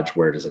garage,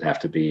 where does it have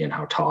to be and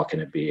how tall can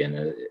it be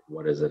and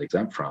what is it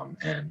exempt from?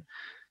 And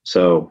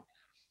so,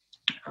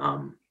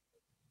 I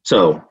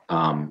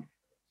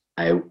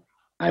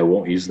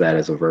won't use that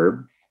as a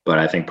verb, but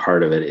I think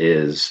part of it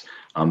is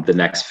the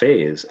next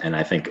phase. And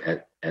I think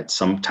at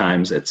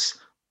sometimes it's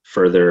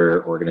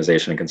further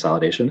organization and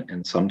consolidation,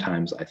 and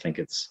sometimes I think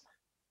it's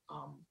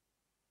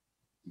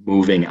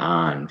moving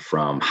on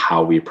from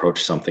how we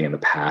approach something in the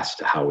past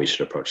to how we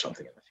should approach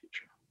something in the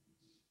future.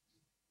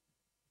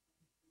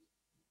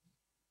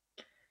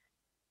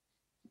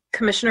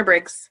 Commissioner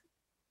Briggs.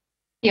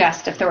 You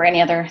asked if there were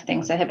any other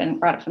things that had been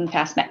brought up from the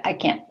past. I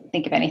can't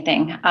think of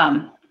anything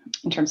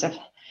in terms of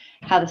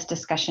how this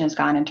discussion has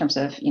gone, in terms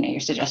of, your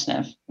suggestion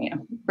of,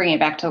 bringing it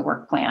back to a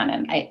work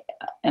plan,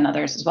 and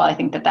others as well. I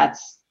think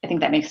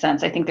that makes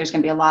sense. I think there's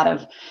going to be a lot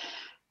of,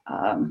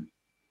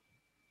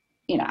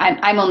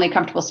 I'm only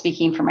comfortable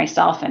speaking for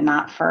myself and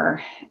not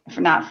for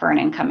an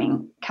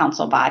incoming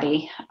council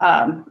body.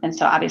 And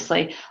so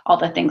obviously all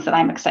the things that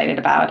I'm excited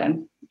about,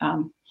 and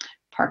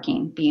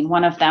parking being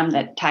one of them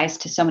that ties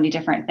to so many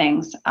different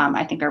things,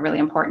 I think are really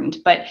important.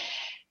 But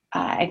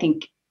I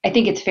think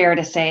it's fair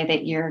to say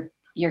that you're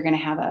going to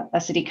have a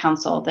city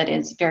council that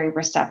is very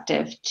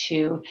receptive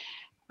to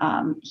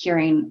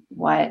hearing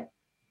what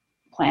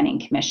Planning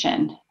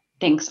Commission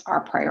thinks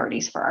are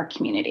priorities for our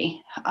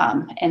community.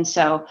 And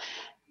so,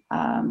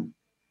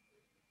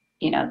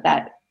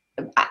 that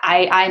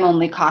I'm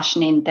only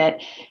cautioning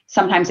that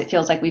sometimes it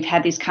feels like we've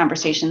had these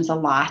conversations a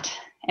lot,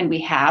 and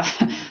we have,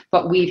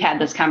 but we've had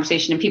this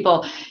conversation, and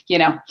people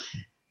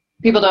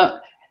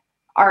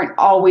aren't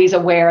always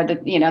aware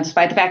that,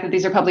 despite the fact that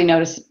these are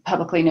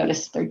publicly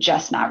noticed, they're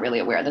just not really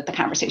aware that the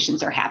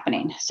conversations are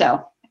happening.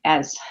 So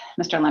as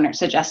Mr. Leonard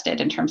suggested,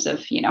 in terms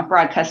of,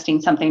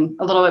 broadcasting something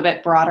a little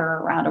bit broader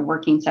around a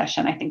working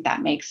session, I think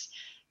that makes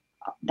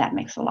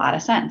a lot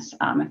of sense.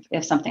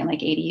 If something like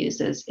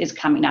ADUs is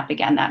coming up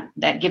again,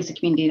 that gives the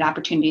community an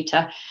opportunity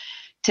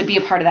to be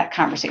a part of that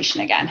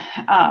conversation again,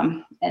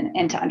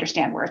 and to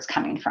understand where it's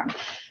coming from.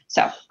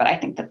 So, but I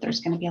think that there's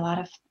going to be a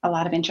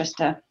lot of interest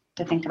to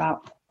think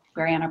about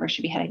where Ann Arbor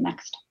should be headed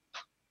next.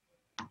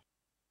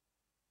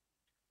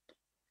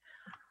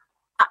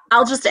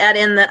 I'll just add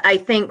in that I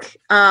think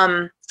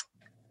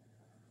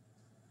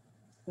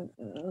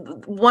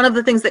one of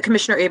the things that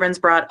Commissioner Abrams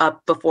brought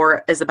up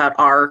before is about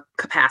our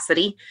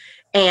capacity.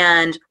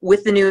 And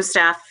with the new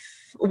staff,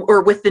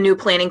 or with the new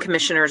planning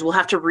commissioners, we'll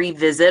have to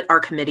revisit our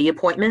committee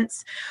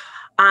appointments.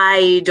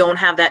 I don't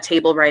have that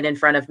table right in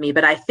front of me,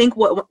 but I think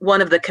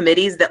one of the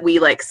committees that we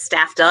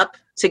staffed up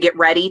to get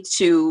ready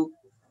to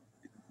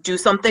do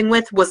something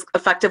with was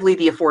effectively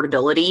the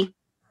affordability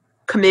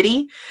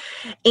committee.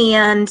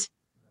 And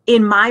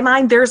in my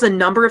mind, there's a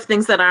number of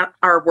things that are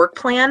our work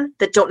plan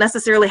that don't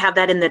necessarily have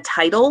that in the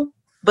title,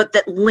 but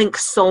that link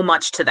so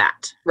much to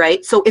that,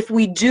 right? So if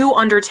we do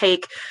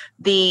undertake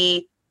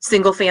the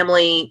single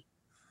family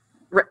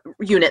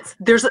units,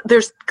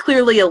 there's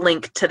clearly a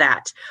link to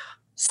that.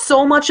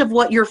 So much of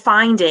what you're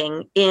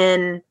finding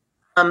in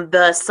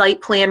the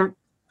site plan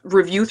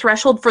review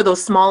threshold for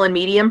those small and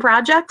medium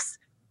projects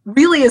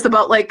really is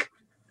about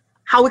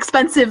how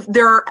expensive.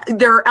 There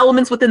are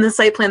elements within the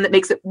site plan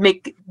that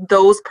make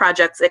those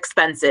projects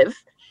expensive.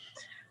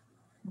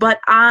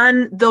 But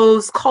on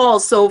those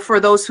calls, so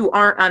for those who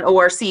aren't on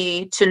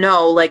ORC to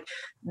know,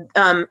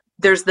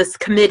 there's this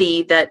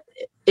committee that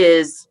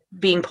is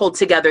being pulled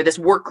together, this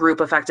work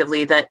group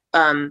effectively that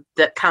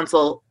that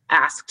council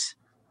asked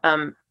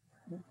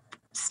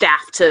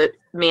staff to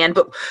man,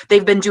 but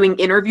they've been doing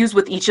interviews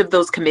with each of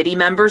those committee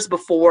members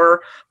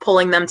before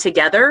pulling them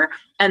together.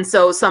 And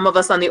so some of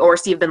us on the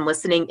ORC have been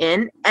listening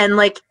in, and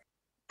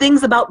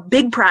things about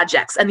big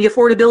projects and the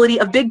affordability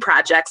of big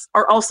projects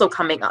are also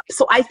coming up.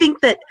 So I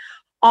think that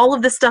all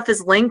of this stuff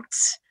is linked.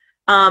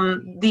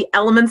 The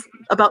elements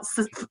about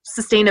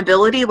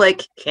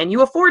sustainability, can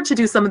you afford to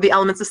do some of the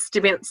elements of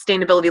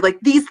sustainability?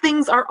 These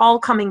things are all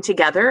coming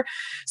together.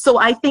 So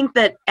I think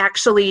that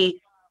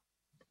actually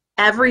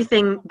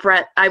everything,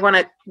 Brett, I want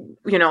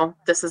to,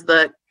 this is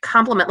the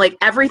compliment,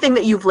 everything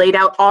that you've laid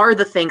out are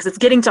the things. It's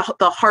getting to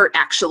the heart,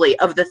 actually,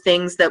 of the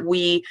things that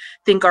we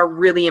think are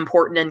really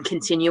important and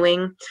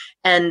continuing.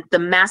 And the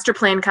master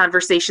plan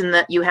conversation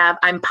that you have,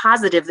 I'm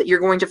positive that you're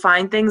going to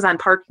find things on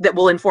that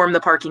will inform the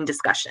parking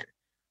discussion.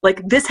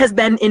 This has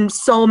been in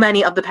so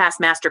many of the past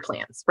master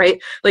plans,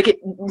 right?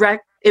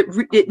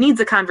 It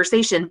needs a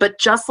conversation, but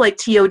just like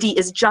TOD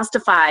is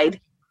justified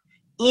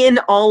in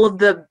all of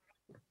the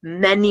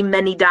many,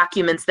 many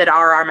documents that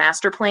are our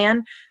master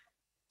plan,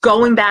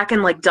 going back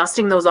and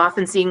dusting those off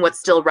and seeing what's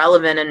still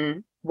relevant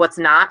and what's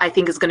not, I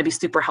think is going to be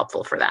super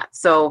helpful for that.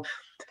 So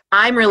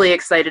I'm really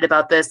excited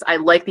about this. I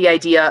like the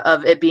idea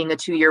of it being a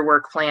 2-year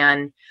work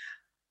plan.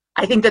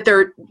 I think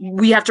that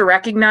we have to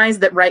recognize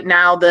that right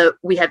now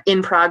we have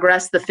in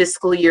progress the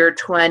fiscal year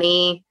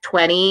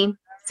 2020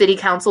 City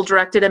Council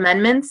directed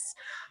amendments.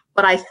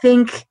 But I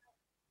think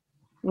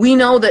we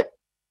know that,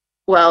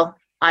 well,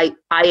 I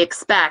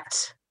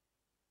expect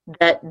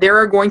that there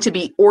are going to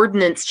be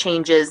ordinance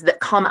changes that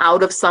come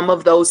out of some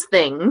of those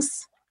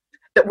things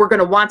that we're going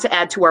to want to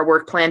add to our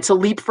work plan to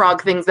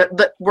leapfrog things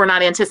that we're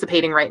not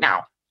anticipating right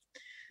now.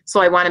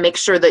 So I want to make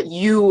sure that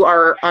you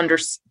are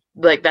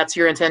that's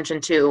your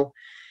intention too.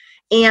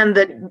 And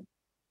that,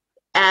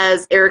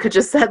 as Erica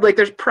just said,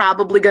 there's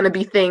probably going to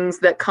be things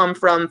that come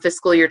from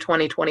fiscal year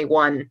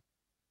 2021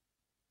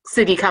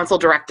 City Council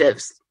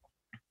directives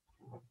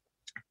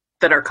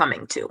that are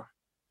coming too.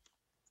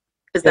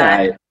 Is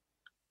that?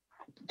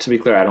 To be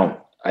clear,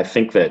 I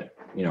think that,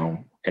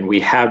 and we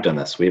have done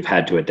this, we've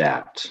had to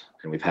adapt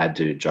and we've had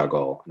to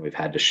juggle and we've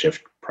had to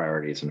shift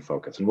priorities and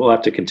focus, and we'll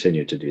have to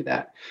continue to do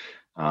that.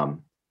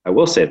 I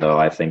will say though,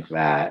 I think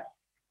that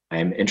I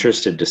am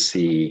interested to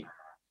see,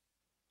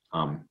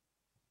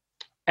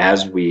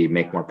 as we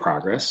make more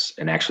progress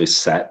and actually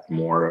set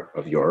more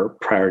of your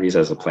priorities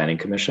as a planning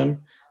commission,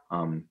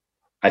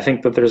 I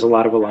think that there's a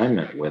lot of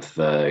alignment with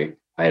the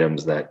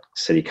items that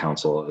City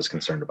Council is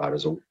concerned about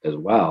as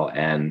well.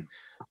 And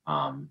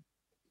I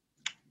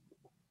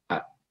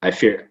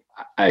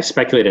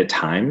speculate at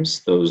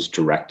times those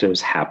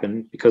directives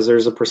happen because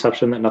there's a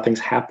perception that nothing's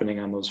happening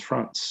on those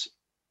fronts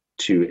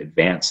to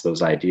advance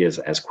those ideas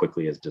as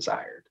quickly as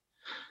desired.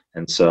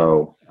 And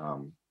so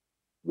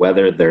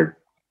whether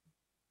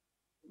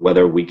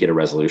we get a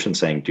resolution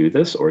saying do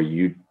this or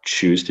you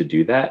choose to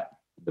do that,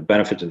 the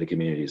benefit to the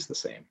community is the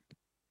same.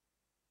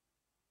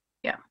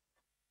 Yeah.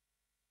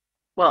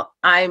 Well,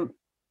 I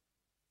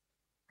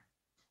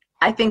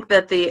think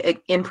that the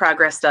in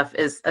progress stuff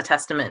is a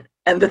testament,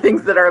 and the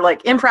things that are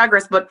in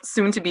progress but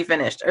soon to be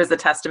finished is a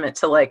testament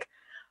to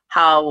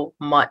how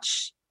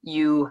much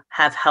you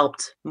have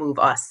helped move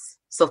us.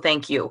 So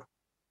thank you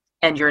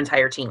and your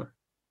entire team.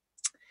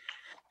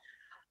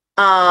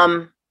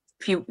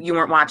 If you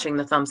weren't watching,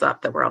 the thumbs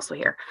up that we're also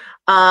here.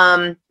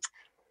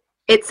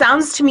 It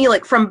sounds to me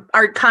like from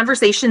our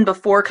conversation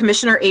before,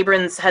 Commissioner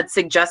Abrams had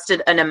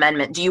suggested an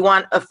amendment. Do you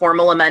want a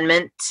formal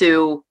amendment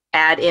to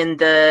add in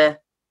the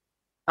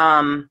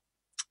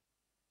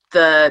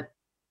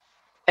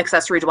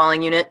accessory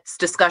dwelling units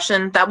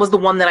discussion? That was the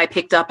one that I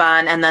picked up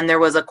on, and then there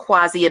was a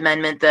quasi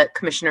amendment that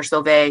Commissioner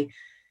Sauvé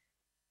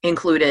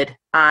included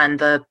on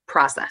the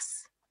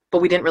process,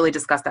 but we didn't really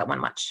discuss that one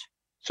much.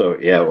 So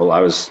yeah, well, I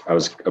was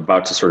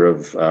about to sort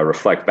of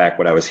reflect back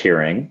what I was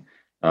hearing.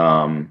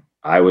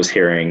 I was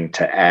hearing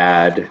to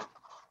add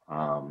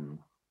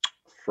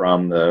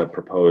from the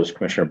proposed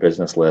Commissioner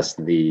Business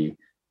List the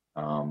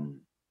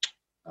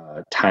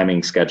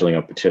timing, scheduling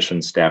of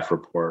petition, staff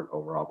report,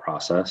 overall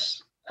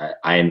process.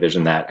 I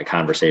envision that a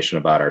conversation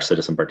about our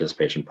citizen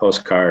participation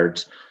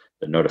postcards,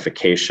 the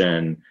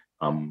notification,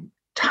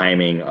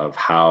 timing of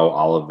how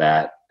all of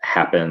that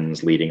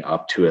happens leading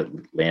up to it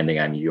landing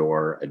on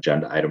your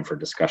agenda item for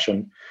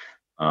discussion.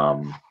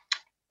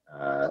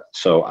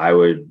 So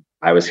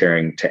I was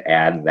hearing to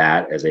add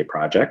that as a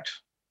project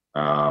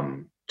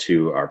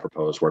to our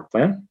proposed work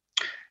plan.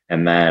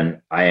 And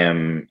then I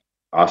was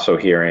also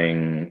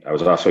hearing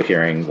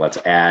let's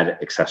add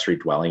accessory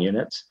dwelling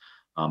units.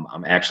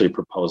 I'm actually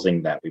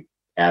proposing that we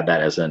add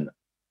that as an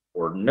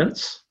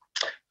ordinance.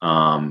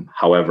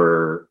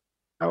 However,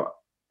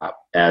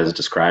 as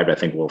described, I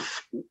think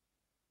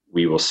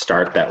we will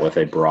start that with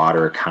a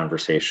broader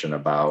conversation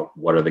about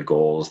what are the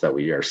goals that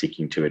we are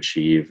seeking to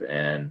achieve,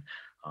 and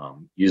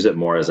use it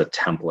more as a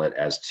template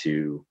as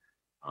to,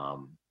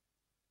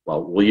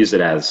 we'll use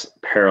it as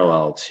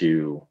parallel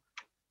to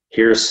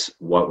here's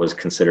what was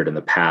considered in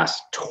the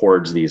past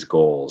towards these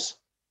goals,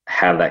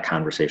 have that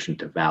conversation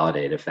to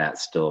validate if that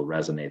still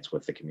resonates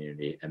with the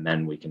community, and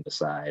then we can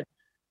decide,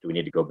 do we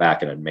need to go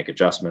back and make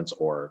adjustments,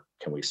 or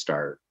can we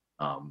start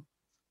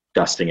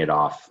dusting it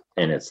off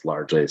in its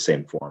largely the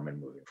same form and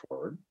moving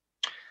forward.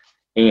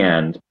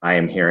 And I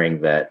am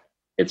hearing that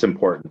it's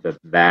important that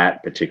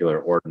that particular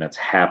ordinance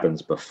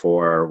happens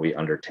before we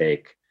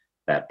undertake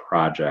that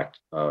project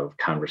of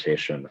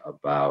conversation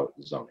about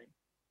zoning.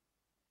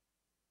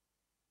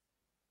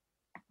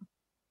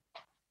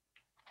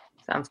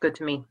 Sounds good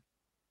to me.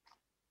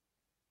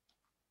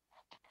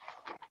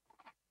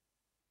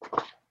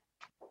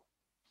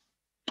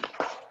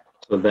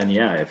 So then,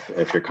 yeah,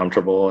 if you're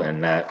comfortable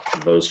and that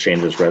those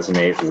changes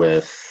resonate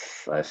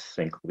with, I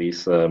think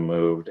Lisa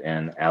moved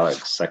and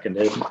Alex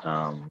seconded,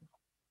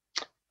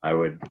 I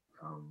would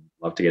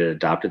love to get it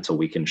adopted so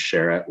we can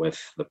share it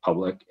with the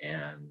public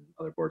and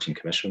other boards and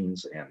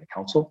commissions and the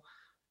council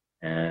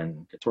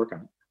and get to work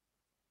on it.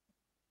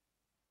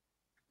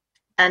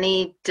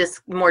 Any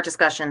more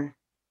discussion?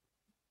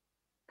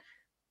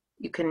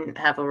 You can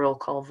have a roll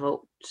call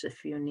vote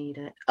if you need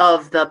it.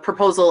 Of the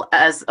proposal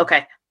as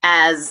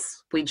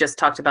we just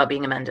talked about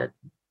being amended.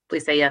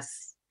 Please say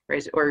yes,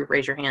 raise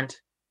your hand.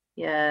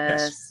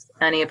 Yes.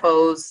 Any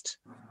opposed?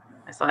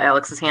 I saw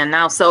Alex's hand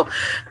now. So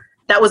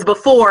That was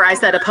before I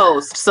said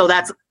opposed. So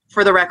that's,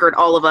 for the record,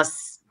 all of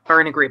us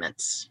are in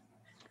agreement.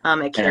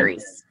 It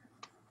carries.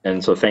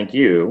 And so thank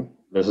you.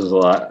 This is a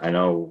lot. I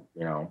know,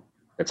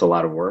 it's a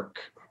lot of work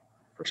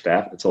for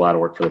staff. It's a lot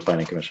of work for the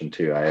Planning Commission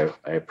too. I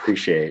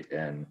appreciate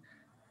and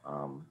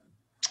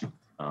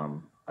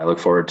I look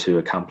forward to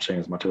accomplishing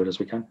as much of it as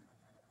we can.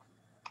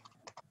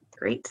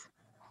 Great.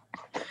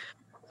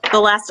 The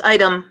last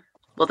item,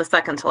 well, the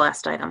second to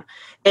last item,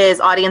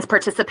 is audience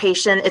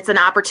participation. It's an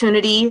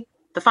opportunity,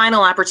 the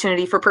final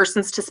opportunity for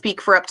persons to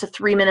speak for up to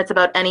 3 minutes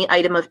about any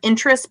item of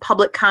interest.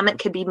 Public comment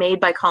can be made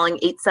by calling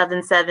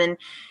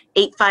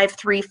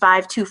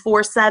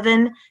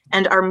 877-853-5247,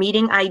 and our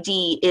meeting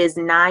ID is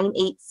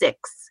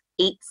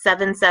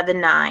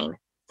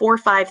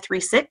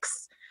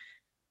 986-8779-4536.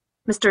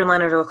 Mr.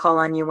 Leonard will call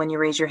on you when you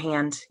raise your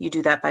hand. You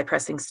do that by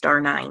pressing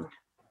 *9.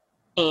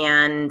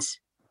 And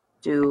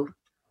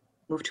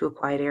move to a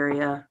quiet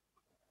area.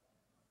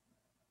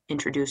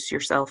 Introduce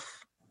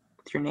yourself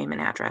with your name and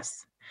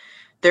address.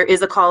 There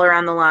is a caller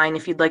on the line.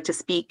 If you'd like to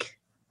speak,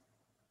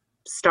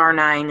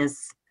 *9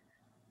 is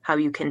how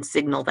you can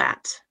signal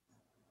that.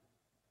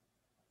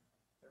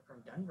 They're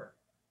from Denver.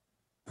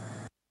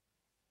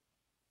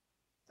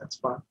 That's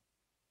fun.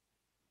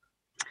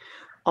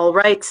 All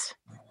right.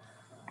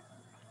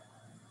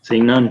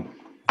 Seeing none.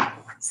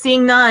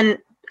 Seeing none.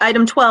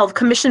 Item 12,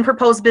 commission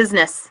proposed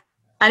business.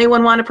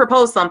 Anyone want to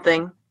propose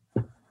something?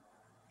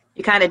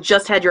 You kind of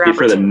just had your For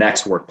opportunity. the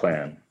next work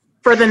plan.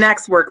 For the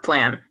next work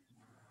plan.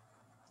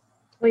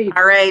 Please.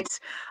 All right.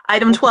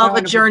 Item 12,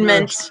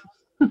 adjournment.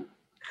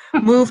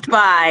 Moved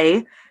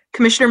by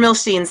Commissioner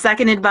Milstein,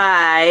 seconded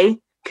by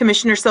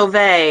Commissioner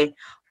Sauvé.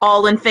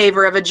 All in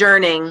favor of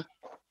adjourning,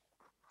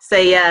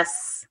 say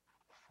yes.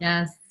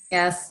 Yes.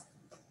 Yes.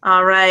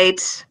 All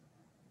right.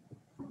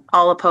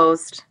 All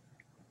opposed?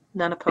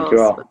 None Thank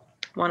you all. opposed,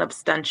 one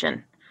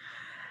abstention.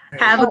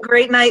 Have a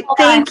great night.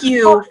 Thank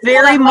you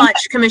very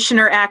much,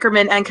 Commissioner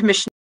Ackerman and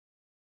Commissioner